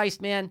 Fucking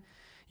Christ, man.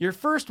 Your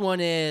first one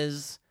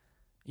is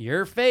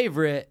your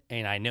favorite,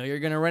 and I know you're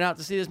going to run out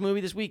to see this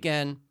movie this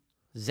weekend,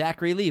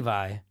 Zachary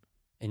Levi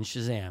in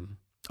Shazam.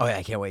 Oh yeah,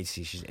 I can't wait to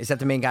see Shazam. Is that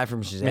the main guy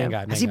from Shazam? Main guy,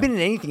 Has main he guy. been in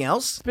anything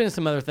else? It's been in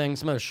some other things,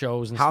 some other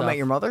shows and How stuff. I Met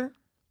Your Mother?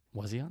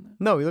 Was he on that?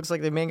 No, he looks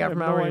like the main guy from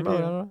have How I no Met Your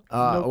idea.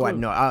 Mother. No clue.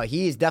 No,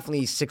 he is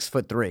definitely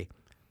 6'3".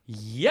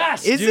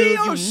 Yes, Is he? dude.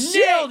 Oh, you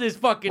shit. nailed his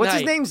fucking What's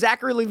his height. name?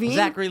 Zachary Levine?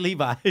 Zachary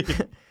Levi.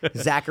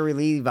 Zachary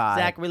Levi.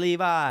 Zachary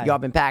Levi. Y'all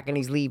been packing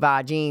these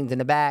Levi jeans in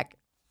the back.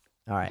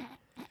 All right.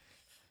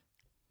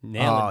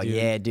 Nailed it, dude.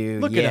 yeah,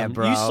 dude. Look Yeah, at him.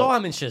 bro. You saw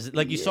him in Shazam.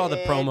 Like, you saw the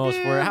promos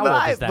for it. How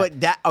old is that?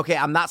 But okay,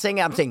 I'm not saying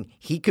it. I'm saying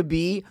he could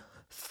be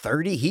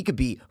 30. He could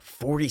be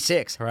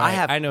 46.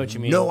 Right. I know what you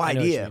mean. No I know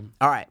what you idea. mean.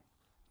 All right.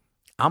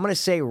 I'm going to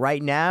say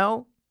right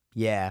now,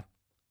 yeah,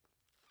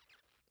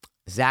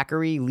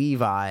 Zachary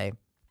Levi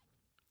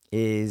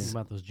is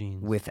What about those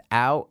jeans?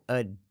 without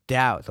a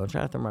doubt. Don't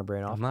try to throw my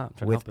brain off. I'm not.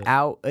 I'm trying to help it.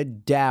 Without a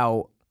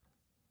doubt.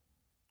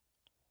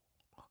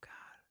 Oh,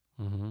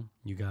 God. Mm-hmm.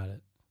 You got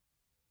it.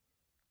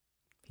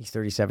 He's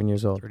 37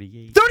 years old.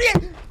 38.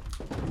 38!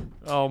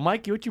 Oh,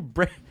 Mikey, what you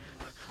break?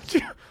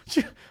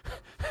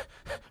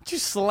 What you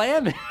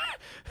slam it?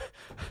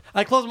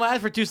 I closed my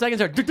eyes for 2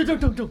 seconds.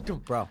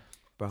 Bro.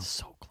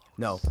 So close.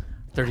 No.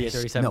 38,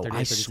 37, No, 38, I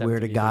 37, swear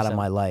to 38, God 37. on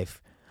my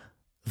life.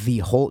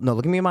 No,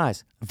 look at me in my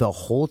eyes. The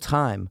whole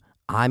time,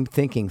 I'm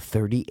thinking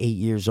 38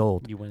 years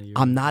old. You went a year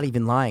I'm not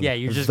even lying. Yeah,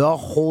 you're just- the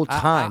whole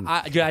time.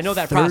 Dude, I know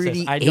that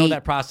process. I know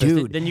that process.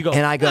 Dude. Then you go,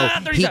 and I go,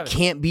 he 37.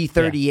 can't be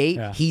 38.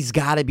 Yeah. He's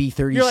got to be You're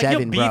 37, like,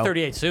 he'll be bro.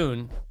 38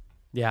 soon.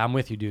 Yeah, I'm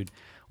with you, dude.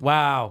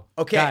 Wow.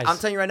 Okay, Guys, I'm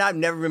telling you right now, I've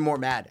never been more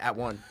mad at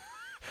one.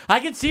 I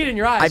can see it in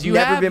your eyes. I've You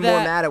never have been more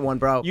that- mad at one,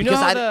 bro. You know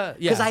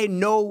because I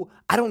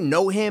don't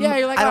know him. Yeah,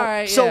 you're like, I don't, all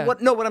right, So yeah.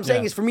 what I'm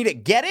saying Yeah. is for me to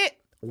get it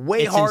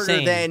way It's harder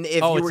insane. than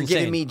if Oh, you it's were giving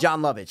insane. me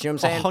John Lovitz. You know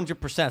what I'm saying?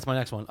 100%. That's my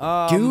next one.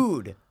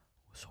 Dude.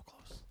 So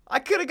close. I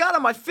could have got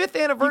on my 5th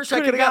You anniversary.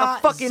 I coulda could have got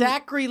a fucking.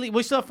 Zachary Lee.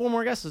 We still have 4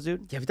 more guesses,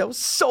 dude. Yeah, but that was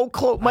so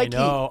close, Mikey.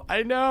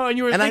 I know. And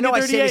you were And I thinking know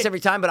I 38. say this every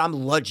time, but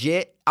I'm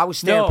legit. I was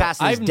staring No, past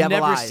these I've devil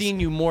never eyes. seen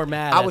you more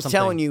mad. I at was something.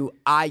 telling you,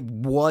 I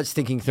was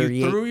thinking 38.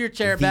 You threw your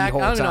chair the back.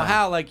 whole I don't even know time.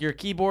 how. Like your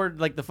keyboard,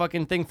 like the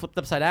fucking thing flipped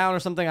upside down or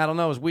something. I don't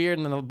know. It was weird,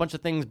 and then a bunch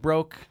of things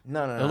broke.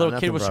 No. A little kid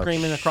nothing was broke.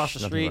 screaming across the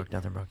Nothing street. broke,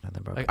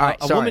 nothing broke. Like, All right,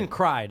 a sorry. woman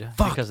cried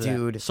Fuck, because of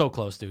dude. that. So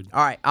close, dude.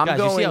 All right, I'm Guys,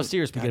 going. you see how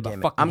serious we God get about damn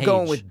it. fucking I'm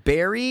going age. with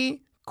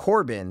Barry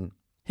Corbin.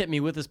 Hit me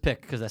with this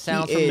pick because that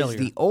sounds He familiar. is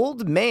the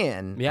old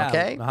man. Yeah.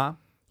 Okay. Uh-huh.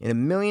 In a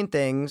million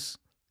things.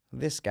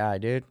 This guy,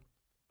 dude.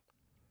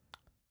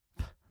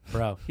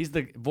 Bro, he's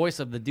the voice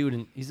of the dude,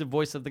 and he's the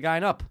voice of the guy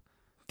in Up.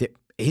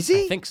 Is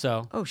he? I think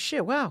so. Oh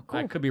shit! Wow. Cool.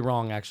 I could be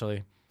wrong,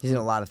 actually. He's in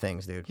a lot of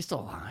things, dude. He's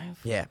still alive.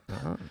 Yeah.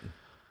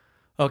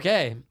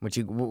 Okay. What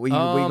you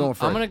going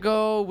for? I'm gonna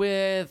go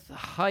with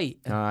height.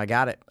 I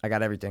got it. I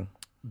got everything.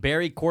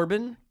 Barry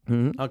Corbin.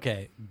 Mm-hmm.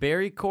 Okay,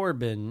 Barry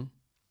Corbin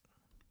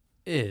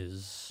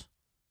is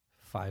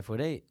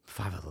 5'8".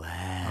 5'11".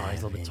 Oh,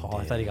 he's a little bit tall.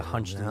 I thought he got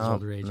hunched in his Nope,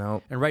 older age.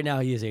 nope. And right now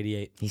he is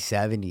 88. He's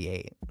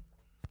 78.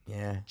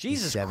 Yeah.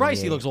 Jesus he's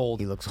Christ, he 78. looks old.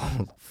 He looks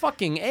old.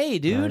 Fucking A,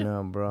 dude. I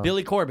know, bro.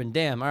 Billy Corbin.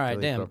 Damn. All right,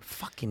 Billy damn. Corbin.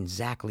 Fucking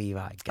Zach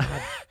Levi. God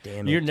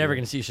damn it. You're never dude.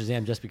 going to see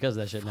Shazam just because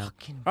of that shit now.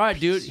 Fucking All right,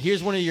 dude. piece of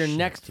Here's one of your shit,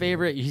 next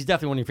favorite. He's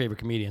definitely one of your favorite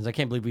comedians. I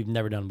can't believe we've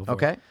never done him before.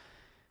 Okay.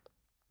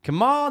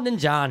 Come on, then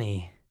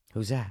Johnny.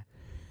 Who's that?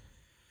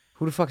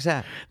 Who the fuck's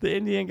that? The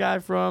Indian guy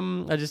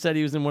from, I just said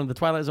he was in one of the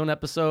Twilight Zone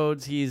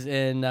episodes. He's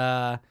in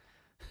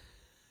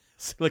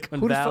Silicon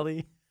Who the fu-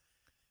 Valley.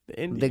 The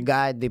Indian. The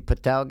guy, the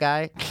Patel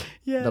guy,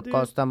 yeah, the dude.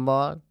 custom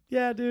boy.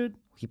 Yeah, dude.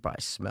 He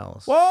probably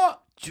smells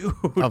What? Dude.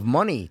 of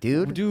money,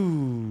 dude.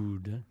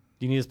 Dude. Do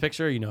you need his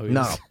picture? You know who he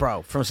No, is.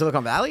 bro, from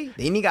Silicon Valley,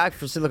 the Indian guy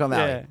from Silicon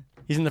Valley. Yeah.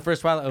 He's in the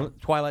first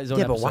Twilight Zone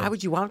Yeah, but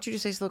episode. why don't you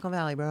just say Silicon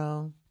Valley,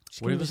 bro?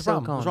 Just What give me was the the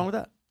problem? Silicon. What's wrong with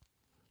that?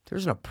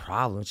 There's no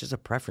problem. It's just a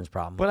preference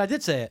problem. But I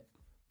did say it.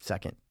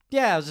 Second.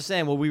 Yeah, I was just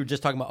saying. Well, we were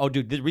just talking about. Oh,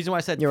 dude, the reason why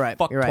I said You're right.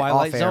 fuck You're right.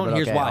 Twilight Off air, Zone. but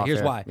Here's okay, why. off Here's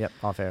air. why. Yep,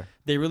 off air.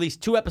 They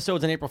released 2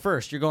 episodes on April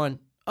 1st. You're going,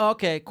 oh,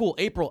 okay, cool.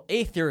 April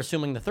 8th, you're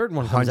assuming the third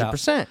one comes out.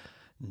 100%.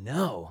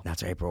 No.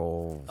 That's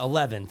April.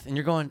 11th. And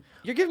you're going,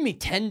 you're giving me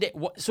 10 days.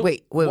 So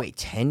wait.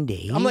 10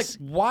 days? I'm like,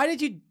 why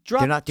did you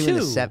drop they're not doing 2?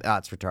 the 7. Oh,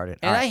 it's retarded.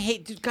 And All right. I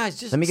hate, dude, guys,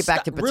 just Let me get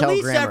back to Patel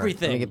release Grammar.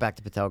 everything. Let me get back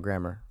to Patel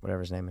Grammar,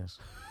 whatever his name is.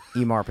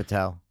 Emar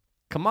Patel.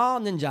 Kamal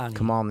Nanjiani.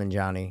 Kamal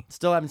Nanjiani.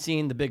 Still haven't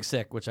seen The Big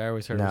Sick, which I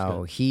always heard was No,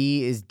 good.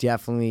 he is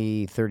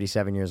definitely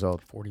 37 years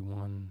old.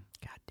 41.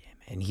 God damn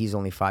it. And he's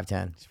only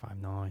 5'10". He's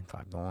 5'9".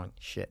 5'9".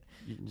 Shit.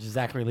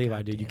 Zachary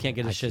Levi, dude. You can't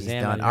get a He's Shazam.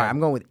 done. out of All right, here. I'm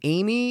going with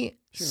Amy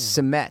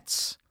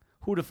Semets.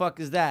 Who the fuck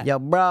is that? Yo,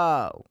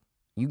 bro,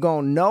 you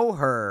gonna know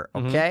her,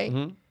 okay?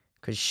 mhm.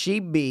 Because she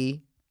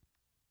be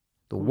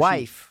the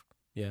wife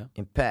Yeah.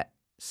 in Pet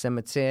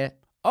Cemetery.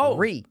 Oh,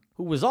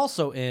 who was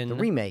also in the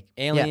remake.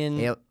 Alien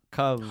Yeah,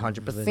 Covenant.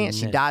 100%.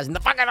 She dies in the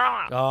fucking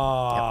arm.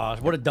 Oh,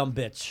 what a dumb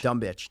bitch. Dumb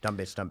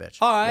bitch.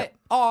 All right, Yep.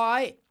 all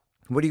right.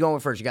 What are you going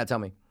with first? You gotta tell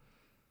me.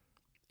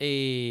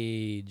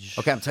 Age.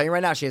 Okay, I'm telling you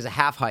right now, she has a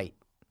half height.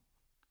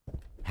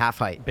 Half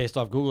height. Based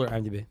off Google or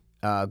IMDb?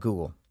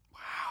 Google. Wow.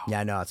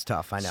 Yeah, no, it's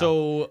tough. I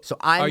know. So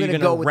I'm are you gonna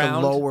go with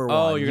round? the lower one.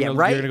 Oh, you're Yeah, gonna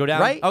right? You're gonna go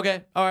down. Right?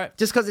 Okay. All right.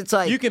 Just because it's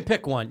like You can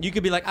pick one. You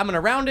could be like, I'm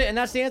gonna round it, and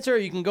that's the answer. Or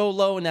you can go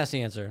low, and that's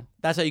the answer.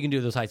 That's how you can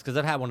do those heights. Because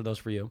I've had one of those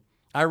for you.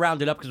 I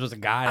rounded up because it was a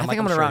guy. I think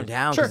I'm gonna round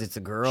down 'cause it's a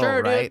girl,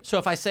 sure, right? Dude. So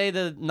if I say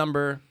the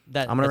number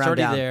that I'm gonna that's round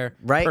already down, there,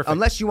 right? perfect.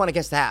 Unless you want to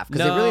guess the half,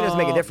 because it really doesn't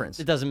make a difference.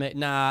 It doesn't make.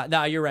 Nah.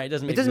 You're right. It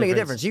doesn't make. It doesn't make a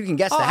difference. You can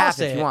guess the I'll half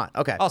say if you it. want.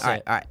 Okay. I'll say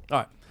it. All right. All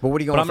right. But what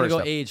are you going But I'm first?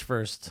 gonna go though? age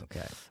first.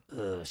 Okay.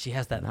 Ugh, she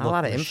has that. Not a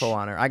lot of info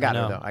on her. I got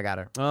her know. though. I got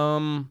her.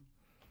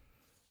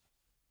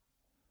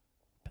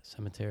 Pet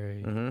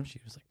Cemetery. She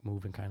was like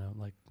moving, kind of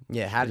like.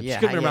 Yeah. She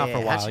could have been around for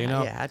a while, you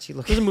know. Yeah. How'd she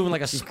look? She was moving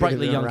like a She could've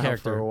sprightly been young around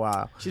character for a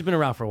while. She's been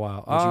around for a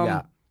while. What you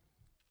got?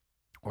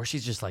 Or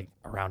she's just like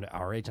around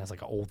our age and has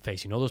like an old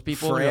face. You know those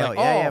people? You're Frail. like,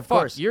 Yeah, oh, yeah, of fuck,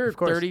 course. You're Of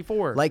course.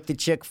 34. Like the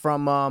chick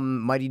from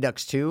Mighty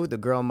Ducks 2, the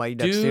girl in Mighty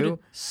Ducks Dude, 2.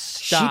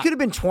 stop. She could have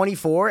been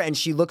 24 and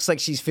she looks like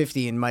she's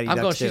 50 in Mighty I'm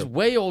Ducks going, 2. she's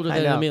way older I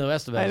than know. Emilio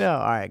Estevez. I know. All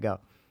right,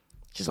 go.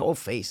 Just an old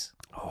face.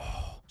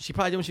 She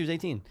probably did when she was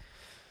 18.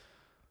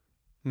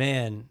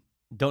 Man,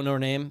 don't know her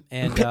name.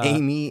 And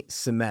Amy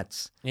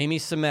Semets. Amy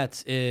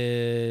Semets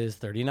is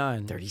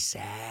 39.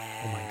 37.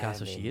 Oh my God,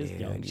 so she is dude.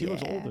 young. She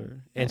looks Yeah.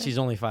 older. And she's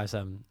only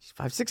 5'7". She's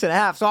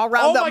 5'6.5". So I'll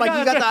round Oh up my like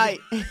you God. got the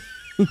height.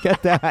 You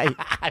got the height.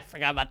 I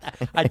forgot about that.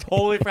 I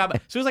totally forgot about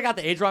as soon as I got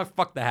the age wrong,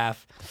 fuck the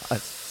half.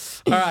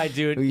 All right,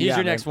 dude. Who you Here's got,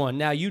 your man? next one.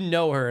 Now, you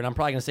know her, and I'm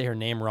probably going to say her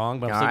name wrong,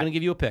 but I'm still right. going to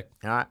give you a pick.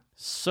 All right.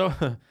 So,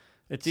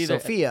 it's either...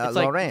 Sophia it's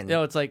like, Loren.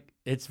 No, it's like...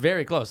 It's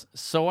very close.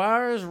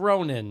 Soares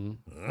Ronan.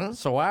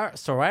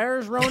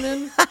 Soares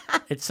Ronan?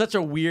 It's such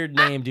a weird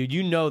name, dude.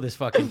 You know this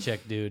fucking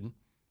chick, dude.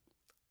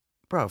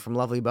 Bro, from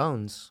Lovely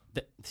Bones.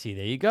 See,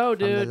 there you go,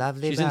 the dude.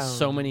 Lovely She's in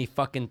so Bones. many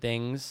fucking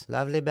things.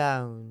 Lovely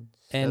Bones.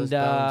 And Those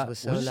bones were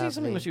so wasn't she lovely.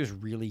 something when she was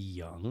really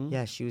young?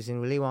 Yeah, she was in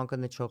Willy Wonka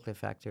and the Chocolate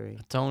Factory.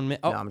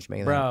 Atonement. Oh, No, I'm just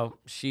making that bro,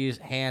 she's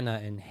Hannah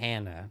in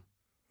Hannah.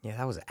 Yeah,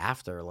 that was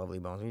after Lovely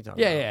Bones. What are you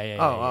talking Yeah, about? yeah, yeah.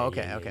 Oh, yeah,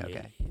 okay, yeah, okay, yeah, okay.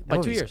 yeah. That By 2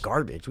 movie's years.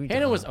 garbage. What are you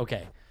Hannah talking was about?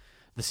 okay.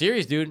 The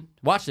series, dude.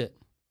 Watched it.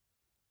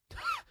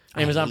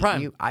 Amazon hate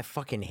Prime. You. I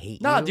fucking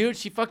hate Nah, you. dude,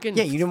 she fucking.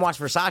 Yeah, you didn't watch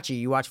Versace.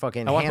 You watched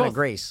fucking I watched Hannah both.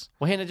 Grace.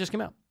 Well, Hannah just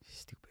came out.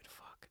 Stupid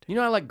fuck. You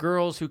know, I like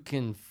girls who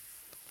can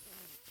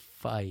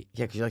fight.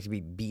 Yeah, because you like to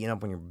be beaten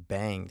up when you're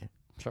banged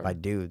Sure. by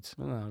dudes.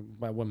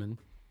 By women.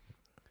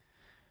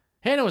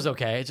 Hannah was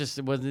okay. It just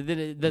it was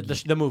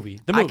the movie.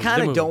 The movie. I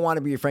kind of don't want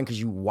to be your friend because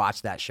you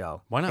watch that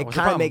show. Why not? It What's the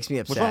kind of problem? makes me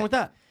upset. What's wrong with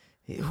that?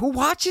 Who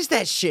watches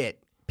that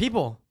shit?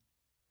 People.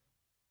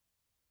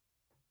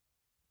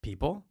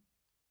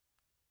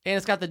 And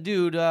it's got the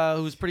dude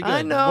who's pretty good.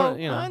 I know.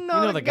 You I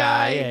know the the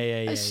guy.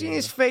 Yeah. I've seen yeah.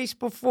 his face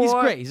before. He's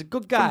great. He's a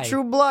good guy. From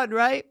True Blood,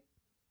 right?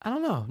 I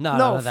don't know. No,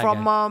 No, not that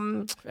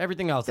from guy.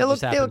 Everything else. they that look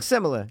just happened.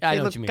 similar. I They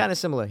know look what you mean. kind of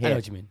similar. I Yeah. know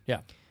what you mean.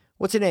 Yeah.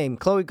 What's her name?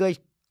 Chloe Grace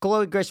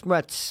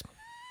Moretz.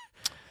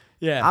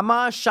 Yeah.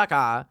 Ama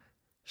Shaka.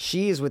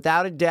 She is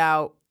without a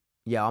doubt.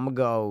 Yeah, I'm gonna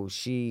go.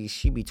 She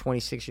be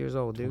 26 years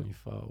old, dude.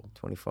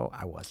 24.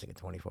 I was thinking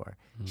 24.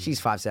 She's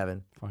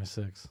 5'7".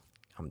 26.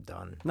 I'm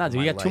done. Nah, dude,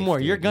 My you got two life, more.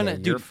 dude. You're gonna, Yeah,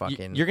 dude. you're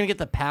fucking. You're gonna get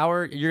the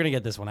power. You're gonna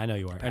get this one. I know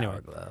you are. Power Anyway,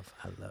 glove.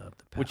 I love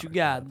the power. what you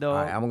got though?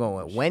 All right, I'm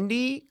going with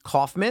Wendy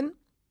Kaufman.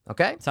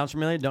 Okay. Sounds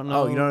familiar? Don't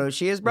know. Oh, you don't know who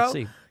she is, bro? Let's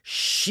see.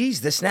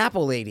 She's the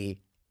Snapple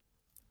lady.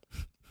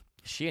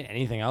 Is she in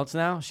anything else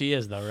now? She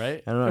is though,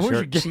 right? I don't know. Where'd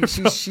you get her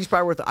from? She's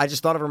probably worth. I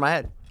just thought of her in my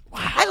head.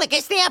 I like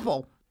a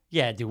Snapple.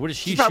 Yeah, dude. What is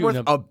she She's probably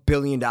shooting worth up? $1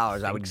 billion.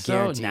 I would So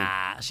guarantee.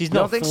 nah, she's You no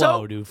don't think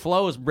Flo, so? dude.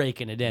 Flo is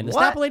breaking it in. The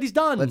What? Snapple lady's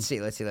done. Let's see.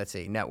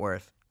 Net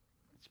worth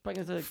It's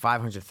probably gonna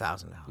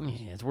 $500,000.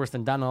 yeah, it's worse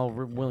than Donnell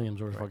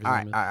Williams or whatever the fuck his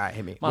All name right, is.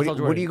 hit me. Montel What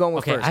Jordan. are you going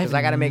with Okay, first? Because I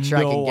have got to make sure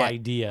I can no get.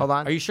 idea. Hold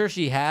on. Are you sure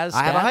she has?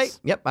 I have a stats? height.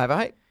 Yep, I have a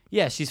height.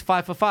 Yeah, she's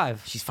 5'5".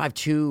 She's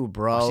 5'2",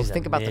 bro. Oh, she's a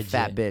Think about the midget.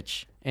 fat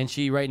bitch. And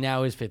she right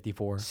now is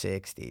 54.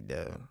 60,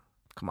 dude.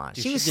 Come on.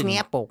 Dude, she was she didn't-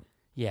 Snapple.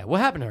 Yeah, what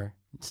happened to her?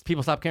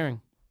 People stopped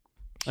caring.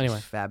 Anyway.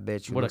 She's a fat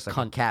bitch who What a looks like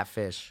cunt. a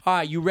catfish. All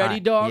right, you ready, All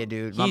right, dog? Yeah,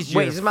 dude. He's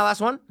Wait, your- is this my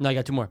last one? No, I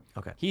got two more.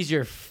 Okay. He's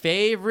your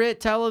favorite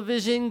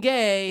television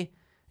gay,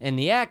 and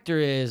the actor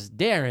is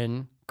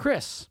Darren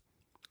Criss.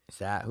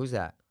 Who's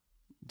that?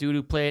 Dude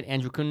who played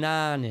Andrew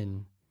Cunanan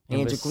in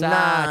Andrew Versace.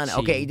 Cunanan.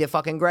 Okay, he did a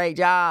fucking great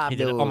job, He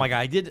did. dude. Oh my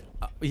god, he did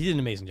an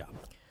amazing job.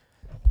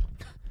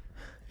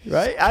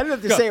 Right? I didn't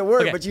have to Go. say a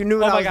word, Okay. but you knew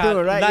what Oh I my was God.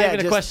 doing, right? Not yeah,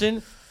 even a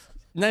question.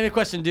 Not even a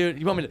question, dude.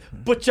 You want me to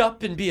butch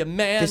up and be a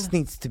man? This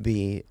needs to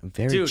be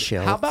very Dude,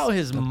 chill. how about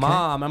his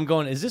mom? I'm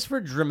going. Is this for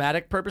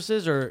dramatic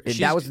purposes or?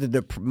 That was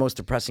the most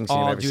depressing scene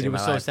I've Oh, ever dude, seen it in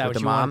was my so life. sad With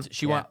when the mom.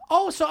 she went.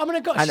 Oh, so I'm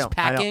gonna go. I know, She's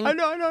packing. I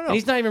know. And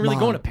he's not even really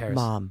going to Paris.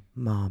 Mom,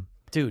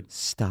 Dude.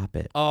 stop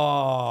it.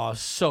 Oh,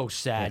 so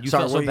sad. You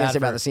Sorry, felt what so were you gonna bad say for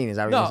about her. the scene? Is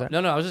that what you were gonna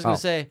say? No. I was just gonna Oh.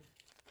 say.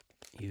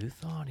 You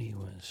thought he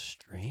was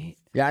straight?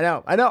 Yeah,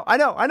 I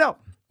know.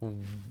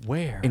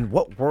 Where? In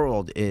what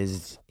world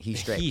is he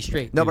straight? He's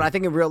straight, No, dude. but I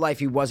think in real life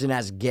he wasn't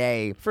as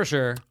gay. For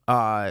sure.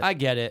 I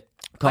get it.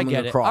 coming I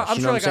get across, it. I'm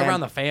you know sure what I'm like around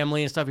saying? the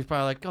family and stuff, he's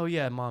probably like, oh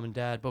yeah, mom and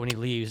dad. But when he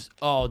leaves,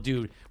 oh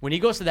dude, when he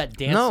goes to that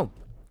dance. No.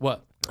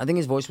 What? I think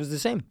his voice was the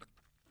same.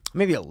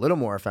 Maybe a little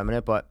more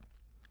effeminate, but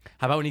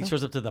How about when he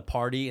shows up to the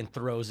party and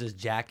throws his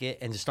jacket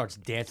and just starts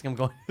dancing? I'm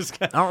going, this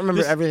guy. I don't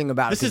remember everything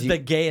about it. This is 'cause the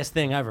gayest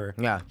thing ever.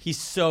 Yeah. He's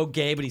so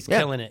gay, but he's Yeah.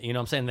 killing it. You know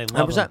what I'm saying? They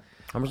love 100%. him.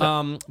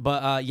 100%.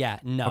 But yeah,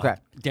 no. Okay.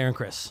 Darren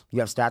Criss. You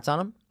have stats on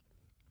him?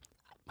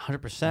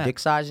 100%. Dick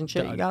size and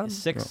shit? You got him?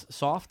 6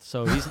 soft,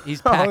 so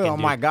he's packing. Oh,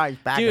 my dude. God, he's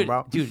packing, dude,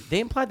 bro. Dude, they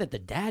implied that the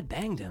dad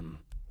banged him.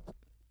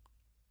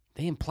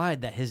 They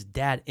implied that his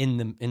dad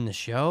in the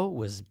show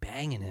was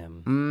banging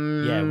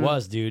him. Yeah, it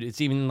was, dude.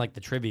 It's even like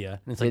the trivia.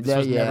 And it's like Did this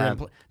was they?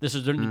 never.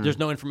 Yeah. There's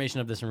no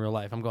information of this in real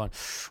life. I'm going,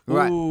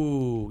 Right.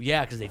 ooh,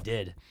 yeah, because they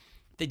did.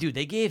 They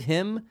gave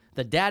him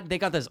the dad. They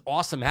got this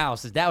awesome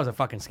house. His dad was a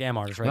fucking scam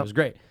artist, right? It was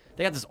great.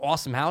 They got this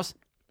awesome house.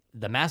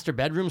 The master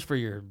bedrooms for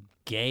your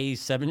gay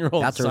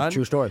 7-year-old That's a son.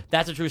 true story.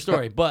 That's a true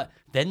story. But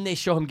then they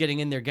show him getting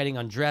in there, getting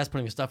undressed,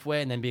 putting his stuff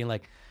away, and then being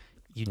like,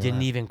 "You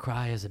didn't even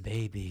cry as a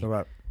baby.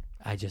 Right.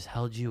 I just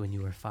held you and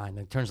you were fine."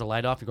 Then turns the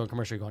light off. You go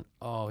commercial. You're going,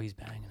 "Oh, he's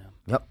banging him."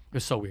 Yep. It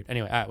was so weird.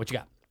 Anyway, all right, what you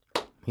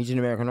got? He's in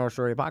American Horror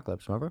Story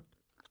Apocalypse, remember?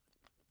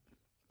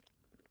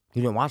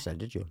 You didn't watch that,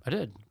 did you? I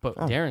did, but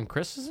Oh. Darren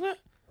Criss isn't it?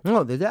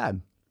 No, the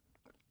dad.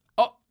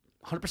 Oh,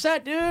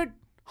 100%, dude.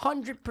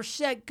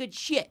 100% good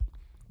shit.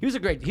 He did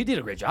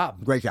a great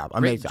job. Great job. Great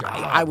Amazing. job.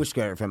 I was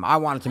scared of him. I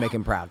wanted to make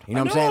him proud. You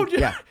know what I'm No, saying? dude.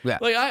 Yeah.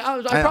 Like I I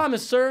know.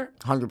 promise, sir.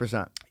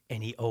 100%.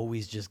 And he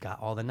always just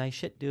got all the nice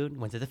shit, dude.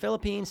 Went to the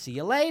Philippines. See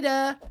you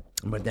later.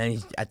 But then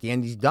at the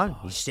end, he's done.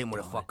 He's sitting with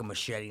a fucking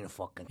machete and a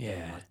fucking thing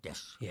Yeah. like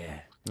this.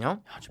 Yeah, You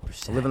know?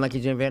 100%. Living like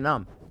he's in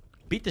Vietnam.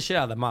 Beat the shit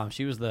out of the mom.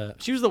 She was the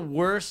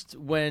worst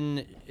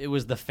when it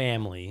was the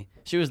family.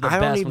 She was the I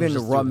best. don't when it was even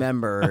just the-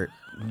 remember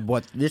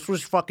what this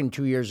was fucking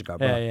 2 years ago,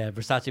 bro. Yeah.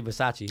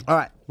 Versace. All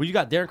right. What you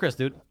got? Darren Criss,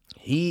 dude.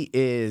 He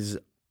is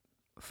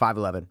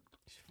 5'11".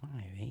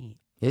 5'8".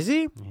 Is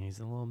he? Yeah, he's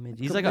a little mid.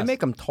 He's They like us.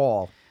 make him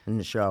tall in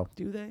the show.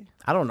 Do they?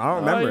 I don't know. I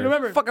don't you remember.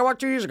 remember. Fuck, I watched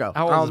 2 years ago.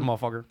 How old is this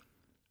motherfucker?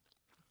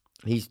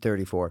 He's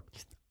 34.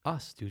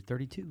 Us, dude.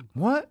 32.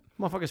 What?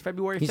 Motherfucker's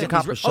February 5th. He's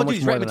accomplished so dude, much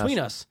he's more right than between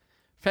us.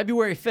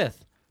 February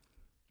 5th.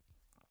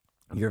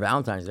 Your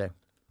Valentine's Day.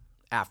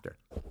 After.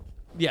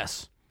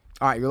 Yes.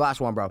 All right, your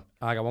last one, bro.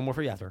 I got one more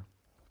for you after.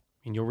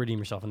 And you'll redeem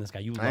yourself in this guy.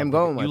 You I am love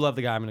going You with- love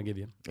the guy I'm going to give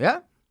you. Yeah?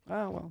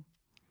 Oh, well.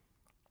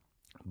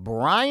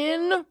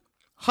 Brian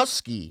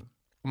Husky.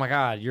 Oh, my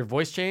God. Your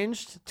voice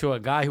changed to a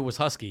guy who was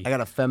husky. I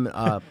got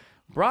a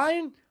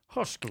Brian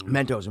Husky.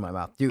 Mentos in my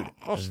mouth. Dude,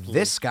 Husky.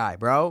 this guy,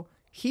 bro,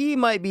 he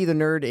might be the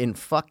nerd in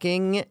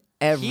fucking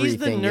everything, He's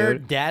the nerd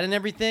dude. dad and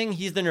everything.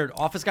 He's the nerd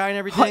office guy and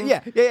everything.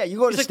 Yeah. You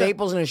go to He's like the-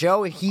 Staples in a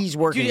show, he's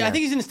working Dude, I there.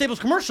 think he's in a Staples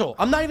commercial.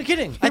 I'm not even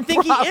kidding. I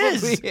think he probably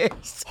is.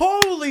 is.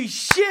 Holy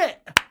shit.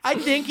 I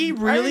think he I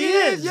really think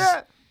he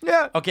is.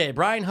 Yeah. Okay,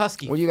 Brian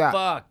Husky. What you got?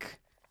 Fuck.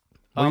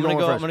 What I'm you gonna going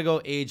go. first? I'm gonna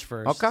go age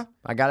first. Okay.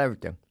 I got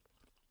everything.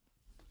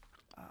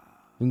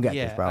 You can get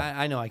Yeah, this, bro.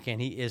 I know I can.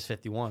 He is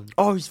 51.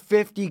 Oh, he's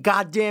 50.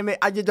 God damn it.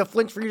 I did the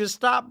flinch for you to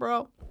stop,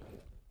 bro.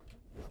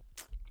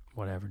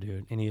 Whatever,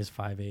 dude. And he is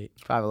 5'8".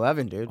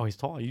 5'11", dude. Oh, he's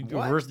tall. You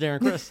What? reverse Darren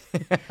Criss.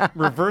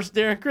 Reverse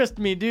Darren Criss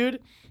me, dude.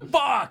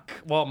 Fuck.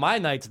 Well, my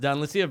night's done.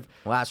 Let's see if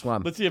Last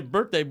one.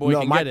 birthday boy No,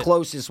 can my get it.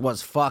 closest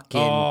was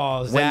fucking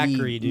Oh, Wendy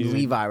Zachary, dude.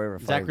 Levi. Whatever the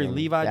fuck Zachary his name is.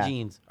 Levi Yeah.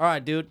 jeans. All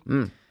right,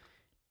 dude.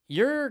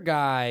 Your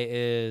guy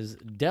is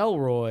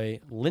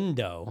Delroy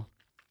Lindo.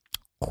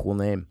 Cool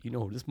name. You know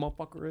who this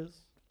motherfucker is?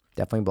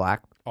 Definitely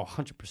black. Oh,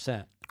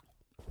 100%.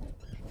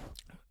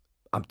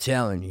 I'm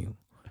telling you.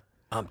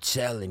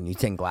 You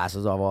take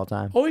glasses off all the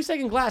time. Oh, he's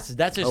taking glasses.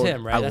 That's just Oh,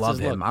 him, right? I That's love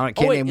his him. look. I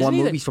can't name isn't one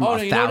he movie from no,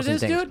 a you know what it 1,000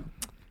 is, things. dude?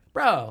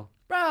 Bro.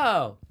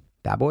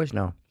 Bad Boys?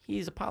 No.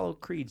 He's Apollo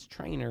Creed's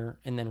trainer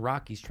and then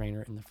Rocky's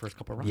trainer in the first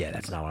couple rounds. Yeah,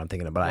 that's not what I'm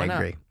thinking of, but Why I not?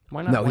 agree.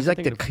 Why not? No, Why he's you like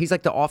thinking of- he's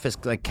like the office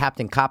like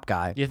Captain Cop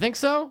guy. You think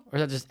so? Or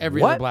is that just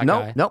every What? other black No,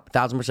 guy? nope,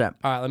 1,000%.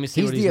 All right, let me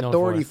see He's what the he's known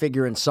authority for.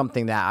 figure in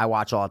something that I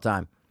watch all the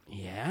time.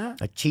 Yeah.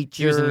 A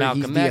teacher. He was in He's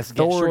Malcolm the X,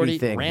 Get authority Shorty,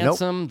 thing.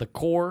 Ransom, The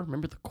Core.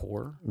 Remember The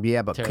Core? Nope.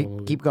 Yeah, but Terrible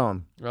movie. keep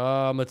going.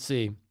 Let's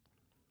see.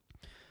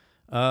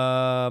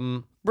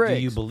 Do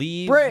Briggs. you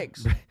believe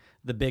Briggs.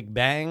 The Big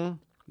Bang,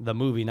 the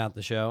movie, not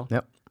the show?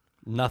 Yep.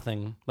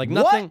 Nothing. Like What?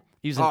 nothing.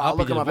 He's an I'll uppie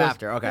look to him the up voice.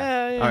 after.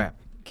 Okay. Yeah. Okay.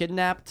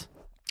 Kidnapped.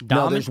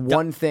 No, there's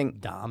one thing.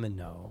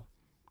 Domino.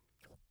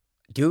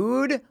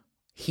 Dude,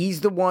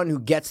 he's the one who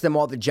gets them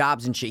all the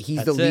jobs and shit.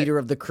 He's That's the it. leader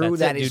of the crew. That's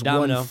That it, is dude,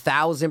 Domino.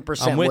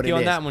 1,000% I'm with what you it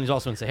on is. that one. He's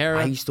also in Sahara.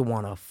 I used to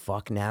want to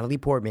fuck Natalie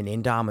Portman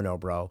in Domino,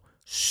 bro.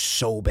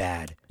 So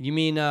bad. You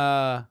mean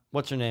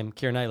what's her name?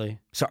 Keira Knightley.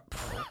 So,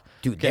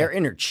 dude, they're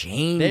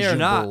interchangeable, They are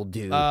not.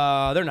 dude.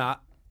 They're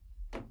not.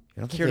 You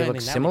don't think Keira they Knightley,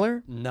 look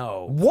similar?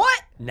 No.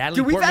 What? Natalie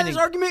Dude, we've Portman had this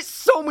and- argument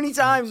so many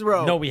times,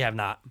 bro. No, we have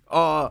not.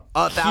 1,000%.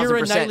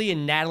 Keira Knightley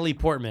and Natalie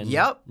Portman.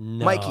 Yep.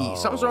 No. Mikey,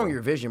 something's wrong with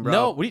your vision, bro.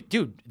 No,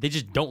 dude, they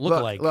just don't look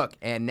alike. Look,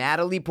 and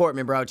Natalie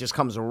Portman, bro, just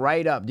comes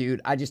right up, dude.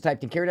 I just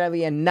typed in Keira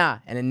Knightley and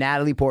and a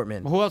Natalie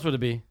Portman. Who else would it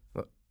be?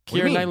 What do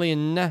you Keira mean? Knightley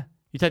and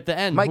You typed the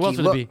N. Mikey, Who else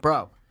would look, it be?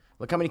 bro.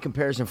 Look how many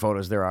comparison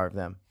photos there are of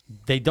them.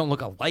 They don't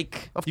look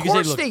alike. Of You can say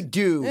course look- they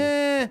do.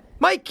 Eh,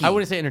 Mikey. I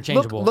wouldn't say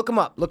interchangeable. Look them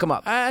up. Look them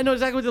up. I know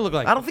exactly what they look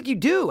like. I don't think you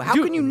do. How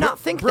Dude, can you not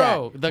think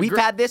bro, that? the We've gr-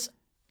 had this.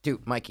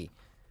 Dude, Mikey.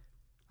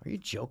 Are you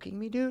joking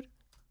me, dude?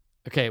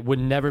 Okay, would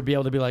never be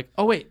able to be like,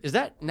 oh wait, is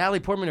that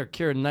Natalie Portman or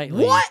Keira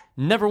Knightley? What?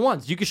 Never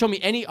once. You can show me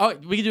any. Oh,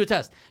 we can do a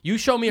test. You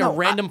show me No, a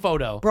random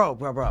photo. Bro.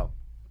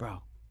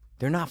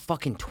 They're not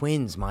fucking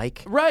twins,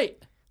 Mike. Right.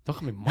 Don't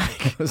call me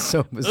Mike. That's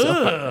so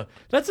bizarre. Ugh,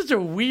 that's such a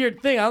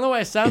weird thing. I don't know why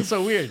it sounds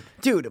so weird.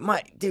 Dude,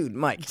 Mike.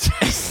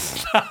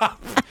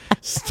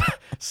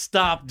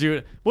 Stop,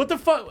 dude. What the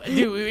fuck,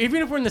 dude?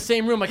 Even if we're in the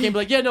same room, I can't be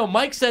like, yeah, no,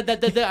 Mike said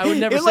that. I would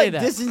never it say like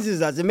that.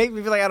 distances us. It makes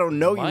me feel like I don't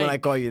know you when Mike. I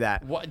call you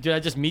that. What? Did I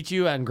just meet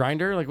you on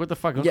Grindr? Like, what the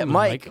fuck? Don't Yeah,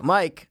 call me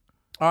Mike.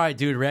 All right,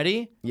 dude.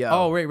 Ready? Yo.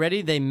 Oh, wait,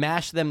 ready? They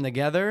mash them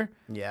together.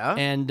 Yeah.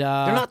 And They're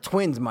not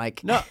twins,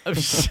 Mike. No,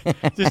 this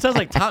sounds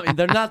like Tommy.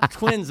 They're not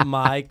twins,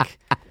 Mike.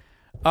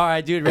 All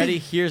right, dude. Ready?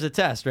 Here's a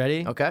test.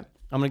 Ready? Okay.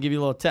 I'm gonna give you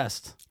a little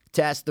test.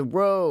 Test the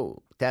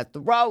road. Test the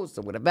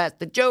roaster with a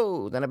best of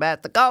Joes and a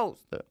best of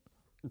coaster.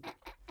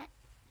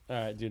 All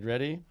right, dude.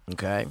 Ready?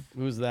 Okay.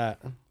 Who's that?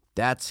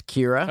 That's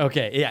Kira.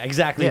 Okay, yeah,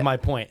 exactly Yeah. my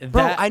point.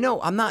 Bro, That- I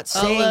know. I'm not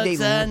saying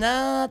they're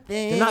not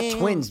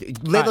twins. They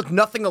right. look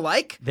nothing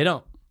alike. They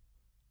don't.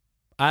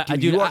 I Dude,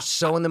 do. you are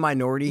so in the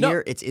minority No.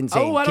 here. It's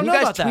insane. Oh, I don't Can know you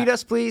guys about that. tweet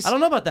us, please? I don't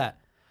know about that.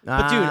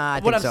 But dude, I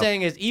what think I'm so.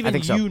 saying is, I even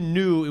think so. you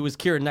knew it was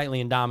Keira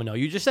Knightley and Domino.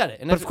 You just said it.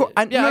 And But of course,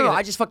 no, get I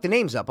it. just fucked the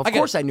names up. Of I get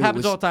course, it. I knew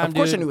Happens it was. all the time, Of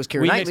course, dude. I knew it was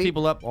Keira We Knightley. mix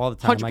people up all the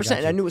time. 100%.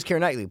 And I knew it was Keira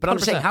Knightley. But I'm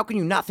just saying, 100%. how can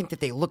you not think that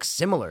they look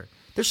similar?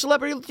 They're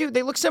celebrity, dude.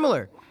 They look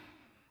similar.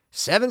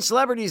 7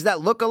 celebrities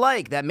that look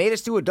alike that made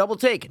us do a double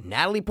take: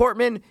 Natalie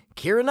Portman,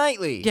 Keira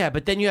Knightley. Yeah,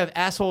 but then you have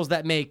assholes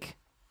that make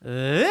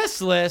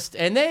this list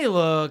and they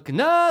look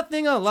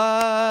nothing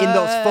alike. In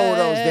those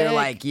photos, they're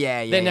like,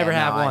 yeah. They never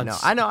have no,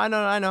 once. I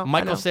know.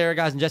 Michael Cera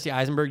guys and Jesse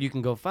Eisenberg, you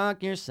can go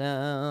fuck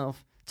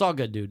yourself. It's all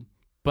good, dude.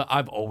 But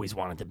I've always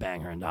wanted to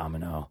bang her in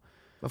Domino.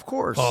 Of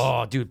course.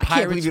 Oh, dude, I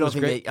can't believe Pirates you don't was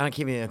think great. I can't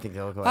believe you don't think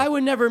they look alike. I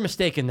would never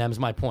mistaken them. Is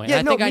my point. Yeah,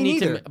 I no, think I me need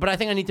neither. to, but I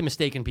think I need to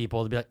mistaken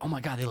people to be like, oh my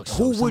god, they look so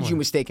Who would similar. you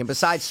mistaken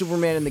besides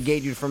Superman and the gay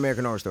dude from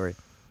American Horror Story?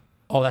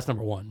 Oh, that's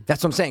number one.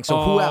 That's what I'm saying. So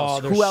Oh, who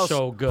else? they're Who else?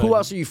 so good. Who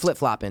else are you flip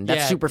flopping? That's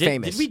Yeah, super did,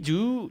 famous.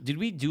 Did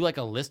we do like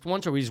a list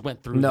once, or we just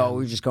went through? No, them?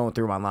 we were just going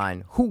through them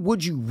online. Who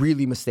would you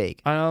really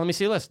mistake? Let me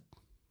see a list.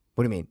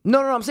 What do you mean?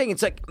 No, I'm saying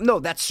it's like, no,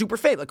 that's super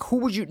famous. Like, who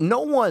would you?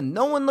 No one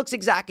looks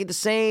exactly the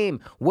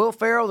same. Will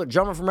Ferrell, the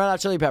drummer from Red Hot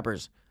Chili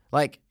Peppers.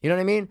 Like, you know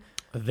what I mean?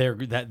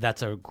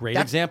 That's a great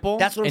That's- example.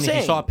 that's what I'm and saying.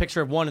 if you saw a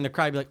picture of one in the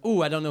crowd, you'd be like,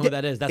 ooh, I don't know who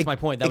that is. That's my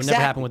point. That would never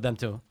Exactly. happen with them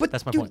too. But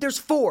that's my dude, point. there's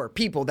 4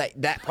 people that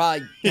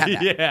probably have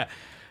that. yeah.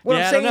 What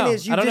Yeah, I'm I don't saying know.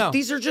 is, I don't know.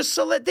 these are just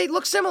they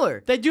look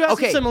similar. They do have some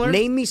okay, similar.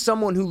 Name me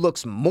someone who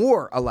looks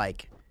more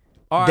alike.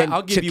 All right, than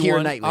I'll give you Keira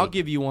one. Knightley. I'll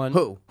give you one.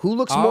 Who? Who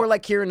looks more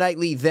like Keira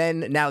Knightley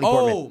than Natalie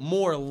Portman? Oh,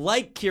 more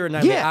like Keira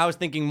Knightley. Yeah. I was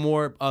thinking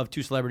more of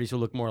 2 celebrities who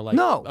look more like.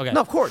 No, Okay. no,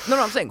 of course. No,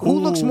 I'm saying who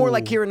looks more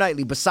like Ooh. Keira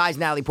Knightley besides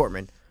Natalie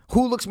Portman?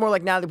 Who looks more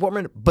like Natalie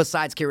Portman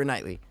besides Keira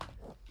Knightley?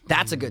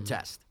 That's a good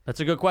test. That's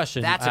a good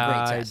question. That's a great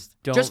I test.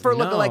 don't Just for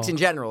know. lookalikes in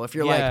general. If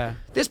you're Yeah.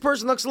 like, this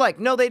person looks alike.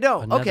 No, they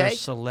don't. Another okay.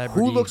 celebrity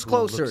Who looks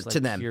closer looks like to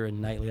them? Keira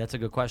Knightley. That's a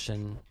good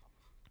question.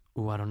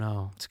 Ooh, I don't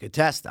know. It's a good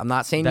test. I'm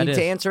not saying you That need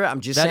to is. answer it. I'm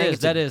just That saying is,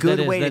 it's that a is, good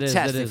that is, way that to is,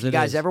 test. that If is, you that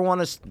guys is. ever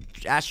want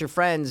to ask your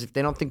friends, if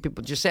they don't think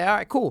people, just say, all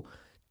right, cool.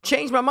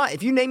 Change my mind.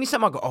 If you name me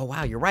something, I'll go, oh,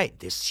 wow, you're right.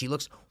 She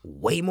looks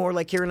way more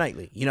like Keira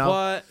Knightley. You know?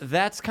 But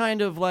that's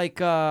kind of like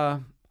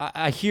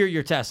I hear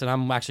your test, and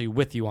I'm actually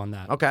with you on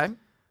that. Okay.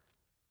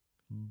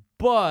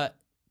 But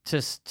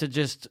to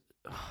just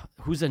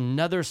who's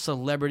another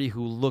celebrity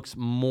who looks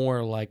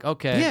more like Yeah, all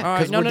right,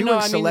 because no, we're no, doing no,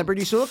 I mean,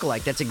 celebrities who look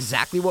alike. That's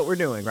exactly what we're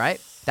doing, right?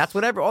 That's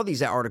what all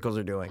these articles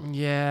are doing.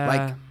 Yeah,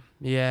 Like,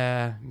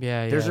 yeah.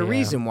 There's a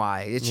reason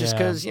why. It's just Yeah.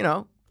 because, you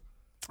know.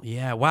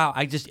 Yeah, wow.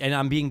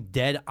 I'm being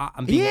dead.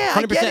 I'm being Yeah,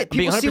 I 100%. get it. I'm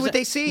being People see 100%. what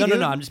they see, No, dude.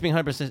 no. I'm just being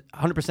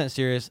 100%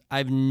 serious.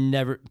 I've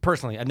never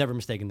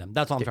mistaken them.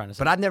 That's all I'm trying to say.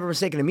 But I've never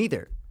mistaken him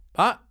either.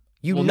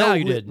 You Well, know, now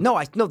you did. No,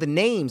 I know the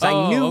names. Oh,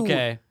 I knew.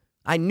 okay.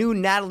 I knew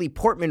Natalie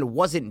Portman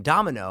wasn't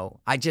Domino.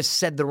 I just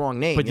said the wrong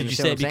name. But did you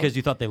understand say what it I'm saying? because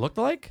you thought they looked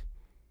alike?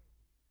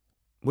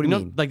 What do you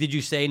mean? Like, did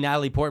you say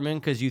Natalie Portman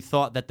because you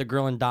thought that the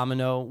girl in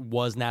Domino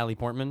was Natalie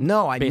Portman?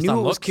 No, I based knew on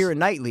it was looks? Keira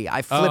Knightley.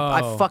 I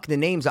fucked the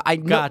names. I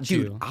know, Got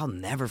dude. you. I'll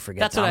never forget.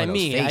 That's what I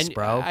Domino's mean. face,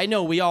 bro. I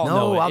know we all no,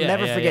 know it. I'll Yeah,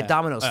 never yeah, forget yeah.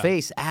 Domino's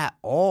face at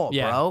all,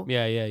 Yeah, bro.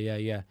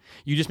 yeah.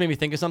 You just made me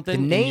think of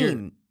something. The and you're-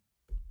 name.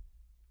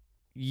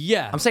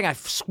 Yeah. I'm saying I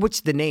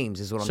switched the names.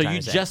 Is what I'm so trying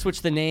you to say. just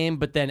switched the name,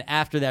 but then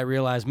after that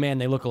realized, man,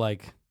 they look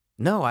alike.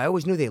 No, I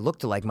always knew they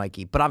looked alike,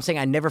 Mikey. But I'm saying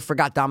I never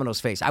forgot Domino's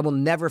face. I will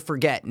never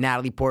forget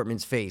Natalie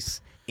Portman's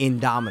face in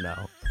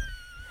Domino.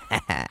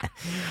 I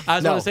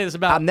was going to say this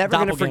about I'm never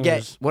gonna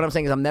forget. doppelgangers. What I'm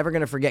saying is I'm never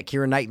going to forget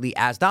Keira Knightley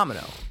as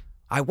Domino.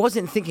 I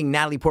wasn't thinking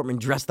Natalie Portman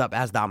dressed up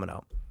as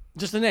Domino.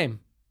 Just the name.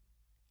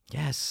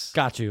 Yes.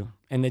 Got you.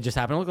 And they just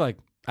happen to look alike.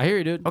 I hear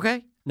you, dude.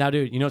 Okay. Now,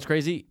 dude, you know what's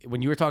crazy?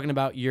 When you were talking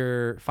about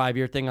your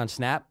 5-year thing on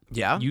Snap,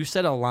 Yeah. you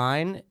said a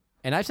line,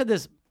 and I've said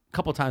this a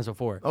couple times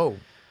before. Oh,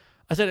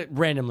 I said it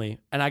randomly,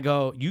 and I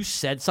go, you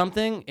said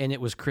something, and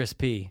it was Chris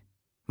P.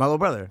 my little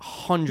brother.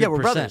 100%. Yeah,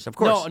 we're brothers, of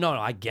course. No,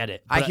 I get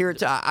it. I But hear it.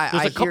 there's I a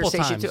hear couple say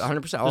shit times. too.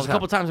 100%. All There's a the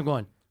couple time. times I'm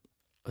going,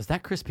 was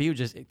that Chris P who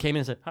just came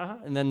in and said, huh?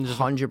 And then just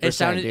 100%, it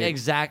sounded dude.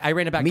 exact. I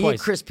ran it back Me twice. and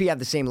Chris P have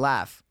the same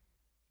laugh.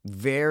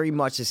 Very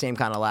much the same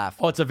kind of laugh.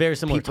 Oh, it's a very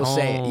similar People tone.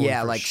 say it.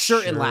 Yeah, for like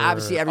certain sure.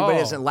 Obviously, everybody Oh.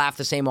 doesn't laugh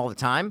the same all the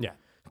time. Yeah.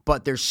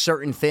 But there's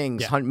certain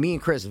things. Yeah. Me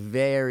and Chris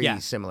very Yeah.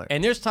 similar.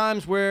 And there's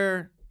times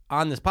where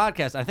on this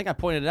podcast, I think I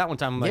pointed it out one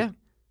time. I'm like, Yeah.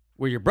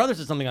 where your brother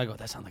said something, I go,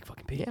 that sounds like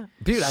fucking P. Yeah,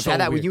 dude, I've So had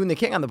that with weird. you and the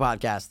King on the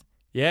podcast.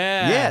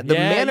 Yeah. Yeah, the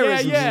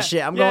mannerisms yeah, and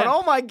shit. I'm yeah. going,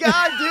 oh my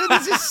god, dude,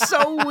 this is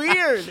so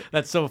weird.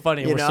 That's so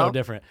funny. You We're so know?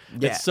 different.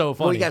 Yeah. It's so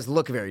funny. Well, you guys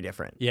look very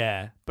different.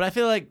 Yeah. But I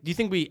feel like, do you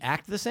think we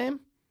act the same?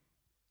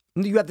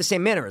 You have the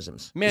same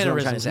mannerisms. is what I'm trying to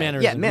Mannerisms, say.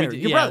 mannerisms. Yeah,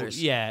 mannerisms. You're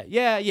brothers. Yeah.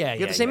 You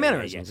have the same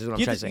mannerisms. Is what I'm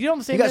You trying to say. You don't have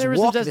the same you guys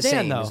mannerisms walk as the Dan,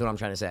 same. though. Is what I'm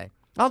trying to say.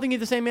 I don't think you have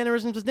the same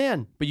mannerisms as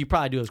Dan, but you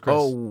probably do as Chris.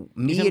 Oh, You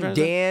me see what I'm and trying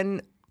to say?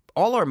 Dan,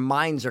 all our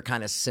minds are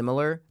kind of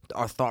similar.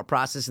 Our thought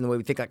process and the way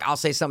we think. Like, I'll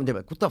say something to him,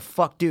 like, what the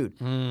fuck, dude?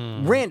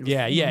 Random.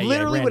 Yeah.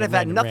 Literally would have had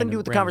Random, nothing to do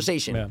with the random.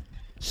 conversation. Yeah.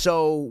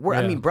 So,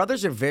 I Yeah. mean,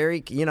 brothers are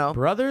very,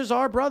 Brothers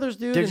are brothers,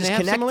 dude. they're and just they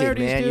have connected,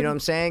 similarities, man. dude. You know what I'm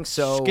saying?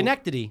 So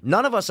Schenectady.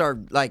 None of us are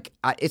like.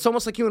 It's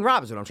almost like you and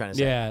Rob is what I'm trying to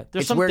say. Yeah,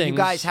 there's it's some where you things-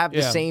 guys have the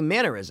yeah. same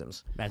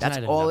mannerisms. Imagine That's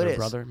I had all it another is.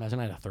 Brother. Imagine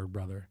I had a third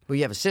brother. Well,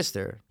 you have a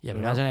sister. Yeah, but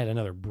you know? imagine I had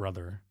another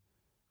brother.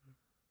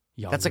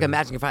 That's like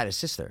imagining if I had a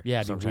sister. Yeah,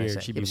 That's it'd what be I'm trying to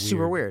weird. say. She'd It'd be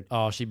super weird.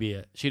 Oh,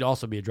 she'd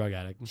also be a drug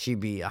addict. She'd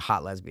be a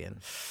hot lesbian,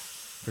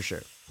 for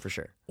sure.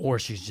 Or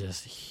she's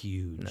just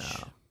huge.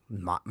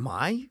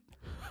 My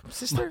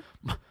sister?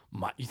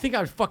 You think I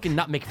would fucking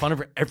not make fun of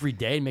her every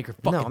day and make her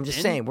fucking No, I'm just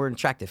thin? saying we're an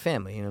attractive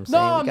family. You know what I'm No,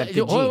 saying? I'm We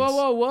got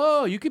good whoa.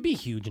 genes. You could be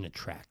huge and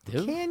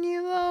attractive. Can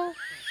you though?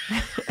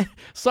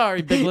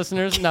 Sorry, big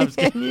listeners. No, I'm just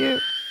kidding. Can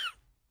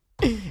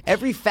you?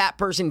 Every fat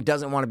person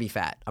doesn't want to be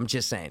fat. I'm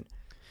just saying.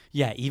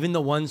 Yeah, even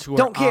the ones who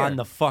Don't are care. on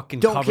the fucking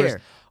Don't covers.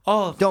 care.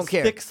 Oh, Don't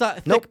care. Thick,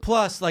 thick Nope.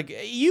 plus. Like,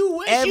 you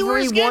wish you were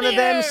Every one of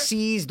them skinnier.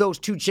 sees those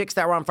two chicks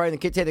that were on Friday the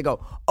Kids Day. They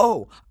go,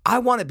 "Oh, I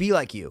want to be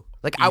like you.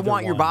 Like I Either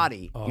want your one. body."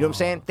 You know what I'm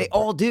saying? They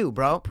all do,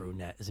 bro.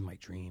 Brunette is in my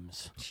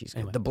dreams. She's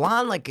Anyway. The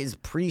blonde like is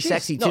pretty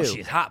sexy No, too.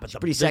 she's hot, but she's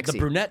pretty the sexy.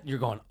 brunette, you're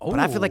going, oh. But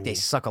I feel like they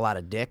suck a lot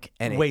of dick,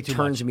 and Way it too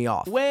turns much. me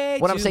off. Way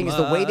what I'm too saying is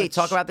the way they much.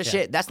 talk about the Yeah.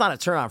 shit. That's not a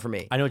turn on for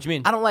me. I know what you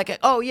mean. I don't like it.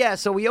 Oh yeah,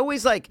 so we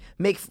always like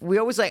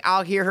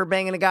I'll hear her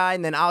banging a guy,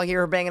 and then I'll hear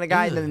her banging a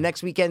guy, and then the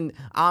next weekend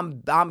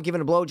I'm giving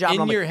a blowjob. and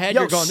In I'm your like, head,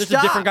 Yo, you're going, this is a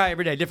stop. different guy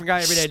every day, different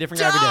guy every day, different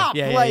guy Stop!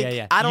 every day. Like,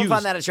 Yeah. I don't Used.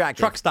 find that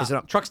attractive. Truck stop. Is what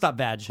I'm- Truck stop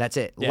badge. That's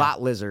it. Yeah.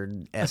 Lot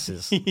lizard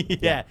S's.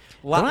 Yeah.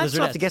 Lot Don't I lizard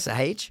still have to S. guess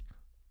a H?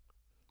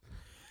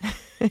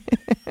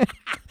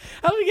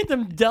 How do we get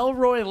them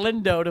Delroy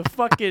Lindo to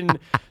fucking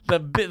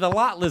the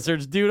lot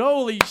lizards, dude?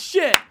 Holy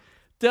shit.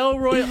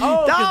 Delroy.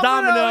 Oh, because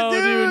Domino,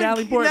 dude.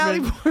 Natalie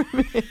Portman.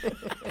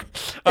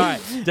 All right.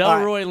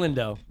 Delroy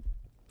Lindo.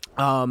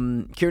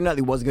 Keira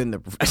Knightley was good in The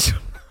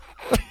Professional.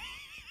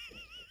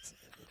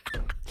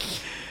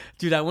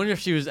 Dude, I wonder if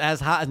she was as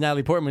hot as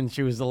Natalie Portman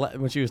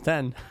when she was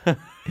 10.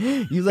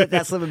 You let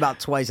that slip about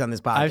twice on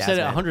this podcast. I've said it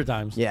man. 100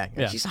 times. Yeah,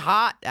 she's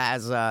hot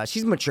as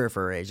she's mature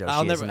for her age. Though,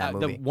 I'll she is never. in that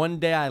The movie. one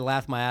day I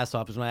laughed my ass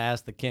off is when I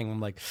asked the King. I'm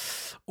like,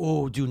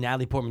 "Oh, dude,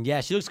 Natalie Portman. Yeah,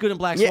 she looks good in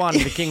Black Yeah. Swan."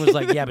 And the King was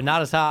like, "Yeah, but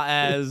not as hot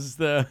as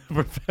the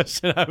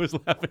Profession." I was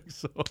laughing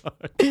so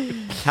hard.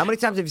 How many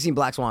times have you seen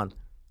Black Swan?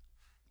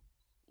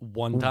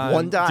 One time.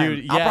 One time.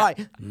 dude. Yeah. I'll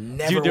probably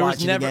never Dude, there watch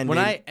was it never again. when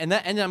dude.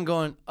 and I'm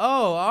going,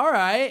 "Oh, all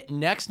right,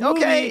 next movie."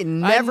 Okay, I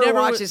never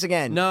watch would- this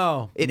again.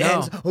 No, It no.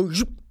 ends. Oh,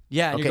 zoop.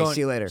 Yeah. And Okay, you're going,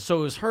 see you later. So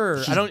it was her.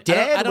 She's I don't.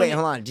 dead. I don't, Wait,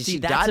 hold on. Did see, she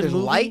that's die? a There's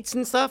movie- lights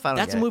and stuff. I don't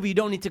That's get a movie you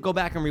don't need to go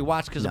back and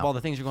rewatch because of No. all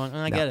the things you're going.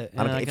 I No, get it. I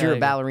don't- I if get you're it, a I get it.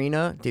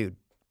 ballerina, dude,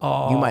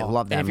 Oh, you might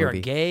love that and if you're movie.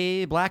 a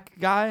gay black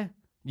guy,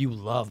 you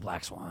love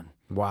Black Swan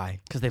why?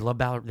 because they love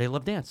they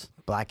love dance.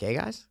 Black gay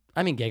guys?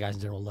 I mean, gay guys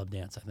in general love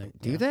dance. I think.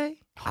 Do they?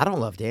 I don't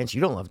love dance.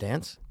 You don't love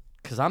dance.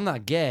 Because I'm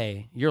not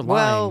gay. You're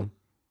Well, lying.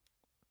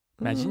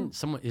 Imagine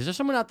someone. Is there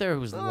someone out there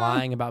who's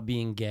lying about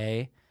being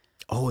gay?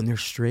 Oh, and they're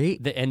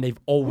straight? And they've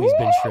always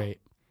been straight.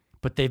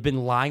 But they've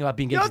been lying about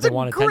being gay because That's they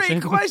want a great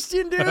attention.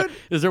 question, dude.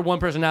 Is there one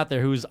person out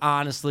there who's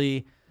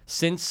honestly,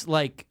 since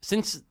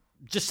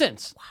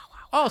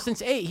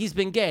 8, he's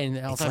been gay. And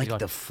It's like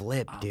the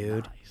flip,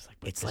 dude.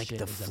 It's like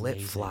the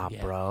flip-flop,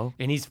 bro.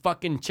 And he's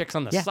fucking chicks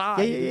on the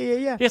side.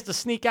 Yeah. He has to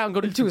sneak out and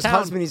go To his town.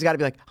 husband, he's got to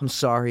be like, I'm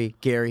sorry,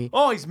 Gary.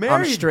 Oh, he's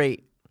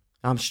married.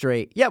 I'm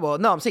straight. Yeah, well,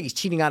 no, I'm saying he's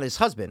cheating on his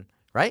husband,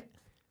 right?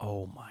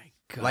 Oh, my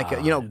God. Like,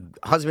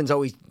 husbands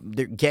always,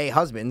 they're gay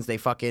husbands. They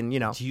fucking, Do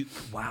you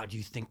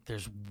think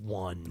there's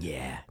one?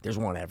 Yeah, there's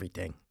one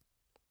everything.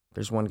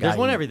 There's one guy There's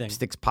one who everything.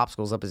 sticks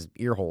popsicles up his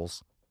ear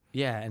holes.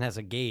 Yeah, and has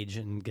a gauge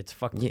and gets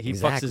fucked. Yeah, he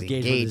exactly. fucks his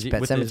gauge Gauge,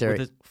 Pet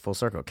Cemetery, full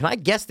circle. Can I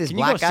guess this Can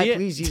you black go guy, see it?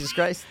 please? Jesus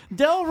Christ.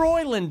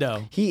 Delroy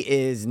Lindo. He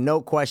is,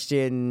 no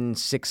question,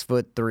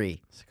 6'3".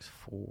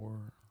 6'4",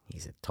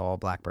 He's a tall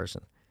black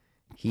person.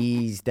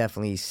 He's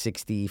definitely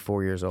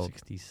 64 years old.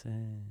 66.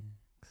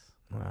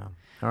 Wow.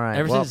 All right.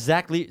 Ever well,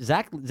 since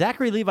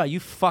Zachary Levi, you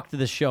fucked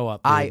this show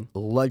up, dude. I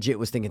legit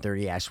was thinking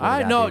 30. I swear to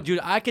I God, know, dude.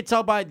 I could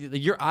tell by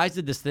your eyes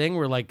did this thing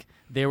where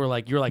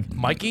you're like,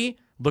 Mikey,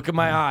 look at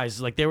my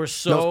eyes. Like they were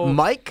so. No,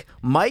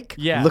 Mike.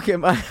 Yeah. Look at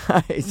my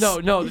eyes.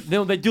 No,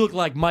 they do look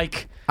like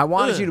Mike. I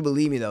wanted you to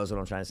believe me, though, is what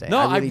I'm trying to say. No,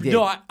 I really did.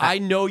 I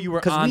know you were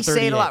on 38. Because we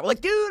say it a lot. We're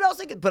like, dude, I was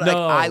thinking, but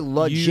No, I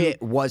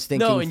legit was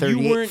thinking no, and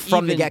 38 you weren't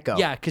from the even- get-go.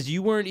 Yeah, because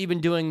you weren't even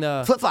doing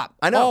the Flip flop.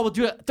 I know. Oh, we'll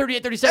do it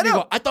 38, 37. I You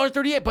know. go, I thought it was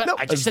 38, but No,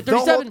 I just said the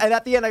whole- 37. and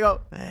at the end, I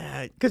go,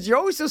 because you're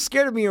always so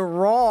scared of being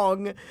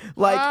wrong.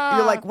 Like,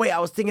 you're like, wait, I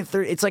was thinking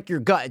 30. It's like your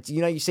gut. It's,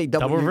 you say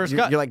double reverse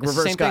gut. You're like It's the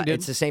reverse same gut. thing, dude.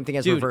 It's the same thing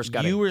as Dude, reverse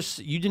gutting.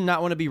 you did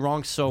not want to be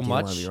wrong so You don't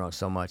much want to be wrong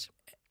so much.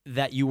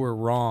 that you were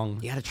wrong.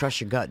 You got to trust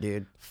your gut,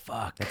 dude.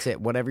 Fuck. That's it.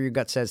 Whatever your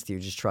gut says to you,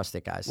 just trust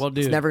it, guys. Well, it's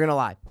dude. never going to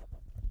lie.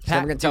 It's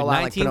never going to tell a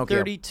lie like Pinocchio.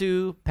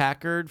 1932,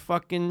 Packard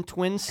fucking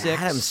Twin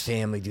Six. Adam's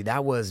Family, dude.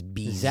 That was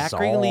bizarre,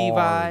 Zachary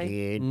Levi,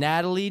 dude.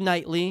 Natalie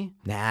Knightley,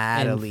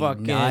 Natalie and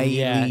fucking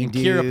Knightley, and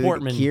dude. Kira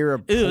Portman.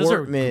 Kira Ew, those are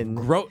Portman.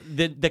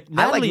 the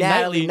I like Natalie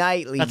Natalie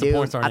Knightley, That's dude. a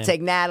porn star I name.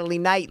 take Natalie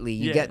Knightley.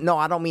 You Yeah. get no,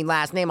 I don't mean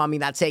last name. I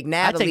mean I take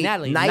Natalie.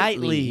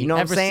 Natalie. You know what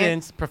I'm ever saying?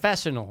 since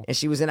Professional. And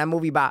she was in that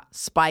movie by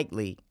Spike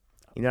Lee.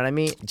 You know what I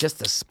mean? Just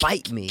to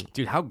spite me,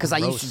 Dude, how because I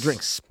used to gross.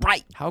 drink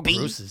Sprite. How B.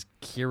 gross is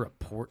Kira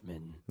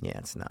Portman? Yeah,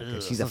 it's not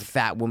good. She's a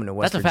fat woman in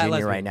West That's a fat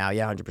Virginia lesbian. right now.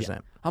 Yeah, 100%.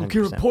 I'm 100%.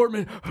 Kira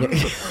Portman.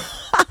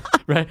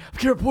 Right? I'm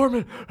Kira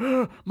Portman.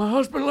 My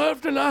husband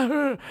left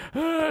and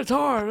it's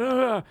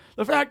hard.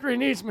 The factory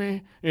needs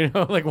me.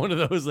 Like one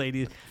of those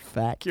ladies.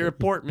 Kira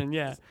Portman,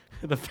 yeah.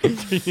 The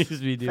factory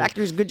needs me, dude.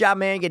 Factories, good job,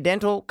 man. Get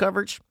dental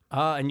coverage.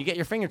 And you get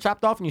your finger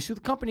chopped off and you sue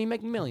the company and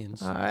make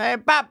millions. All right,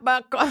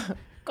 Papa,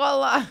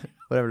 cola.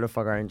 Whatever the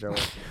fuck our intro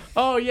was.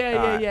 Oh,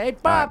 yeah. Hey,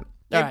 Bob.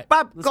 Hey, All right,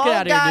 Bob, let's call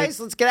get it, out of here, guys.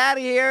 Let's get out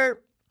of here.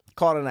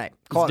 Call it a night.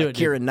 Call do it it,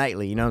 dude. Keira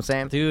Knightley. You know what I'm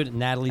saying? Dude,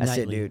 Natalie That's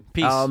Knightley. it, dude.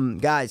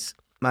 Peace. Guys,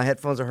 my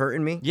headphones are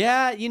hurting me.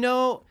 Yeah,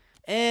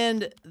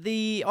 and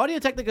the Audio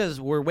Technicas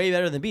were way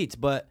better than Beats,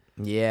 but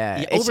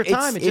Yeah. over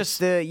time, it it's just-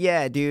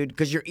 the dude,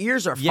 because your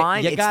ears are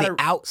fine. you It's gotta-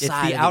 the outside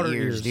it's the of outer the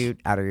ears, ears.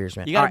 dude. Outer ears,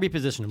 man. you got All to right.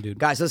 reposition them, dude.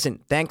 Guys, listen.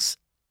 Thanks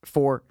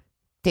for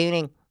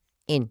tuning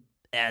in.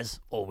 As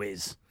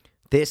always.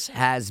 This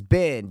has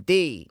been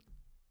the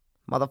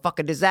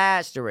motherfucking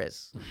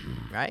disastrous,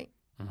 right?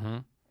 Mm-hmm.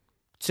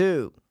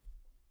 2.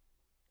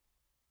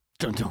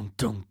 Dun dun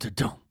dun dun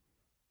dun.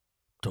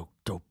 Dope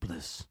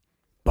dopeless.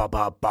 Ba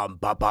ba bum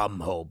ba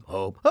bum hope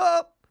hope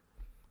hope.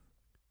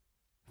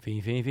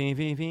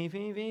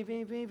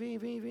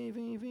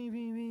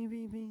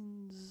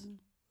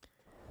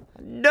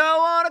 Don't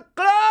wanna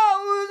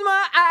close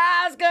my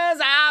eyes 'cause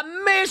I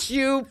miss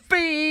you,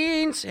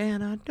 fiends,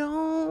 and I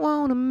don't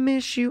wanna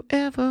miss you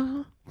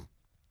ever.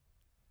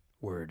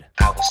 Word.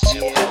 I was too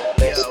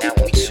hopeless, now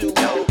I'm too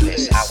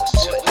hopeless. I was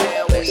too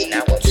hopeless,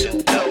 now I'm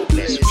too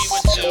hopeless. We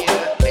were too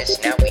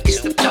hopeless, now we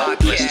too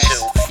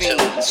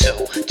dopeless.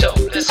 Too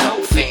dopeless.